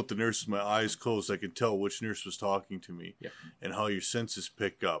pick out the nurse with my eyes closed. I could tell which nurse was talking to me. Yep. And how your senses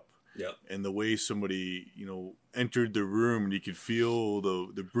pick up. Yep. And the way somebody, entered the room, and you could feel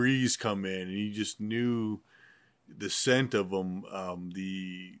the breeze come in, and you just knew the scent of them,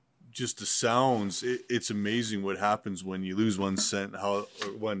 the sounds. It's amazing what happens when you lose one scent,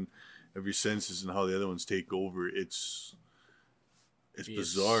 one of your senses, and how the other ones take over. It's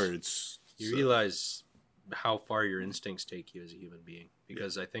bizarre. You realize how far your instincts take you as a human being,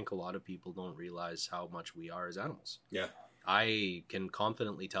 because I think a lot of people don't realize how much we are as animals. Yeah. I can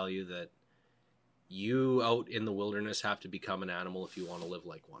confidently tell you that you out in the wilderness have to become an animal if you want to live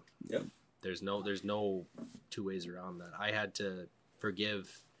like one. Yep. There's no two ways around that. I had to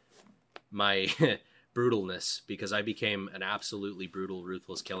forgive my brutalness because I became an absolutely brutal,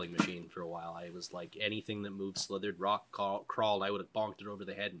 ruthless killing machine for a while. I was like anything that moved, slithered, rock, crawled, I would have bonked it over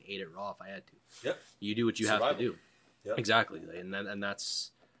the head and ate it raw if I had to. Yep. You do what you have to do. Yep. Exactly. And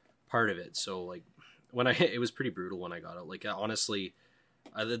that's part of it. So like it was pretty brutal when I got out. Like honestly,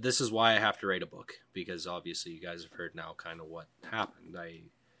 this is why I have to write a book, because obviously you guys have heard now kind of what happened.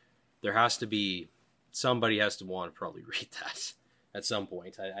 There has to be, somebody has to want to probably read that at some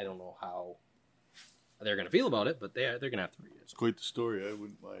point. I don't know how they're going to feel about it, but they're going to have to read it. It's quite the story. I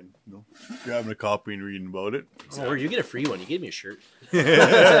wouldn't mind, grabbing a copy and reading about it. Oh, or you get a free one. You gave me a shirt.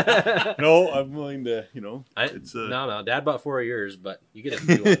 No, I'm willing to, No, Dad bought 4 of yours, but you get a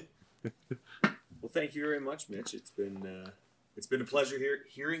free one. Well, thank you very much, Mitch. It's been a pleasure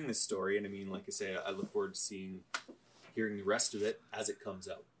hearing this story, and I mean, like I say, I look forward to hearing the rest of it as it comes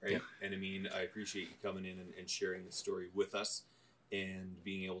out, right? Yeah. And I mean, I appreciate you coming in and sharing the story with us, and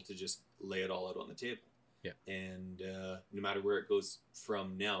being able to just lay it all out on the table. Yeah. And no matter where it goes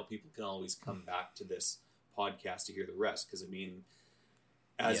from now, people can always come back to this podcast to hear the rest. Because I mean,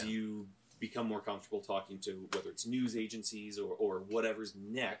 as you become more comfortable talking to whether it's news agencies or whatever's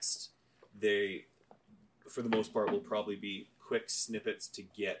next, they, for the most part, will probably be quick snippets to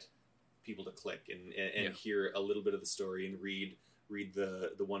get people to click and hear a little bit of the story and read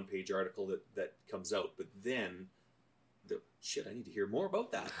the one-page article that comes out. But then, I need to hear more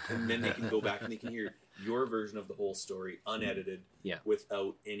about that. And then they can go back and they can hear your version of the whole story, unedited,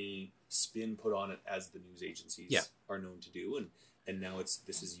 without any spin put on it, as the news agencies are known to do. And now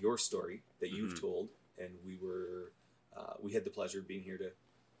this is your story that you've told, and we had the pleasure of being here to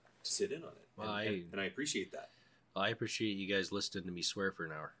sit in on it. Well, and I appreciate that. I appreciate you guys listening to me swear for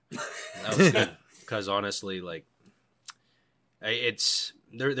an hour. That was good, because honestly, like,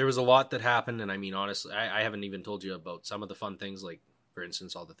 there was a lot that happened, and I mean, honestly, I haven't even told you about some of the fun things, like, for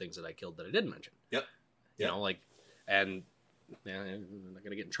instance, all the things that I killed that I didn't mention. Yep. You know, like, and I'm not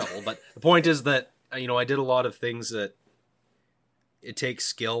going to get in trouble, but the point is that, I did a lot of things that it takes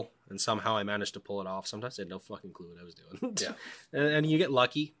skill, and somehow I managed to pull it off. Sometimes I had no fucking clue what I was doing. Yeah. and you get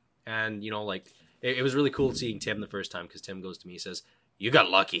lucky, and, like, it was really cool seeing Tim the first time, because Tim goes to me, he says, "You got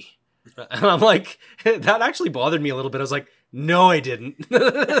lucky." And I'm like, that actually bothered me a little bit. I was like, no, I didn't.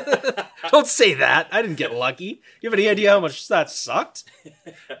 Don't say that. I didn't get lucky. You have any idea how much that sucked?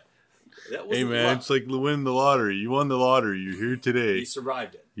 Hey, man, it's like winning the lottery. You won the lottery. You're here today. You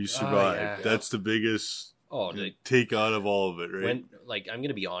survived it. You survived. That's the biggest take out of all of it, right? When, like, I'm going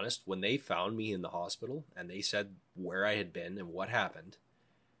to be honest, when they found me in the hospital and they said where I had been and what happened,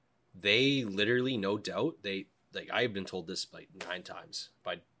 they literally, no doubt, I've been told this like 9 times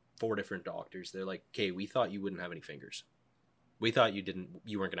by 4 different doctors. They're like, okay, we thought you wouldn't have any fingers. We thought you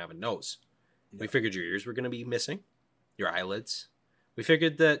weren't going to have a nose. No. We figured your ears were going to be missing, your eyelids. We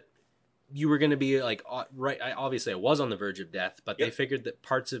figured that you were going to be like, right. Obviously I was on the verge of death, but they figured that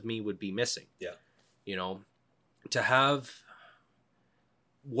parts of me would be missing. Yeah. You know, to have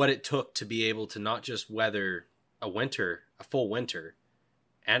what it took to be able to not just weather a full winter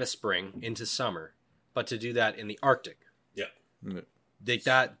and a spring into summer, but to do that in the Arctic. Yeah.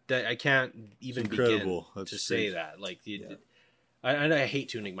 That I can't even begin to say that. Like, I hate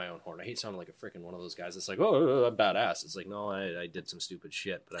tuning my own horn. I hate sounding like a freaking one of those guys that's like, oh, I'm badass. It's like, no, I did some stupid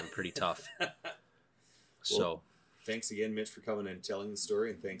shit, but I'm pretty tough. Well, thanks again, Mitch, for coming and telling the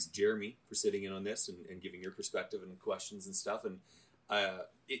story, and thanks, Jeremy, for sitting in on this and giving your perspective and questions and stuff. And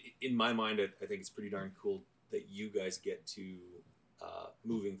in my mind, I think it's pretty darn cool that you guys get to,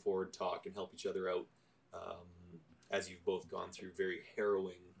 moving forward, talk and help each other out, as you've both gone through very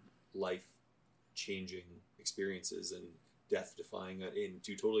harrowing, life-changing experiences and death-defying in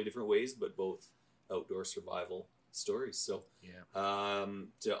 2 totally different ways, but both outdoor survival stories. So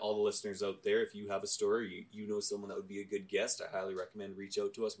to all the listeners out there, if you have a story, you know someone that would be a good guest, I highly recommend reach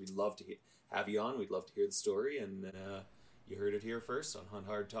out to us. We'd love to have you on. We'd love to hear the story, and you heard it here first on Hunt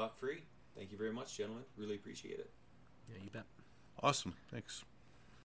Hard Talk Free. Thank you very much, gentlemen. Really appreciate it. Yeah, you bet. Awesome. Thanks.